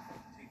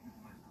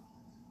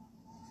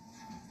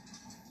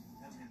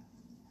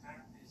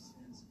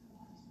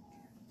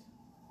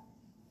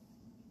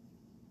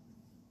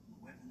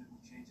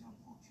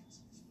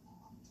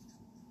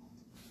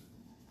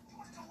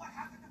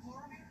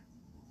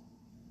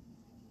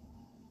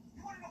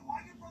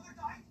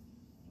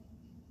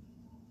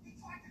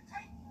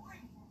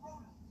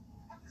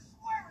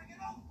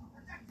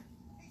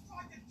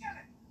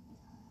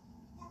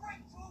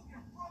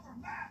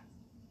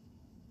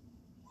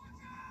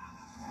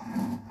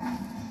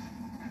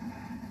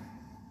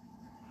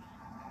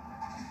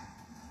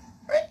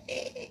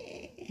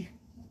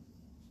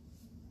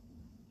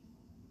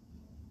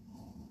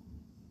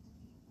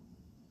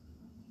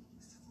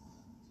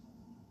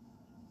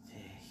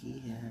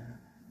 Yeah.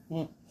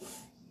 What?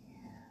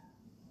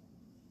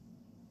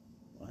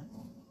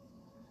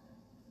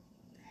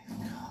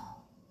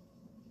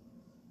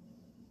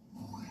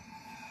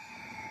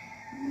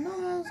 No,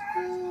 let's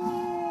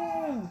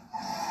go.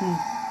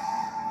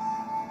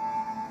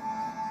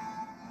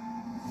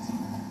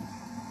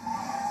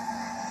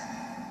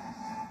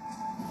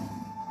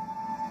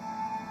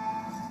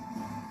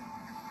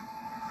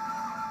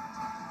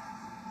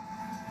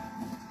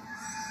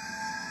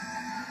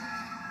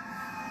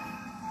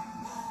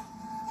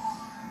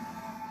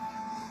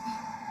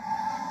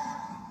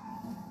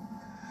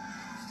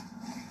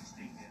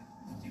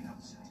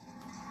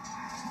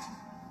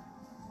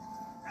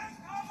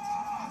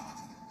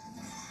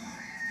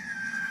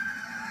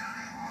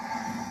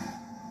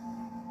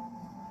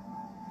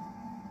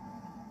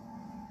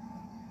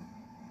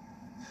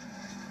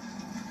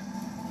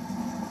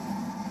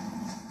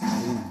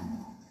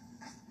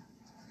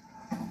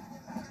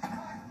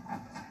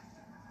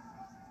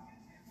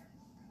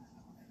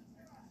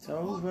 It's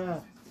over.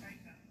 It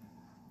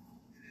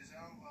is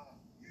over.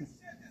 You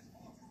said this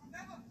fortress would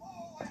never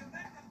fall like an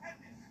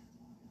independent.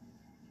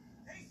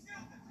 They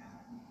sealed it.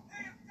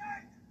 They have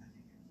died.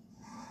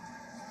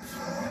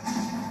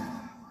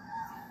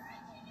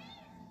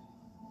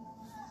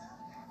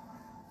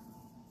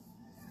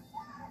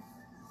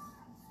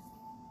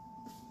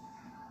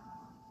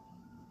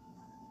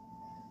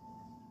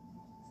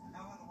 There's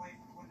no other way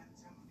for the women and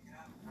children to get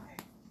out of the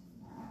cave.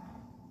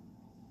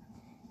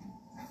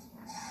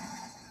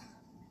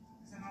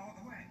 Is there no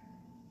other way?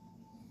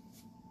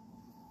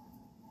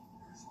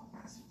 There is one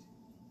passage.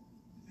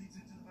 It leads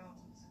into the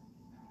mountains.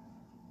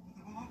 But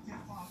they will not get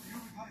far. You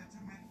require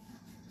too many.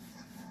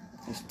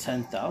 There's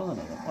 10,000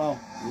 of them. Well,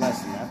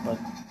 less than that, but,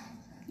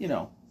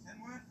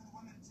 Send word for the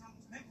women and children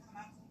to make for the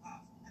mountain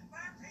pass and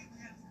barricade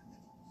the entrance.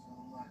 So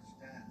much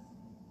death.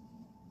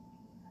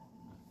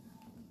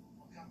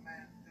 What can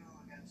man do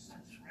against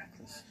such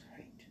reckless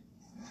hate?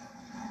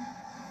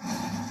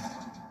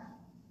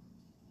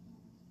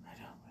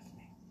 Right out with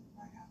me.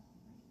 Right out.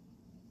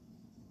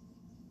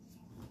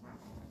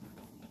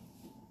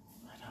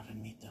 Right out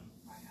and meet them.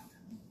 Right out.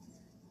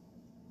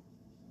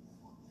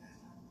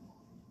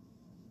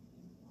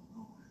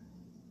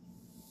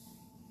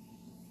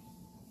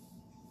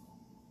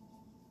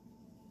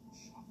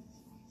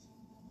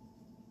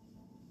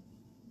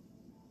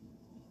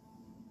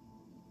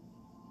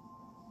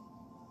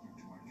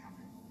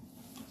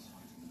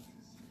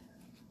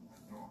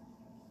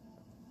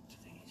 To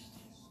the east.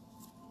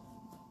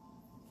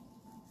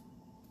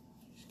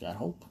 She's got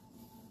hope.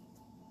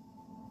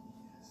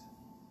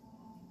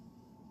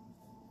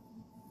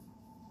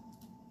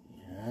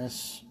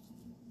 Yes.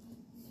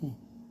 The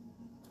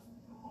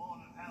horn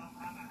of Helm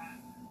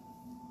Hammerhand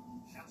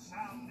shall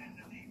sound in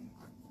the deep.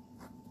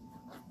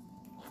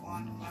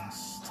 One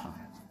last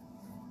time.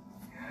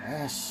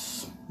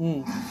 Yes.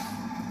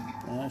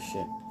 Ah,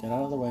 shit. Get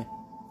out of the way.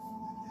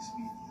 Let this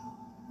be the hour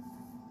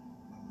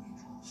when we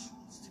draw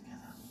swords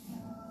together.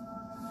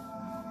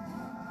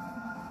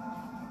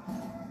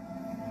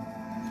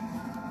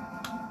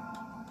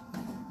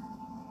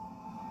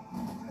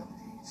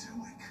 Melody to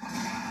wake.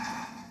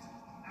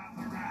 Now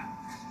the wrath,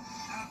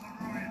 now the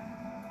ruin,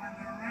 and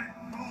the red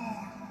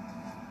dawn.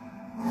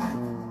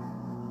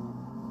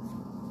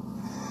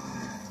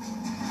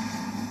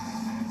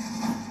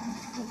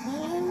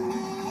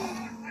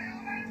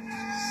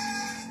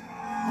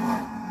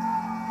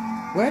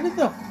 Where did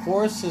the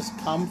horses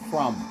come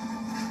from?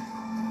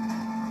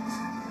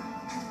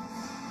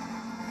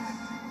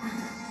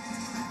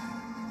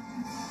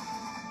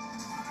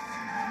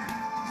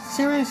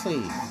 Seriously,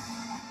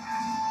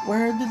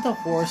 where did the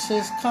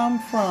horses come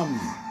from?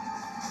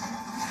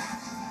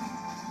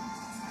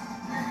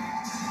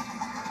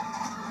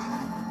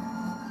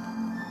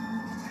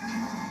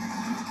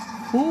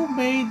 Who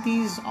made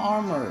these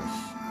armors?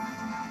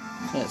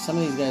 Yeah, some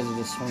of these guys are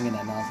just swinging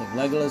at nothing.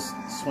 Legolas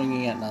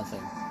swinging at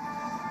nothing.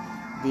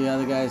 The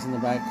other guys in the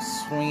back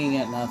swinging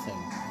at nothing.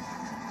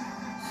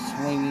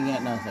 Swinging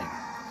at nothing.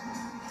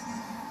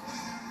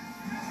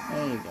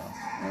 There you go.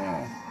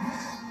 Yeah.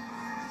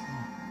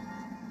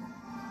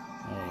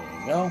 There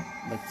you go.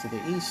 Look to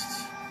the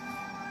east.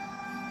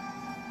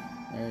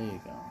 There you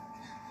go.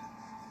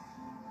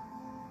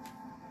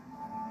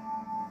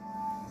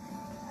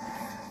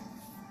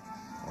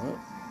 Oh.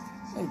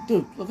 Hey,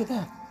 dude, look at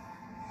that.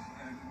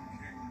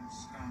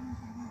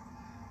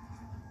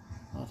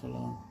 Not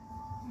alone.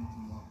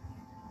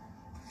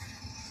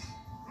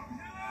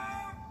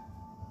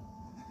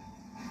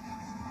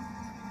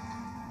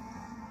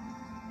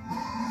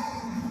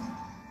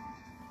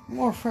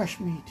 More fresh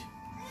meat.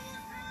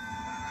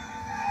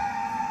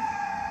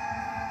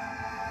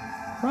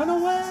 Run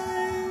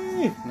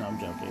away! No, I'm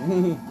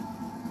joking.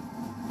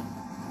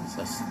 It's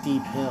a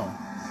steep hill.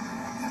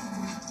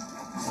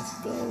 Let's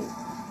go.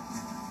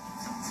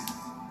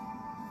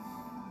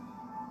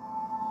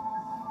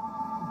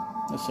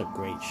 That's a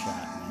great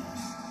shot, man.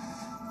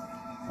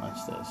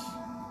 Watch this.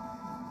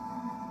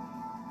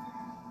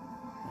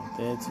 Right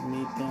there to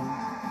meet them.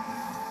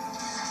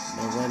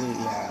 They're ready.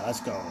 Yeah,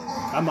 let's go.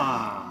 Come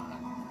on.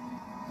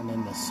 And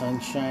then the sun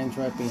shines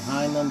right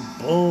behind them.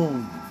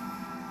 Boom.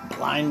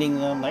 Blinding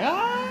them. Like,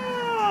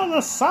 ah,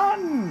 the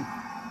sun.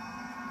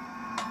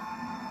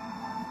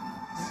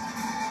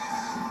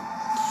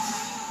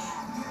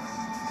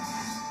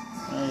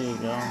 There you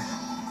go.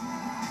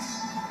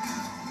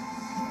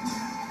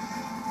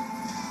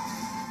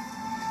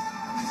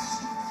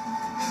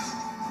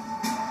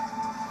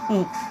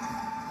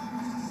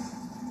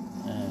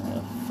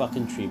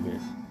 Fucking tree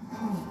beard.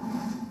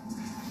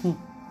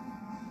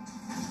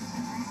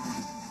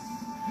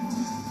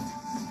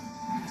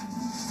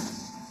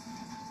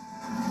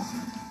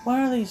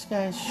 Why are these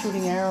guys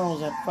shooting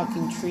arrows at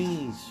fucking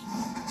trees?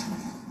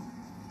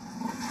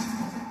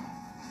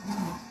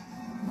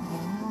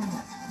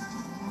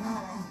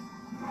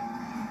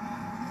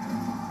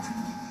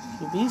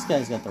 So these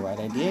guys got the right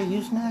idea.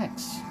 Use an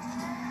axe.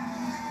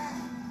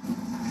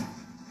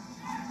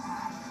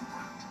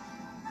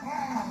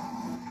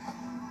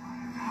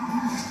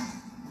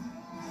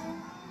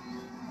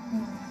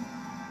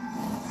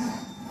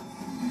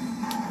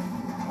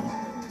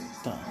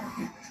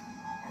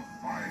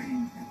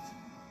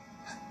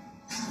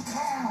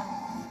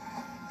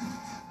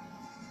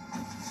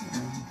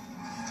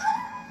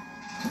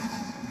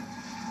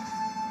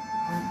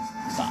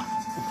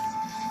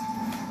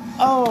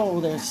 Oh,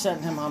 they're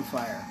setting him on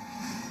fire.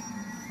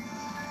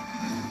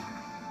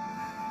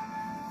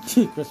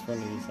 Christopher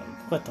Lee's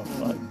like, what the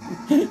fuck?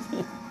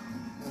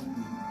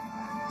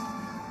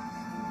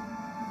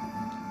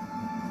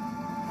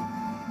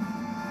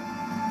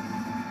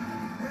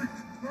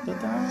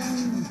 Get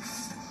down!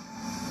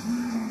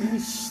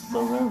 East the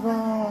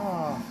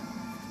river!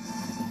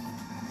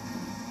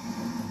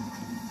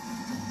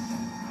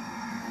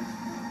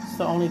 It's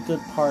the only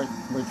good part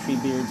where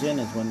Treebeard's in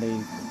is when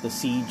the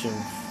siege of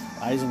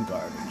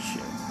Isengard and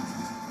shit.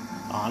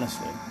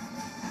 Honestly.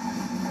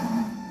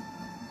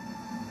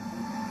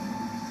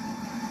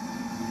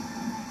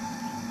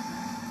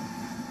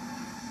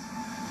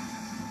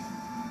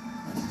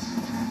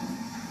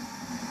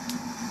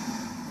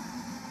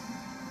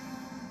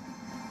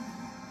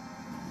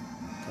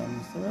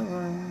 Comes the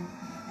river.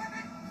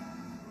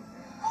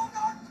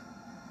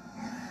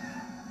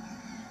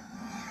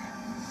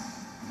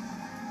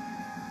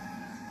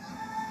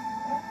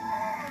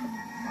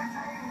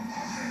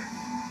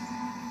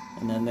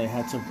 And then they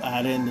had to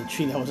add in the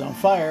tree that was on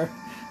fire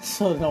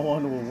so no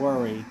one would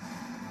worry.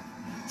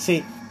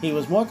 See, he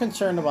was more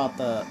concerned about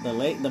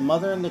the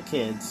mother and the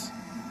kids,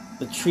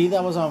 the tree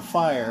that was on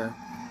fire,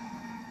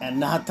 and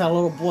not that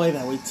little boy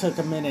that we took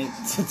a minute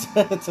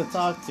to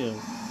talk to.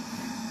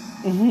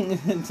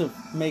 To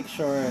make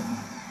sure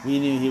we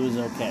knew he was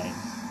okay.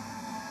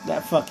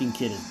 That fucking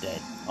kid is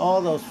dead.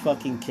 All those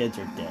fucking kids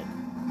are dead.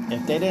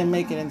 If they didn't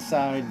make it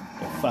inside,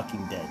 they're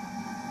fucking dead.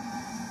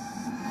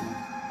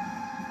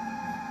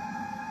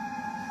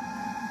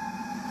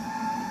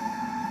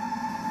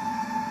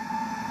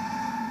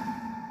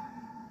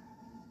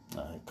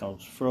 Here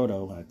comes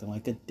Frodo acting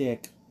like a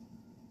dick.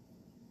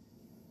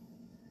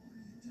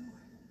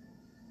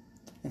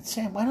 And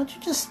Sam, why don't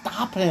you just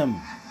stop him?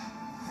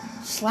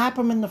 Slap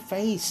him in the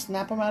face.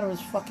 Snap him out of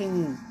his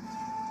fucking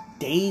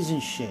daze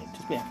and shit.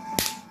 Just be like...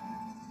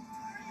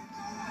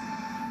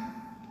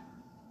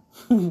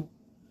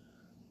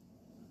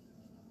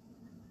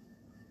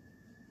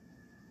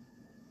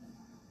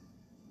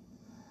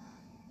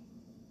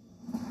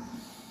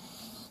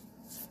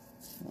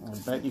 I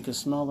bet you can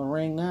smell the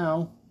ring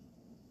now.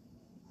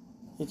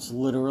 It's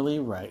literally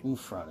right in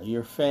front of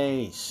your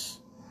face.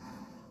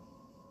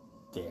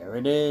 There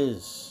it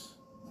is.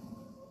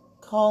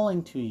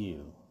 Calling to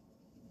you.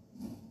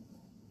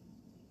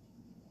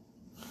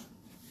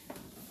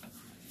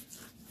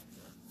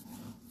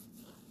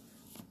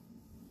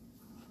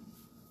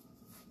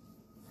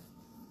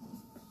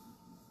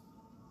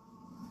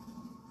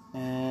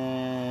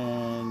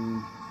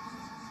 And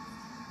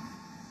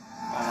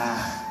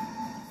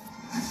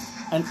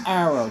an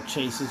arrow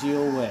chases you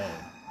away.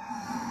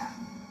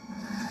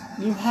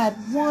 You had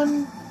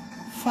one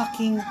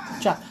fucking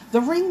job.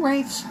 The ring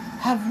wraiths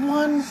have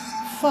one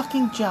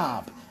fucking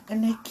job,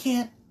 and they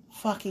can't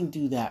fucking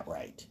do that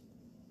right.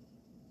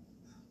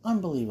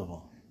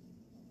 Unbelievable.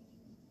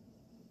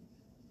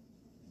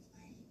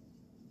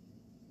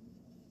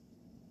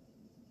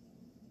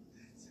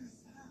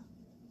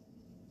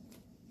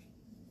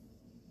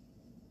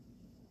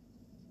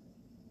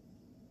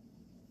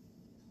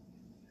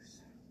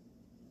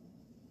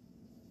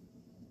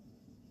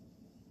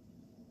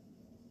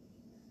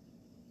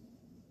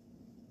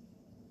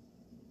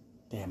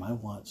 Damn, I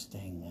want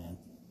Sting, man.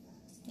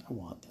 I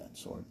want that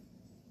sword.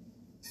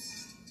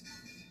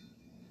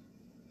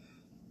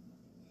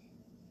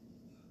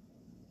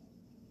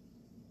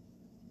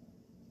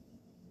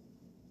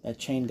 That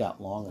chain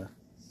got longer.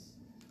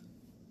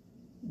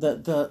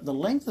 The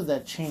length of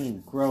that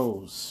chain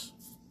grows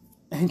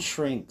and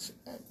shrinks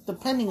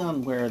depending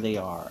on where they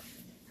are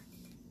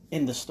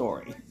in the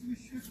story. We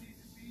should need to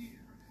be here.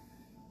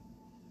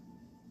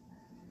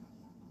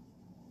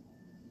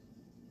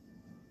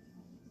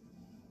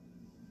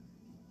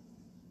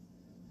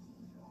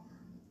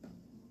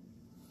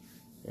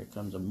 Here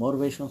comes a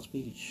motivational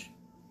speech.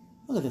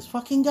 Look at this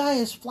fucking guy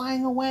is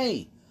flying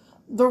away.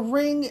 The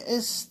ring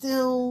is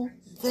still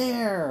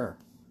there.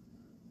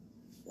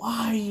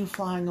 Why are you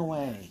flying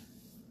away?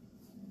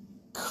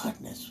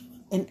 Goodness.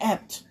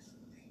 Inept.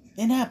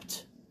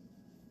 Inept.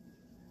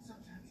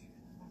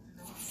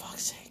 For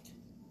fuck's sake.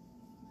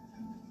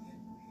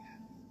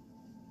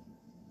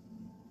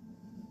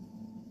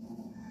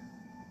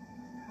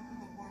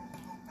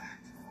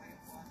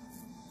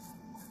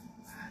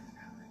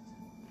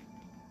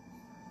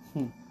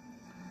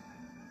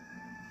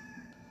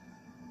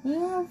 We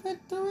are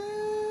victory!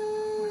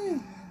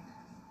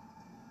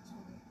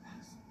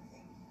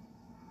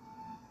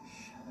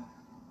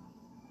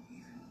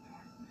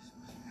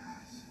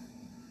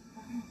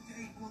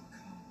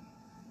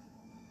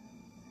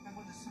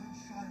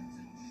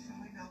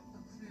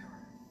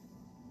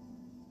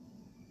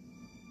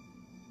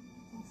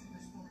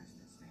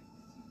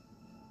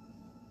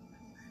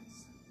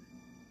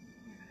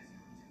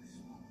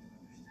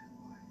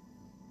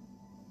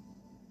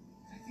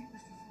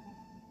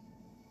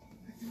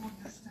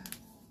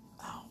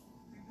 Ow.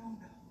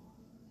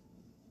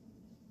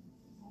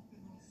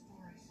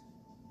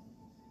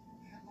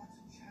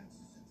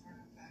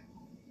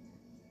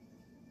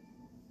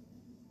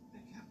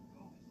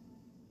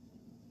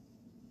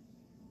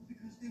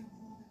 They were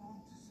holding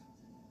on to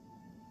something.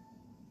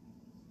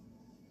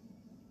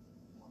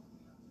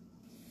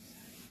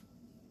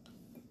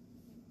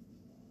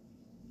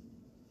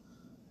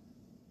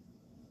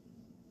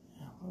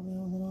 Yeah, what are we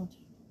holding on to?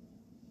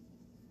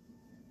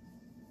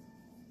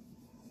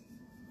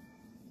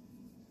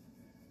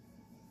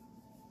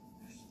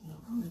 Still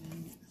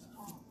fighting.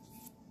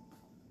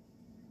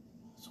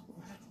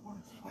 That's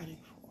worth fighting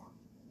for.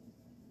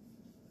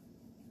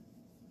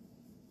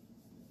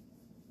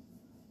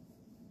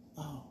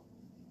 Oh,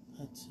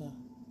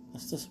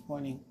 that's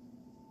disappointing.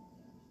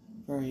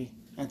 Very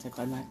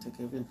anticlimactic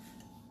even.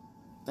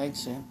 Thanks,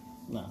 Sam.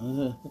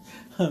 No,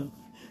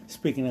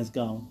 speaking as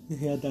Gollum,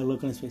 he had that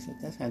look on his face.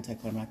 That's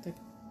anticlimactic.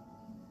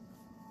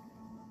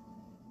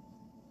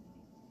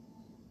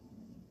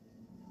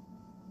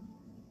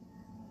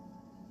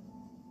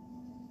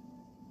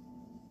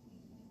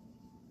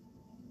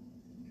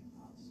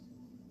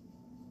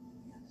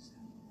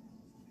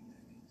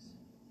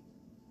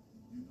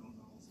 You know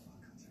the laws of our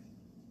country.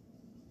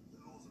 The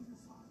laws of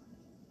your father.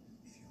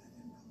 If you let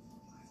them go,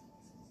 your life will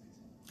be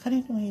forfeit. How do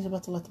you know he's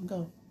about to let them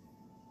go?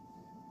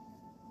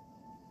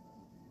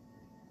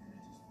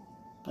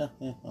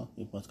 Yeah, well,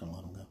 he was going to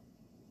let them go.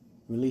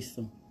 Release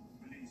them.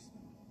 Release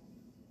them.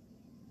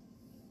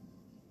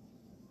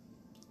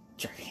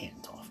 Get your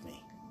hands off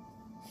me.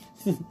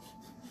 Where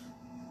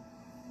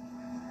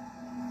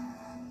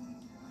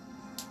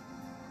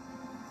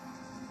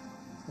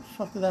the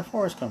fuck did that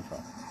forest come from?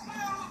 Stay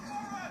out of the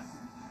forest!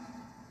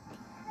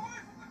 I'm away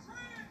from the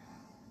tree!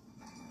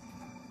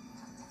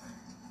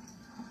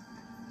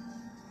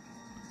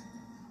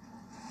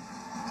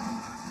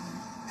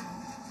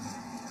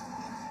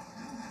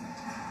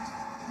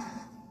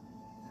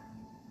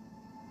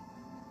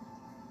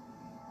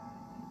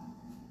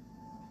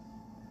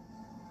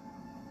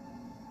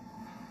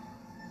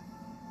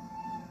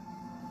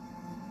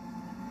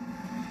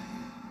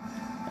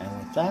 And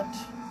with that,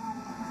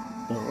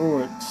 the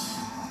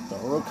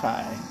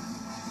Urukai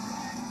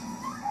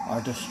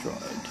are destroyed.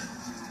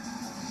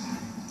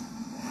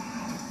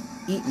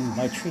 Eaten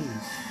by trees.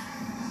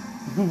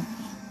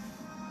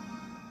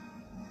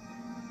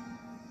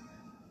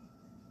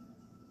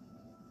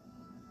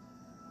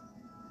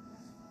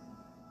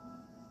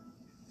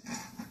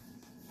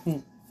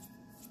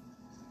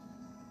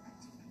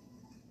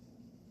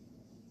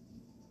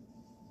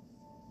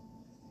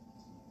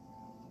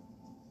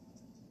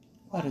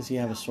 Why does he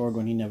have a sword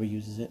when he never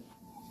uses it?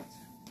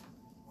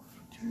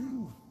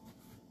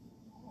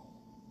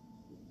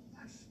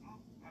 That's not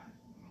bad.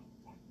 I'll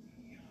put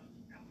the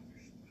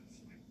elvish to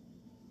sleep.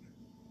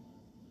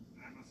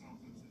 I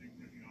myself am sitting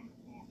pretty on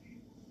 40.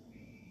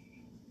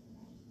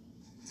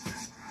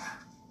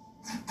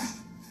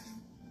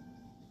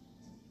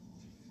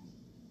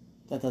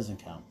 That doesn't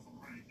count.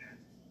 Already dead.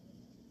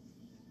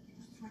 He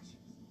was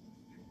twitching.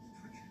 He was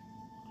twitching.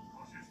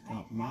 Because it's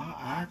Got my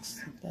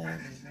axe to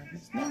bear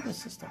his nervous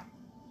system.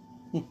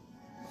 He's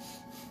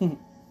not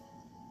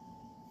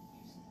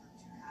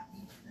too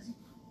happy, is he?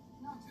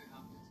 Not too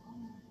happy at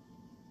all.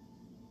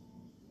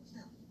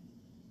 Still,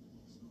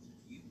 I suppose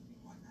if you would be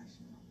quite nice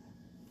about that.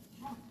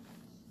 Well,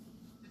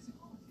 it's a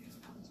quality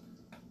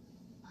establishment.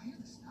 I hear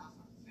the staff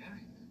are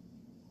very good.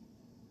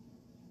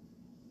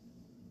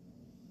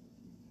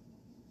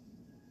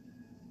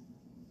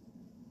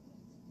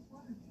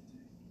 What are you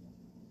doing?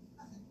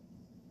 Nothing.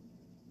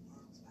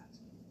 World's back.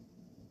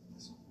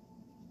 That's all.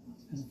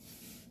 What's this?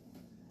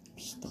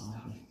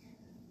 Starving.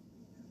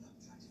 Good luck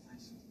trying to find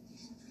something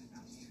decent for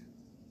around here.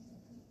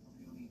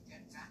 Probably only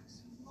dead rats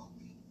and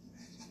monkey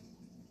bread.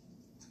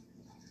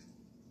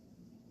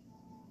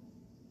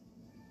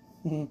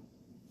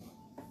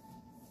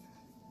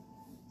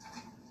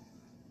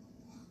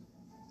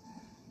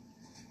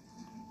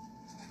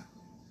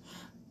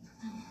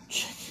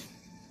 Chicken.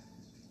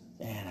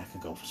 Man, I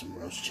could go for some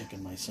roast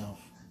chicken myself.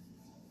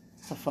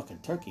 It's a fucking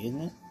turkey,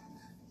 isn't it?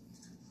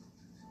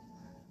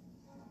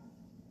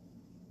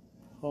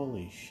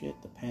 Holy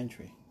shit, the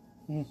pantry.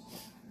 It is.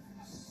 What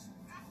a thief.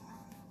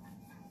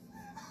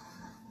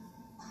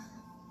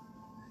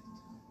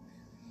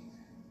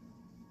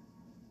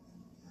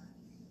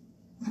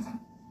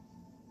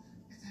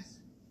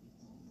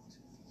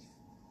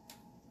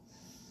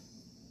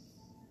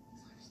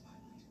 Finest by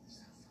night in the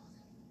south,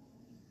 Father.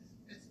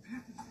 It's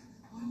perfect.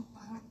 One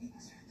by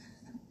each.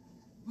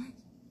 Wait.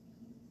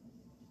 Do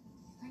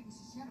you think we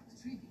should share up the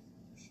tribute?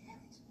 Share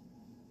it.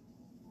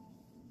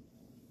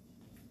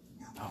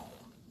 No.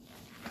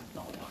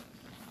 No.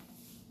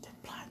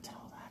 Didn't plan to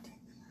know that.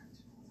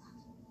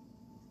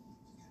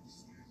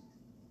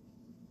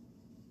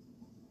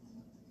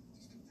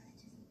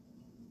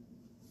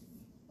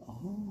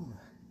 Oh,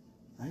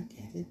 I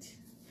get it.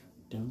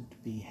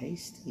 Don't be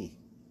hasty.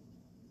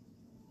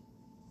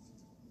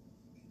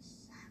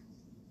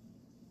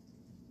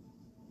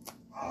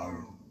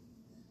 Oh.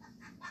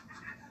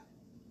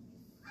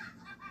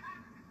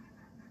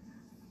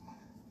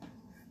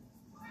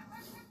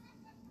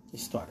 You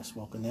started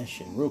smoking that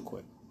shit real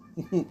quick.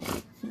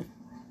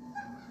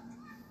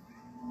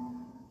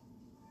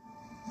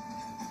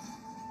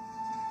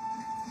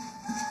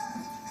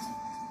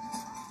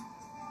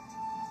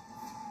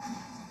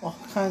 All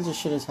kinds of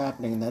shit is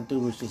happening, and that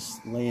dude was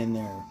just laying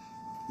there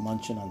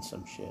munching on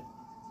some shit.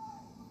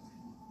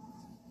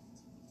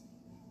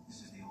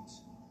 This is the old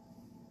school.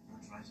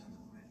 Runs right under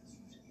the rails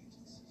through to the edge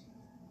of the city.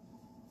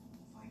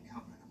 Find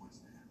cover in the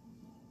woods there.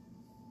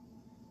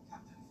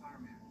 Captain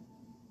Faramir.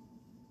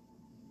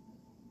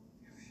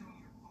 You've shown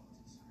your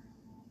quality, sir.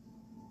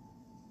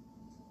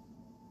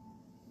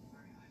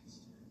 Very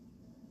nice.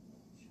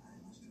 Shy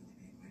must really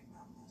be a great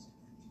mountmaster,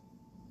 Captain.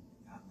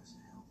 Regardless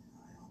of health and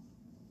high honor.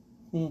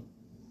 What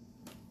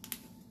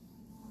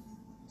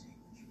do you take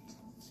when you reach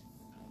the woods?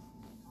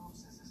 Tom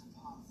says there's a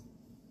path.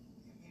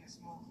 Came here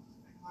small.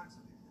 I climbed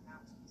up into the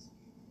mountains.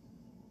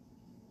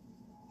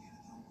 Get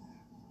it on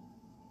there.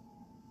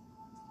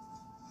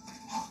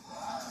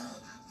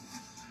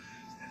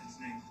 Is that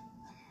its name?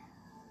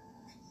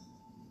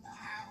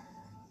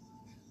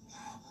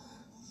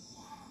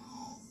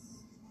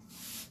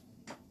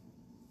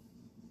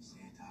 They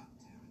say a dark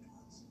terror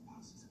dwells and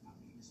passes about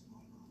me this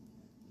morning.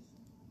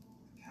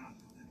 I cannot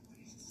go that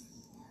way.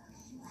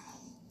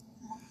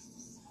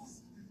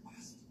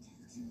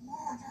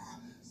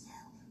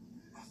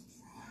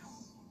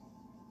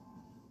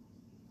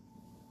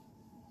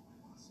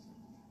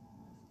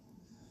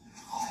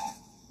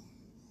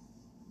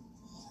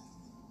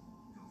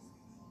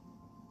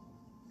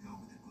 Go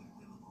with the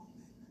goodwill of all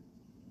men.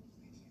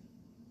 Thank you.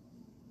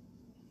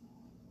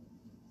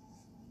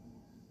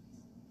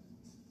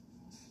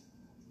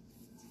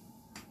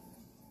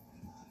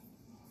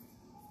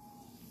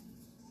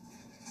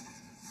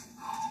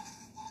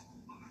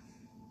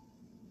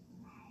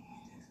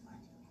 You did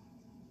find your God.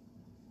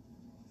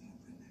 You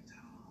bring their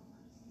tower home.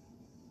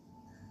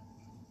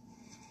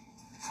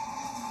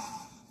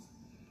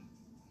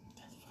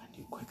 Let's find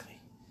you quickly.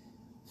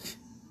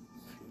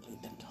 You lead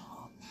them to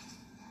harm. Mr.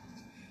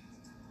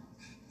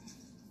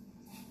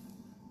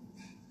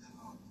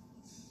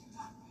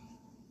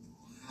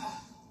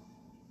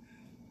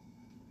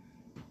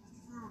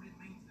 Furrow didn't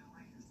mean for them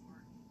rangers to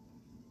hurt you.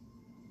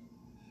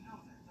 You know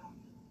that, don't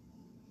you?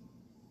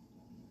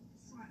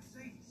 He's trying to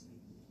save you,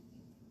 Steve.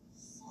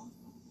 So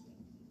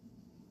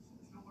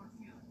there's no hard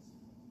feelings.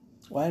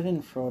 Why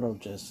didn't Frodo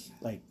just,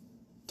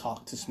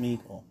 talk to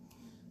Smeagol?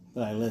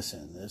 But I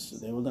listen,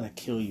 they were gonna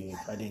kill you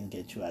if I didn't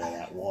get you out of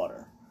that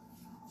water.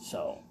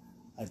 So,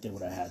 I did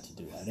what I had to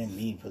do. I didn't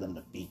mean for them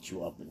to beat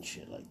you up and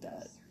shit like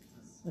that.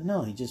 But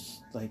no, he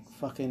just, like,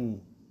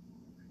 fucking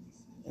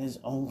in his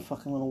own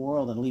fucking little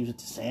world and leaves it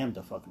to Sam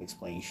to fucking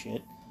explain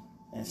shit.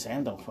 And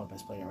Sam don't fucking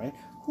explain it, right?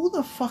 Who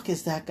the fuck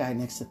is that guy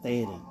next to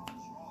Theoden?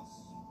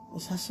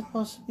 Is that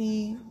supposed to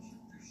be...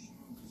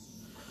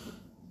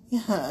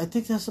 Yeah, I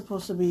think that's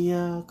supposed to be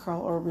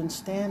Carl Urban's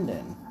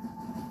stand-in.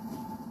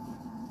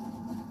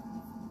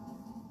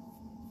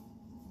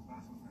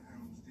 Battle for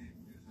Helm's Deep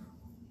is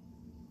over.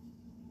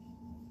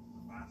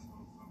 The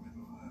battle for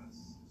Middle Earth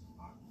is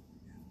about to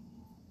begin.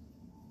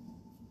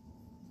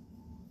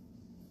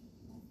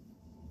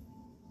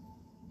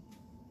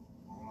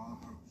 All our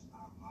hopes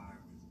now lie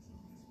with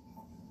two little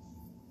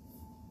hobbits.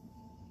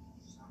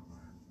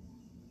 Somewhere.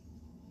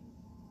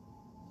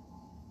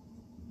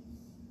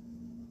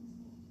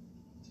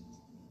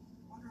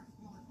 Wonder if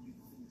we'll ever be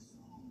putting a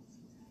song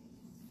today.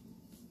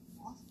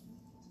 What?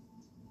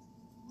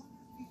 Wonder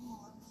if people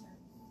will ever say,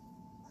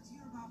 let's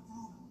hear about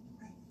Frodo.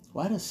 Right?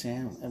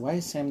 Why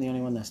is Sam the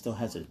only one that still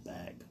has his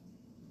bag?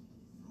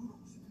 Frodo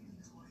was really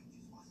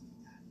courageous, wasn't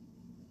he, Dad?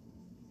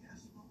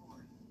 Yes, my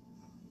boy.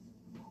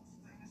 Most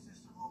famous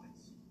of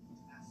hobbits.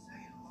 That's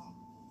saying a lot.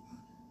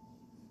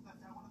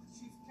 Left out one of the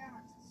chief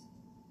characters.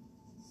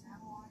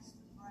 Samwise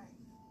the Brave.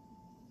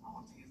 I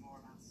want to hear more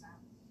about Sam.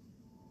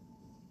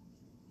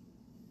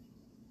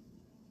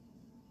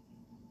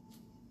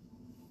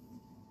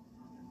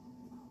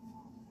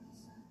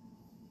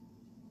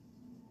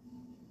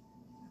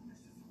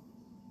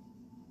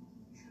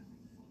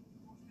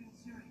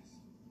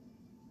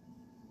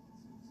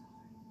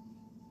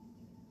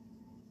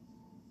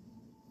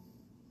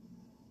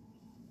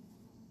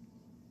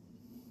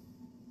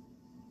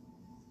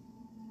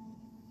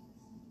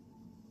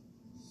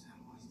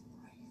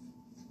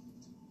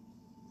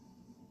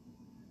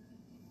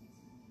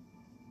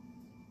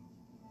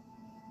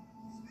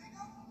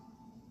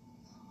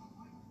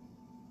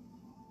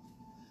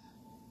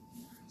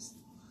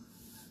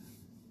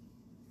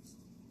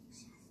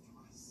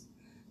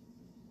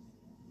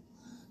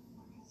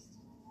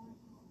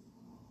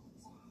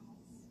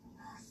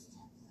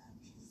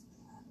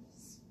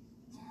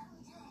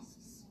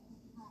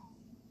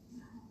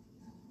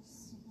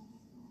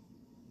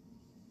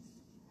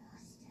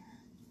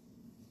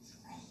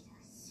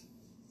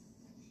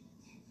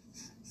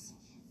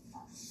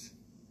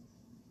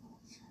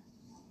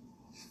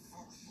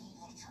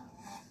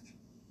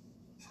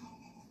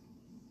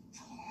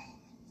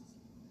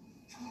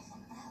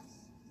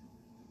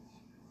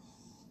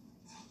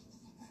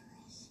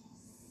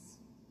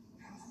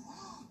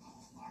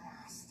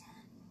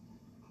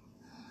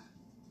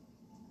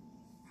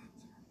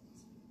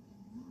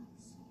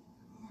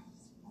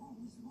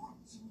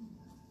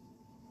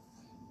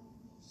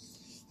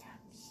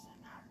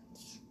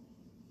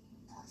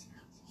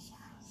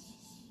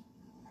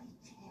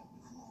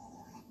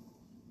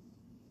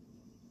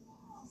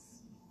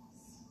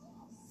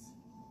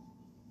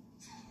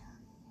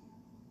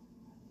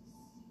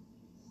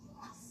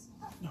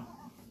 No,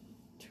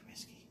 too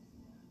risky.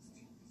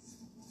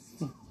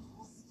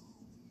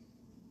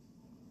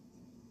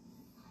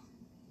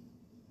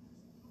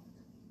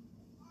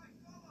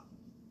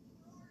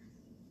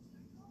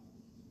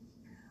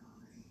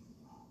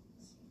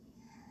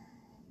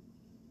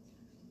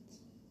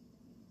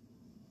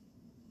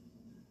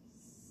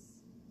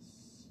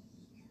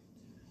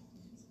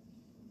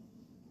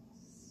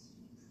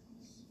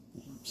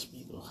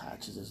 Smeagol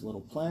hatches his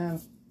little plan.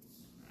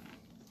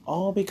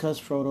 All because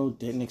Frodo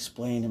didn't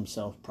explain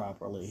himself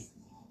properly,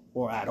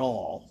 or at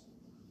all,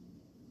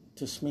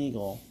 to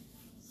Smeagol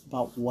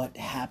about what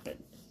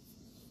happened.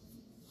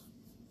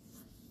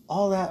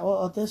 All that,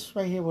 well, this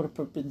right here would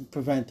have been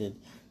prevented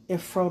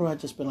if Frodo had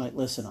just been like,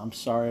 listen, I'm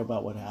sorry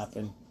about what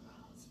happened.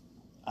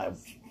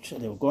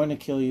 They were going to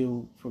kill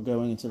you for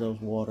going into those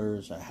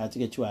waters. I had to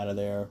get you out of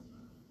there.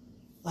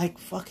 Like,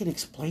 fucking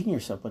explain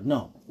yourself. But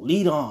no,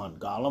 lead on,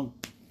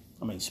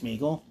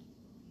 Smeagol.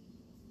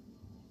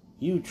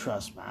 You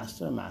trust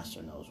Master.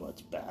 Master knows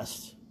what's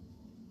best.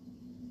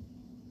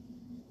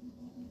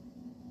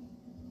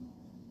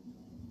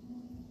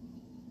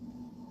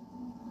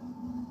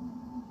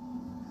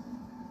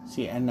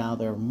 See, and now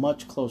they're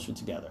much closer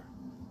together.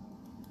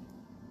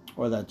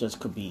 Or that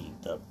just could be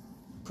the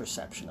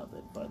perception of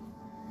it, but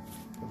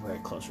they're very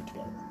closer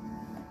together.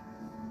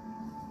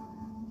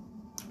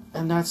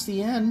 And that's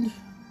the end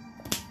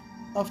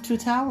of Two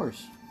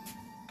Towers.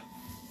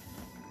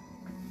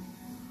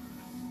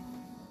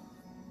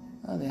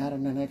 Oh, they added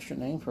an extra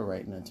name for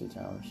writing in Two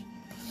Towers.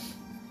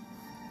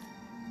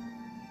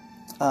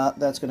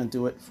 That's going to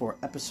do it for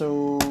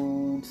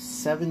episode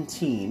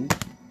 17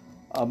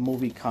 of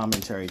Movie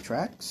Commentary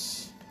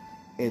Tracks.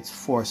 It's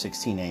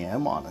 4:16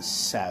 a.m. on a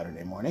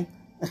Saturday morning.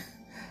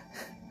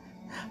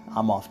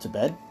 I'm off to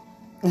bed.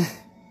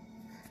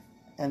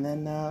 And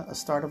then a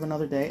start of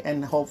another day.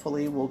 And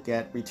hopefully we'll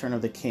get Return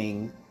of the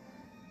King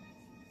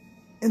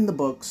in the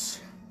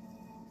books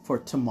for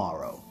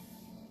tomorrow.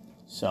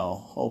 So,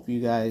 hope you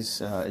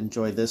guys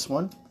enjoyed this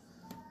one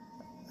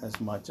as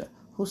much.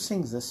 Who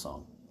sings this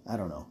song? I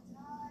don't know.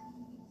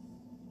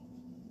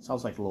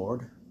 Sounds like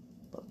Lord,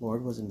 but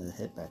Lord wasn't a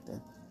hit back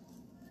then.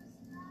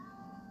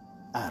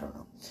 I don't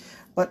know.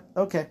 But,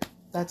 okay,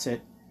 that's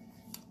it.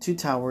 Two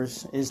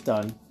Towers is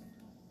done.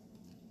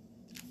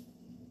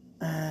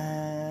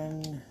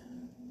 And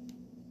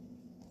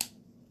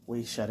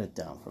we shut it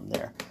down from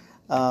there.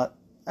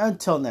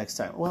 Until next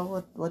time.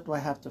 Well, what do I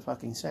have to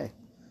fucking say?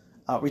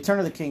 Return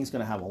of the King is going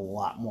to have a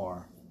lot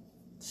more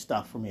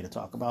stuff for me to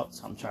talk about,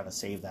 so I'm trying to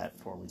save that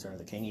for Return of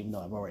the King, even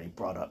though I've already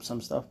brought up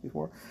some stuff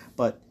before.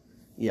 But,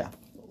 yeah,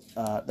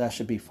 that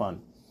should be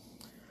fun.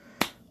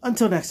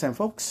 Until next time,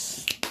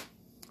 folks,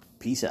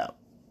 peace out.